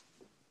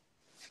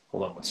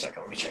 Hold on one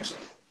second. Let me check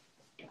something.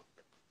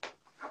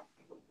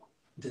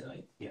 Did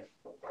I? Yeah.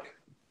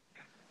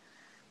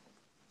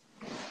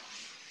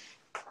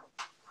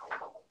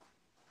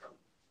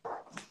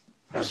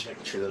 Just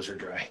making sure those are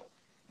dry.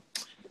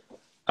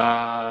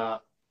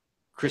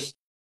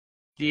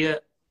 Christia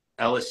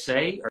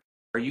LSA,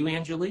 are you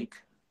Angelique?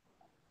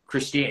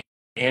 Christia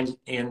and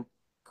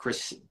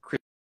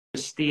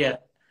Christia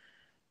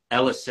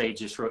LSA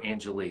just wrote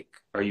Angelique.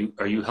 Are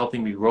you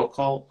helping me roll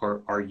call,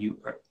 or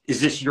is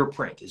this your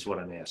print? Is what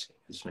I'm asking.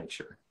 Just make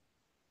sure.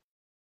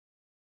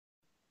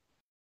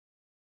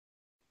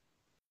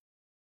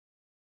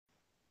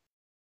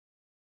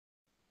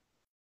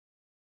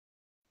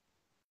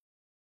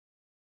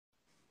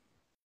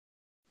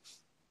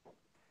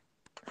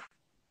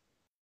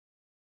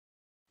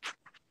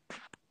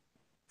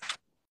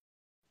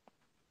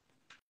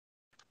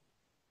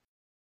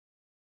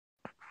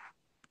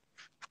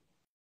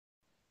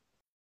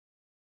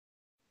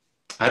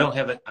 I don't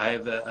have it. I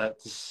have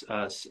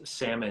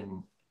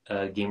Salmon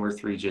Gamer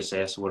 3 just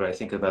asked what I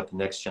think about the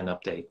next gen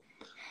update.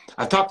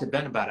 I've talked to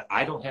Ben about it.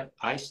 I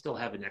still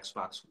have an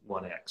Xbox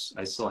One X.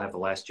 I still have the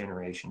last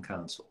generation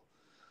console.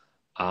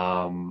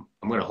 I'm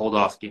going to hold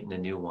off getting a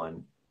new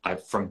one.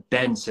 From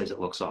Ben says it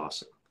looks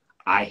awesome.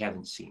 I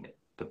haven't seen it,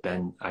 but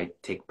I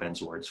take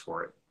Ben's words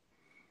for it.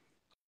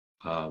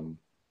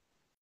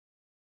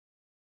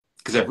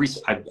 Because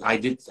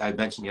I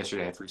mentioned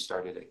yesterday I've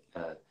restarted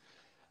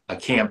a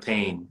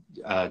campaign,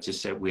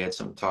 just that we had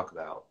something to talk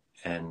about,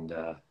 and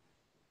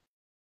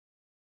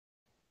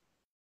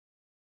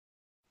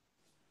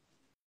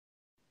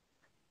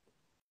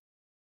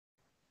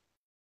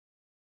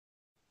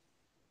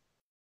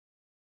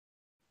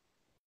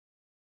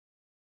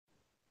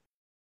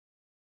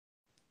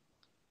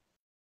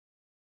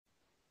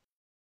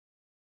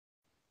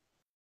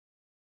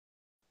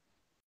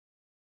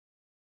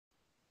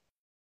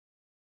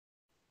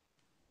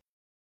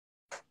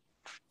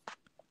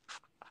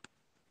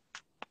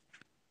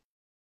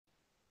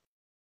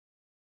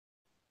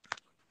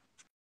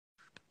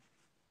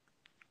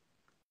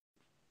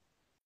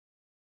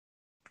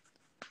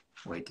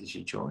wait, did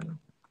she join?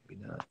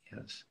 Maybe not.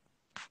 Yes.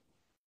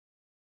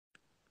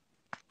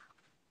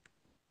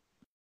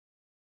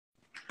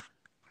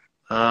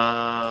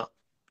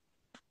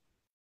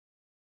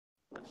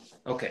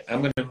 Okay,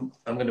 I'm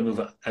gonna move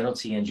on. I don't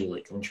see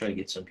Angelique. I'm gonna try to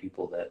get some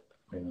people that.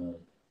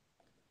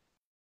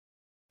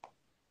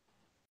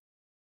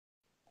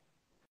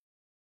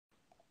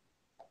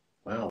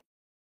 Wow,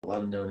 a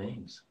lot of no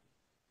names.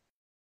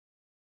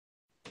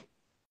 Let's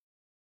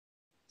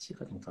see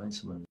if I can find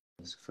someone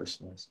with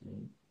first and last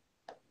name.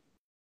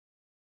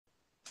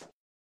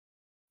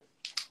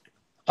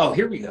 Oh,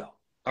 here we go.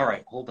 All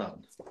right, hold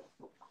on.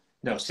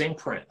 No, same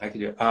print. I could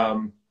do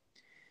it.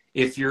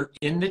 If you're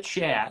in the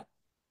chat,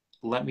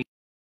 let me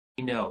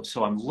know.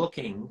 So I'm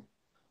looking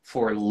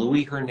for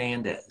Louis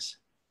Hernandez.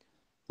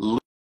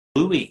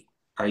 Louis,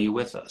 are you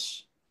with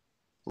us?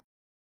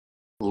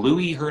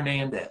 Louis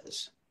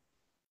Hernandez.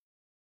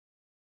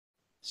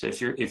 So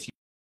if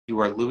you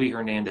are Louis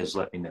Hernandez,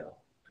 let me know.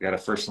 I got a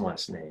first and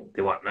last name.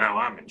 They want, now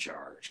I'm in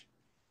charge.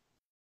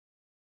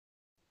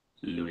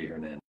 Louis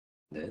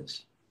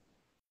Hernandez.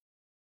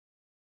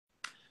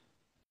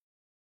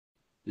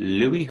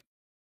 Louis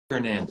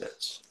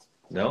Hernandez.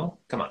 No?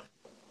 Come on.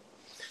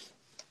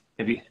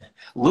 Maybe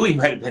Louis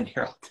might have been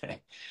here all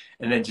day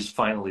and then just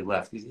finally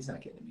left because he's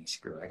not getting me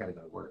screwed. I got to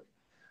go to work.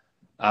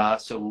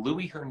 So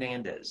Louis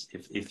Hernandez,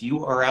 if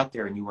you are out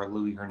there and you are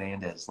Louis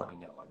Hernandez, let me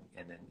know.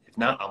 And then if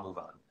not, I'll move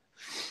on.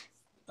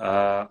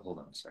 Hold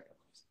on a second.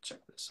 Let's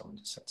check this. Someone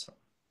just said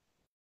something.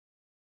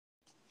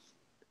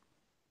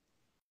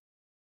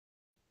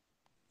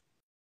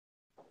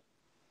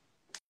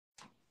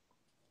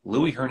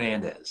 Louis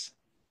Hernandez.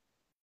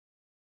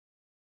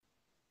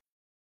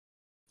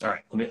 All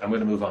right, I'm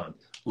going to move on.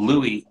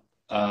 Louis,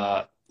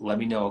 let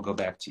me know. I'll go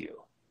back to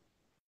you.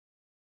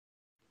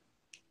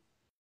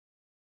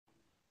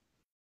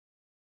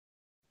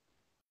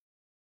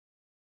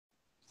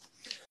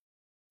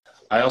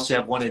 I also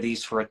have one of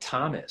these for a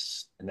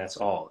Thomas, and that's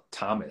all.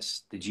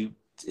 Thomas, did you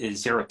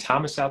is there a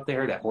Thomas out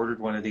there that ordered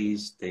one of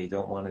these? They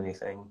don't want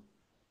anything.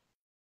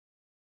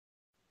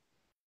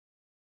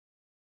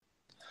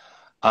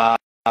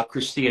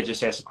 Christia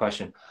just asked a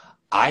question.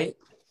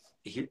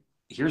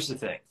 Here's the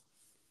thing.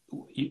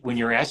 When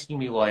you're asking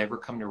me, will I ever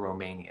come to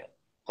Romania,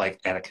 like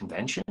at a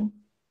convention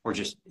or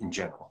just in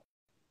general?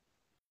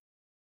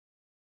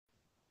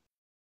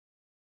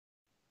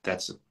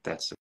 That's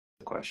the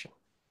question.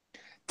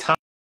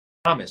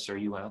 Thomas, are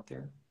you out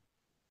there?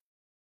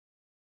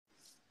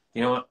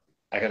 You know what?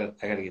 I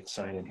gotta get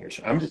signed in here.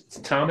 So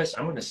Thomas,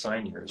 I'm gonna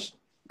sign yours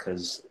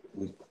because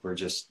we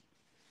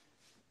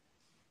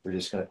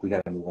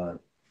gotta move on.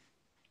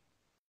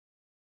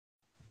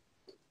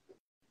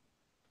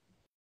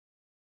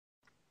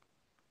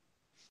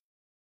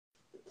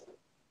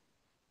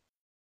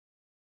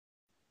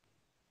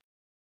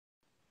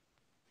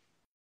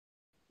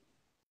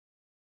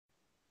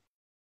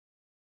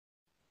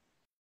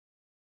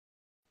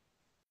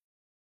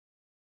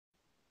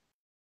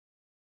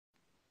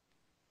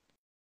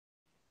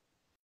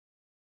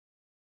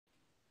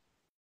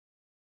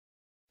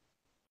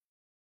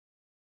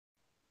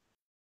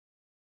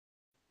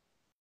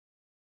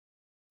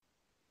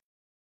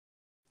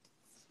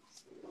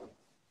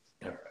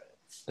 All right.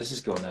 This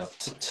is going out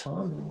to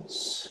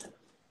Thomas.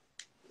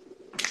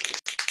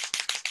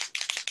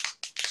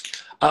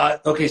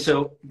 Okay,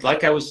 so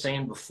like I was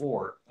saying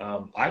before,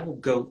 I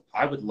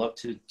would love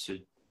to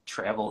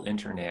travel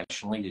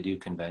internationally to do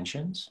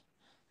conventions.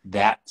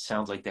 That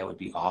sounds like that would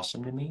be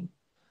awesome to me,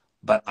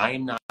 but I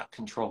am not in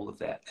control of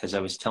that. As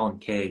I was telling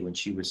Kay when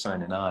she was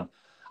signing on,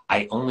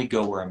 I only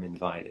go where I'm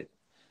invited.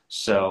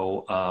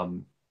 So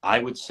I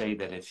would say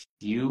that if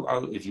you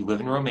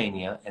live in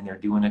Romania and they're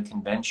doing a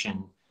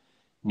convention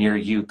near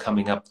you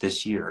coming up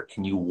this year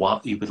and you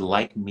would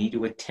like me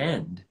to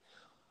attend,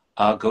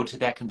 go to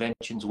that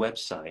convention's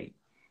website,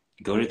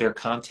 go to their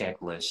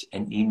contact list,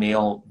 and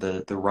email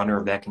the runner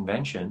of that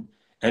convention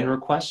and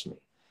request me.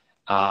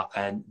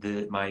 And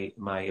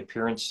my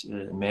appearance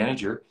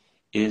manager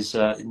is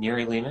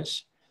Neri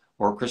Lemus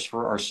or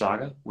Christopher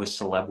Arsaga with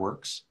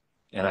CelebWorks,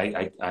 and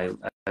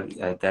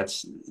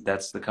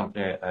that's the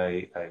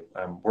company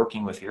I'm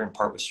working with here in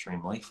part with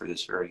Streamily for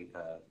this very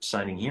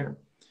signing here.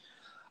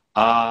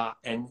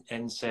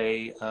 And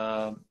say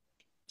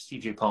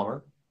Steve J.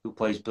 Palmer, who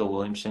plays Bill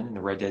Williamson in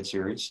the Red Dead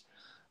series,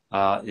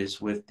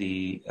 is with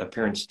the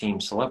appearance team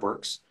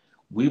CelebWorks.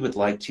 We would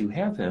like to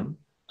have him.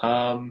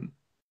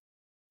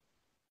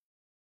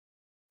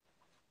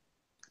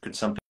 Could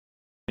something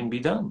be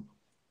done?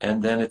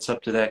 And then it's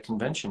up to that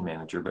convention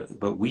manager.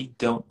 But we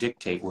don't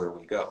dictate where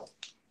we go.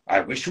 I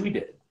wish we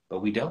did,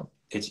 but we don't.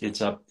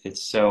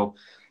 So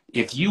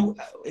if you're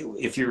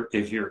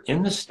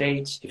in the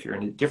States, if you're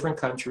in a different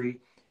country,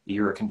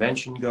 you're a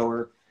convention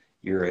goer,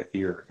 you're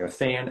a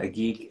fan, a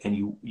geek, and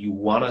you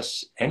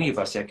want any of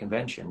us at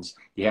conventions,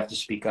 you have to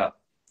speak up.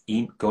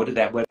 Go to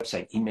that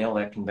website, email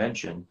that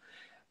convention,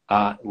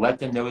 let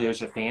them know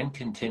there's a fan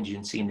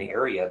contingency in the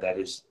area that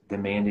is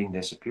demanding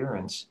this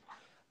appearance,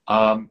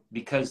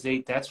 because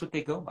that's what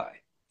they go by,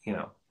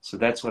 So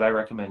that's what I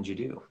recommend you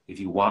do. If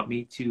you want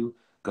me to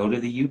go to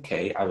the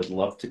UK, I would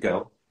love to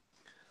go.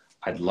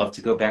 I'd love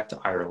to go back to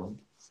Ireland,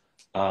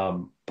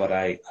 but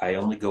I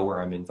only go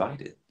where I'm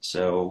invited.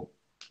 So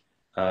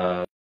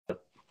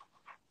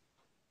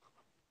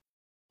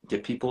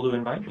get people to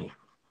invite me,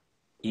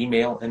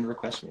 email and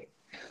request me.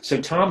 So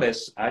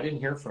Thomas, I didn't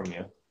hear from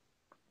you,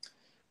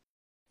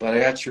 but I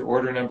got your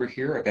order number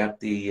here. I got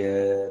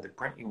the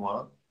print you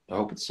want. I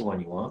hope it's the one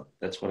you want.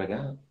 That's what I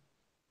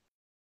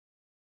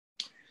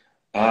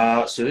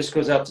got. So this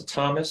goes out to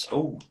Thomas.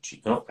 Oh,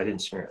 gee, no, I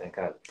didn't smear it. Thank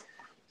God.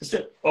 Just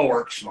it. Oh,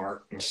 work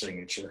smart and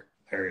signature.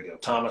 There you go,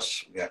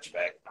 Thomas. We got you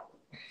back.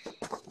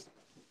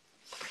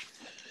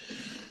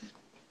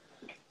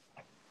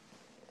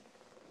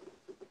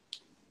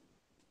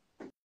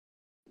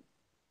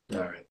 All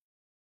right.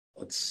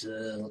 Let's see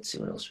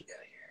what else we got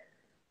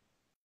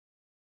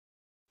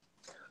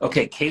here.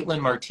 Okay, Caitlin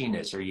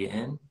Martinez, are you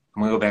in?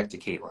 I'm gonna go back to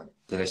Caitlin.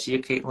 Did I see a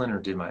Caitlin or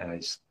did my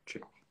eyes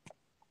trick me?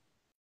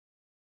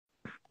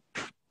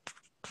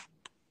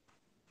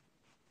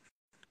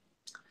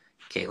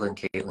 Caitlin.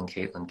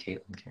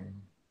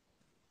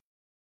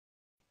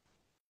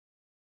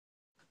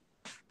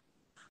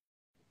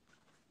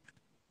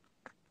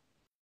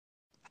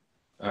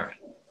 All right.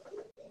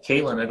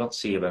 Caitlin, I don't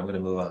see you, but I'm going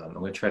to move on. I'm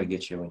going to try to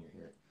get you when you're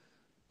here.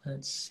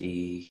 Let's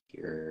see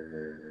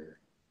here.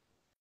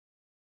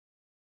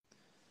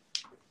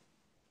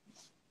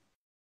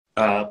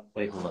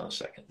 Wait, hold on a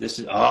second. This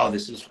is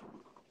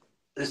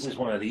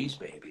one of these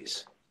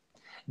babies.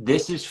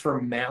 This is for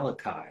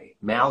Malachi.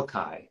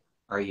 Malachi,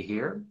 are you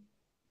here?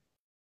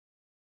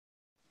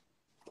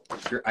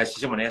 I see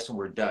someone asking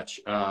we're Dutch.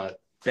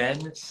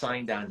 Ben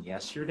signed on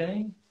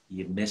yesterday.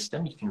 You missed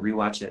him. You can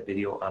rewatch that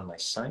video on my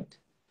site.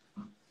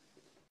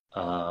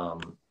 Yeah.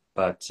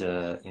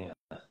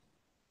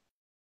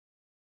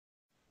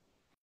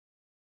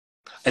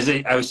 As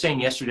I was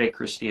saying yesterday,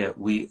 Christia,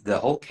 the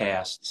whole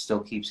cast still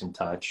keeps in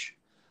touch.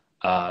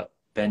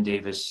 Ben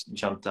Davis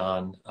jumped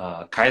on.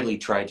 Kylie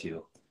tried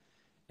to,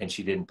 and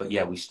she didn't. But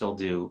yeah, we still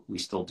do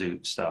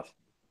stuff.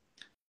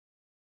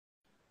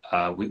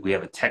 We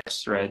have a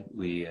text thread.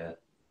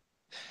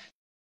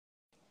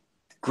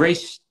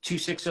 Grace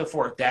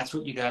 2604. That's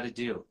what you got to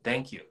do.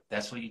 Thank you.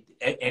 That's what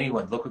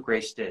anyone. Look what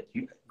Grace did.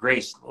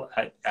 Grace,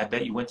 I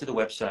bet you went to the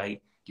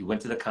website, you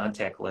went to the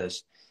contact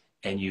list,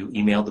 and you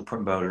emailed the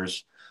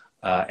promoters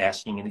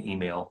asking an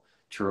email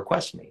to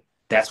request me.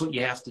 That's what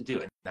you have to do.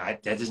 And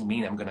that doesn't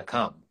mean I'm going to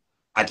come.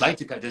 I'd like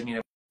to come. Doesn't mean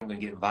I'm going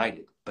to get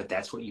invited. But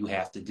that's what you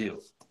have to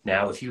do.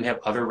 Now, if you have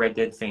other Red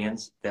Dead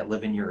fans that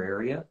live in your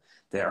area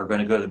that are going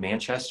to go to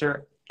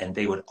Manchester and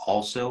they would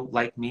also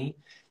like me,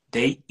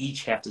 they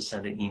each have to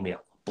send an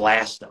email.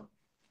 Blast them.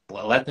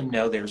 Let them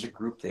know there's a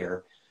group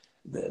there.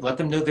 Let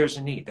them know there's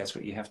a need. That's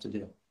what you have to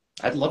do.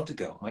 I'd love to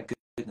go. My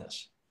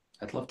goodness.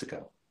 I'd love to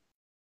go.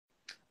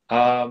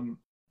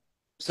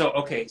 So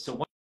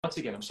once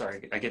again, I'm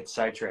sorry, I get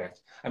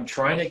sidetracked. I'm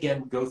trying to,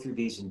 again, go through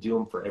these and do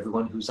them for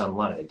everyone who's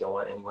online. I don't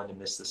want anyone to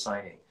miss the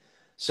signing.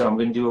 So I'm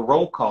going to do a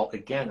roll call.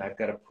 Again, I've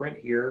got a print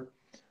here.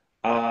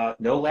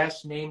 No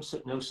last name,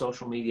 no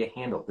social media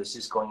handle. This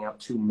is going out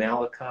to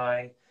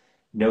Malachi.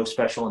 No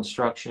special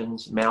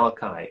instructions.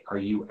 Malachi, are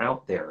you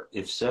out there?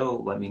 If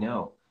so, let me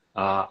know.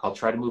 I'll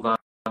try to move on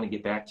and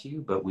get back to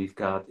you, but we've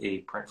got a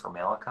print for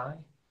Malachi.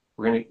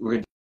 We're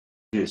gonna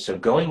do this. So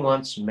going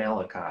once,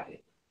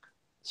 Malachi,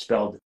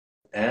 spelled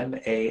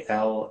Malachi.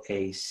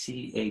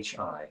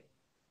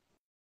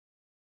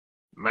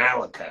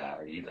 Malachi,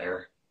 are you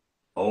there?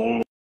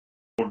 Old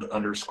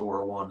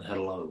 _1,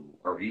 hello.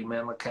 Are you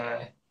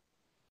Malachi?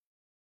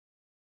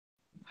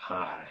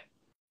 Hi.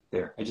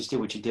 There, I just did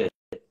what you did.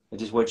 I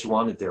just what you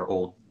wanted there,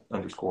 old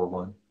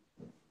 _1.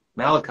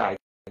 Malachi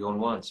going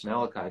once,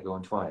 Malachi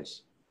going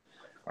twice.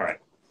 All right,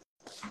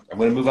 I'm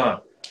going to move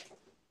on.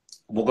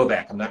 We'll go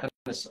back. I'm not going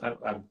to.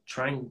 I'm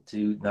trying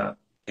to not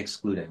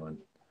exclude anyone.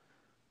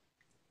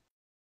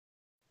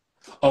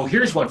 Oh,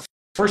 here's one.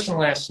 First and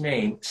last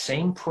name,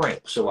 same print.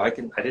 So I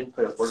didn't put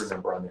an order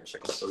number on there, so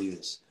I can still use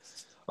this.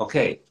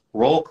 Okay,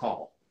 roll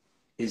call.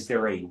 Is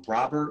there a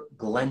Robert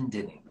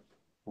Glendinning?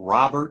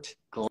 Robert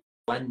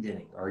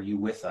Glendinning, are you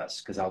with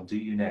us? Because I'll do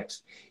you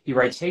next. He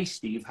writes, hey,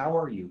 Steve, how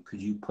are you?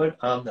 Could you put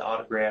on the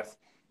autograph,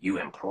 you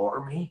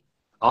implore me?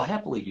 I'll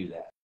happily do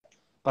that.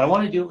 But I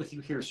want to do it with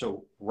you here.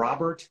 So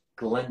Robert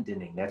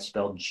Glendinning, that's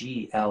spelled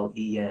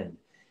Glendinning.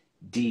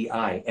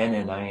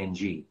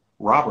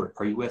 Robert,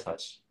 are you with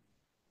us?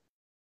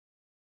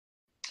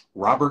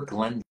 Robert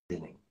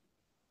Glendinning.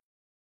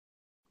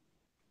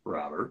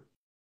 Robert.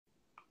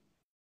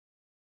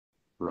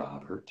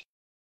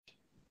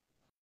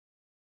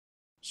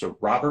 So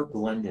Robert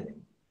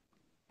Glendinning.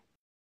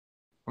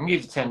 I'm gonna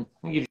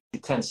give you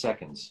 10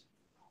 seconds.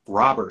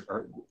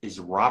 Is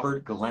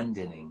Robert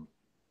Glendinning.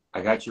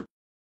 I got your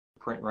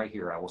print right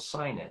here. I will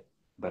sign it,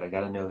 but I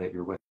got to know that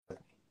you're with me.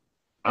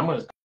 I'm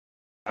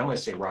gonna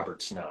say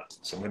Robert's not.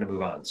 So I'm gonna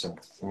move on. So I'm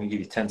gonna give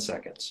you 10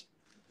 seconds.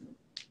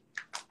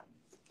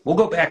 We'll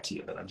go back to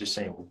you, but I'm just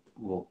saying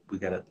we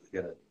gotta.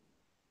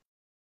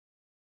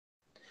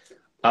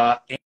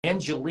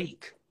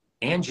 Angelique.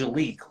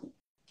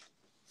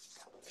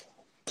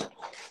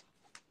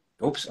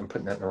 Oops, I'm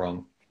putting that in the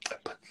wrong. I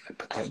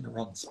put that in the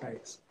wrong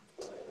space.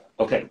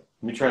 Okay,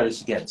 let me try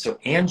this again. So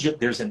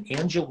there's an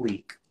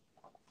Angelique.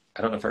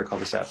 I don't know if I recall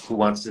this out. Who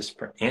wants this?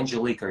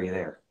 Angelique, are you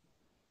there?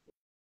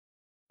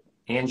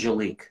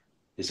 Angelique,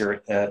 is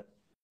there?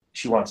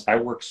 She wants. I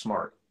work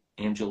smart.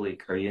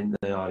 Angelique, are you in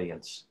the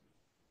audience?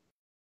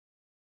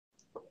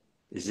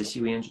 Is this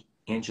you,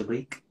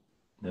 Angelique?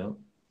 No.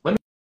 Let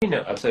me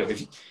know. I'll tell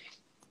you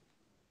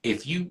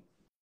if you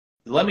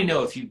let me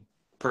know if you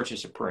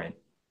purchase a print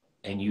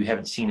and you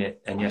haven't seen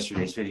it in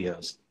yesterday's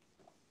videos.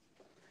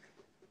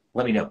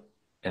 Let me know,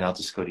 and I'll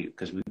just go to you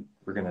because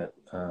we're gonna.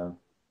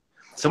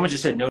 Someone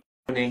just said no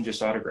name,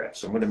 just autograph.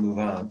 So I'm gonna move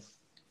on.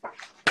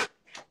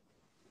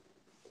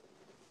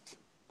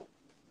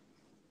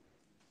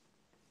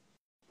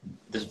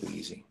 This will be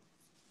easy.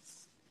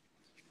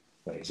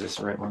 Wait, is this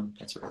the right one?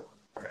 That's the right one.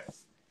 All right.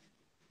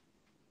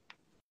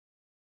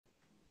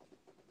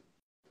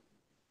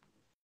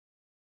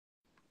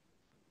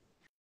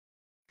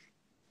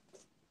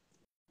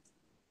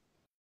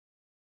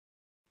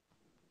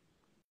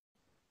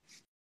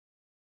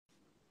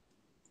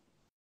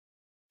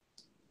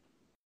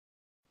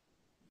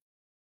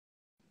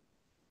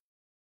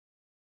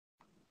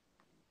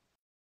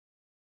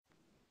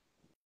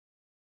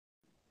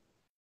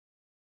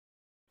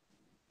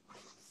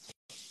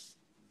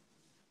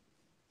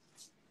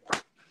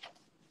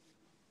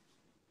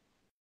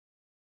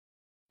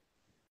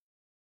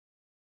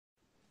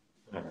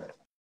 All right.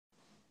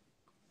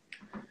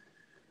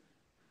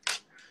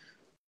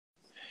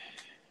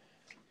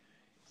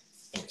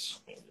 Let's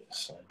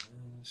sign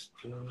this.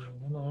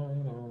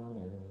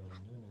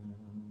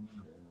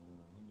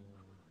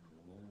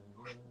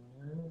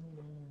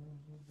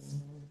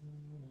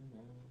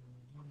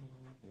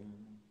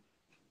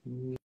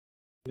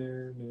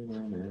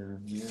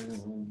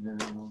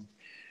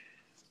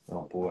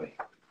 Oh boy.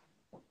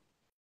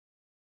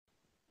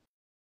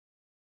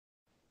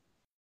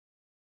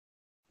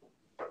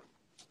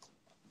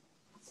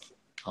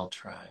 I'll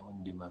try. I'm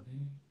going to do my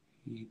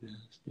very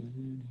best.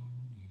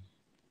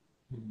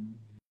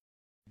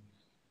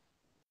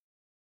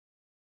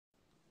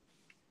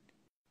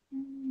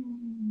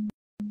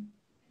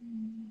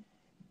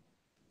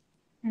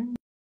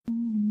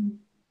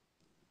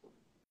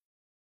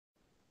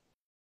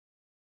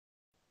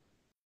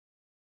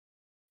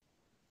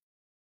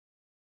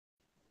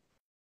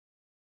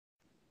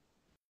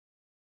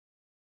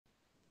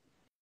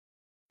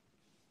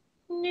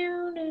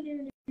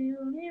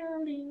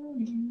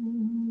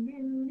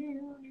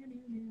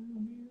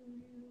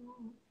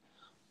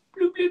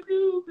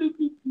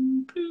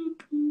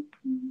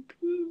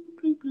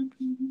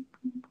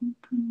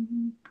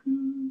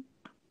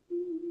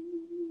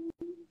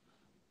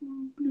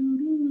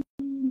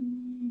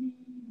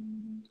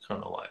 I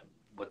don't know why.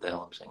 What the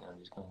hell I'm singing? I'm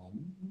just going.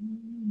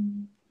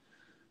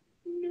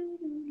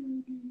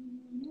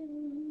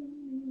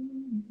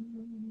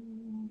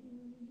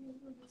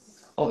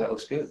 Oh, that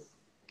looks good.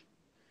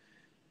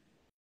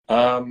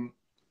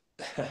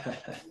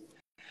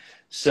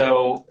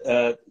 So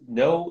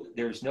no,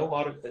 there's no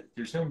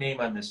name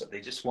on this.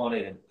 They just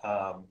wanted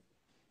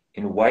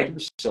in white or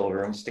silver.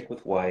 I'm gonna stick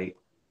with white,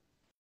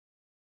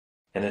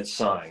 and it's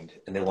signed.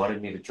 And they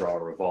wanted me to draw a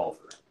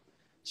revolver.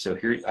 So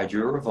here I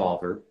drew a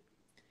revolver,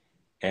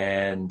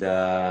 and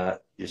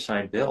you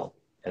signed Bill.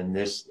 And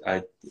this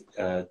I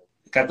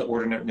got the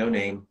order, no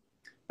name,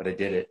 but I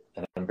did it,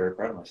 and I'm very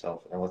proud of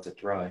myself. And I let it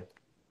dry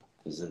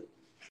because the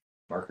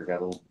marker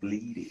got a little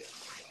bleedy.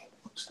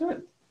 Looks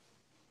good.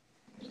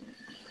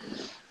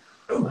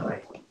 Oh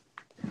my.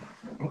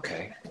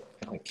 Okay.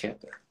 Got my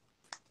cat there.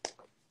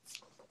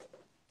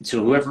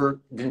 So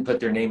whoever didn't put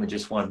their name and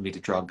just wanted me to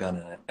draw a gun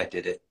in it, I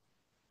did it.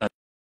 I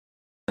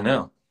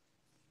know.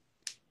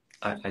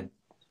 I can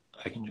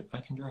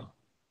draw.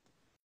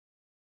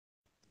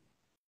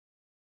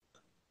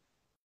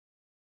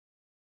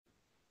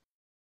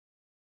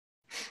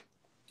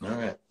 All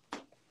right.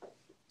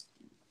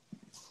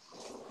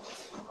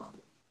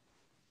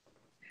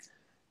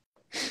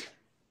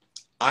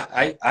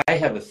 I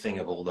have a thing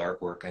of old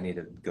artwork I need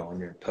to go in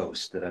there and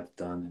post that I've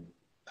done.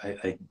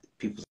 And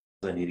people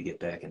I need to get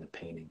back into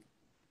painting.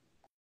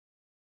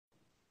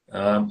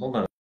 Hold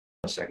on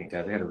a second,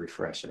 guys. I got to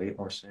refresh. Did I get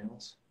more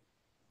sales?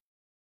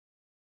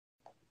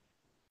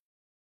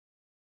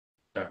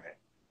 All right.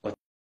 What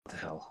the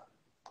hell?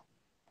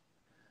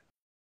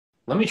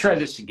 Let me try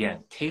this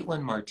again.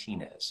 Caitlin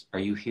Martinez, are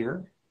you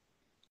here?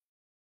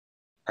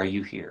 Are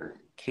you here?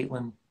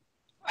 Caitlin?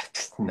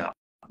 No,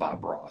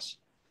 Bob Ross.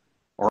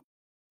 Or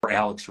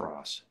Alex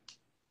Ross.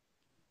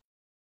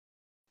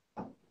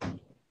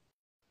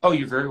 Oh,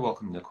 you're very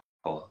welcome,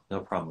 Nicole. No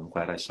problem. I'm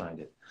glad I signed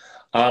it.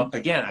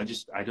 Again,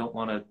 I don't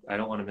want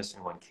to miss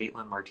anyone.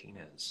 Caitlin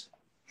Martinez,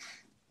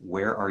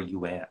 where are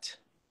you at?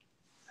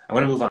 I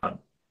want to move on.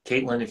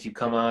 Caitlin, if you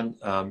come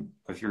on,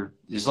 if you're,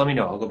 just let me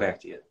know. I'll go back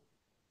to you.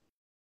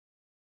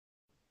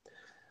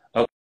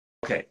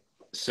 Okay.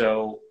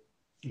 So,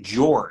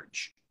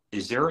 George,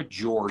 is there a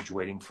George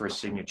waiting for a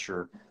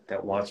signature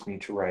that wants me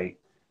to write,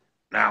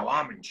 now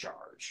I'm in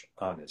charge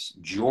on this?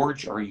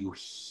 George, are you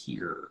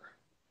here?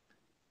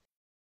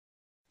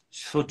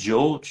 So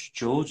George,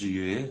 are you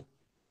here?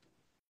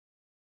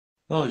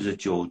 Oh, is it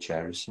George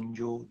Harrison?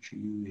 George, are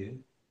you here?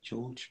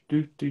 George,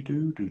 do.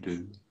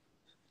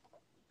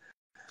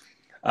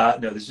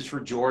 No, this is for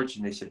George,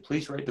 and they said,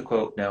 please write the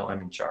quote, now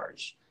I'm in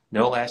charge.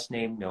 No last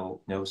name,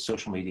 no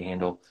social media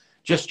handle,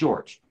 just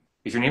George.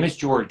 If your name is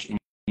George and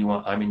you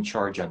want I'm in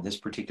charge on this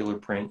particular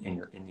print and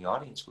you're in the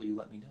audience, will you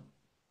let me know?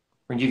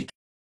 We're going to give you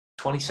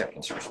 20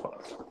 seconds to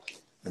respond,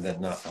 and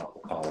then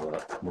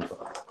I'll move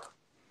on.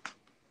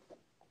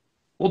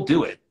 We'll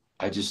do it.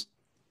 I just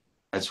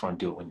want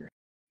to do it when you're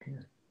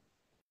here.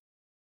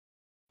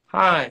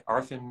 Hi,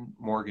 Arthur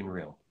Morgan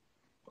Real.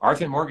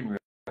 Arthur Morgan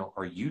Real,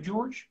 are you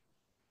George?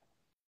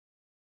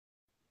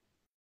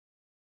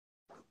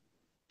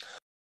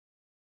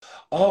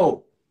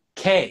 Oh,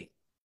 Kay.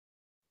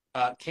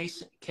 Kay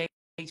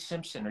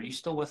Simpson, are you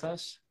still with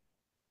us?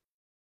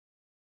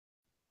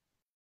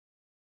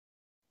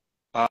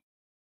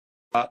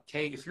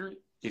 Kay, if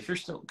you're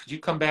still, could you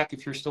come back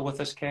if you're still with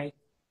us, Kay?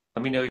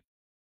 Let me know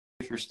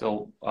if you're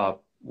still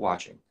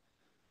watching.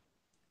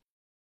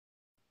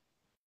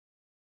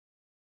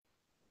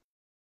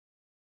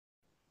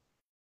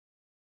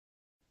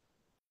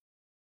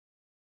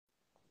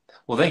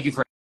 Well, thank you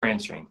for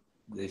answering.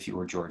 If you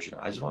were George,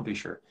 I just want to be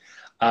sure.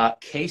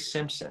 Kay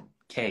Simpson,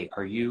 Kay,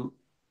 are you?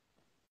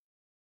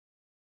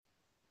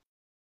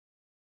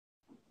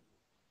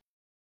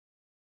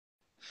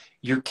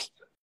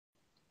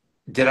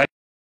 Did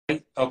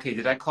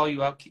I call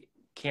you out,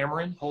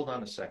 Cameron? Hold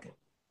on a second.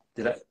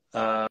 Did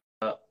I?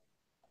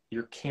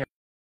 You're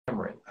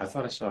Cameron. I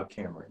thought I saw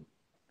Cameron.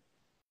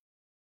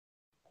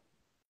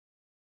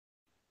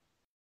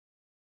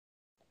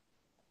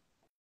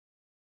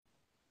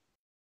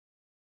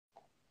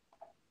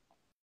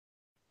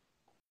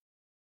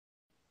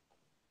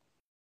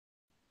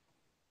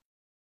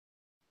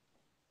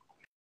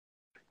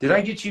 Did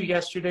I get you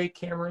yesterday,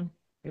 Cameron?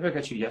 Maybe I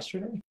got you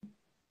yesterday.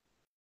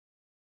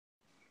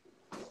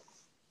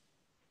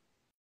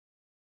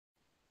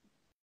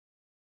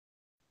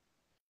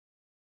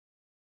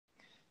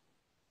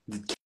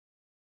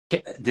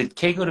 Did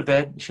Kay go to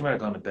bed? She might have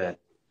gone to bed.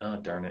 Oh,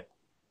 darn it.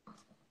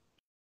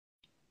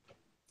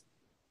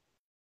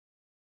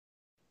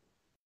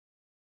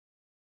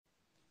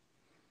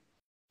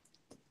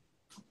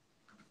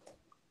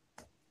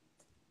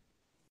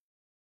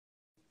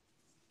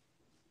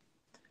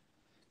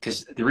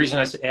 Because the reason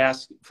I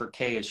asked for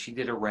Kay is she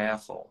did a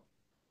raffle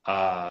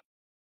for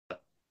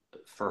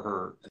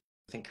her, I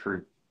think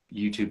her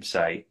YouTube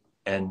site,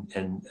 and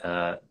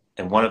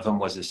one of them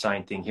was a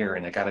signed thing here,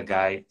 and I got a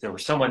guy. There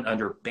was someone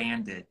under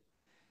Bandit,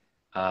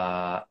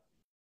 and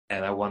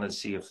I wanted to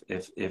see if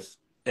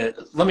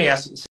let me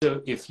ask.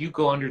 So, if you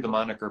go under the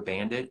moniker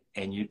Bandit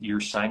and your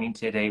signing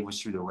today was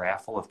through the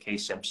raffle of Kay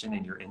Simpson,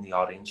 and you're in the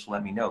audience,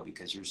 let me know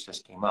because yours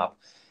just came up,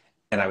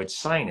 and I would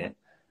sign it.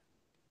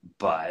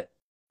 But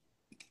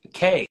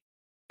Kay,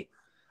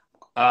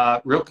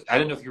 I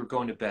don't know if you were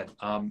going to bed.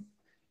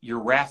 Your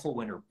raffle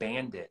winner,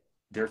 Bandit,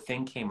 their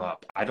thing came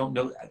up. I don't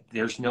know.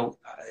 There's no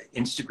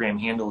Instagram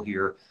handle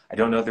here. I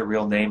don't know their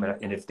real name.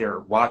 And if they're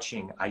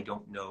watching, I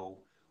don't know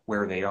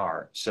where they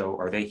are. So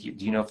are they here?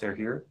 Do you know if they're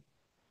here?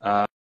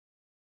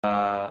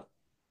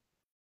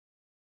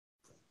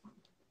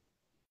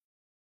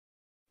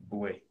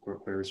 Wait,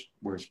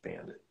 where's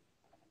Bandit?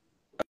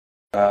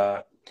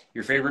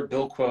 Your favorite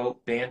Bill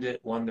quote, Bandit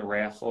won the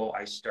raffle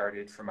I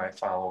started for my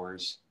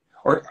followers.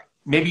 Or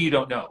maybe you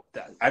don't know.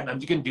 I'm going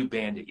to do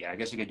Bandit. Yeah, I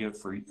guess I could do it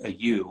for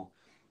you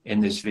in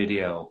this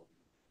video.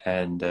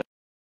 And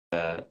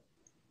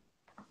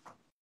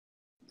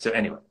so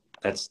anyway,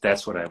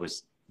 that's what I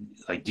was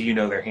like. Do you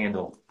know their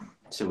handle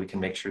so we can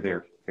make sure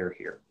they're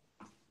here?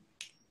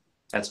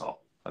 That's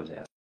all I was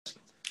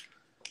asking.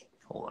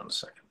 Hold on a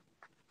second.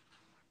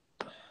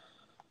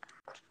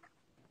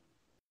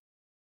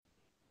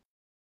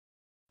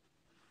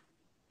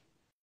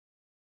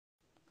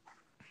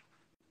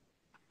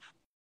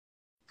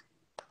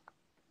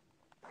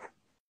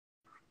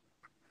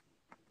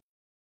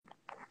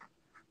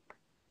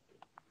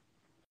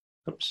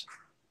 Oops.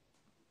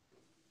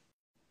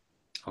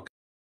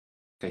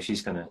 Okay,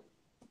 she's gonna.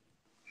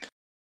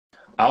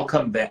 I'll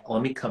come back.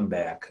 Let me come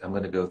back. I'm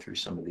gonna go through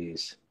some of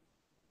these.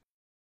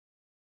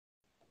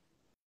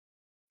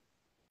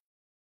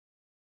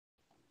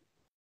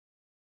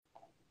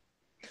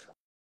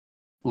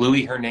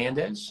 Louis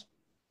Hernandez.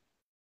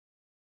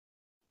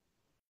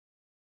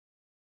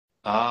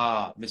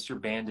 Ah, Mr.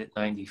 Bandit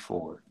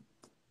 94.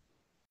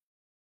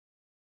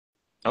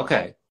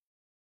 Okay.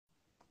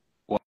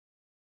 Well,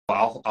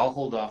 I'll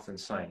hold off and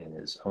sign in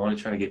his. I want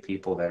to try to get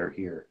people that are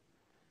here.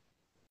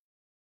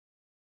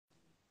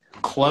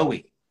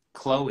 Chloe.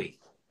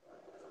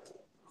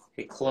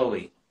 Hey,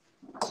 Chloe.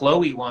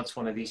 Chloe wants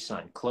one of these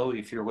signed. Chloe,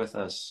 if you're with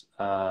us,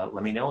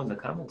 let me know in the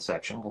comment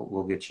section.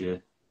 We'll get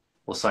you.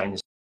 We'll sign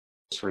this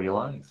for you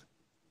live.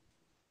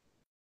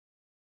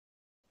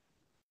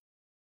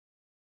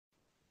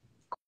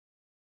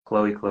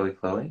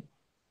 Chloe.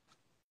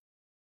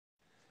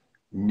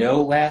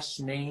 No last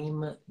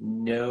name,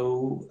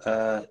 no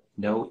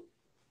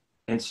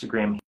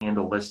Instagram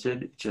handle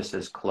listed. It just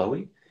says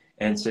Chloe,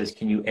 and it says,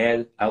 "Can you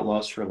add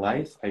Outlaws for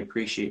Life? I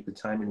appreciate the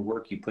time and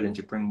work you put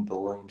into bringing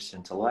Bill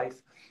Williamson to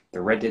life.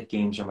 The Red Dead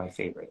games are my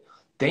favorite."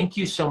 Thank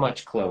you so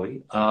much,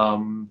 Chloe.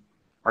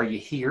 Are you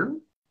here?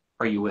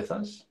 Are you with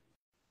us?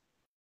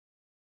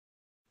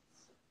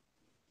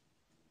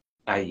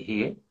 Are you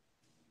here?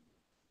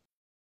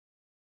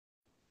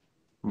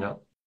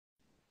 No.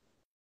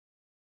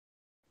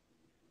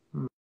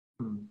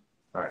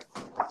 All right.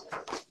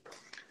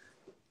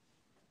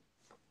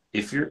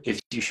 If you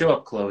show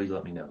up, Chloe,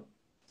 let me know.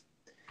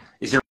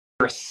 Is there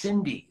a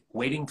Cindy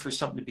waiting for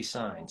something to be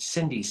signed?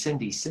 Cindy says,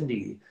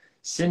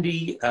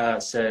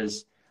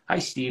 "Hi,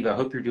 Steve. I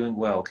hope you're doing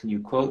well. Can you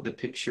quote the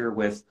picture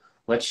with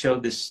 'Let's show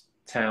this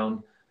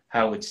town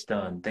how it's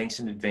done'? Thanks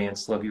in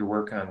advance. Love your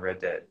work on Red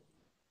Dead."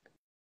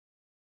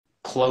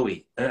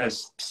 Chloe,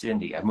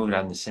 Cindy. I moved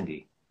on to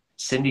Cindy.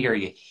 Cindy, are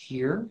you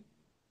here?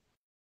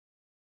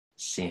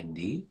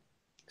 Cindy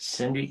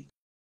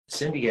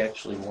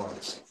actually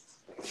wants.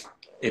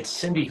 It's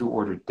Cindy who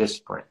ordered this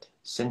print.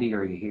 Cindy,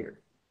 are you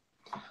here?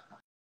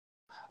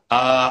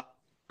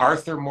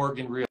 Arthur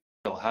Morgan Real,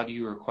 how do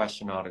you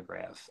request an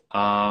autograph?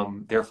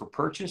 They're for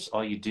purchase.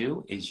 All you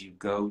do is you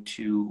go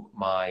to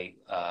my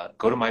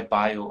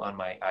bio on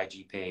my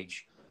IG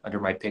page. Under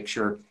my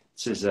picture, it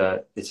says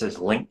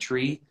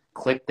Linktree.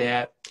 Click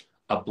that.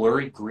 A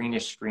blurry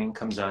greenish screen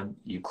comes on.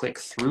 You click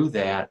through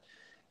that,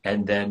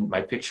 and then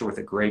my picture with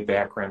a gray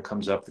background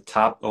comes up. The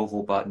top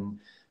oval button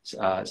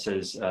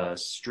says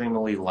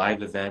Streamily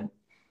live event,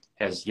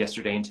 has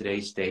yesterday and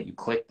today's date. You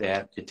click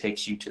that, it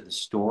takes you to the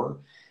store,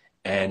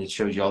 and it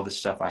shows you all the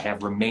stuff I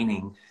have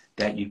remaining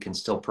that you can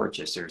still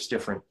purchase. There's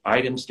different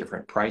items,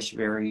 different price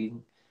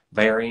varying,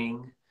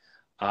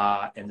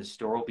 and the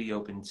store will be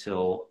open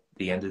till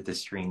the end of the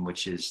stream,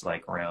 which is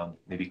like around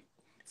maybe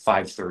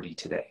 5:30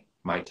 today,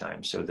 my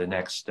time. So the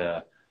next,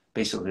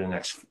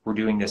 we're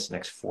doing this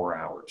next 4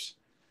 hours.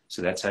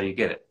 So that's how you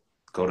get it.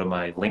 Go to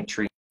my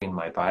Linktree in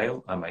my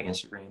bio on my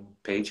Instagram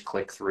page,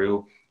 click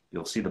through.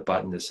 You'll see the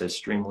button that says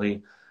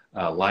Streamily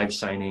live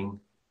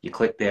signing. You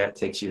click that, it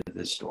takes you to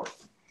this store.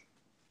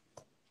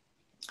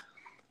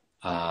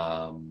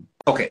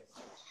 Okay.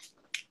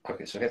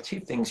 Okay, so I got 2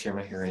 things here. I'm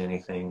not hearing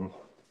anything.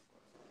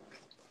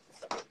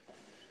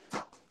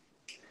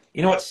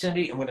 You know what,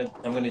 Cindy? I'm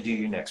gonna do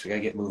you next. We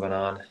gotta get moving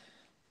on.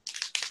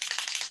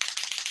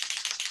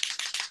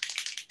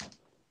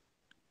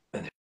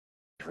 And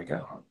there we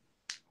go.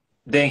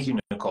 Thank you,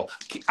 Nicole.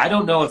 I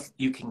don't know if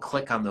you can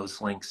click on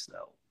those links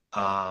though.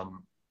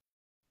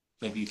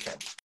 Maybe you can.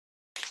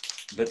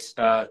 But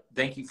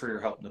thank you for your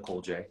help,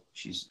 Nicole J.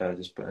 She's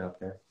just putting it up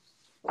there.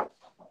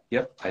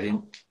 Yep, I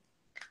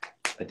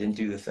didn't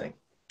do the thing.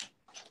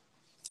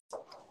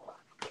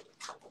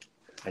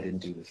 I didn't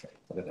do the thing.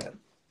 Look at that.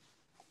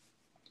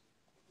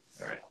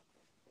 All right.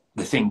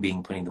 The thing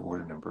being putting the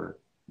order number,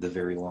 the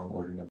very long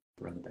order number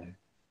on the back.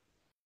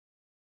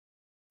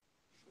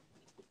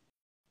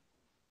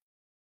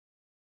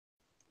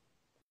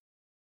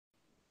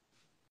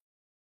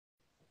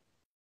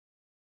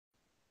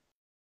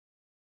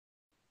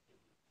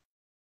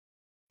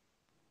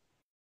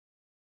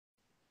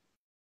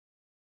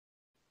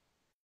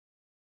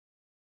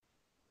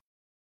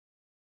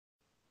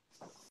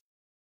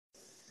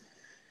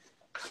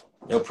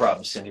 No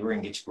problem, Cindy. We're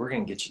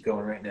gonna get you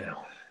going right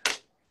now.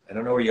 I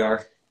don't know where you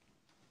are.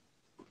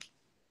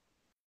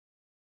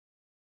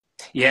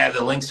 Yeah,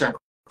 the links aren't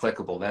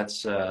clickable.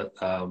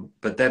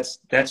 But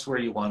that's where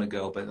you want to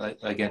go. But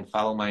again,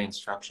 follow my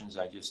instructions.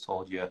 I just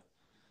told you.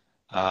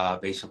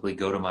 Basically,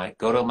 go to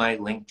my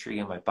link tree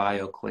in my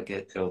bio. Click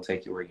it. It'll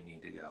take you where you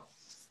need to go.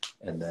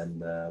 And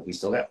then we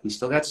still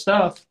got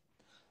stuff.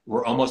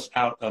 We're almost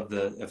out of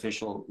the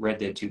official Red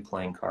Dead 2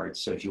 playing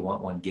cards. So if you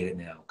want one, get it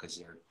now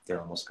because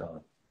they're almost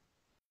gone.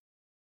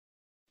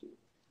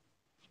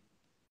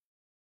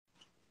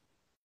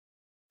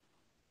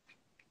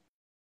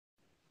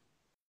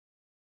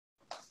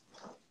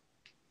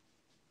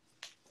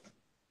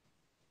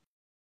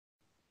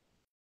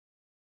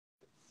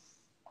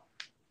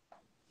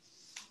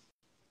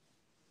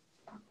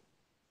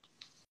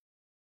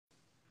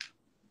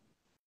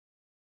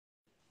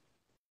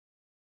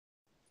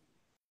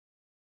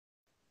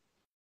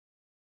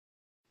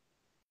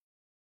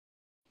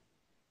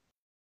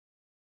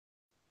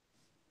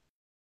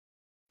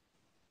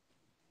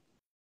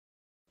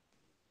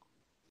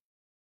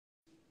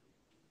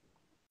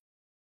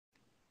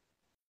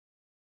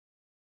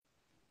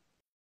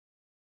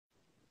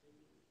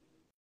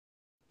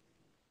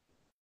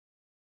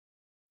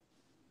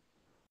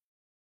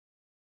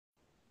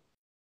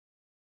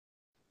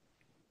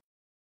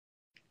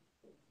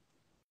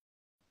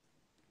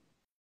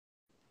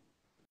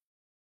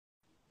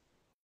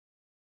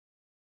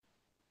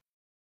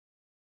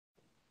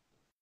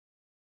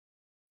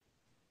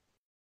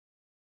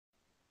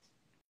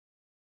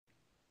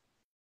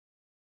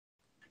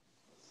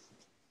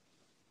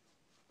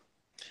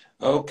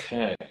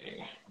 Okay.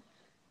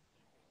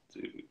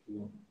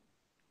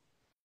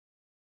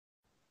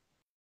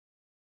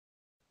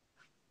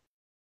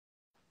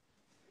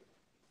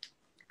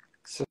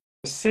 So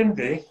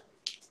Cindy,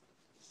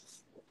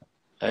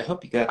 I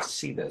hope you got to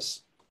see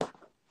this.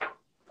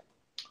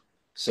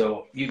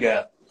 So you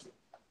got,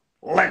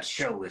 let's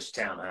show this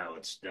town how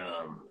it's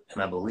done.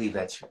 And I believe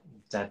that's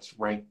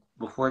right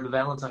before the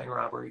Valentine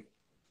robbery.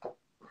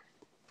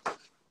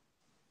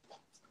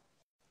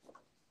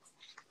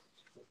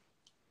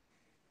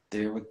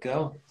 There we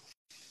go.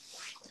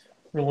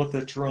 We're gonna let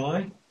that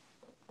dry.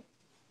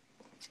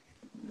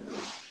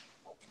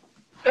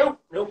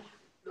 Nope.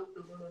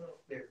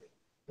 There.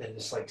 And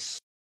it's like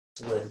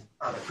slid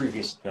on the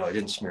previous. No, I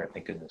didn't smear it.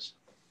 Thank goodness.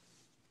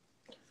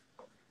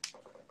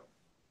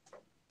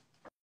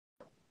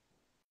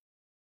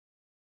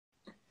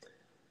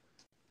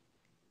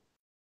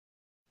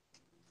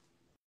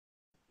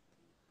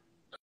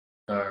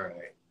 All right.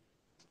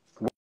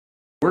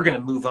 We're going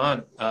to move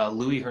on.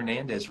 Louis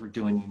Hernandez, we're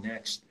doing you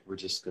next. We're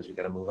just because we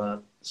got to move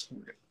on. So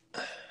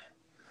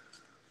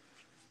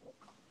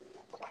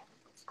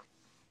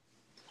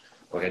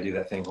I got to do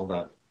that thing. Hold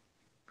on.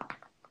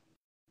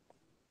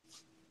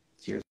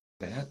 Hear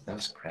that? That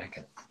was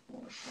cracking.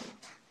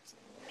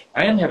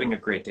 I am having a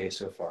great day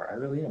so far. I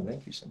really am.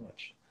 Thank you so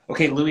much.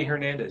 Okay, Louis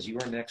Hernandez, you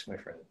are next, my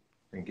friend.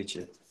 We can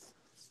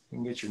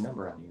get your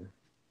number on here.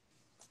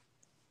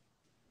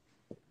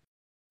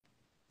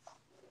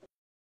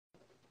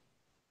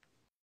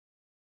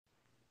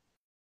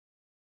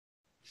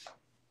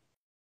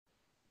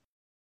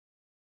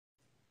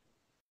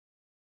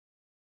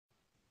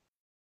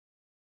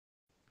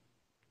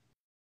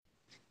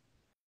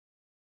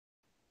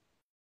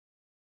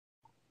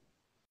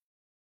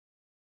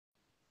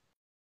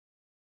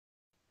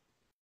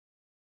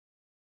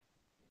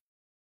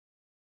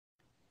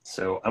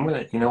 So I'm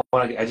going to, you know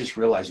what, I just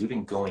realized we've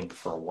been going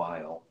for a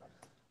while.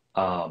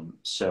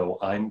 So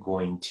I'm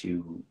going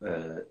to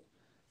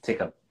take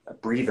a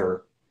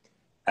breather.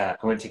 I'm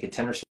going to take a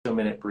 10 or so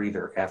minute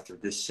breather after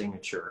this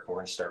signature. We're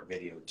going to start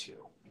video 2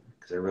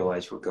 because I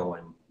realize we're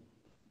going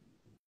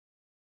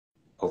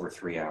over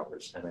 3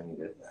 hours and I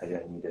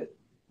need to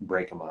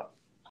break them up.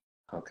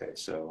 Okay,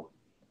 so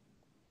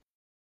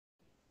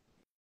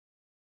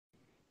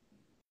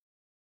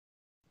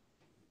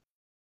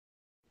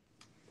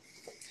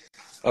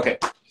Okay,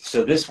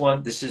 so this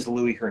is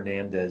Louis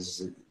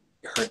Hernandez.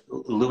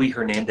 Louis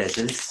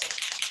Hernandez's.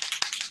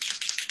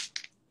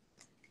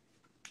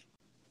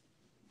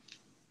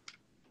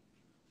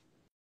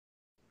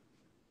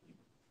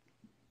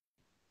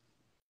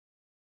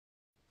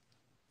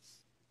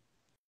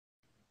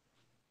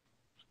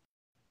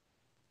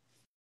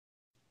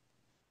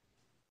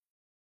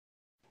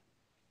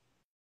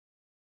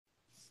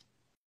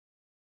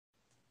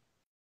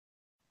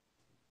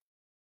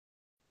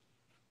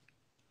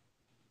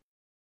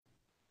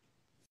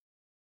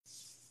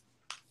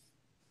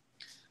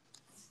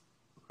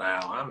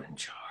 Wow, I'm in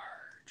charge.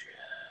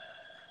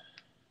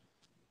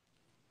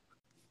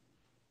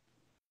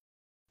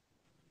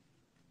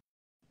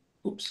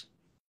 Oops.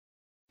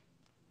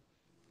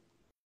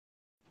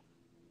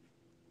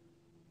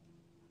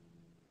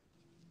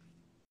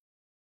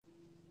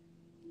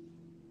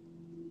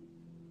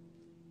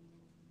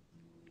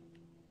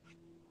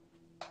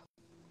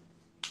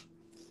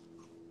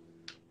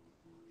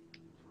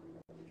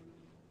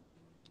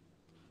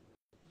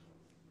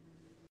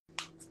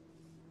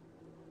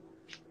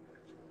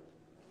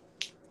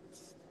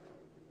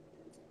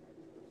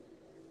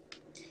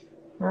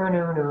 No,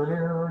 no, no,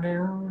 no,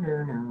 no,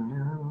 no, no,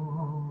 no.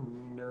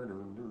 No, no,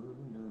 no,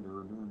 no,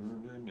 no,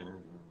 no, no,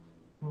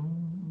 no.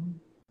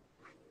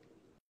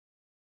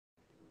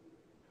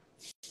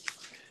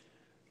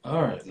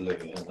 All right,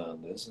 Louis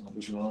Hernandez. And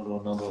we should all do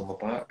a number on my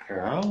back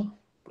here.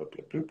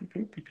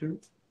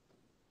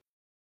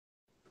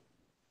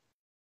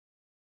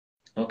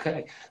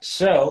 Okay,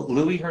 so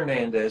Louis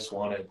Hernandez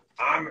wanted,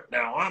 I'm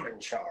in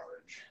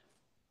charge.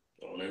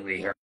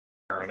 Louis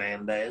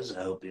Hernandez,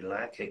 I hope you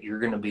like it. You're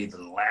going to be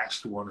the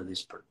last one of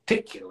this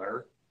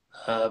particular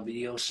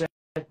video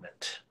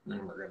segment.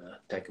 Then we're going to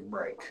take a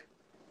break.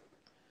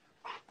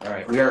 All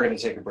right, we are going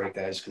to take a break,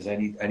 guys, because I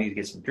need to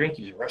get some drink,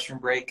 use a restroom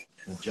break,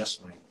 and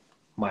adjust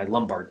my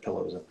lumbar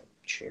pillows on my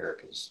chair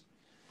because.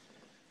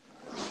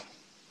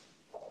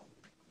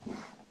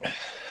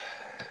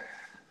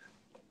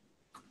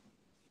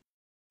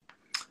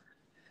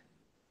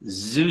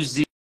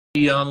 Zuzi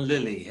on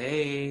Lily.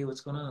 Hey,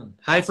 what's going on?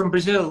 Hi from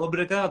Brazil.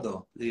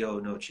 Obrigado, Leo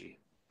Nochi.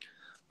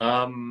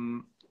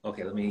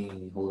 Okay, let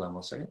me hold on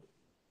one second.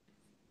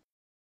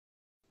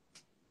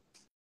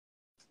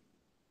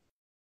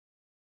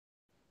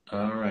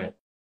 All right.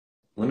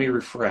 Let me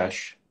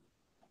refresh.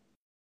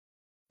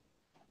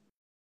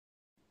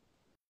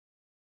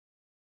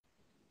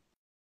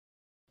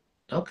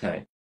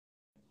 Okay.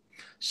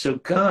 So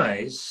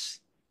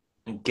guys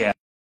and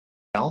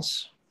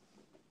gals,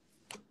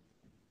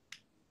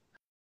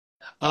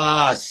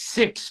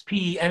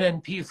 6P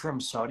NNP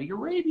from Saudi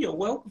Arabia.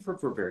 Welcome.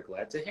 We're very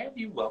glad to have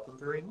you. Welcome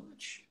very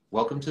much.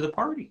 Welcome to the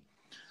party.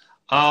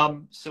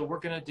 So we're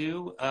going to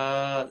do,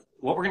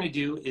 what we're going to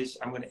do is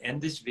I'm going to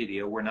end this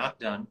video. We're not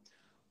done.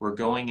 We're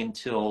going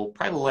until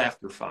probably a little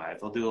after 5.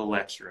 I'll do a little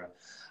extra.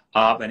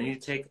 But I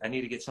need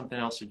to get something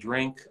else to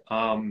drink.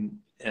 And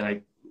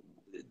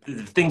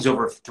the thing's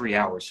over 3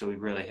 hours, so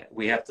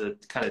we have to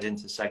cut it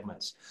into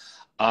segments.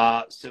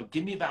 So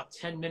give me about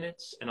 10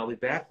 minutes and I'll be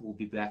back. We'll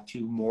be back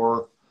to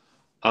more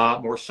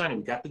signing.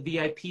 We got the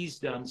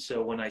VIPs done.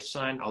 So when I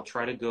sign, I'll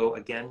try to go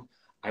again.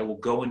 I will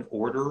go in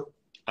order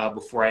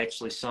before I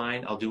actually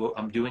sign.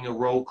 I'm doing a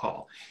roll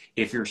call.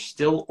 If you're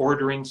still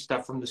ordering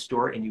stuff from the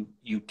store, and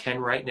you can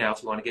right now,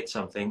 if you want to get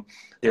something,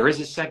 there is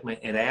a segment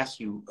and asks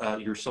you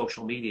your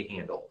social media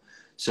handle.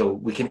 So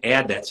we can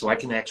add that, so I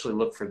can actually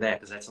look for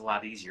that, because that's a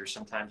lot easier.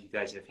 Sometimes you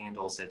guys have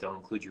handles that don't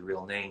include your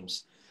real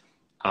names.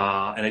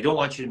 And I don't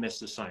want you to miss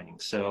the signing.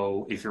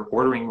 So if you're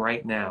ordering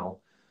right now,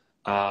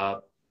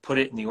 put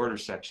it in the order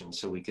section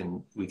so we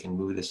can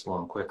move this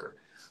along quicker.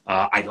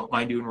 I don't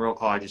mind doing roll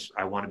call.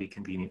 I want to be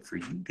convenient for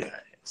you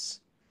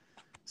guys.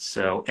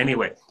 So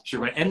anyway, so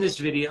we're going to end this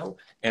video,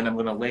 and I'm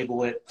going to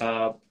label it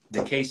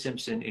the Kay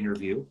Simpson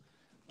interview,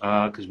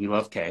 because we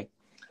love Kay.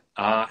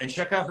 And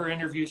check out her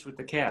interviews with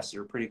the cast.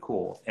 They're pretty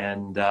cool.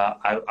 And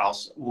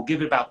we'll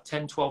give it about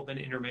 10,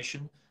 12-minute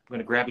intermission. I'm going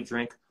to grab a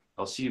drink.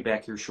 I'll see you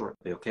back here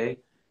shortly, okay?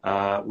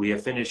 We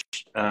have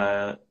finished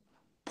part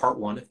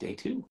 1 of day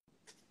 2.